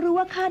จับมือก็รู้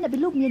ว่าข้าเป็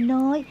นลูกเมีย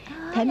น้อย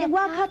แถมยัง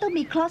ว่าข้าต้อง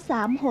มีเคราะห์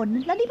3 หน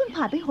แล้วนี่เพิ่ง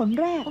ผ่านไปหน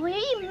แรกอุ้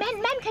ยแ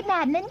ม่นขน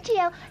าดนั้นเชี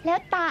ยวแล้ว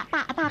ต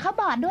าเขา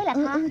บอดด้วยเหรอ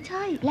คะใ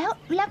ช่แ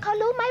ล้วเขา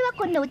รู้ไหมว่า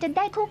คุณหนูจะไ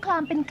ด้คู่ครอ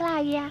งเป็นใคร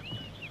อะ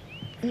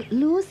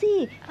รู้สิ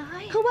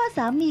เขาว่าส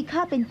ามีข้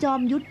าเป็นจอม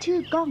ยุทธชื่อ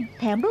ก้อง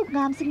แถมรูปง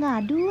ามสง่า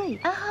ด้วย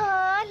อ๋อ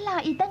หล่อ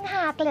อีกตั้งห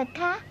ากเลย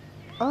คะ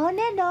แ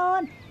น่นอ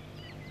น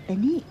แต่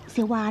นี่เ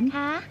สียหวาน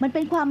มันเ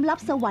ป็นความลับ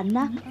สวรรค์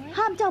นะ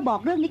ห้ามเจ้าบอก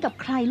เรื่องนี้กับ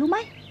ใครรู้ไหม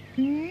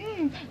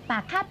ปา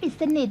กข้าปิด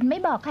สนิทไม่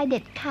บอกใครเด็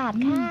ดขาด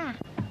ค่ะ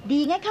ดี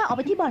งั้นข้าออกไ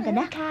ปที่บ่อนกัน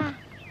นะค่ะ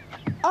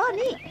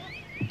นี่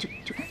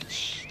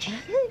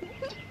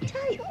ใ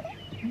ช่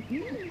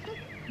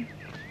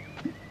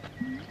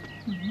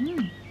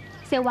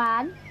เสียหวา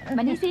นม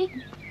านี่สิ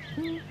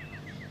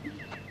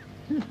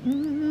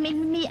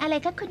มีอะไร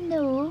คะคุณห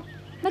นู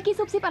เมื่อกี้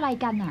ซุบซิบอะไร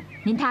กันน่ะ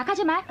นินทาข้าใ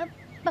ช่ไหม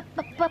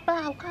เปล่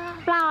าค่ะ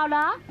เปล่าเหร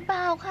อเป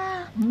ล่าค่ะ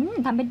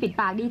ทำเป็นปิด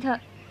ปากดีเถอะ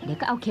เดี๋ยว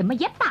ก็เอาเข็มมา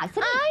เย็บปากซ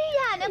ะดิอ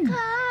ย่านะค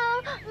ะ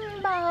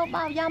เบ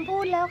ายามพู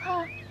ดแล้วค่ะ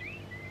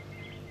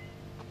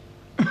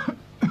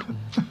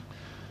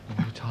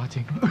ช้าจ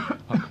ริง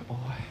โอ้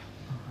ย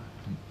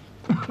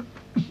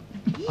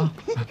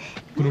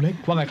คุณหนูเล็ก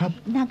ว่าไงครับ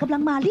นางกำลั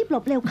งมารีบหล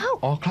บเร็วเข้า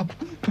ครับ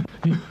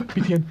นี่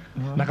พี่เทียน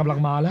นางกำลัง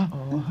มาแล้ว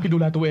พี่ดู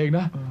แลตัวเองน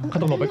ะข้า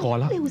ต้องหลบไปก่อน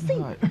แล้วเร็วสิ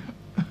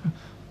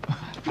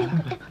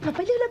หลบไป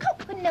เร็วๆเข้า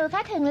คุณหนูค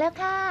ะถึงแล้ว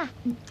ค่ะ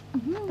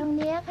ตรง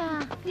นี้ค่ะ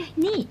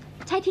นี่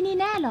ใช่ที่นี่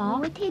แน่เหรอ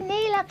ที่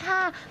นี่แหละค่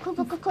ะ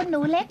คุณหนู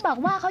เล็กบอก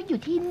ว่าเขาอยู่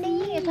ที่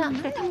นี่ค่ะ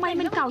แต่ทำไม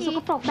มันเก่าสก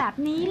ปรกแบบ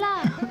นี้ล่ะ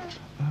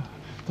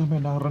ถ้าแม่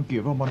นางรังเกีย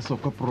จว่ามันส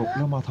กปรกแ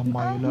ล้วมาทำไม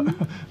ล่ะ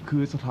คื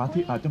อสถาน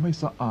ที่อาจจะไม่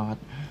สะอาด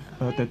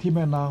แต่ที่แ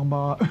ม่นางม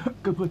า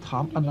ก็เพื่อถา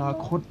มอนา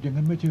คตอย่าง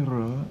นั้นไม่ใช่เหร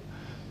อ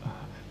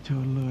เชิ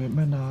ญเลยแ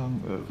ม่นาง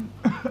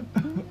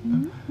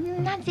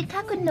นั่นสิค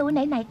ะคุณหนูไ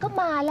หนๆก็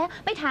มาแล้ว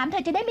ไปถามเธ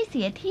อจะได้ไม่เ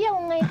สียเที่ยว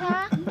ไงคะ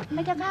ไ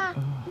ม่จ้ะค่ะ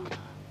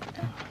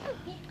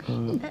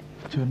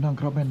เชิญนั่ง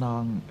ครับแม่นา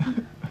ง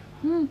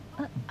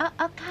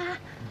ค่ะ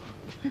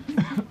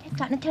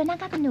ก่อนเชิญนั่ง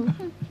ค่ะคุณหนู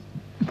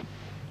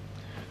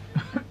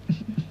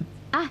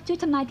ช่วย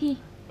ทำนายที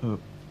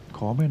ข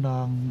อแม่นา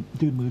ง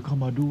ยื่นมือเข้า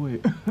มาด้วย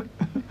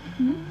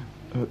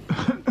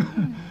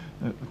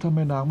ถ้าแ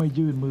ม่นางไม่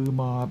ยื่นมือ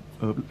มา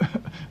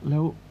แล้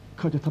วเ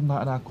ขาจะทำนาย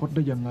อนาคตไ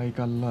ด้ยังไง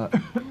กันล่ะ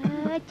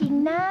จริง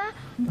นะ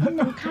คุณห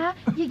นูคะ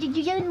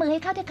ยื่นมือให้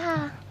เขาเถอะค่ะ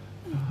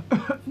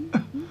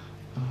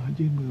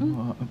ยื่นมือม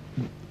า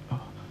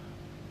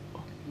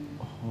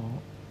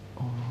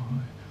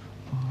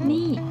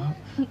นี่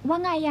ว่า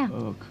ไงอ่ะ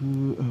คือ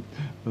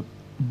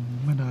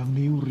แม่นาง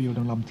นิ้วเรียว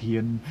ดังลำเทีย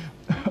น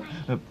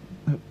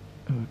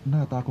หน้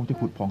าตาคงจะ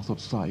ผุดผ่องสด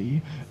ใส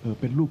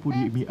เป็นลูกผู้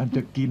ดีมีอันจ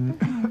ะกิน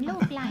ลู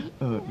กไหล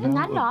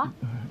งั้นเหรอ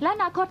แล้วอ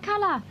นาคตข้า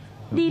ล่ะ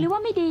ดีหรือว่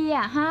าไม่ดี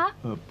อ่ะฮะ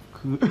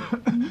คือ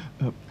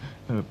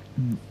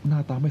หน้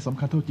าตาไม่สำ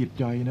คัญเท่าจิต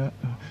ใจนะ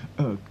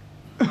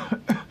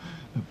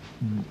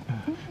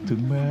ถึง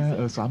แม้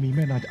สามีแ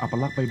ม่นางจะอัป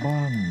ลักษณ์ไปบ้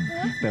าง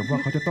แต่ว่า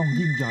เขาจะต้อง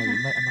ยิ่งใหญ่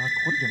ในอนา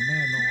คตอย่างแ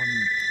น่นอน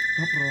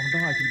รับรองไ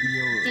ด้ทีเดี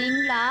ยวจริง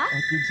เหรอ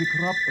จริงสิค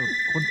รับ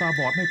คนตาบ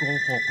อดไม่โก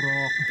หกหร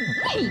อก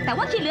แต่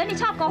ว่าขี้เหลือนี่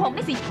ชอบโกหก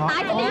นี่สิตา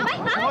ยจะดีไหม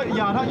ฮะอ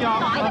ย่านะอย่า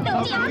ต่อยกันดึง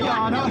เจียงอย่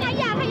านะ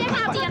อย่า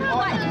เจียง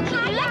ด้วยอย่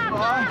า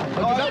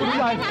คุณผู้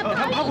ใหญ่ครั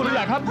บคุณผู้ให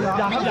ญ่ครับอ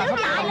ย่าครับเ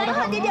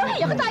ดี๋ยว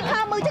อย่าก็ตายคา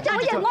มือจะ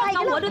ว่าอย่างไรเอ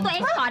าหัวดูตัวเอ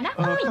งก่อนนะ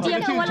เจียง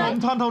ตัวเลย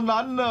ท่านเท่า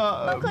นั้นน่ะ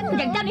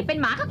อย่างเจ้านี่เป็น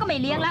หมาเขาก็ไม่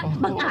เลี้ยงแล้ว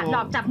บังอาจหล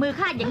อกจับมือ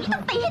ข้าอย่างนี้ต้อ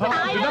งตีให้ต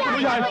ายเลยคุณ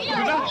ผู้ใหญ่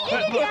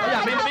อย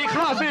ากมี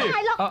ข้าสิ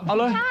เอา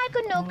เลยใช่คุ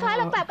ณหนูคะเ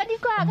รากลับกันดี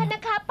กว่ากันน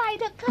ะคะไป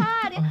เถอะค่ะ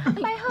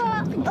ไปเถอ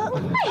ะ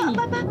ไป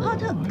พอ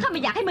เถอะข้าไม่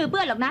อยากให้มือเ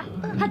ปื้อนหรอกนะ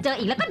ถ้าเจอ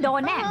อีกแล้วก็โด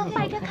นแน่ไป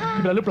เถอะค่ะเ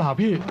ป็นไรหรือเปล่า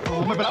พี่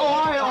ไม่เป็นไรโอ้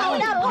ย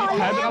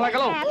แผลเป็นอะไรกัน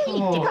หรอ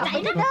จิตใจ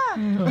นะ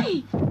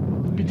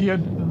พี่เทียน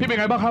พี่เป็น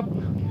ไงบ้างครับ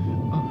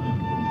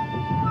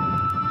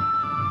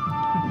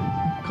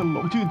ข้าหล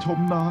งชื่นชม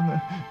นาง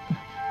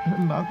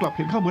นางกลับเ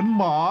ห็นข้าเหมือน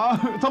หมา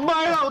ทำไม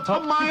เราท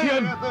ำไม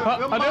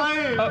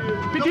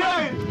พี่เทียน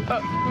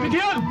พี่เ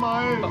ทียนทำไม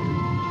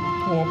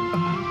ผม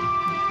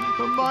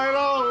ทำไมเร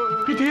า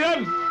พี่เทียน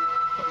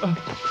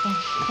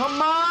ทำ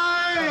ไม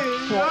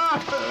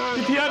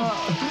พี่เทียน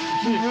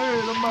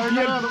ทำไมเ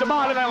ทียนจะบ้า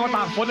เลยไงมาต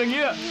ากฝนอย่างเ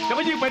งี้ยจะไ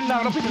ม่ยิ่งเป็นหนั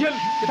กเราพี่เทียน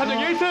จะทำอย่า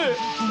งงี้สิ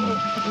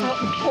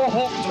โอ้โห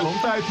หลง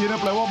ใต้เทียน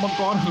แปลว่ามัง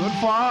กรเหิน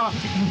ฟ้า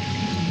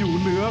อยู่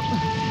เหนือ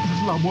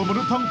เหล่ามวลม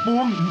นุษย์ทั้งป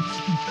วง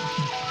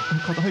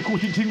เขาจะให้คู่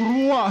ชิง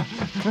รู้ว่า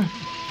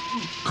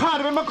ข้าจ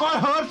ะเป็นมังกร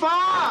เหินฟ้า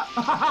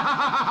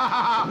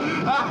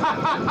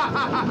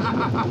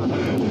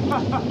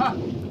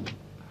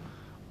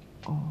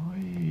โอ้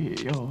ย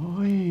โ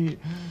อ้ย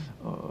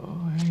โอ้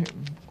ย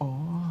อ๋อ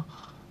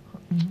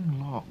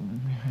หลอก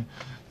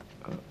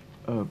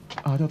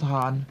เจ้าท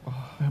าน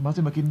มาสิ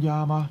มากินยา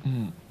มา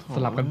ส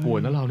ลับกันป่วย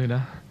นะเราเนี่ยน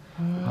ะ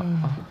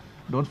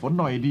โดนฝน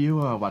หน่อยเดียว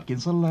หวัดกิน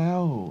ซะแล้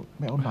วไ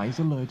ม่เอาไหนซ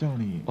ะเลยเจ้า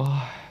นี่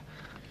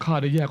ข้า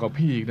ได้แย่กว่า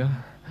พี่อีกนะ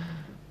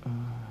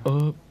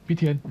พี่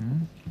เทียน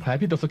แผล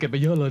พี่ตกสะเก็ดไป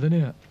เยอะเลยนะเ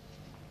นี่ย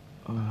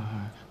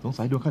สง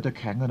สัยดวงข้าจะ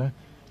แข็งอะนะ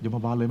ยม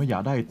บาลเลยไม่อยา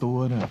กได้ตัว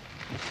เนี่ย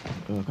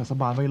ข้าส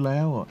บานไว้แล้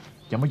ว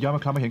ยังไม่ยอมม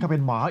าคลำมาเห็นข้าเป็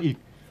นหมาอีก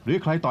หรือ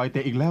ใครต่อยเต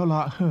ะอีกแล้วล่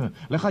ะ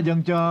แล้วข้ายัง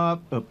จะ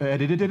เ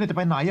ดี๋ยวจะไ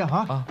ปไหนอะฮ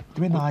ะจะ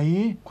ไปไหน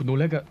คุณหนู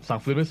เล็กสั่ง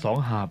ฟืนไว้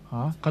2 หาบ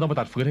ข้าต้องไป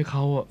ตัดฟืนให้เข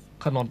า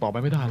ข้านอนต่อไป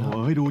ไม่ได้แล้ว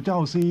ดูเจ้า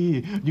สิ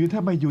ยืนแท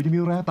บไม่อยู่จะมี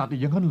แรงตัดอี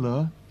กอย่างนั้นเหร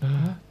อ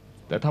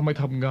แต่ถ้าไม่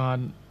ทำงาน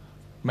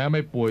แม้ไ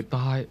ม่ป่วยต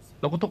าย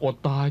เราก็ต้องอด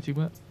ตายจริงไ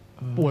หม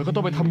ป่วยก็ต้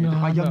องไปทำงาน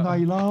ไปยังไง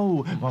เล่า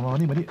มา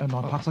นี่นอ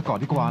นพักซะก่อน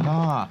ดีกว่าน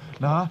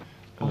ะ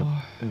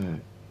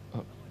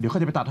เดี๋ยวข้า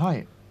จะไปตัดให้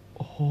โ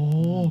อ้โห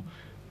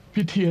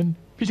พี่เทียน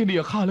พี่ช่างดี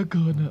กับข้าเหลือเ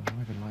กินอะไ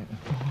ม่เป็นไร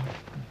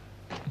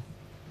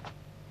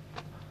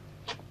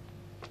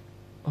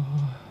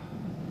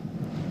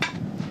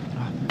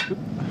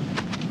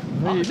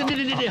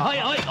เฮ้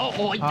ยโอ้โห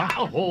อย่า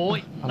โอ้โห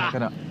อะไรกั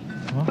นอะ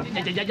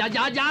อ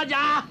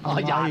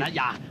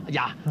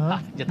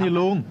ย่านี่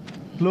ลุง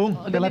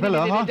เป็นอะไรไปเหร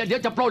อฮะเดี๋ย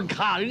วจะปล้น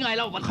ข้าหรือไงแ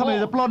ล้วข้าไม่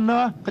จะปล้นน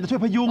ะข้าจะช่ว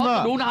ยพยุงอะ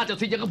ดูน่าจะ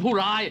สิยังกับผู้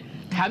ร้าย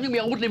แถมยังมี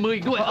อาวุธในมือ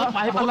อีกด้วยไป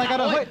ให้ผม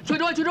ช่วย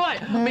ด้วย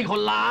มีค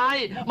นร้าย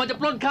มันจะ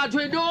ปล้นข้า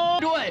ช่วย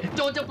ด้วยโ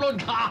จรจะปล้น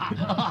ข้า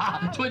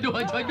ช่วยด้ว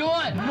ยโจรปล้น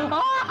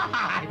ข้า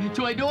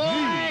ช่วยด้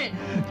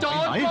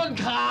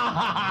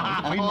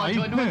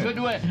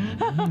วย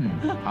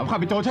ถามข้า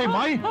เป็นโจรใช่ไหม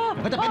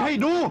ก็จะเป็นให้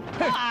ดู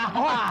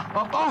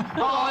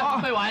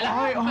ไม่ไหวแล้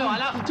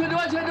วช่วยด้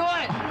ว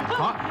ย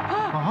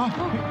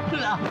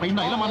ไปไห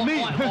นแล้วมันนี่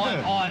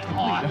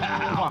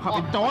ว่าข้าเ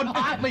ป็นโจร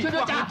ช่วย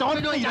ด้วยจ้า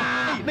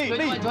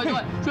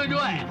ช่วย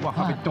ด้วยว่า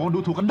ข้าเป็นโจรดู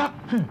ถูกกันนัก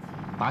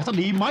ตายซะ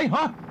ดีไหมฮ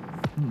ะ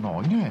หน่อ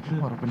ยแน่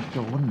ว่าเราเป็นโจ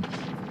ร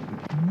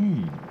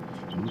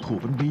ดูถูก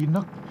กันดี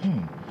นัก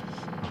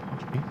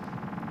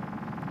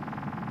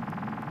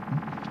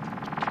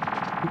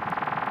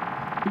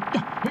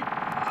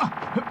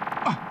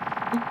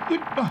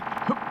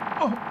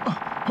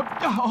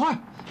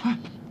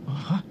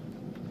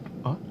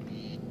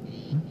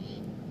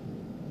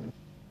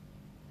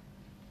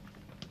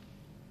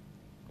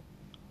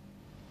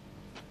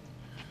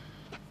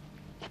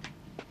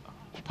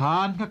ทา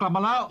นข้ากลับม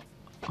าแล้ว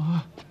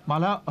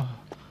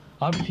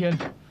พี่เทียน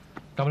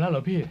กลับมาแล้วเหร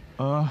อพี่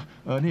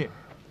นี่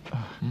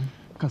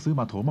ข้าซื้อ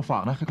มาโถมาฝา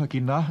กนะค่อยๆกิ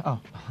นนะ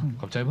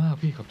ขอบใจมาก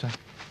พี่ขอบใจ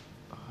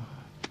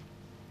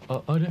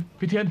เนี่ย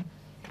พี่เทียน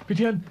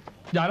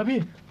อย่านะพี่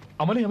เอ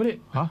ามานี่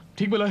ฮะ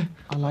ทิ้งไปเลย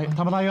อะไร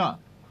ทำอะไรอ่ะ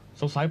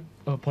สงสัย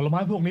ผลไม้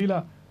พวกนี้แหล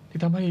ะที่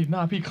ทำให้หน้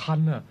าพี่คัน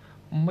น่ะ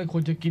ไม่คว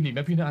รจะกินอีกน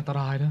ะพี่น่าอันต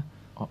รายนะ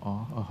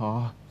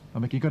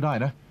ไม่กินก็ได้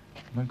นะ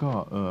งั้นก็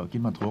กิ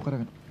นมันโถก็ได้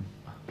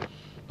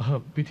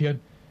พี่เทียน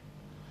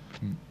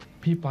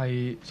พี่ไป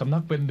สำนั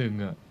กเป็นหนึ่ง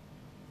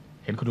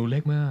เห็นคนดูเล็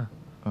กมาก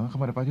เขาไ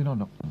ม่ได้ไปที่นั่น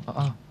หรอก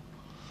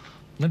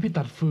งั้นพี่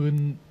ตัดฟืน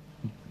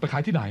ไปขา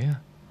ยที่ไหน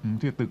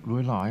ที่ตึกรว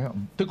ยหลาย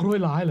ตึกรวย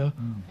หลายเหรอ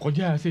ก็แ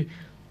ย่สิ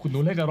คุณหนู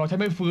เล็กรอใช้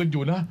ไม่ฟืนอ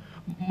ยู่นะ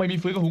ไม่มี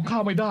ฟืนก็หุงข้า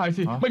วไม่ได้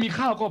สิไม่มี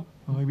ข้าวก็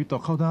วิต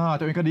กเข้าหน้า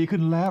ตัวเองก็ดีขึ้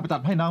นแล้วไปตั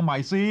ดให้นางใหม่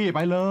สิไป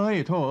เลย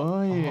โถ่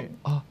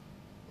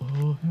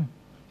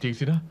จริง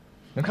สินะ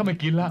งั้นข้าไม่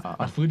กินละ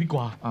ตัดฟืนดีก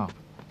ว่า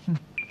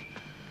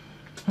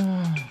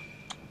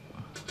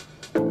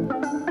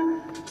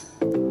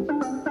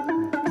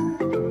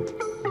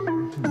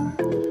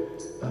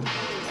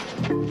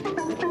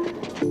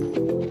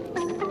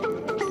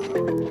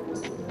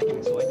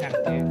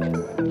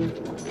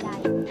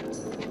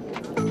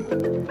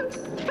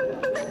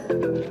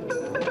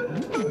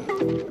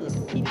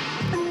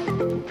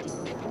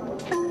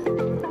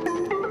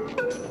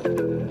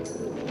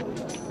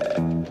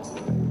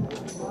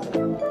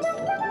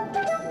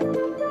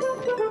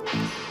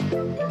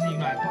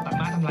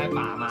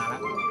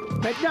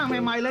เป็ดย่าง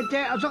ใหม่ๆเลยเ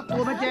จ๊เอาสักตั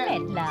วไหมเจ๊เป็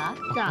ดเหรอ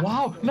จ้าว้า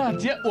วหน้า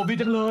เจ๊อวบดี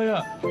จังเลยอ่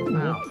ะ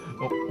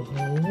โอ้โห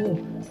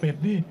เป็ด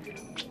นี่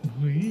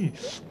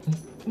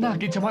น่า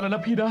กินชะมัดเลยน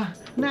ะพี่นะ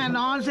แน่น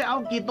อนสิเอา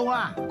กี่ตัว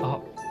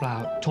เปล่า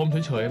ชม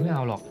เฉยๆไม่เอ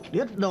าหรอกเ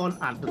ดี๋ยวโดน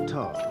อัดเถ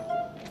อะ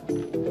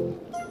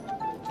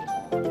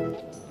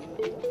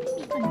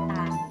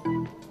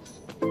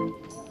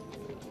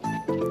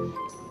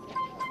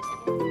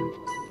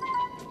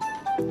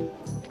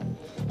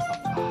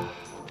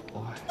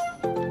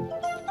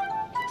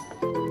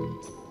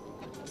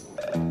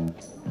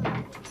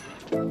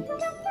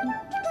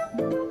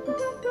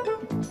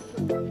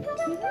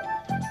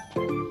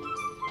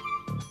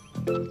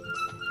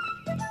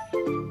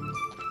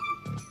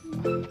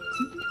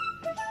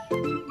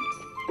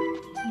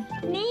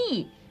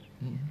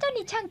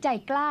ช่างใจ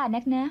กล้านั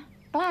กนะ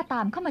กล้าต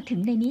ามเข้ามาถึง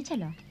ในนี้ใช่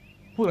เหรอ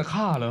พูดกับ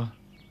ข้าเหรอ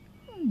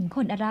ค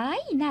นอะไร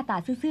หน้าตา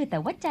ซื่อๆแต่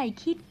ว่าใจ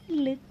คิด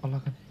ลึกเอาละ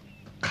กัน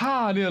ข้า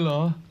เนี่ยเหร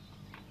อ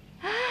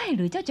ห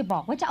รือเจ้าจะบอ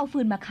กว่าจะเอาฟื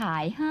นมาขา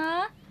ยฮะ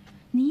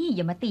นี่อ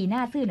ย่ามาตีหน้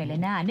าซื่อหน่อยเล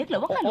ยนะนึกเหรอ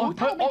ว่าข้ารู้เ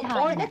ท่าไม่ทัน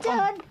นะเจิ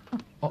ญ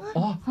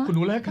อ๋อคุณห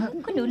นูเล็กฮะ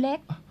คุณหนูเล็ก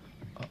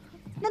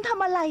นั่นท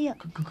ำอะไรอ่ะ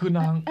คือน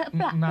างเ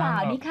ปล่า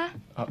นี่คะ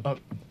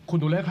คุณ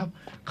หนูเล็กครับ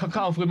ข้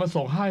าเอาฟืนมา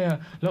ส่งให้อะ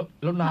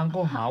แล้วนางก็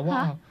หาว่า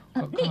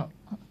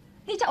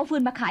นี่จะเอาฟื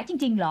นมาขายจ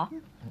ริงๆเหรอ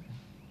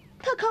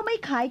ถ้าเขาไม่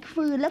ขาย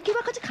ฟืนแล้วคิด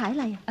ว่าเขาจะขายอะ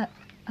ไร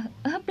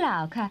เปล่า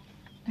ค่ะ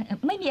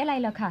ไม่มีอะไร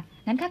หรอกค่ะ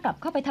งั้นข้ากลับ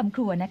เข้าไปทำค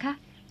รัวนะคะ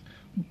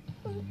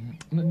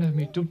นั่น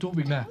มีจุ๊บ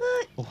อีกนะ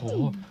โอ้โห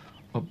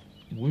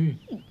อุ้ย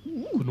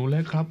คุณหนูเล็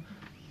กครับ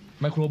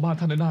ไมโครบ้าน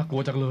ท่านน่ากลั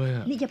วจังเลย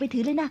อ่ะนี่อย่าไปถื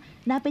อเลยนะ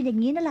นาเป็นอย่าง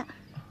นี้นั่นแหละ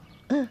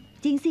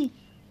จริงสิ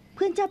เ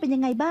พื่อนเจ้าเป็นยั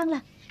งไงบ้างล่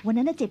ะวัน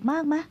นั้นน่ะเจ็บมา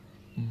กมะ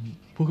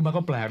พูดขึ้นมา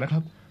ก็แปลกนะครั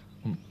บ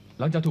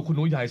หลังจากถูกคุณห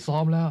นูใหญ่ซ้อ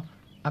มแล้ว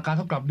อาการเ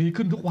ขากลับดี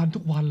ขึ้นทุก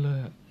วันเลย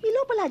มีโร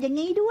คประหลาดอย่าง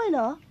นี้ด้วยเหร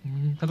อ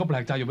ท่านก็แปล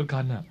กใจอยู่เหมือนกั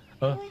นอ่ะ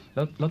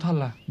แล้วท่าน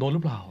ล่ะโดนหรื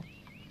อเปล่า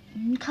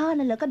ข้า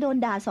นั่นแหละก็โดน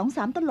ด่า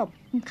2-3 ตลบ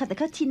ข้าแต่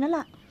ข้าชินแล้ว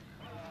ล่ะ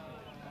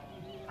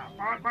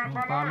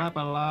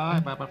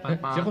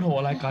เจ้าก็โทร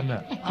อะไรกันน่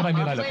ะข้างใน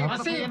มีอะไรเหรอครับ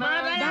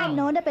ด้านโ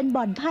น้นเป็น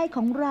บ่อนไพ่ข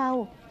องเรา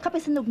เข้าไป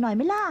สนุกหน่อยไห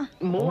มล่ะ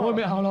โอ้ยไ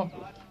ม่เอาหรอก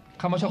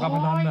ข้ามาชอบการพ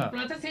นันน่ะ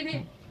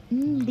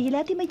ดีแล้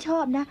วที่ไม่ชอ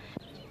บนะ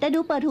แต่ดู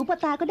เปิดหูเปิด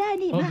ตาก็ได้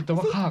นี่มาแต่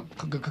ว่า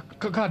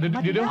ข้าเดี๋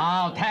ยวอ้า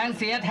วแทงเ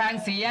สีย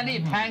นี่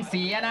แทงเ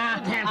สียนะ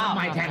แทงทำไ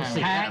มแทงเ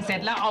สียแทงเสร็จ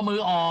แล้วเอามือ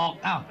ออก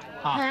อ้าว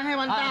แทงให้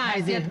มันได้แท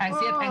งเสีย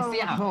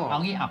เอา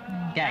งี้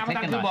แก้เคล็ด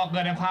กันหน่อยบอกเกิ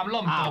ดในความ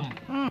ล่มจม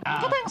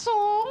ก็แทง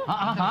สูง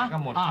ก็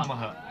หมดเข้ามา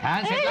เหอะแทง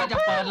เสร็จแล้วจะ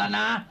เปิดแล้ว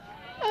นะ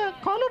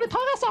ขอลูกในท้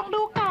องก็ส่อง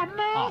ดูกัน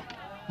นะ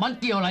มัน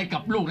เกี่ยวอะไรกั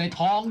บลูกใน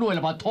ท้องด้วย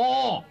ล่ะพ่อโท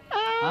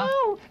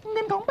เ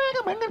งินของแม่ก็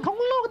เหมือนเงินของ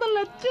ลูกนั่นแหล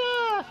ะจ้า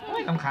ไ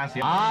ม่ต้องคาเสี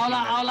ยเอ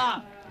าละ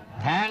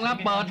แทงแล้ว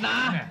เปิดนะ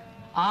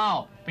อ้าว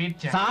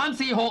3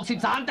 4 6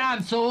 13 แต้ม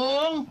สู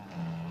ง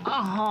อ๋อ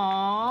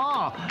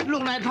ลู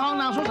กในท้อง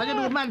นางสงสัยจะ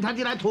ดูแม่นทัน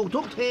ทีไรถูก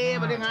ทุกที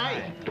เป็นยังไง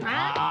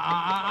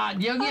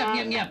เดี๋ยวเงี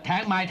ยบแท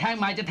งให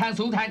ม่จะแทง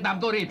สูงแทงต่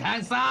ำก็รีบแทง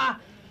ซะ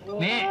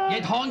นี่ยา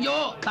ยทองโย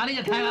ตอนนี้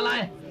จะแทงอะไร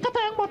ก็แท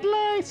งหมดเล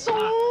ย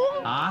สูง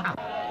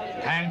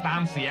แทงตา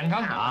มเสียงครั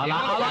บเอ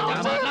าละจะ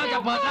เปิ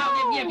ดแล้ว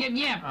เงียบ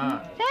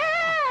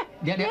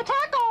เดี๋ยวช้า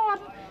ก่อน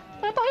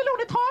ต้องให้ลูก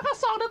ในท้องเขา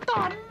ส่องดูก่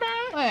อนนะ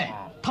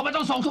ทำไม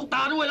ต้องส่องทุกต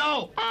าด้วยเล่า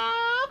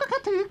ก็แค่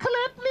ถือเค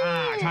ล็ดนี่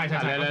ใช่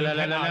เลย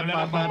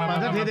เปิด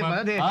ทันทีน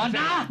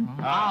ะ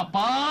เ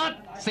ปิด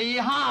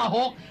4 5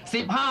 6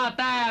 15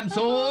 แต้ม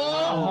สู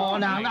งโอ้โห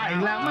นางได้อี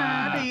กแล้วแม่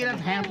ดีนะ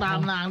แทงตาม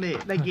นางดิ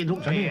ได้กินทุก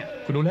ที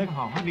คุณดูเล็ก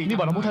นี่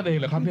บอกน้องพุทธเอง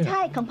เหรอครับเนี่ยใ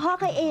ช่ของพ่อ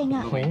เขาเองอ่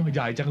ะโอ้ให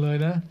ญ่จังเลย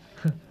นะ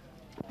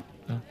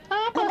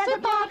เปิดสิ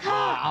ต่อค่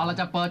ะเอาเรา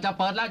จะเปิดแล้ว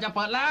เปิ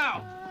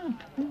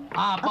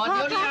ดเ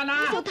ดี๋ยวนี้นะ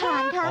สุธา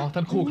นค่ะท่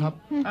านคู่ครับ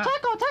ช้า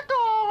ก่อน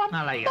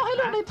ต้องให้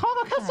ลูกในท้อง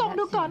ก็แค่ส่อง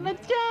ดูก่อนนะ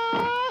จ๊ะ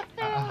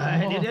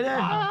เดี๋ยวจ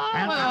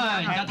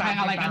ะแทง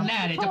อะไรกันแน่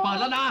เนี่ยจะเปิด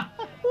แล้วนะ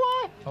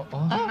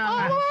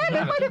เ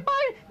ดี๋ยวไปนี่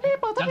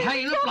เปิดจะแทง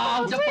หรือเปล่า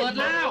จะเปิด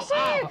แล้ว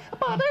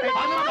เปิดได้แล้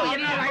วเห็น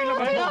อะไรเราไ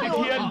ปเ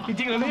ทียนจ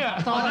ริงๆเหรอเนี่ย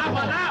เ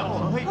ปิดแล้ว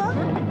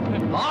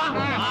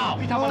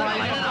พี่ทำอะไร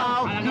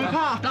คือ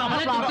ข้ากลับมาเ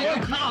ล่นจริง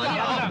ๆข้าวอ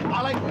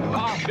ะไร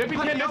เดี๋ยวพี่เ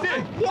ทียนเดี๋ยวสิ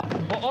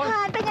ท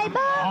านเป็นไง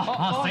บ้าง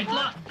เสร็จ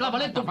ละกลับมา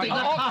เล่นตุกติกแ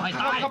ล้วข้าให้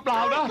ตายเปล่า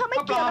นะเขาไม่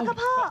เกี่ยวกับ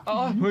พ่อ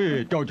เฮ้ย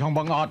เจ้าช่าง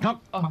บังอาจนัก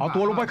เอาตั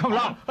วลงไปข้าง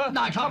ล่างไ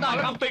ด้ค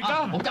รับติกน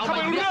ะผมจะเอาไป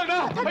เรื่องน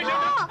ะไม่เดี๋ยว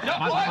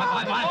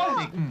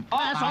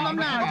สองน้ำ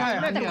หน้าใช่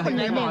แต่คน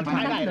เลวทั้ง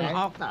นั้นเลย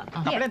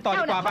กลับไปเล่นต่อ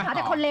ดีกว่าไปแ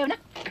ต่คนเลวนะ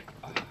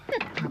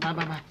ไป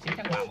เสีย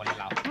จังหวะวัน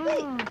เรา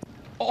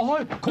โอ้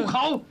ยคู่เข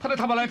าท่านได้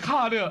ทำอะไรข้า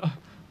เนี่ย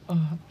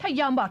ถ้า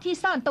ยอมบอกที่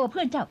ซ่อนตัวเ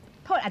พื่อนเจ้า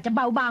โทษอาจจะเ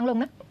บาบางลง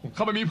นะเข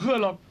าไม่มีเพื่อน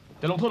หรอก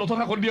จะลงโทษ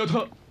แค่คนเดียวเถ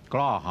อะก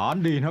ล้าหาญ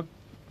ดีนัก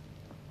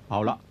เอา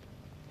ละ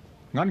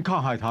งั้นข้า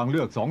ให้ทางเลื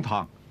อก2 ทา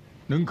ง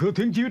1คือ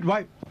ทิ้งชีวิตไว้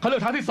เขาเลือ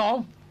กทางที่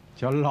2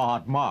ฉลา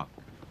ดมาก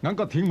งั้น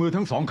ก็ทิ้งมือ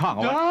ทั้ง2 ข้างเอ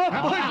าไ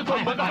ว้อ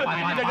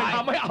ย่าท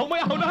ำไม่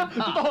เอานะ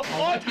โ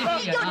อ๊ย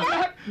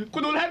คุ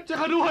ณดูแลช่วย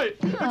ข้าด้วย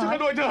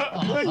เถอะ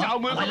จะเอา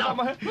มือเข้า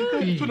มา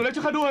คุณดูแล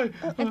ช่วยข้าด้วย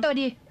เป็นตัว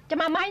ดีจะ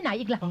มาไม้ไหน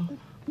อีกล่ะ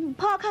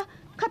พ่อคะ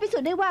ข้าพิสู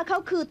จน์ได้ว่าเขา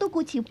คือตู้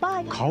กูฉิวป้าย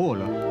เขาเ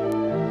หรอ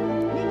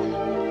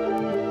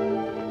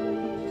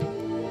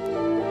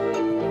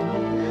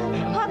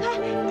พ่อคะ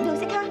ดู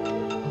สิคะ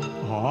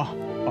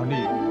อัน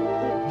นี้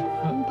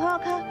พ่อ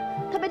คะ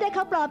ถ้าไม่ได้เข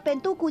าปลอมเป็น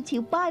ตู้กูฉิ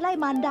วป้ายไล่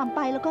มารดำไ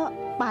ปแล้วก็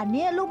ป่าน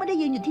นี้ลูกไม่ได้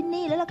ยืนอยู่ที่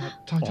นี่แล้วล่ะค่ะ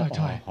ใช่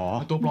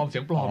ตัวปลอมเสี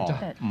ยงปลอมจ้ะ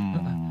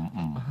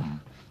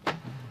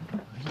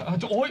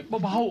โอ๊ย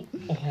เบา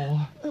ๆโอ้โห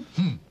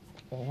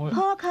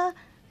พ่อคะ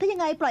ถ้ายัง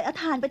ไงปล่อยอา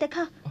ถรรพ์ไปแต่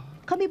ค่ะ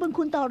เขามีบุญ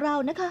คุณต่อเรา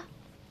นะคะ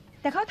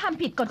แต่เขาท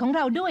ำผิดกฎของเ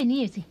ราด้วย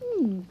นี่สิ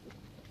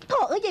โถ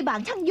ใหญ่บาง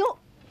ช่างยุ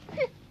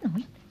หน่อ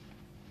ย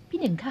พี่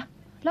หนึ่งคะ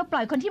เราปล่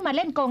อยคนที่มาเ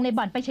ล่นโกงใน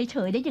บ่อนไปเฉ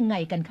ยๆได้ยังไง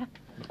กันคะ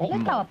และ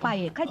ต่อไป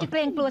ใครจะเกร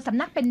งกลัวส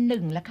ำนักเป็นห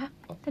นึ่งล่ะคะ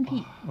ท่าน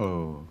พี่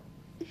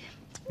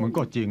มัน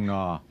ก็จริงน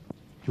ะ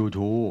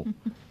ชู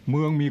เ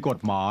มืองมีกฎ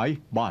หมาย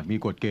บ้านมี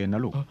กฎเกณฑ์น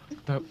ะลูก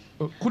แต่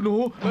คุณหนู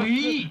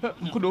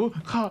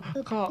ข้า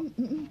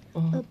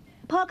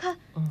พ่อคะ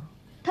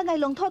ถ้าไง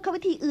ลงโทษเขา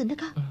วิธีอื่นนะ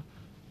คะ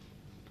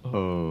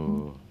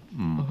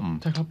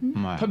ใช่ครับ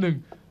ท่านหนึ่ง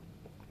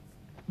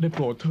ได้โป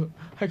รดเถอะ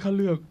ให้ข้า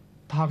เลือก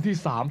ทางที่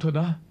3เถอะ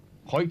นะ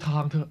ขออีกทา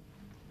งเถอะ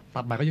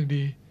ตัดใหม่ก็ยัง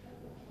ดี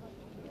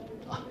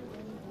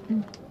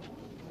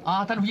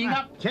ท่านผู้หญิงค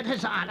รับเช็ดให้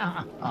สะอาด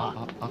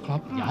ครับ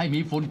อย่าให้มี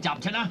ฝุ่นจับ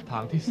ใช่นะทา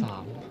งที่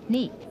3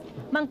นี่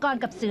มังกร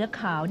กับเสือ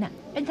ขาวน่ะ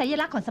เป็นสัญ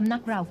ลักษณ์ของสำนั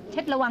กเราเ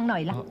ช็ดระวังหน่อ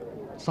ยละ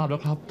ทราบแล้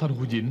วครับท่าน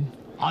ผู้หญิง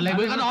เลย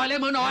มือกันหน่อยเลย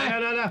มือหน่อย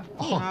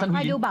ท่าน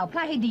ผู้หญิงดูเบาพล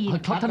าดให้ดีค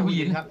รับท่านผู้ห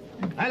ญิงครับ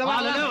ระวัง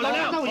เร็วท่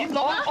านผู้หญิงหล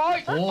บโอ้ย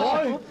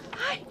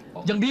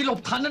อย่างดีหลบ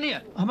ทันนะเนี่ย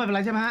ไม่เป็นไร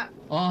ใช่ไหมฮะ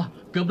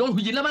เกือบโดน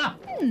ผู้หญิงแล้วมั้ย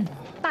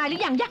ตายหรื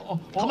อยังยักษ์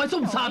ทำไม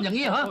ซุ่มซ่ามอย่าง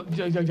นี้ฮะ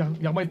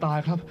ยังไม่ตาย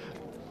ครับ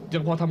ยั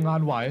งพอทำงาน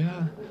ไหวฮะ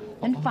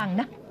งั้นฟัง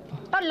นะ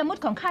ต้นละมุด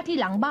ของข้าที่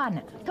หลังบ้าน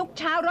น่ะทุก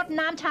เช้ารด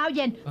น้ำเช้าเ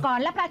ย็นก่อน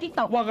และพระอาทิตย์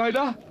ตกว่าไง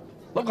นะ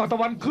แล้วก่อนตะ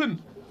วันขึ้น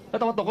แล้ว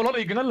ตะวันตกก็รด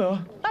อีกงั้นเหรอ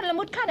ต้นละ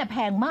มุดข้าน่ะแพ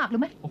งมากรู้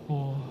ไหมโอ้โห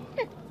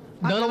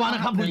เดินระวังน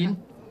ะครับผู้หญิง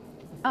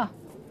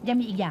ยัง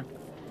มีอีกอย่าง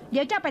เ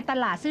ดี๋ยวเจ้าไปต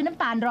ลาดซื้อน้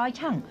ำตาล100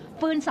 ชั่ง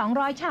ฟืน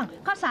200 ชั่ง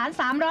ข้าวสาร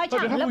300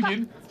 ชั่งแล้วผู้หญิ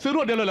งซื้อร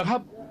วดเดียวเลยเหรอครั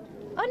บ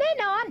แน่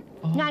นอน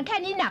งานแค่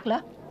นี้หนักเหร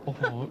อ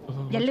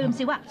อย่าลืม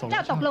สิว่าเจ้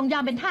าตกลงยอ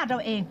มเป็นทาสเรา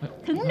เอง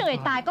ถึงเหนื่อย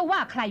ตายก็ว่า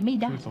ใครไม่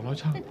ได้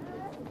200 ชั่ง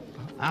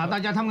ตั้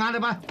งใจทำงานเล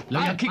ยปะแล้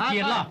วอย่าขี้เกี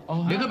ยจล่ะ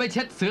เดี๋ยวก็ไปเ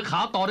ช็ดเสือขา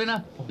วต่อด้วยนะ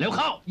เร็วเ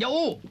ข้าอย่า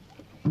อู้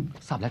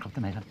ทราบแล้วครับท่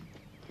านนายครับ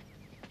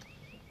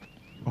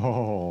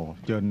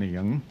เจอเหนี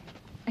ยง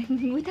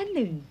ท่านห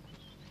นึ่ง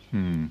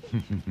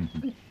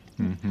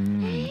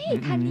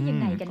ท่านนี่ยัง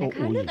ไงกันนะค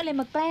ะเรื่องอะไร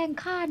มาแกล้ง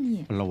ข้าเนี่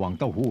ยระวัง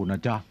เต้าหู้นะ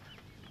จ๊ะ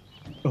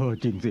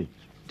จริงสิ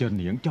เจอเ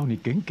หนียงเจ้านี่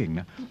เก่งๆ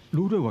นะ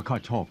รู้ด้วยว่าข้า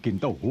ชอบกิน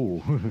เต้าหู้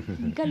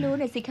ก็รู้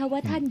หน่อยสิคะว่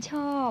าท่านช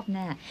อบน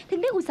ะถึง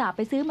ได้อุตส่าห์ไ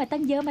ปซื้อมาตั้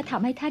งเยอะมาท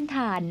ำให้ท่านท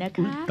านนะค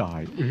ะตา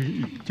ย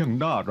ช่าง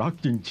น่ารัก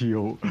จริงเชีย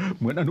ว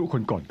เหมือนอนุค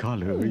นก่อนข้า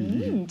เลย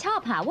ชอบ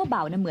หาว่าเบ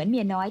านะเหมือนเ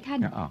มียน้อยท่าน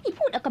นี่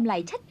พูดเอากำไร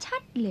ชั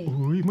ดๆเลย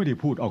ไม่ได้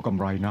พูดเอากำ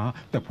ไรนะ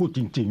แต่พูดจ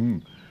ริง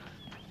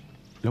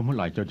ๆแล้วเมื่อไ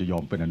หร่เจ้าจะยอ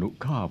มเป็นอนุ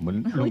ข้าเหมือน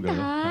ลูกเลย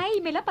ตาย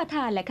ไม่รับประท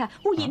านแหละค่ะ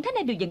ผู้หญิงท่าน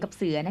น่ะดุอย่างกับเ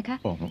สือนะคะ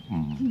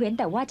เว้น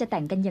แต่ว่าจะแ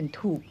ต่งกันอย่าง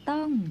ถูกต้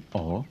อง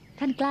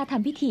ท่านกล้าท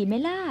ำพิธีไหม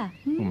ล่ะ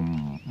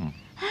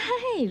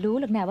รู้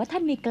หรอกนะว่าท่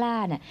านไม่กล้า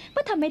น่ะเ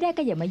มื่อทำไม่ได้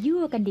ก็อย่ามายั่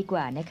วกันดีก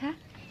ว่านะคะ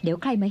เดี๋ยว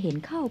ใครมาเห็น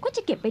เข้าก็จ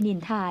ะเก็บไปนิน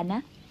ทานะ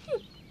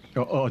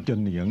เจน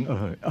เหนียง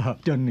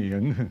เจนเหนีย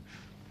ง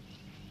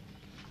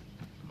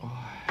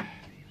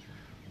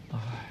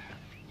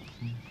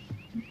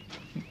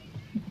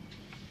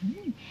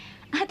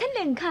ท่านห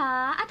นึ่งค่ะ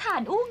อาถา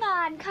นอู้ง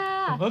านค่ะ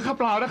ข้าเ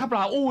ปล่านะข้าเป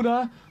ล่าอู้นะ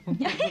โ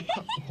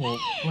อ้โห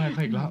แม่ใค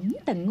รอีกแล้ว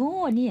แต่โง่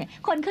เนี่ย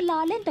คนเขาล้อ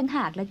เล่นต่างห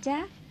ากละจ๊ะ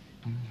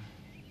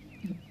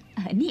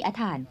นี่อา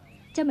ถาน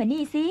เจ้ามา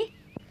นี่สิ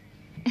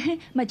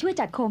มาช่วย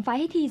จัดโคมไฟ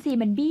ให้ทีสิ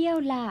มันเบี้ยว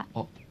ล่ะ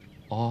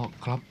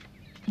ครับ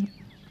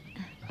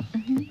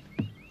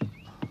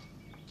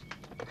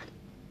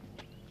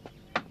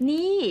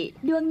นี่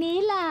ดวงนี้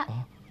ล่ะ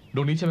ด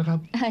วงนี้ใช่ไหมครับ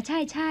ใ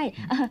ช่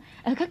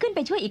ข้าขึ้นไป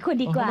ช่วยอีกคน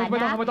ดีกว่านะไม่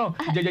ต้อง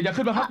อย่า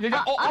ขึ้นมาครับอย่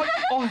าโอ๊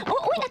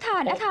ยอาถ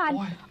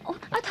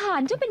า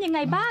นเจ้าเป็นยังไง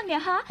บ้างเนี่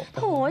ยฮะโ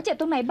ถเจ็บ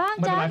ตรงไหนบ้าง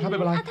จ๊ะ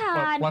อาถ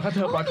าน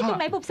มีตรง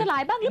ไหนบุบสลา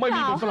ยบ้างหรือเปล่าไม่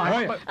มีบุบสลาย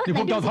นี่พ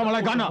วกเจ้าทำอะไร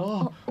กันอ่ะ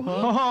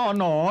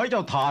หน่อยเจ้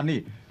าทาน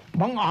นี่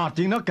บังอาจจ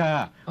ริงนะแก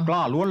กล้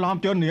าลวนลาม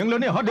เจอเหนียงแล้ว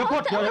เนี่ยเดี๋ยวก็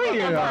เข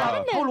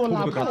าลวนล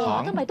าม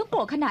ทำไมต้องโกร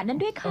ธขนาดนั้น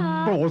ด้วยคะ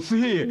โกรธ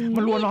สิมั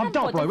นลวนลามเ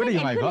จ้าปล่อยไว้ได้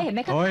ยังไงครับ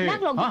นั่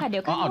งลงค่ะเดี๋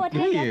ยวข้านวด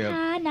ให้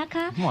นะค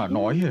ะห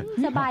น่อย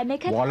สบายไหม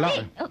คะ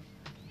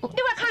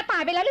นี่ว่าข้าตา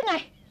ยไปแล้วหรือไง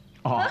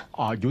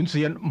หยุนเ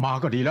ซียนมา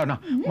ก็ดีแล้วนะ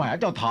แหม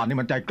เจ้าทานนี่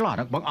มันใจกล้า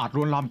นักบังอาจล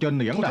วนลามเจอเ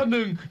หนียงท่านห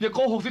นึ่งอย่าโก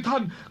หกสิท่า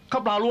นข้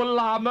าเปล่าลวน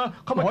ลามนะ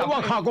เขาบอกว่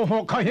าข้าโกห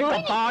กใครเห็นกั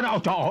บตานะเอา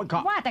จ่อ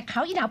ว่าแต่เข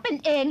าอีหนาวเป็น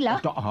เองเหรอ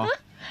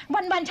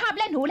วันชอบ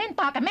เล่นหูเล่น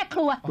ตากับแม่ค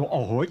รัวโ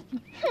อ้โห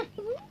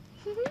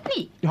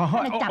นี่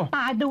มันจับต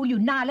าดูอยู่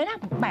นานแล้วนะ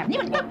แบบนี้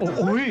มันโ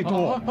อ้ยโถ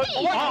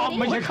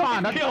ไม่ใช่ข้า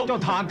นะเจ้า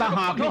ทานตาห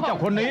ากนี่เจ้า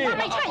คนนี้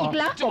ไม่ใช่อีก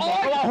แล้วจะบอก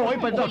ว่าโอ้ย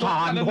เป็นเจ้าทา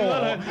นโ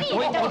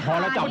อ้ยพอ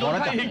แล้วจับ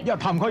อย่า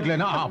ทำเขาอีกเลย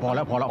นะพอแ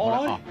ล้ว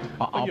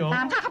ต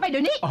ามข้าเข้าไปเดี๋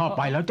ยวนี้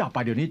ไปแล้วจับไป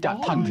เดี๋ยวนี้จะ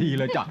ทันที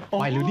เลยจ้ะ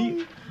ไปเดี๋ยวนี้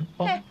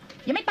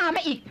ยังไม่ตามม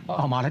าอีก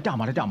มาแล้วจ้า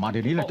มาเ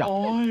ดี๋ยวนี้แล้วจ้ะ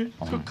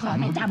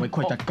ไม่ค่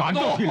อยจัดการ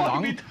เจ้าทีหลั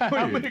ง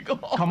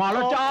เข้ามาแ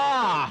ล้วจ้า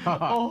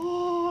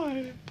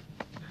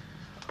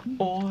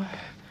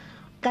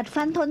กัด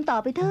ฟันทนต่อ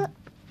ไปเถอะ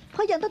เพร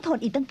าะยังต้องทน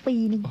อีกตั้งปี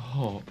นึง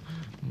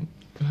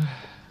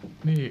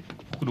นี่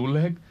คุณดูเ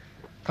ล็ก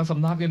ทั้งส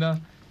ำนักเนี่ยนะ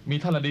มี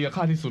ท่านละดีกับ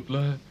ข้าที่สุดเล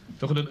ยแ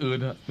ต่คนอื่น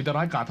ๆน่ะมีแต่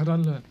ร้ายกาจทั้งนั้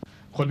นเลย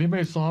คนนี้ไ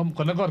ม่ซ้อมค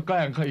นนั้นก็แก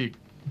ล้งข้าอีก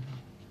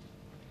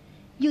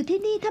อยู่ที่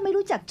นี่ถ้าไม่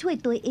รู้จักช่วย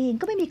ตัวเอง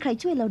ก็ไม่มีใคร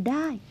ช่วยเราไ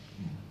ด้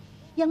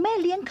อย่างแม่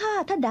เลี้ยงข้า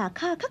ถ้าด่า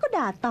ข้าก็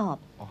ด่าตอบ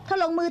ถ้า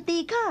ลงมือตี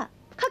ข้า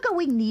ก็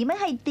วิ่งหนีไม่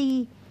ให้ตี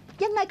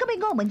ยังไงก็ไม่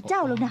โง่เหมือนเจ้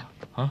าแล้วนะ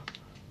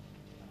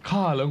ข้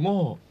าแล้วโ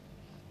ง่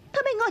ถ้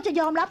าไม่โง่จะ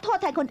ยอมรับโทษ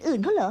แทนคนอื่น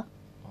เขาเหรอ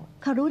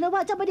ข้ารู้นะว่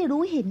าเจ้าไม่ได้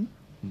รู้เห็น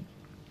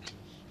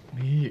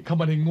นี่ข้าไ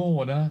ม่ได้โง่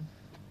นะ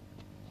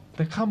แ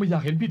ต่ข้าไม่อยา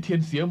กเห็นพี่เทียน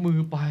เสียมือ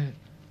ไป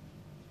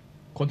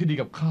คนที่ดี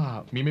กับข้า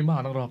มีไม่มา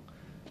กนักหรอก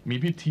มี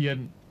พี่เทียน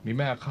มีแ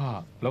ม่ข้า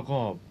แล้วก็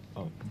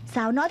ส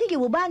าวน้อยที่อ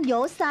ยู่หมู่บ้านโย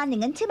ซานอย่า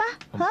งนั้นใช่ไหม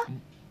ฮะ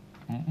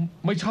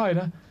ไม่ใช่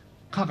นะ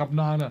ข้ากับ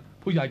นางน่ะ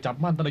ผู้ใหญ่จับ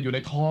มั่นตอนอยู่ใน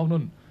ท้อง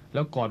นู่นแ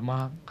ล้วก่อนมา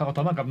ข้าก็ท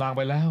ำมั่นกับนางไ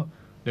ปแล้ว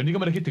เดี๋ยวนี้ก็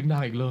ไม่ได้คิดถึงนา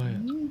งอีกเลย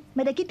ไ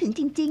ม่ได้คิดถึง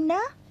จริงๆน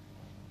ะ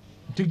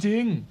จริ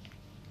ง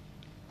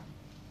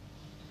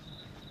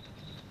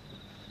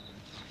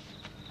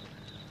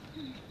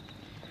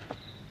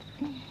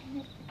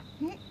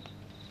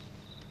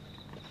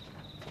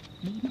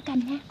ดีเหมือนกัน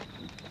นะ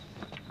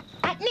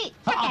นี่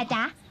ถ้าแกจ๋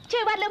าช่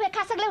วยวาดรูปให้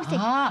ข้าสักเร็วสิ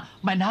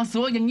แม่นางส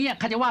วยอย่างเงี้ย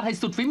ข้าจะวาดให้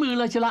สุดฝีมือ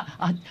เลยเชียวละ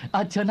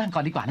เชิญนั่งก่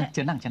อนดีกว่านะเ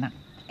ชิญนั่ง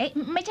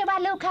ไม่ใช่วา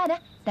ดรูปข้าน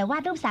ะแต่วา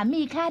ดรูปสา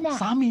มีข้าน่ะ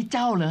สามีเ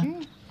จ้าเหรอ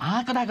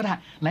ก็ได้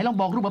ไหนลอง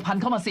บอกรูปพรรณ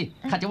เข้ามาสิ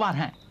ข้าจะวาด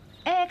ให้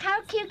เขา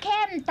คิ้วเข้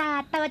มตา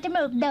โตจ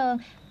มูกโด่ง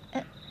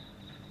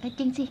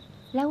จริงสิ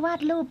แล้ววาด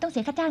รูปต้องเสี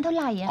ยค่าจ้างเท่าไ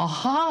หร่อ่ะ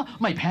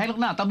ไม่แพงหรอก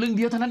นะตำลึงเ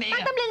ดียวเท่านั้นเอง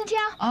ตำลึงเชี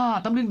ยว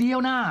ตำลึงเดียว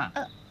นะ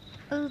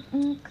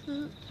คือ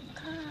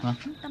ข้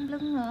าตำลึ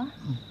งเหรอ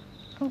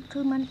คื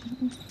อมัน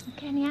แ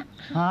ค่เนี้ย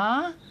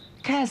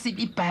แค่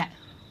10 อีแปะ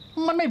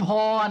มันไม่พ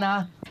อนะ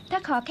ถ้า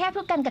ขอแค่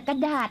พูดกันกับกระ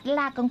ดาษล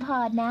ากกงพอ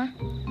นะ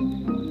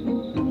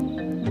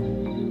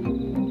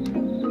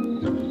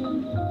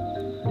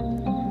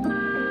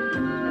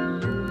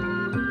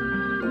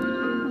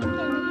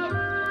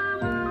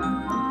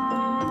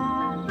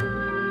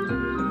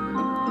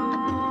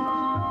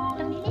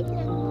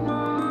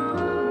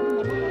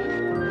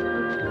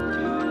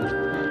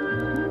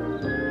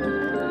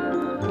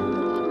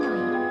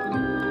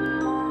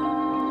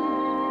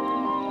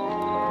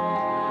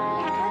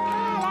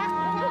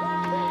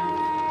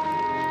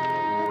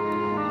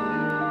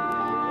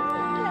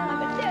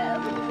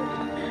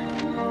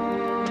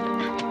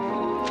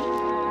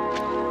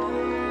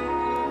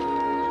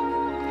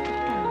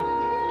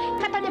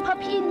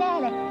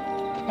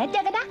แล้วเจ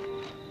อกันนะ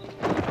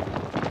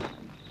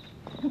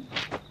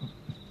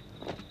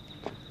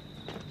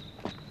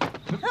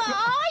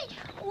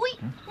อุ๊ย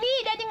นี่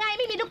เดินยังไงไ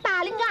ม่มีลูกตา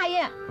หรือไง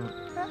อ่ะ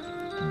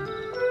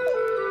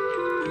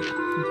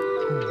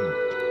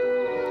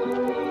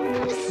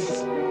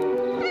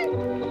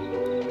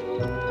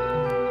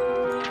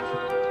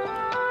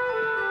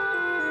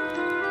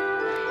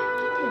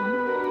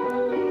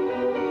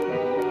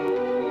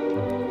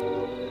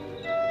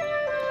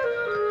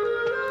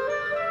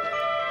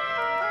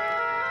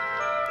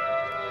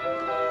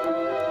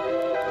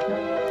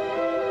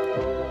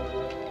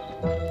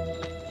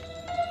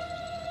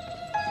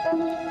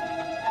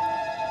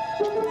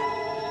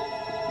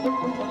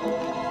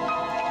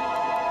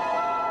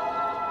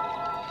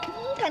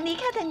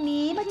ทาง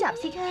นี้มาจับ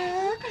สิคะ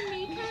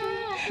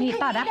นี่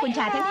ต้อนรับคุณช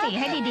ายทั้ง4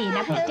ให้ดีๆน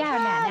ะพระเจ้า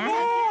น่ะนะ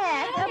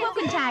พวก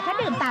คุณชายเขา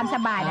ดื่มตามส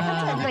บายนะเขา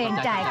เชิญเกรง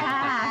ใจค่ะ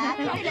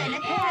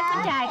คุ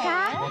ณชายค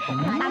ะ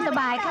ตามส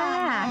บายค่ะ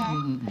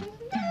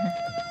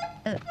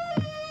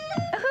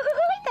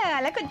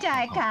แล้วคุณชา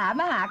ยขา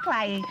มาหาใคร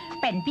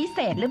เป็นพิเศ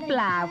ษหรือเป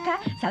ล่าคะ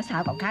สา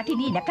วๆของข้าที่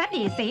นี่นะคะ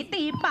ดีสี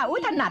ตีเป่า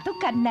ถนัดทุก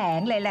แขนง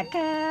เลยแหละ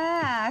ค่ะ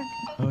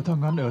ถ้า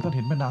งั้นท่านเ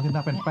ห็นแม่นางที่หน้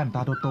าเป็นแป้นต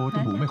าโตๆจ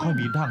มูกไม่ค่อย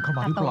มีด่างเข้าม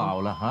าหรือเปล่า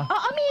ล่ะฮะ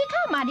มีเข้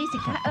ามาดิสิ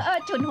คะ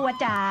ชุนหัว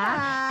จ๋า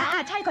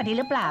ใช่คนนี้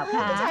หรือเปล่าค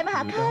ะผู้ชายมาห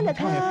าข้าเหรอ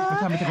คะ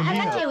ไม่ใช่คนนี้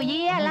นั่นเฉียวเ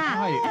ยี่ยล่ะ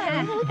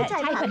ใช่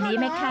คนนี้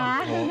ไหมคะ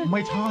ไ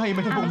ม่ใช่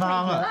พวกนา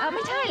งไ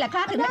ม่ใช่เหรอค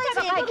ะถึงไม่ใช่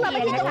ก็ใกล้เคี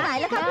ยงนะคะตรงไหน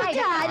ล่ะคะผู้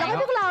ชายลองให้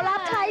พวกเรารั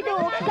บใช้ดู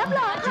รับร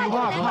องค่ะ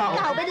เ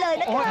ก่าไปเลย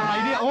นะคะอะไร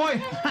เนี่ยโอ้ย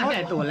ไ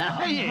ด้ตัวแล้ว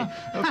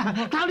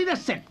คราวนี้จะ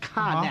เสร็จ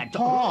ข้าแน่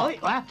พ่อ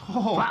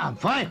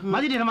เฟยมา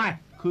ที่นี่ทำไม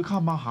คือข้า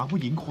มาหาผู้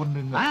หญิงคนห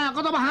นึ่งก็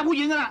ต้องมาหาผู้ห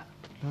ญิงกันละ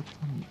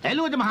แต่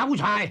รู้ว่าจะมาหาผู้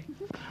ชาย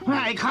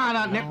ไอ้ข้า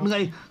น่ะเหน็ดเหนื่อ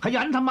ยข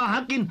ยันทำมาหา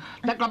กิน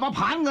แต่กลับมาผ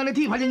านเงินใน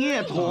ที่พันอย่างงี้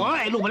โถ่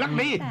ไอ้ลูกมันรัก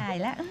ดี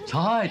ใ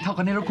ช่เท่า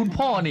กันในรถคุณ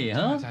พ่อนี่ฮ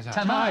ะใ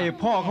ช่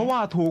พ่อเขาว่า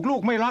ถูกลู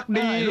กไม่รัก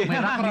ดีลูกไม่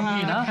รักดี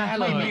นะ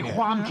ไม่มีค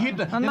วามคิด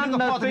นั่น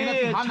น่ะสิ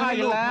ใช่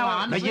แล้ว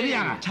ได้ยินหรือ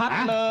ยังชัด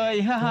เลย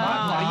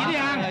ได้ยินหรื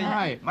อยัง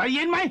ได้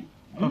ยินไหม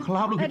ค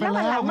รับลูกพี่ไปแ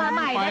ล้วมาใ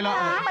หม่นะ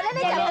คะมาเล่นใ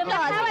นจับมือก่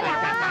อนนะวันหลัง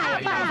มาใหม่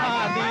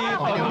ดี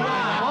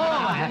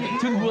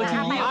ชึ่งหัวชึ่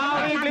งรีบ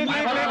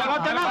เรา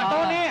จะนั่งโต๊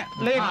ะนี้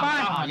เล็กไป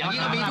อย่างนี้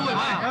ก็มีด้วย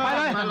ไปเ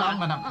ลย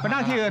ไปนั่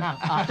งที่อื่น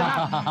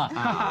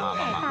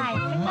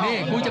นี่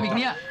กูจะมีเ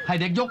นี้ยให้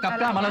เด็กยกกับ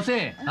กล้ามาแล้วสิ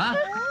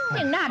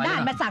ยังหน้าด้าน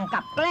มาสั่งกั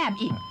บแกล้ม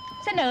อีก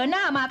เสนอห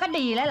น้ามาก็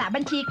ดีแล้วล่ะบั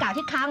ญชีเก่า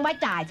ที่ค้างไว้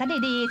จ่ายซะ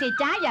ดีๆสิ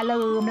จ้าอย่า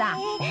ลืมล่ะ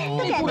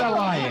นี่พูดอะไ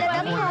ร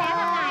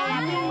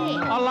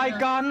อะไร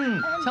กัน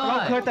เรา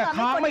เคยแต่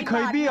ค้างไม่เค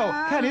ยเบี้ยว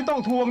แค่นี้ต้อ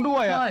งทวงด้ว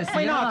ยไ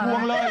ม่น่าทวง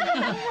เลย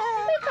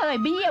ไม่เคย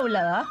เบี้ยวเหร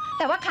อแ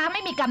ต่ว่าค้างไ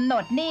ม่มีกำหน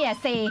ดนี่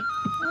สิ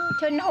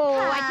ชนโฮ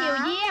เทียว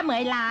เยี่ยเหม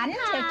ยหลาน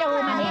เชยจู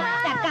มานี่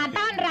จัดการ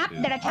ต้อนรับ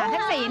เดรัจฉาน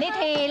ทั้ง4นี่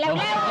ทีแล้ว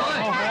เร็ว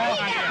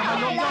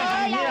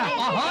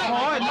โ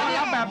อ้ยต้อน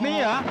รับแบบนี้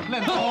เหรอเล่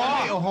น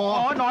โอ้โห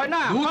น้อยหน้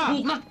าดูถู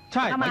กนะใ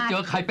ช่ไปเจ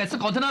อไข่เป็ดซะ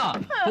ก่อนเถอะนะ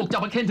พวกจับ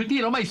มาเค้นถึงที่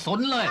เราไม่สน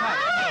เลย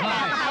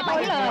ไป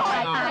เลย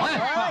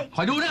ค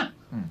อยดูนะ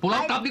พวกเรา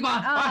กลับดีกว่า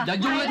อย่า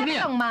ยุ่งเลยที่นี่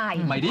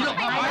ไม่ดีหรอก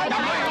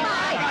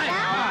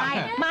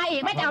มาอี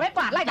กไม่จะเอาไว้ก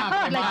วาดไล่จับเ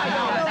พิดเลย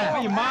ไ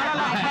ม่มาแ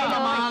ล้ว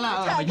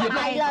ไ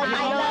ปเล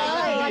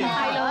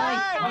ย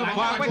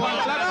วางไปก่อนแ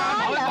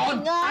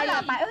ล้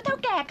วไปเท่า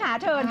แก่ ค่ะ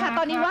เชิญค่ะต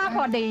อนนี้ว่าพ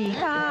อดี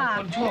ค่ะ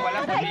คนชั่วไปแล้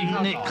วคนดีครั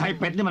บ นี่ไข่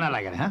เป็ดนี่มันอะไร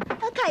กันฮะ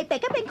ไข่เป็ด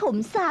ก็เป็นขุม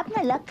ทรัพย์ไง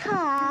ล่ะค่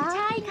ะ ใ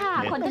ช่ค่ะ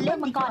คนทั้งเรื่อง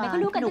มังกรเนี่ยก็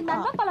รู้กันทั้งนั้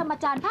นว่าปรมา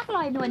จารย์พักล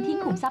อยนวลทิ้ง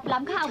ขุมทรัพย์ล้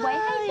ำค่าเอาไว้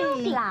ให้ลูก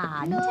หลา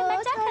นใช่ไหม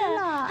จ๊ะเธอ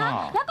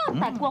แล้วก็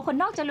แต่กลัวคน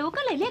นอกจะรู้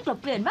ก็เลยเรียกกลบ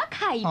เกลื่อนว่าไ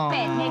ข่เ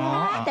ป็ดไงค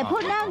ะ แต่พว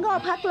กหน้างอ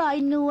พักลอย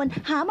นวล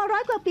หามา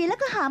100 กว่าปีแล้ว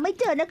ก็หาไม่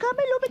เจอนะคะไ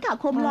ม่รู้เป็นข่าว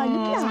โคมลอยหรือ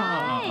เปล่า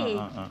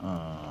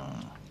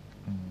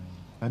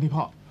แล้วนี่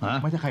พ่อ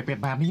ไม่ใช่ไข่เป็ด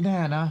แบบนี้แน่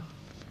นะ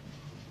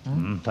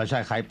ถ้าใช่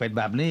ไข่เป็ด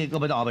แบบนี้ก็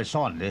ไม่ต้องเอาไป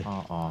ซ่อนเลย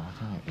อ๋อใ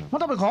ช่มัน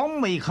ต้องเป็นของ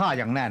มีค่า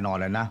อย่างแน่นอน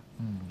เลยนะ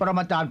ปร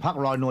มาจารย์พัก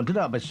ลอยนวลที่ไ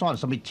ด้เอาไปซ่อน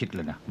สมิทชิดเ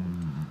ลยนะ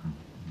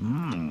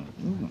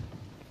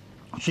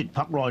สิทธิ์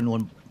พักลอยนวล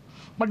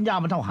ปัญญา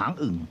มันเท่าหาง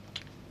อึ่ง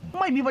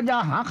ไม่มีปัญญา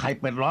หาไข่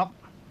เป็ดหรอก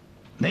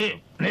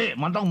นี่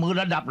มันต้องมือ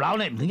ระดับเรา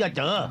เนี่ยถึงจะเ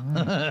จอ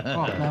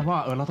ก็แปลว่า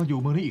เราต้องอยู่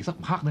เมืองนี้อีกสัก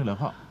พักนึงเหรอ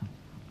พ่อ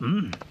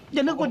อย่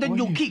านึกว่าจะอ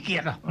ยู่ขี้เกี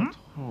ยจอ่ะ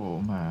โอ้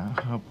แหม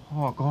พ่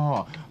อก็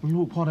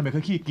ลูกพ่อเนี่ยไม่เค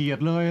ยขี้เกียจ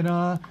เลยนะ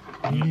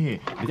นี่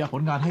เดี๋ยวจะผ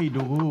ลงานให้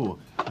ดู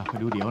ไป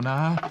ดูเดี๋ยวนะ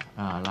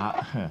ละ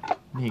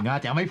นี่งาน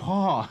จะไม่พ่อ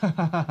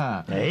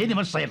นี่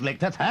มันเศษเหล็ก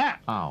แท้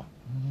ๆอ้าว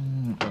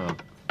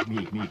มี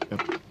อีก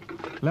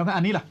แล้วงั้น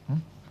อันนี้ล่ะ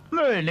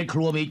ในค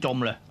รัวมีจม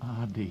เลย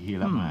ดี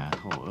แล้วแหม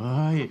โถ่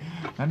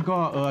งั้นก็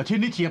ชิ้น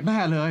นี้เฉียบแน่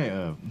เลย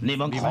นี่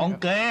มันของ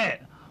แก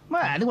แ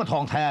ม่นึกว่าทอ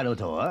งแท้เลย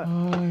เถอะ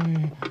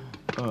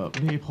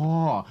นี่พ่อ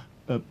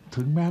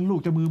ถึงแม้ลูก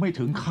จะมือไม่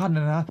ถึงขั้นน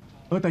ะ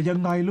แต่ยัง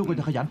ไงลูกก็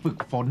จะขยันฝึก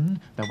ฝน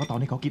แต่ว่าตอน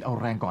นี้เขากินเอา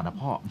แรงก่อนนะ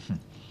พ่อ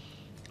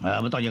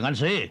มันต้องอย่างนั้น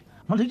สิ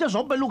มันถึงจะส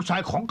มเป็นลูกชา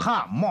ยของข้า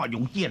หม้อหย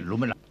งเจี้ยนรู้ไ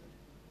หมล่ะ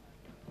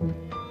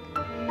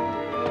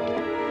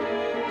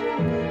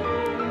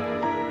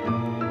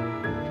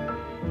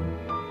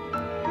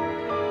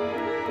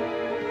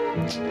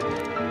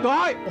ไ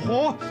ด้โอ้โห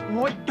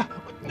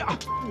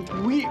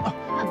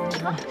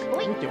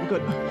เจ็บเกิ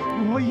น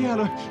แย่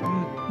เลย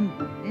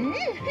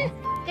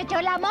จะเจ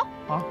อลามก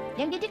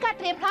ยังดีที่ข้าเ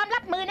ตรียมพร้อมรั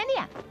บมือนะเนี่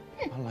ย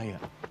อะไรอ่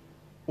ะ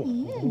โอ้โ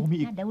หมี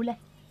อีกดูเลย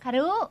ข้า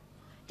รู้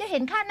จะเห็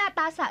นข้าหน้าต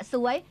าสะส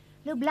วย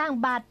รูปร่าง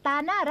บาดตา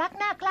น่ารัก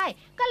น่าใกล้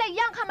ก็เลย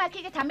ย่องเข้ามาคิ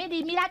ดจะทำไม่ดี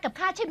มีร้ายกับ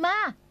ข้าใช่ไหม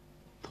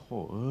โถ่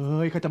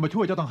ข้าจะมาช่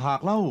วยเจ้าต่างหาก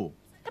เล่า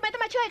ทำไมต้อ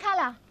งมาช่วยข้า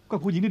ล่ะก็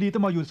ผู้หญิงดีๆต้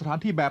องมาอยู่สถาน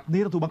ที่แบบ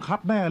นี้ต้องถูกบังคับ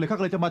แน่เลยข้า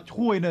ก็เลยจะมา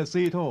ช่วยเนี่ย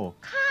สิโถ่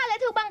ข้าเลย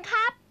ถูกบัง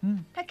คับ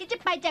ถ้าคิดจะ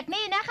ไปจาก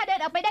นี่นะข้าเดิน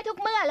ออกไปได้ทุก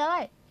เมื่อเล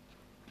ย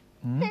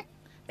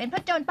เป็นพร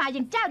ะโจรป่าอ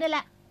ย่างเจ้านี่แห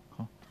ละ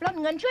ปล้น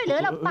เงินช่วยเหลือ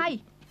เราไป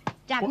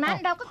จากนั้น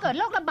เราก็เกิด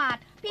โรคระบาด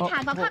พี่ฐา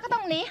นของข้าก็ต้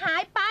องหนีหา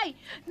ยไป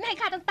ใน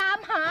ข้าต้องตาม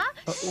หา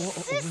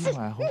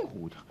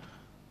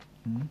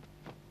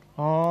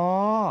อ๋อ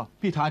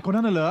พี่ฐานคน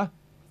นั้นน่ะเหรอ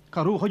ข้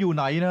ารู้เขาอยู่ไ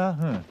หนนะ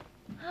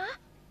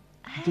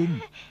จริง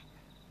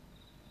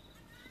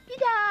พี่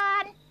ฐา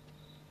น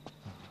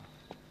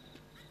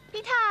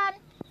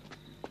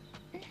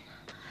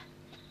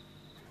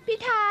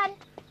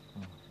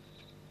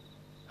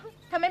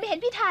ทำไมไม่เห็น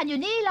พี่ฐานอยู่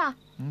นี่ล่ะ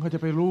เขาจะ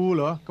ไปรู้เ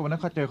หรอก็วันนั้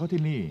นข้าเจอเขา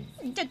ที่นี่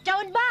จะโจ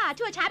รบ้า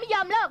ชั่วช้าไม่ย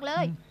อมเลิกเล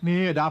ย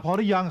นี่ด่าพอห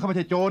รือยังเขาไม่ใ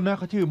ช่โจรนะเ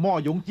ขาชื่อหม้อ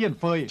หยงเจี้ยน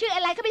เฟยชื่ออ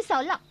ะไรเขาไม่ส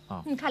นหรอก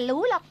ข้า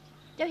รู้หรอก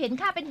จะเห็น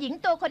ข้าเป็นหญิง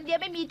ตัวคนเดียว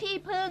ไม่มีที่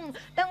พึ่ง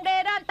ต้องเร่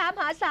ร่อนตาม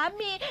หาสา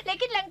มีเลย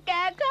คิดรังแก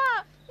ก็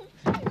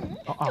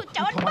จุดโจ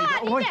รบ้า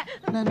นี่เนี่ย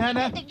แ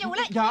น่ติดอยู่เ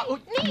ลย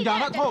นี่อย่า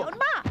นะโทษโจร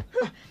บ้า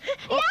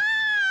โอ้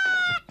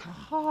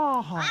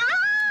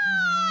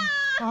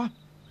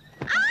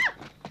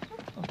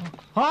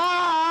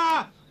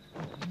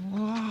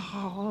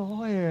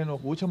ยหนู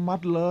หูชะมัด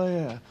เลย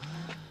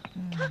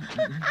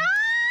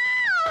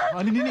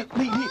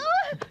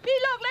นี่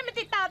โลกเล่นมัน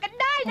ติดต่อกัน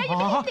ได้นะอย่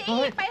าไป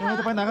ไปเถอะ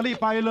จะไปไหนก็รีบ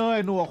ไปเลย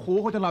หนูหู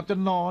เขาจะหลับจะ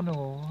นอน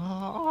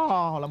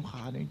ลำค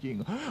าญจริง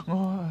ๆโอ้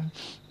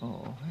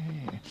ย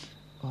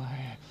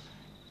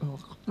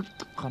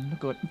คัน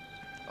เกิด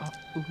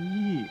อุ้ย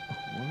โอ้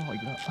โหรออี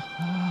กแล้ว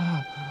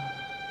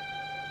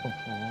โอ้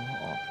โห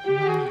โ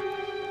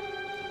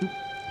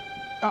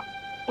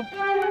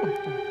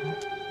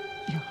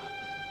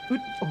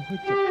อ้ย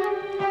เจ็บ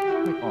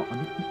ไม่ออกอัน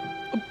นี้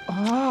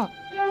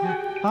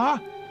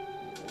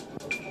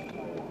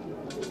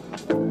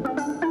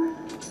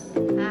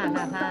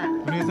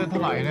นี่เส้นเท่า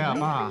ไหร่เนี่ย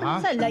ป้า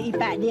เส้นเลยอี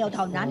แปะเดียวเ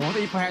ท่านั้นโอ้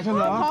อีแปะใช่เ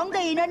หรอของ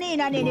ดีนะนี่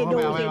นะนี่ดู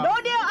สิดู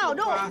เดียว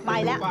ดูไป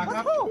แล้ว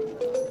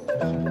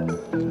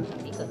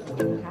นี่เกิด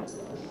นะคะ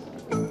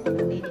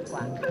นี่ดีกว่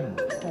า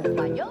ถูกก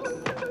ว่าเยอะ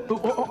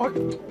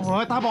โอ้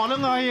ยตาบอดแล้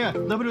วไง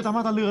เดินไปดูตาม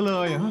าตาเรือเล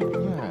ย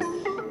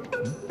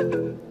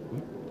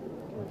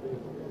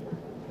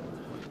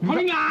คน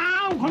เงา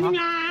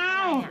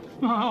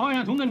โอ้ย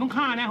ถุงเงินของ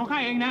ข้านะของข้า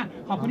เองนะ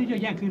ขอบคุณที่ช่ว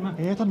ยแยกคืนมา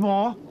ท่านหมอ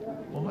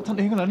ท่าน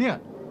เองเหรอเนี่ย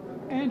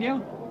เดี๋ยว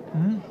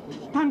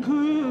ท่านคื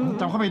อ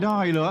จำเขาไม่ได้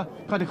เหรอ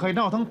ข้าจะเคยเ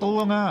น่าทั้งตัว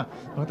ไง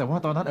แต่ว่า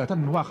ตอนนั้นท่าน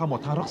ว่าเขาหมด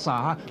ทางรักษา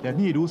เดี๋ยว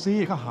นี่ดูซิ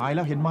ข้าหายแ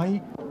ล้วเห็นไหม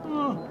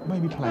ไม่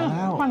มีแผลแ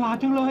ล้วประหลาด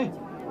จังเลย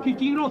ที่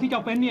จริงโรคที่เจ้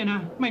าเป็นเนี่ยนะ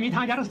ไม่มีท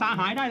างยารักษา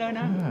หายได้เลย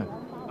นะ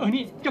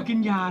นี่เจ้ากิน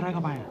ยาอะไรเข้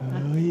าไป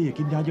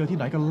กินยาเยอะที่ไ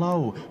หนกันเล่า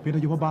เพียงแต่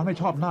อยู่พยาบาลไม่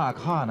ชอบหน้า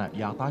ข้าน่ะ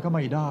อยากตายก็ไ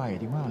ม่ได้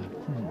จริงมาก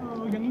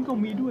อย่างนี้ก็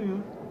มีด้วยเหร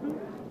อ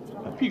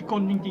พี่ก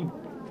ลจริง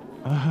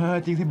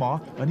จริงสิหมอ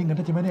นี่เงิน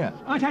ท่านใช่ไหมเนี่ย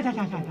ใช่ค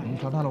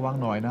ราวหน้าระวัง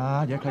หน่อยนะ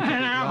อย่าใครคิด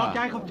ว่าขอบใจ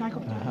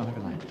ไม่เ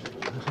ป็นไร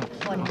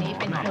คนนี้เ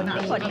ป็น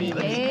คนดี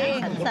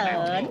สรรเสริ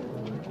ญ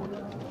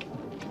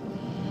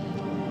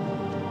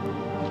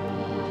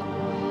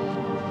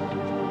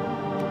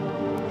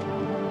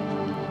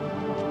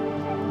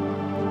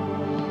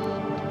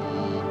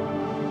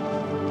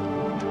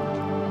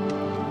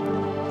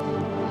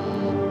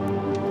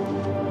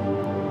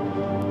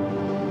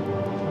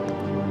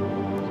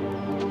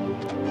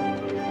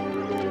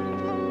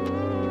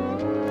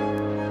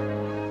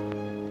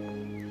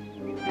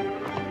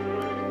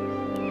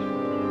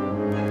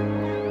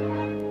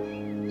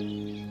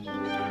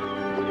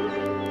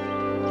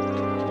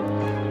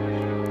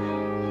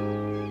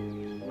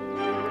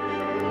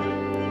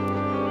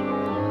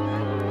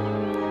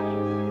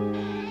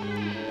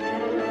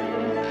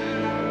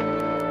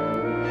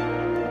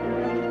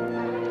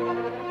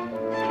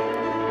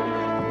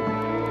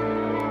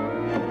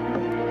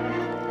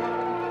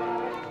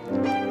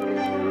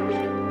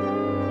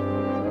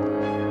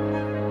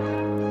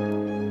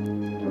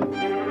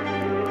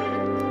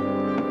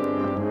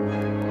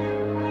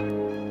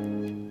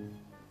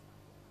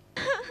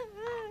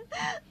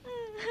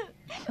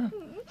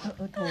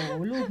โถ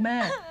ลูกแ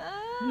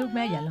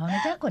ม่อย่าร้องน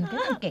ะจ๊ะคน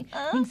เก่ง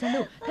นิ่งซะ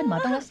ลูกท่านหมอ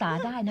ต้องรักษา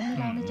ได้นะไม่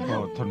ร้องนะจ๊ะ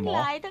ลูกท่านหมอ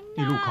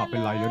นี่ลูกข้าเป็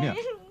นไรแล้วเนี่ย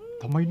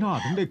ทำไมหน้า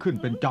ถึงได้ขึ้น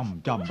เป็น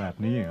จำแบบ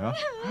นี้ฮะ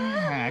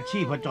ชี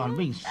พจร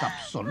วิ่งสับ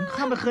สน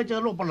ข้าไม่เคยเจอ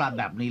โรคประหลาด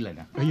แบบนี้เลย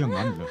นะอย่าง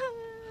นั้นเลย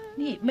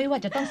นี่ไม่ว่า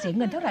จะต้องเสีย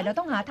เงินเท่าไหร่เรา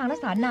ต้องหาทางรัก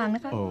ษานางน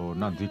ะคะ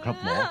นั่นสิครับ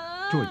หมอ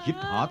ช่วยคิด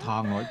หาทา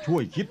งหน่อยช่ว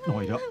ยคิดหน่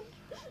อยเถอะ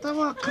แต่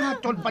ว่าข้า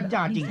จนปัญญ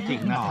าจริง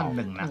ๆนะท่านห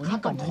นึ่งนะข้า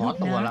ต้องขอ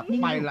ตัวละ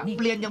ไปละ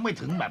เรียนยังไม่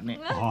ถึงแบบนี้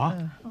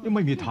ยังไ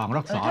ม่มีทาง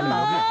รักษาเล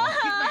ยเนี่ย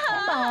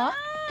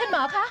ท่านหม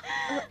อคะ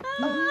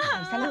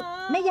สรุป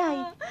แม่ใหญ่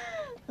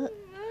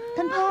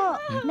ท่านพ่อ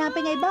นางเป็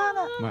นไงบ้าง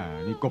อะแม่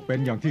นี่ก็เป็น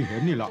อย่างที่เห็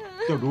นนี่แหละ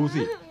เจ้าดู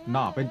สิห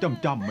น้าเป็น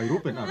จำไม่รู้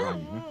เป็นอะไร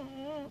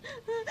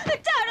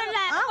เจ้านั่นแห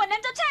ละวันนั้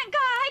นเจ้าแช่ง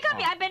ข้าให้ข้า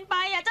มีอันเป็นไป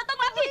เจ้าต้อง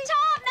รับผิดช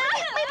อบนะ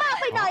ไม่มาก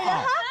ไปหน่อยเหรอ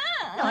คะ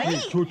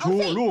ชู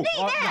ลูก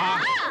ยา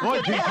เฮ้ย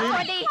ที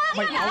ไ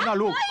ม่เอานะ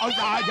ลูกเอา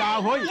ยา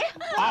เฮ้ย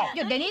ห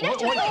ยุดเดี๋ยวนี้นะ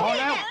พอ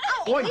แล้ว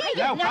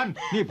แล้วกัน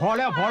นี่พอแ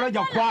ล้วอ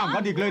ย่าคว้างกั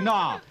นอีกเลยนะ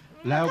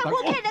แล้วกันพู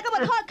ดแค่นั้นก็ม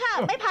าโทษค่ะ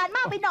ไม่ผ่านม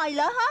ากไปหน่อยเ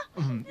หรอฮะ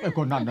ไอ้ค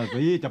นนั้นน่ะ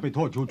สิจะไปโท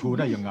ษชู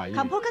ได้ยังไงค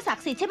ำพูดก็ศัก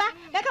ดิ์สิทธิ์ใช่ไหม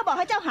แล้วเขาบอกใ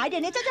ห้เจ้าหายเดี๋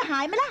ยวนี้เจ้าจะหา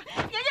ยไหมล่ะ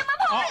อย่ามา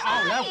พูดเอา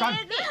แล้วกัน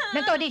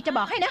นั่นตัวดีจะบ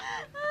อกให้นะ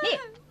นี่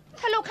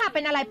ถ้าลูกข้าเ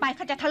ป็นอะไรไปเข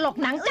าจะถลก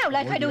หนังเจ้าเล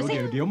ยคอยดูสิ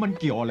เดี๋ยวมัน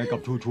เกี่ยวอะไรกับ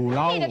ชูเ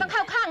ล่านี่ต้องเข้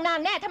าข้างนาง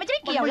แน่ทำไมจะไ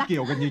ม่เกี่ยวล่ะไม่เกี่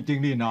ยวกันจริง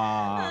ๆนี่นา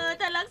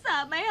แต่รักษา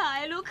ไม่หาย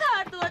ลูกข้า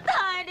ตัวต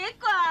ายดี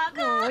กว่า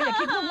ค่ะอย่า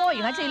คิดโง่อ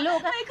ย่างนั้นสิลูก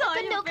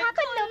คุณหนูคะ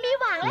คุณหนูมี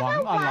หวังแล้วหวัง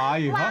อะไร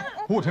ฮะ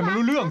พูดให้มัน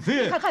รู้เรื่องสิ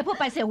ค่อยๆพูด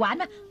ไปเสียหวาน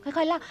มา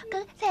ค่อยๆเล่าคื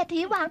อเศรษฐี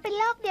หวังเป็น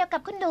โรคเดียวกั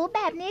บคุณหนูแ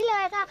บบนี้เล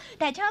ยค่ะ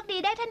แต่โชคดี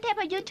ได้ท่านเท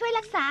พยุทธ์ช่วย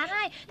รักษาใ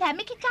ห้แต่ไ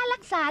ม่คิดค่ารั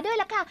กษาด้วย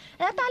ล่ะค่ะ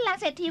แล้วตอนหลัง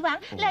เศรษฐีหวัง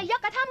เลยย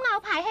กกระท่อมเงา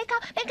ผายให้เขา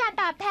เป็นการ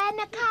ตอบแทน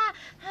นะคะ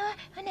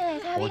เหนื่อย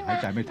ค่ะวิ่งมาห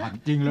ายใจไม่ทัน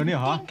จริงแล้วเนี่ย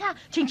ฮะจริงค่ะ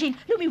ชิง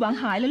ลูกมีหวัง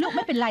หายแล้วลูกไ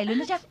ม่เป็นไรเลย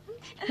นะจ๊ะ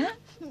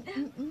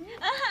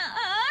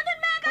ท่าน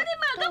แม่ก็ที่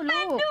มือก็เป็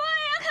นด้วย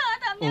อะค่ะ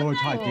ทำยังไง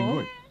ใช่จริงด้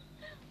วย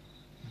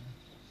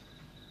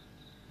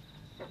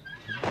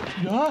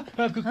เดี๋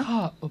ยวคือข้า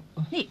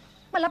นี่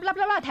มารับ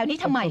แถวนี้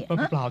ทำไม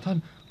เปล่าท่าน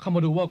ข้าม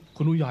าดูว่า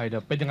คุณผู้ใหญ่เนี่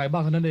ยเป็นยังไงบ้า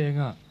งเท่านั้นเอง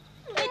อะ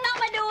ไม่ต้อง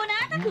มาดูนะ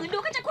ถ้าขืนดู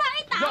ก็จะคว้าใ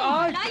ห้ตาย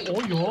โอ้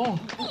ย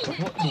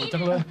ดุจั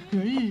งเลยเ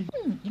ฮ้ย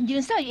ยังยื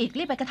นเซ่ออีก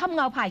รีบไปกระท่อมเ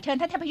งาผายเชิญ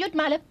ท่านเทพยุทธ์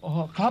มาเลย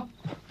ครับ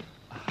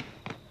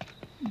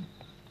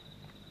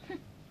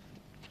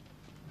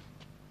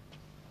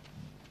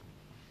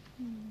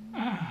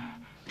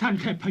ท่าน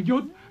เทพยุ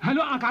ทธ์แ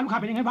ล้วอาการลูกค้า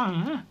เป็นยังไงบ้าง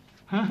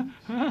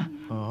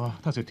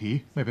ท่านเศรษฐี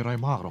ไม่เป็นไร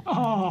มากหรอก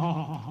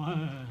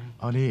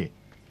นี่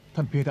ท่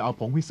านเพียงแต่เอา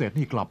ผงวิเศษ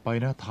นี่กลับไป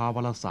นะทาวั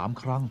นละ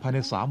3 ครั้งภายใน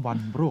3 วัน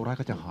โรคร้าย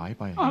ก็จะหาย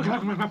ไปครั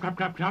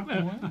บ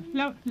แ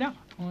ล้ว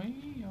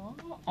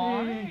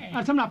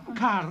สำหรับ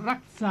ค่ารั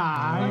กษา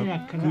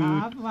ครั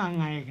บว่า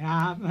ไงค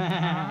รับ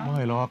ไม่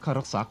หรอกค่า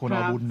รักษาคนเอ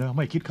าบุญนะไ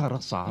ม่คิดค่ารั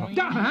กษา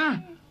จ้า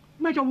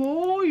ไม่จะโว้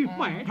ยแ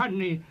หมท่าน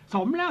นี่ส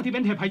มแล้วที่เป็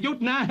นเทพยุท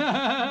ธ์นะ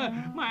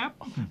แหม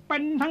เป็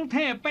นทั้งเท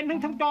พเป็น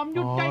ทั้งจอม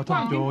ยุทธใจกว้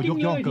างจริงๆเลยยก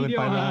ย่องเกินไ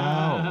ปแล้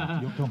ว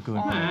ยกย่องเกิน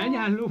ไปอ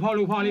ย่ารู้พอ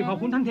รีบขอบ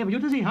คุณท่านเทพยุท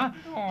ธ์สิฮะ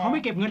เขาไม่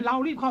เก็บเงินเรา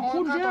รีบขอบคุ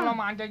ณเสียทร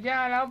มานจะแย่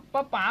แล้ว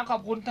ป๋าขอ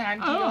บคุณแทน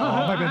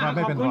ไม่เป็นไร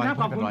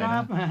ขอบคุณครั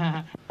บ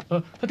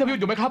ท่านเทพยุท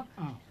ธ์อยู่ไหมครับ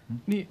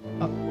นี่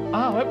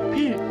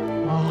พี่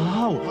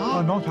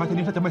น้องชายที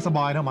นี้ถ้าจะไม่สบ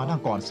ายนะมานั่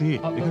งก่อนสิ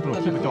เดี๋ยวให้ตรวจ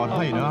ชีพจรใ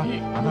ห้นะ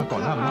นั่งก่อ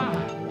นนั่ง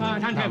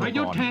ท่านเทพ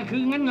ยุทธ์คื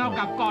องั้นเรา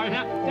กลับก่อนน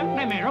ะจะไ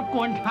ด้ไม่รบก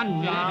วนท่าน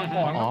ลา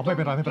ก่อนไม่เ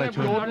ป็นไรเ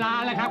ชิญลา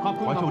แล้วครับขอบ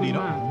คุณโชคดีน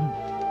ะ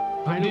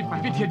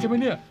พี่เทียนใช่ไหม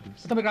เนี่ย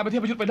ทำไมกลายเป็นเท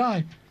พยุทธ์ไปได้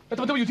แล้วท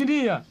ำไมต้องมาอยู่ที่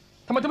นี่อ่ะ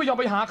ทำไมต้องไม่ยอม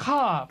ไปหาข้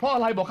าเพราะอะ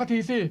ไรบอกข้าที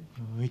สิ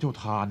เจ้า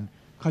ทาน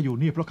ข้าอยู่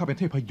นี่เพราะข้าเป็น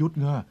เทพยุทธ์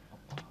ไง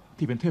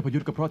ที่เป็นเทพยุ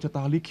ทธ์ก็เพราะชะต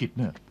าลิขิต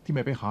เนี่ยที่ไ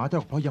ม่ไปหาเจ้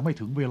าเพราะยังไม่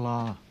ถึงเวลา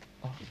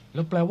แ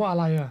ล้วแปลว่าอะ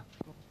ไรอ่ะ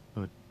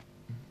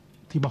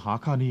ที่มาหา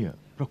ข้านี่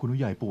เพราะคุณหนู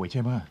ใหญ่ป่วยใ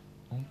ช่ไหม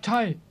ใช่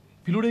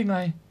พี่รู้ได้ไง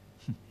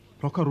เ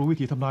พราะข้ารู้วิ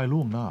ธีทำนายล่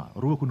วงหน้า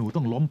รู้ว่าคุณหนู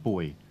ต้องล้มป่ว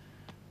ย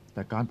แ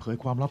ต่การเผย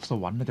ความลับส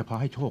วรรค์น่าจะพา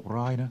ให้โชค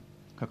ร้ายนะ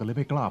ข้าก็เลยไ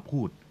ม่กล้าพู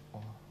ด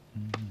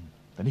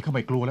แต่นี่ข้าไ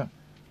ม่กลัวแล้ว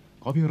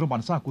ขอเพียงเราหมั่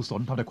นสร้างกุศ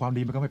ลทำแต่ความ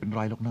ดีมันก็ไม่เป็นไ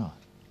รหรอกนะ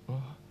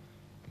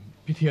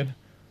พี่เทียน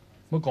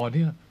เมื่อก่อนเ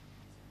นี่ย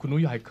คุณหนู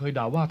ใหญ่เคย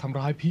ด่าว่าทำ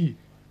ร้ายพี่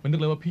มันนึก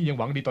เลยว่าพี่ยัง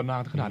หวังดีต่อนา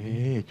งขนาด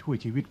นี้ช่วย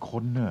ชีวิตค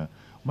นเน่ะ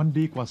มัน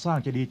ดีกว่าสร้าง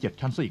เจดีย์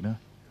7 ชั้นซะอีกนะ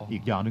อี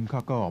กอย่างหนึ่งข้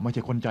าก็ไม่ใ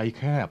ช่คนใจแ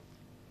คบ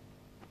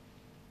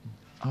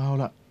เอา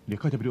ละเดี๋ยว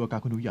ข้าจะไปดูอาการ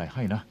คุณหนูใหญ่ใ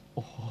ห้นะโ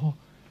อ้โห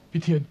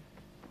พี่เทียน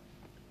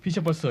พี่ช่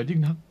างประเสริฐยิ่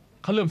งนัก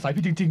ข้าเริ่มสาย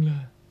พี่จริงๆเล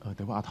ยแ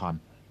ต่ว่าอาถรรพ์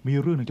มี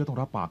เรื่องหนึ่งจะต้อง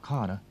รับปากข้า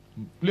นะ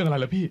เรื่องอะไร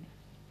ล่ะพี่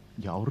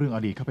อย่าเอาเรื่องอ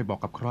ดีตข้าไปบอก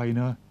กับใคร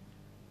นะ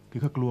คือ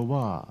ข้ากลัวว่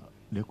า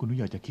เดี๋ยวคุณหนูใ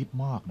หญ่จะคิด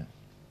มากนะ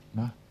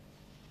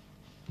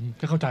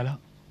จะเข้าใจแล้ว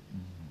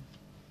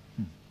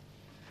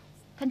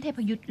ท่านเทพ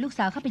ยุทธลูกส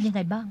าวเขาเป็นยังไง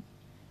บ้าง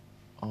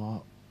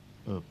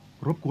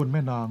รบกวนแ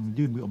ม่นาง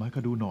ยื่นมือออกมาให้ข้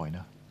าดูหน่อยน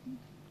ะ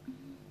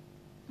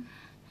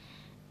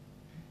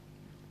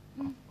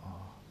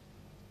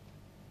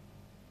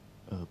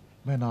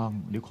แม่นาง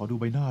เดี๋ยวขอดู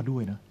ใบหน้าด้ว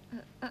ยนะ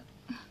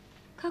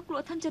ข้ากลัว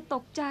ท่านจะต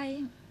กใจ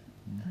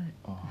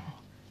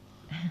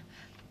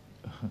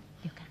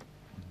เดี๋ยวกัน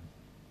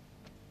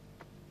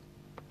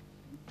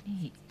นี่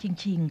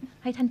ชิง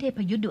ให้ท่านเทพ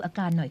ยุทธดูอาก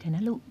ารหน่อยเถอะน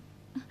ะลูก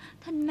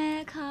ท่านแม่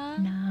คะ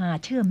น่า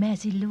เชื่อแม่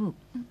สิลูก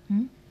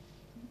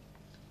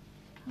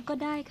ก็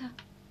ได้ค่ะ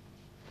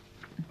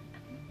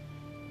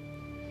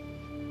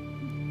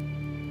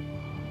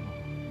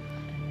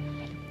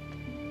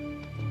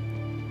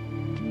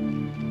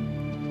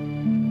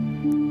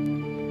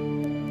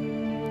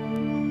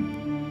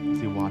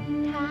สิวัน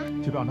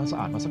ช่วยไปเอาน้ำสะ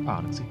อาดมาสักอ่าง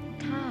หนึ่งสิ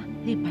ค่ะ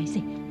รีบไป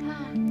สิค่ะ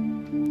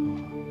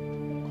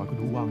ขอให้คุณ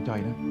หนูวางใจ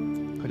นะ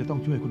เขาจะต้อง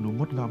ช่วยคุณหนู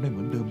งดงามได้เห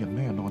มือนเดิมอย่างแ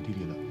น่นอนทีเ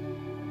ดียวแหละ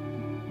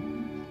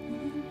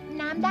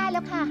น้ำได้แ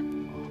ล้วค่ะ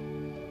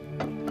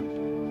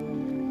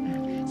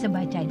สบ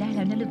ายใจได้แ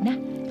ล้วนะลูกนะ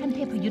ท่านเท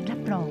พยุทธรั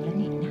บรองแล้ว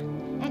นี่นะ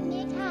อัน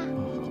นี้ค่ะ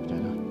ขอบใจ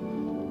นะ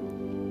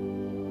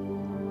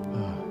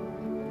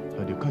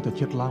เดี๋ยวข้าจะเ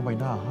ช็ดล้างใบ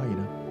หน้าให้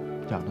นะ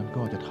จากนั้น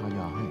ก็จะทาย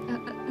าใ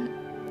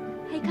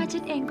ห้ข้าเช็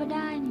ดเองก็ไ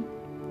ด้นี่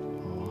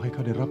ให้ข้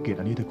าได้รับเกียรติ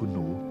อันนี้เถอะคุณห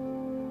นู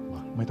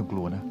ไม่ต้องก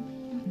ลัวนะ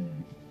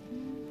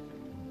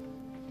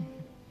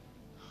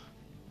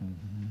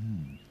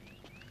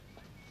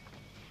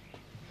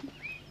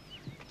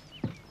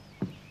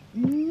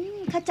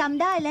ข้าจ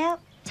ำได้แล้ว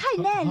ใช่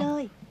แน่เล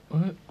ย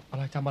อะไ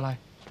รจำอะไร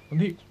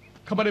นี่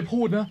เขาไม่ได้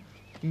พูดนะ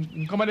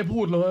เขาไม่ได้พู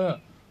ดเลย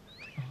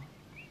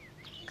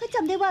ข้าจ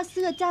ำได้ว่าเ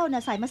สื้อเจ้าน่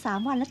ะใส่มา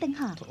3 วันแล้วเต็ง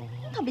หาก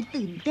ทำเป็น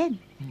ตื่นเต้น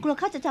กลัว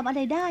ข้าจะจำอะไร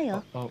ได้เหร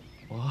อ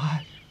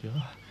เดี๋ยว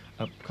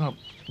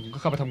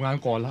ข้าไปทำงาน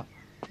ก่อนละ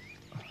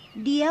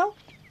เดี๋ยว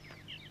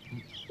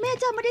แม่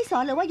เจ้าไม่ได้สอ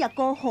นเลยว่าอย่าโ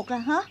กหกอ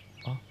ะฮะ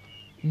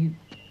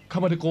ข้า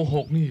ไม่ได้โกห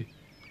กนี่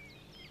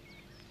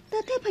แต่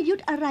เทพยุท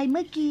ธอะไรเ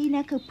มื่อกี้น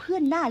ะคือเพื่อ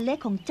นหน้าเล็ก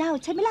ของเจ้า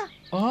ใช่ไหมล่ะ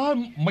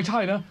ไม่ใช่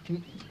นะ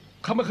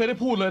ข้าไม่เคยได้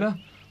พูดเลยนะ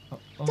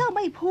เจ้าไ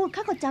ม่พูดข้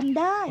าก็จำ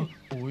ได้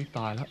โอ้ยต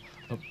ายแล้ว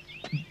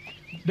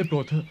ได้โปร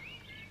ดเถอะ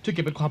ช่วยเ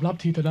ก็บเป็นความลับ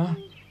ทีเถอะนะ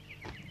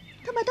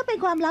ทำไมต้องเป็น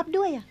ความลับ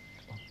ด้วยอ่ะ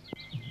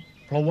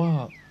เพรา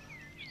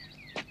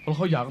ะเ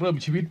ขาอยากเริ่ม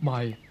ชีวิตให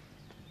ม่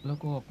แล้ว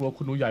ก็กลัว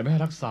คุณหนูใหญ่ไม่ให้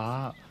รักษา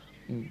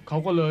เขา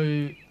ก็เลย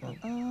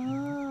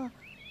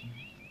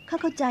ข้า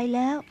เข้าใจแ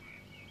ล้ว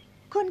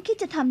คนคิด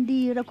จะทำ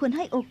ดีเราควรใ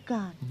ห้โอก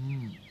าส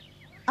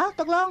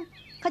ตกลง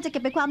ข้าจะเก็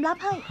บเป็นความลับ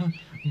ให้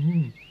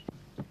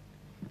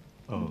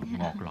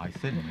งอกหลาย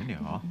เส้นนะเนี่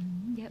ยเหรอ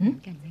เยอะเหมือ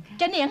นกันนะคะ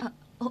จะเนียง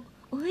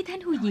โอ้ยท่าน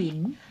หูหยิน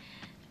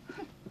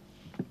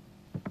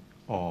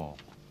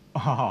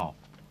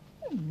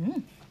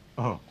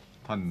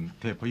ท่าน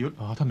เทพยุทธ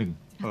ท่านหนึ่ง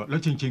แล้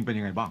วจริงๆเป็น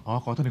ยังไงบ้าง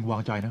ขอท่านหนึ่งวา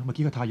งใจนะเมื่อ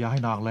กี้ก็ทายาให้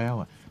นางแล้ว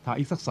ทา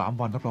อีกสัก3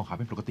 วันรับรองหาย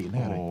เป็นปกติแ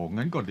น่เลย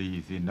งั้นก็ดี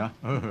สินะ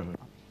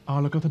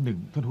แล้วก็ท่านหนึ่ง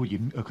ท่านหูหยิ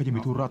นเขาจะมี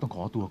ธุระต้องข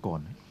อตัวก่อน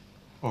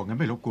งั้น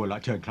ไม่รบกวนละ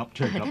เชิญครับเ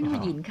ชิญครับท่านหู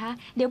หยินคะ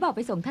เดี๋ยวบอกไป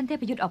ส่งท่านเท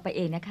พยุทธออกไปเ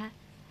องนะคะ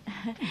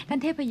ท่าน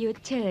เทพยุทธ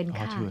เชิญ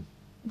ค่ะเชิญ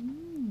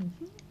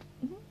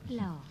ห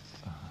ล่อ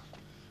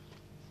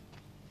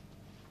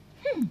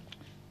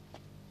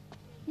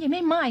ยังไ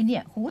ม่ไม่เนี่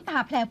ยหูตา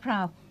แพร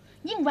ว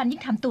ๆยิ่งวันยิ่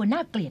งทำตัวน่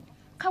าเกลียด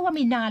ข้าว่าไ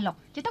ม่นานหรอก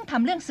จะต้องท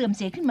ำเรื่องเสื่อมเ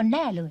สียขึ้นมาแ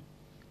น่เลย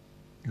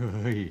เ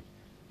ฮ้ย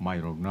ไม่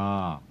หรอกนะ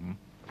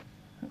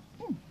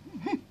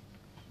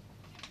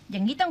อย่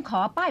างนี้ต้องขอ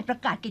ป้ายประ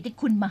กาศเกียรติ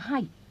คุณมาให้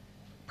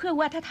เพื่อ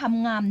ว่าถ้าท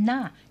ำงามหน้า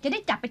จะได้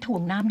จับไปถ่ว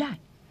งน้ำได้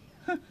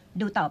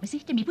ดูต่อไปสิ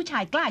จะมีผู้ชา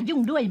ยกล้ายุ่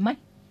งด้วยไหม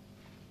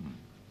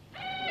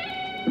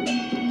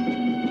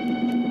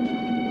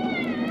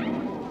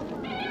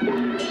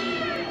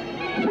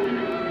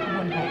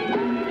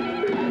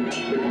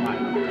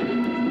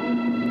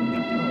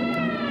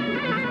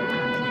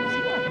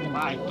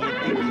ป้ายเกียร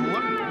ติคุ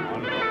ณ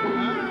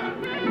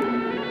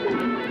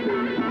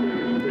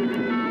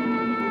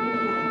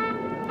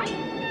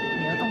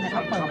เดี๋ยวต้องให้เข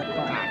าเปิด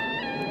ก่อน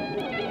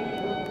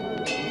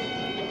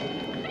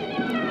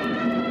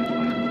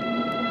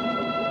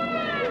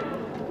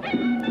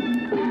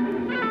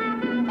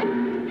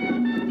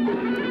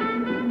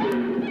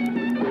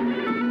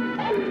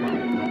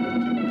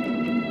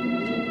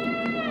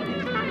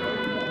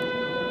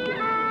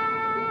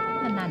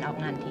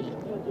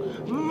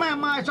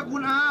สกุ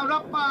ลอารั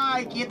บป้าย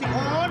เกียรติ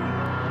คุณ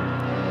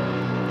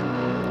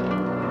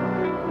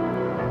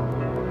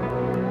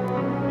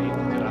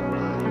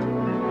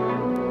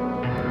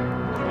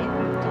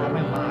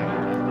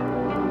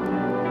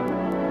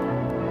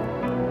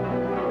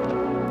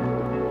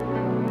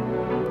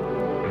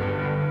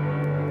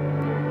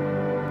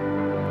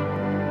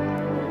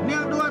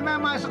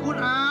สกุล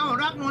อาว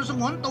รักนวลส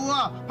งวนตัว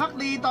ภัก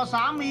ดีต่อส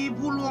ามี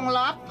ผู้ล่วง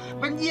ลับ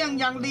เป็นเยี่ยง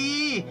อย่างดี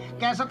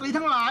แก่สตรี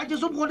ทั้งหลายที่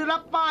สมควรได้รั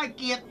บป้ายเ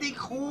กียรติ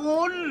คุ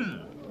ณ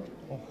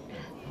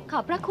ขอ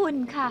บพระคุณ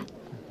ค่ะ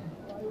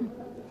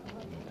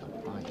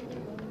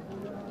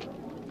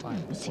ป้าย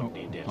สิ่ง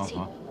ดีเด่น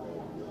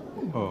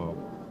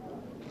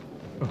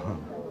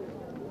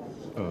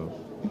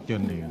เจ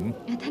นหนิง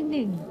ท่านห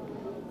นึ่ง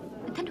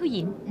ท่านผู้ห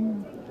ญิง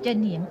เจน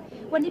เหนียง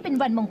วันนี้เป็น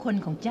วันมงคล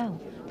ของเจ้า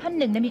ท่าน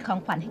หนึ่งมีของ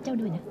ขวัญให้เจ้า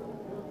ด้วยนะ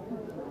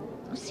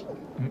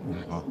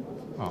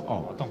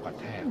ต้องกระ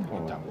แทก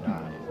จำได้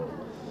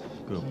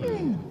เกือบ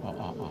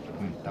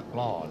ตะก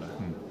ร้อเลย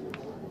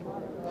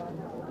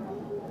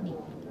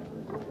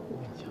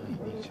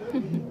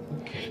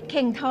เ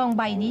ข่งทองใ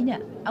บนี้เนี่ย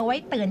เอาไว้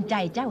เตือนใจ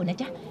เจ้านะ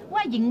จ๊ะว่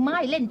าหญิงไม้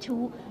เล่น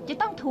ชู้จะ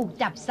ต้องถูก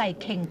จับใส่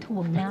เข่งถ่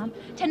วงน้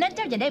ำฉะนั้นเ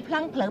จ้าอย่าได้พ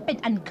ลั้งเผลอเป็น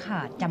อันข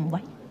าดจำไ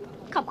ว้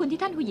ขอบคุณที่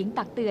ท่านผู้หญิง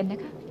ตักเตือนนะ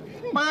คะ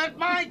เปิด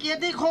ป้ายเกียร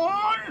ติคุ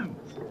ณ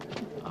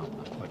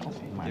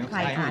ใคร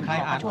อ่าน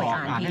ช่วยอ่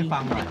านให้ฟั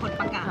งหน่อยคน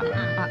ประกาศ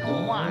โอ้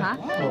ฮะ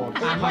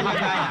อ่านไม่ได้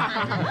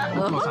โ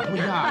ปรดสัตว์ผู้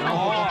ยาก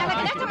อะไร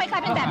กันนะทำไมใคร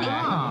เป็นแบบนี้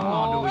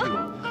ดูอยู่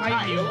ใคร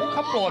หิวเข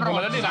าโปรดหม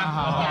ดแล้วนี่นะ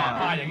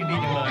ป้ายอย่างนี้ดี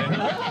จังเลย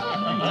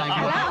ใจ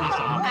ก็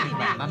สมติ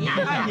แบบนั้น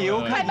ใครหิว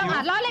ใครบังอา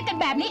จล้อเล่นกัน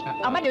แบบนี้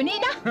เอามาเดี๋ยวนี้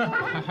นะ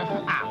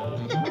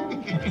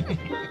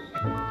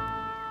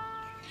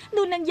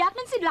ดูนางยักษ์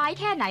นั่นสิร้าย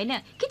แค่ไหนเนี่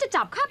ยคิดจะ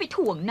จับข้าไป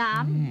ถ่วงน้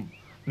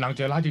ำนางใจ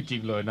ร้ายจริ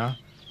งๆเลยนะ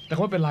แต่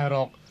ก็ไม่เป็นไรหร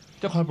อก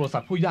จะคอยโปรดสั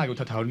ตว์ผู้ยากอยู่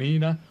แถวๆนี้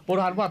นะโบ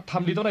ราณว่าท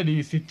ำดีต้องได้ดี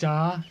สิจ้า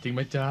จริงไหม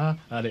จ้า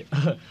อะไร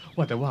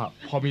ว่าแต่ว่า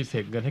พอมีเศ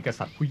ษเงินให้แก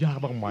สัตว์ผู้ยาก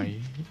บ้างไหม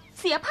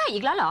เสียไพ่อี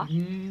กแล้วเหรอ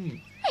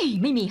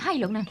ไม่มีให้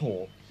หรอกนะโถ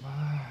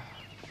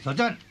สนใ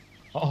จ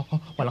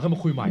วันหลังค่อยมา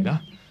คุยใหม่นะ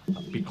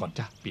ปิดก่อน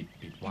จ้าปิ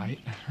ดไว้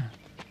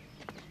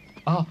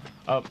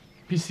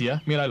พี่เสีย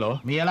มีอะไรเหรอ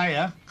มีอะไรเหร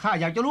อข้า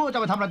อยากจะรู้ว่าจะ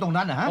ไปทำอะไรตรง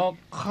นั้นนะฮะ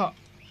ข้า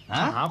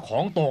หาขอ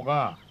งตก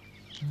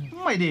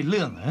ไม่ได้เ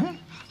รื่อง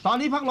ตอน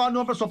นี้พรรครอน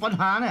วลประสบปัญ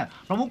หาเนี่ย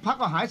ประมุขพรรค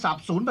ก็หายสาบ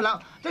สูญไปแล้ว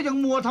เจ้ายัง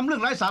มัวทำเรื่อ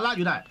งไร้สาระอ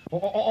ยู่ได้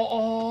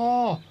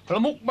ปร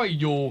ะมุขไม่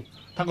อยู่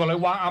ท่านก็เลย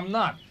วางอำน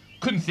าจ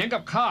ขึ้นเสียงกั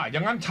บข้าอย่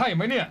างนั้นใช่ไห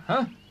มเนี่ยฮ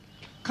ะ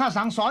ข้า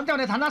สั่งสอนเจ้า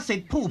ในฐานะศิษ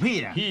ย์ผู้พี่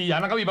เนี่ยพี่อย่า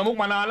งนั้นก็มีประมุข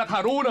มานานแล้วข้า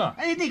รู้เนอะไ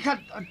อ้นี่ข้า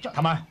ท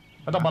ำไม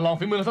เราต้องมาลอง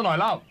ฝีมือสักหน่อย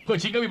เล่าเพื่อ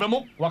ชิงก็มีประมุ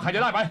ขว่าใครจ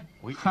ะได้ไป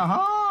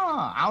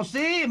เอา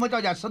สิเมื่อเจ้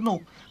าอยากสนุก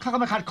ข้าก็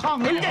ไม่ขัดข้อง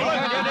นิดเดียว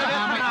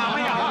ไม่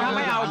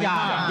เอาอย่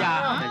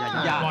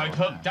าปล่อยเถ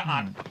อะจะอ่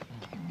าน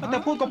แต่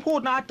พูดก็พูด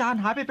นะอาจารย์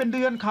หายไปเป็นเ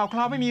ดือนข่าวคร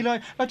าวไม่มีเลย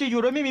เราจะอยู่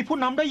โดยไม่มีผู้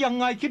นำได้ยัง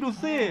ไงคิดดู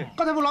สิ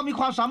ก็ถ้าพวกเรามี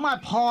ความสามารถ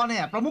พอเนี่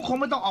ยประมุขคง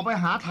ไม่ต้องออกไป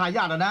หาทาย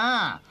าทแล้วนะ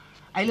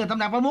ไอ้เรื่องตำแ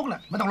หน่งประมุขเนี่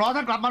ยไม่ต้องรอ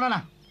ท่านกลับมาแล้วน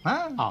ะ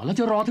แล้ว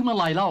จะรอถึงเมื่อไ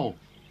หร่เล่า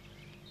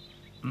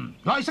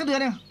รออีกสักเดือ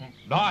นนึง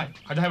ได้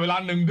ข้าจะให้เวลา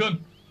1 เดือน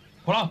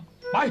พอแล้ว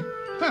ไป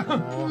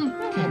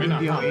แค่เดือน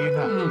เดียวเองอ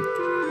ะ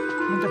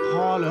มันจะพ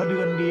อเหรอเดื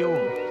อนเดียว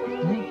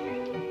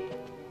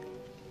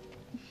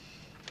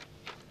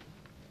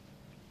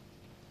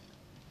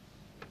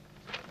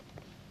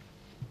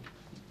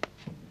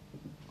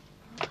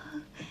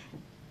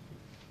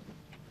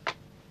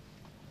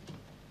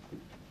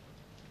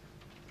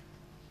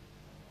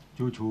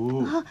ชู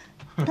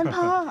ท่าน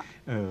พ่อ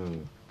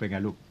เป็นไง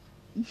ลูก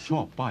ชอ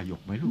บป้ายหย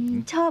กไหมลูก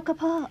ชอบค่ะ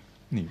พ่อ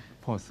นี่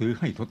พ่อซื้อ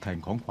ให้ทดแทน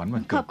ของขวัญวั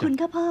นเกิดขอบคุณ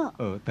ค่ะพ่อ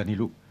แต่นี่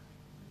ลูก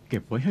เก็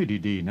บไว้ให้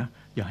ดีๆนะ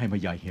อย่าให้แม่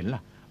ใหญ่เห็นล่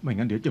ะไม่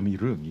งั้นเดี๋ยวจะมี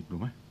เรื่องอีกรู้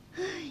ไหม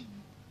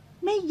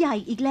แม่ใหญ่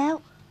อีกแล้ว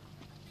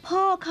พ่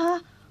อคะ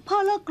พ่อ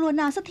เลิกกลัว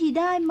นางสักที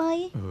ได้ไหม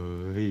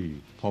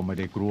พ่อไม่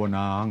ได้กลัวน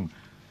าง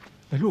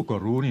แต่ลูกก็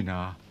รู้นี่น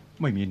ะ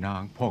ไม่มีนา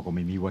งพ่อก็ไ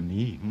ม่มีวัน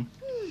นี้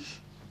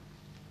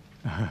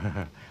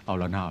เอา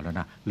แล้ว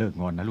นะเลิก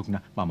งอนนะลูกน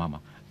ะมา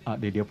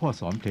เดี๋ยวพ่อ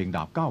สอนเพลงด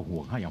าบ9 ห่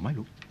วงให้เอาไหม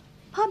ลูก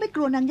พ่อไม่ก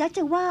ลัวนางยักษ์จ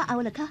ะว่าเอา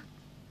เหรอคะ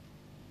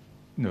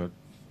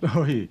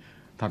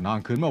ถ้านาง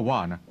คืนมาว่า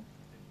นะ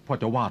พ่อ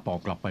จะว่าตอบ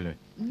กลับไปเลย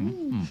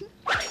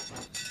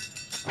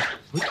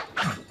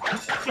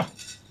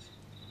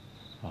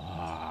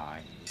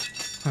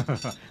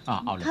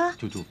เอาเลย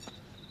จู่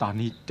ๆตอน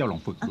นี้เจ้าลอ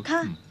งฝึกดู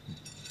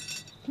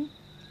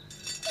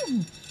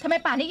ทำไม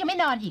ป่านนี้ยังไม่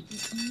นอนอีก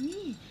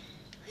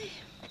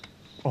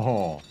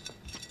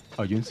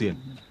ยุนเซียน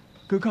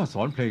คือข้าส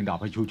อนเพลงดาบ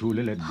ให้ชูเ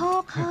ล่นๆพ่อ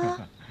ค่ะ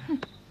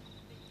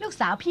ลูก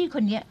สาวพี่ค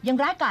นนี้ยัง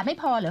ร้ายกาจไม่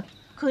พอเหรอ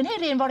คืนให้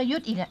เรียนวรยุท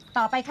ธ์อีก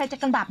ต่อไปใครจะ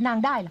กันบาปนาง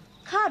ได้ล่ะ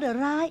ข้าเดือด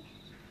ร้าย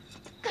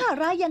ข้า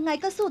ร้ายยังไง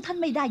ก็สู้ท่าน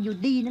ไม่ได้อยู่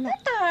ดีนั่นแหละ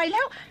ตายแ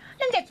ล้ว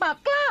นั่นเด็กปาก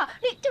กล้า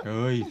นี่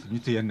ยุ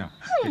นเซียนน่ะ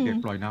เด็ก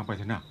ปล่อยนางไปเ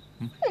ถอะนะ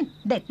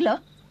เด็กเหรอ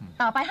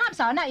ต่อไปห้าม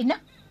สอนนางอีกนะ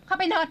เข้า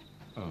ไปนอน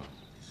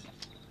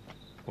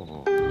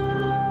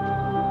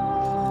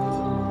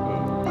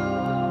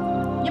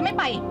ยังไม่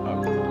ไป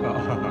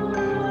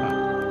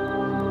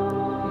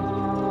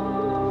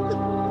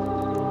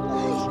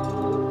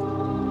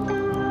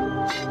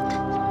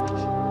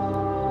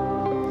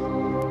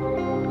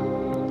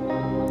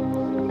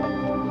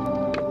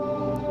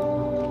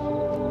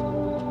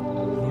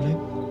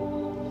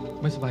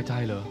ไม่สบายใจ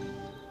เหรอ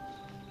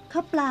ข้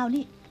าเปล่า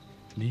นี่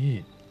นี่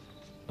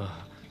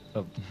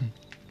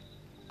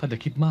ท่านอย่า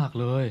คิดมาก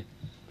เลย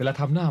เวลา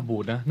ทำหน้าบู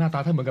ดนะหน้าตา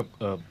ท่านเหมือนกับ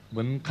เห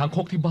มือนคางค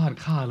กที่บ้าน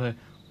ข้าเลย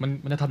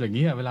มันจะทำอย่าง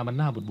นี้เวลามัน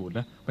หน้าบูดๆ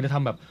นะมันจะท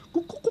ำแบบ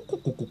กุ๊กกุ๊กกุ๊กกุ๊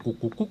กกุ๊ก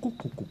กุ๊กกุ๊ก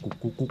กุ๊กกุ๊ก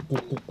กุ๊กกุ๊กกุ๊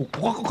กกุ๊กกุ๊กกุ๊กกุ๊ก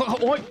กุ๊กกุ๊ก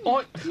โอ๊ยโอ๊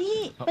ยนี่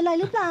เป็นไร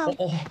หรือเปล่า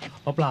โอ้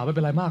เปล่าไม่เ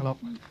ป็นไรมากหรอก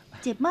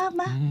เจ็บมาก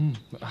มะ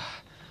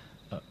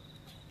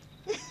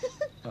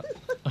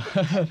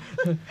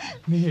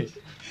นี่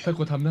ท่านค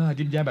วรทำหน้า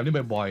ยิ้มแย้มแบบนี้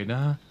บ่อยๆน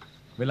ะ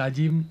เวลา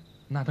ยิ้ม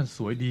หน้าท่านส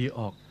วยดีอ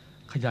อก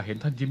ข้าอยากเห็น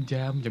ท่านยิ้มแ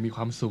ย้มอย่างมีค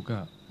วามสุขอ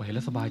ะมาเห็นแ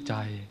ล้วสบายใจ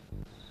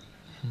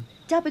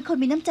เจ้าเป็นคน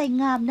มีน้ำใจ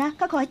งามนะ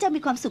ข้าขอให้เจ้า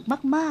มีความสุข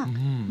มาก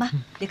ๆมา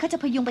เดี๋ยวข้าจะ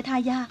พยุงไปทา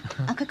ยา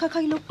ค่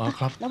อยๆลุก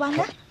ระวัง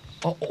นะ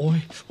โอ้ย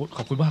ข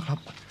อบคุณมากครับ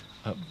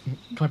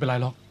ไม่เป็นไร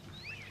หรอก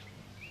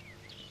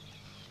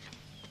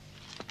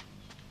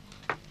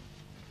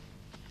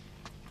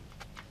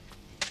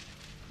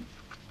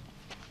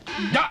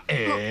ยะเ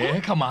อ๋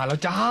เข้ามาแล้ว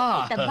จ้า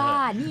แต่บ้า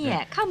เนี่ย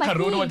เข้ามาถ้า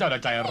รู้ว่าเจ้า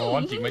ใจร้อ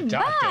นจริงไหมจ้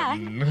า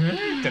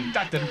เจน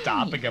จ๋า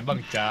เป็นไงบ้าง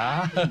จ้า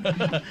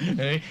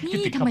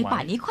นี่ทำไมป่า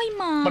นนี้ค่อย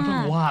มามันเพิ่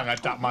งว่างอะ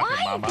จ้ามา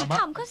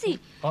ทำเขาสิ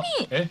นี่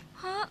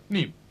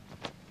นี่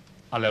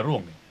อะไรร่ว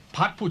งเนี่ย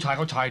พัดผู้ชายเ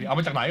ขาชายเอาม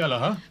าจากไหนกันเหร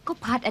อฮะก็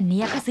พัดอันนี้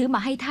เขาซื้อมา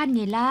ให้ท่านไ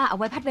งล่ะเอา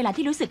ไว้พัดเวลา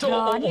ที่รู้สึก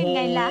ร้อนยังไ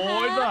งล่ะโ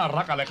อ้ยน่า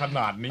รักอะไรขน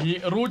าดนี้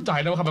รู้ใจ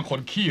นะว่าเขาเป็นคน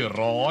ขี้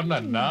ร้อนน่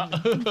ะนะ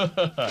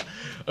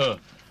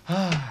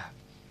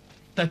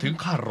แต่ถึง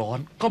ข้าร้อน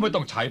ก็ไม่ต้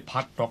องใช้พั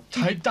ดหรอกใ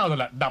ช้เจ้านั่น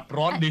แหละดับ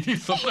ร้อนดีที่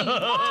สุด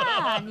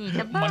นี่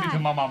นะบ้านี่เธ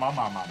อมาไ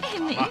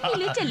ม่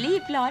รู้จะรี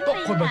บร้อนก็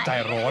คนมันใจ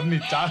ร้อน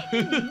นี่จ้า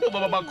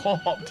มาขอ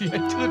หอมที่ให้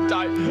ชื่นใจ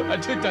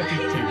จ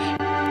ริงๆ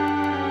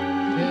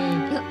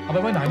เอาไป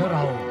ไว้ไหนนะเร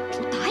า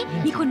ตาย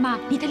มีคนมา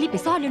นี่ท่านรีบไป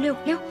ซ่อนเร็ว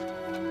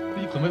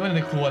นี่คนไม่ไว้ใ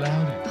นครัวแล้ว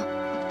เนี่ย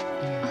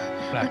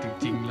แปลกจ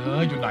ริงๆเล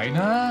ยอยู่ไหน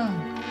นะ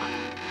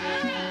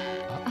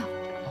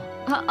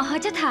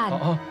เจ้าทาน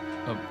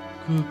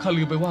คือข้า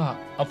ลืมไปว่า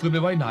เอาฟืนไป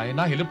ไว้ไหน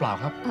น้าเห็นหรือเปล่า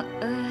ครับ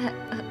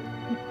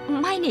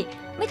ไม่นี่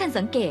ไม่ทัน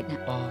สังเกตนะ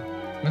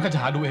งั้นก็จะ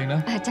หาดูเองนะ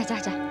จ้า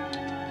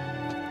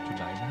จุดไ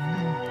หนนะ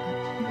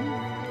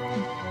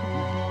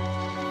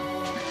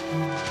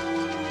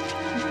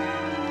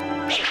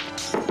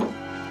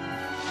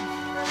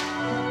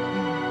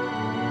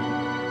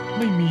ไ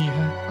ม่มีฮ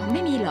ะไ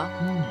ม่มีเหรอ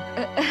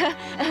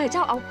เจ้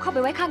าเอาเข้าไป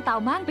ไว้ข้างเตา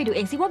มั่งไปดูเอ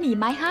งสิว่ามี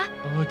ไหมฮะ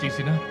จริง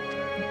สินะ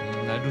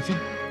ไหนดูสิ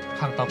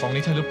ข้างเตากอง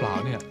นี้ใช่หรือเปล่า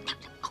เนี่ย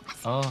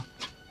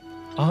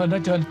น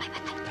ะเจิน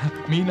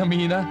มี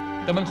นะ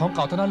แต่มันของเ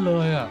ก่าเท่านั้นเล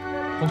ยอ่ะ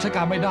คงใช้ก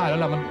ารไม่ได้แล้ว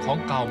ล่ะมันของ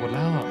เก่าหมดแ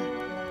ล้ว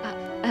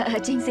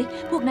จริงสิ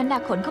พวกนั้นน่ะ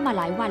ขนเข้ามาห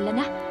ลายวันแล้ว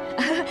นะ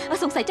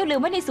สงสัยเจ้าลืม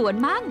ไว้ในสวน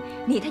มั้ง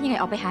นี่ถ้ายังไง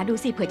ออกไปหาดู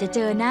สิเผื่อจะเจ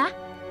อนะ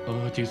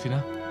จริงสิน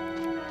ะ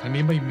ทาง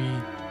นี้ไม่มี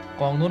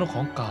กองโน้นข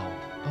องเก่า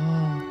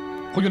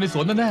คงอยู่ในส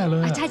วนแน่ๆเล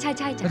ยใช่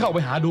งั้นเข้าไ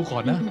ปหาดูก่อ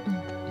นนะ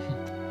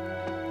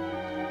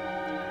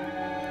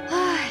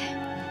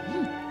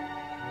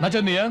นายเจ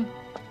นเหนียง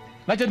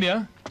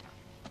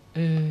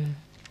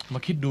มา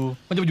คิดดู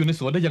มันจะไปอยู่ใน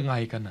สวนได้ยังไง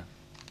กันน่ะ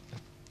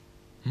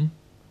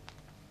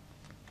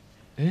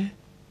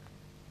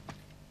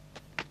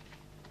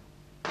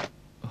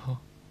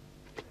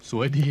ส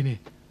วยดีนี่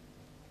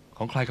ข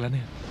องใครกันแล้วเ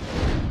นี่ย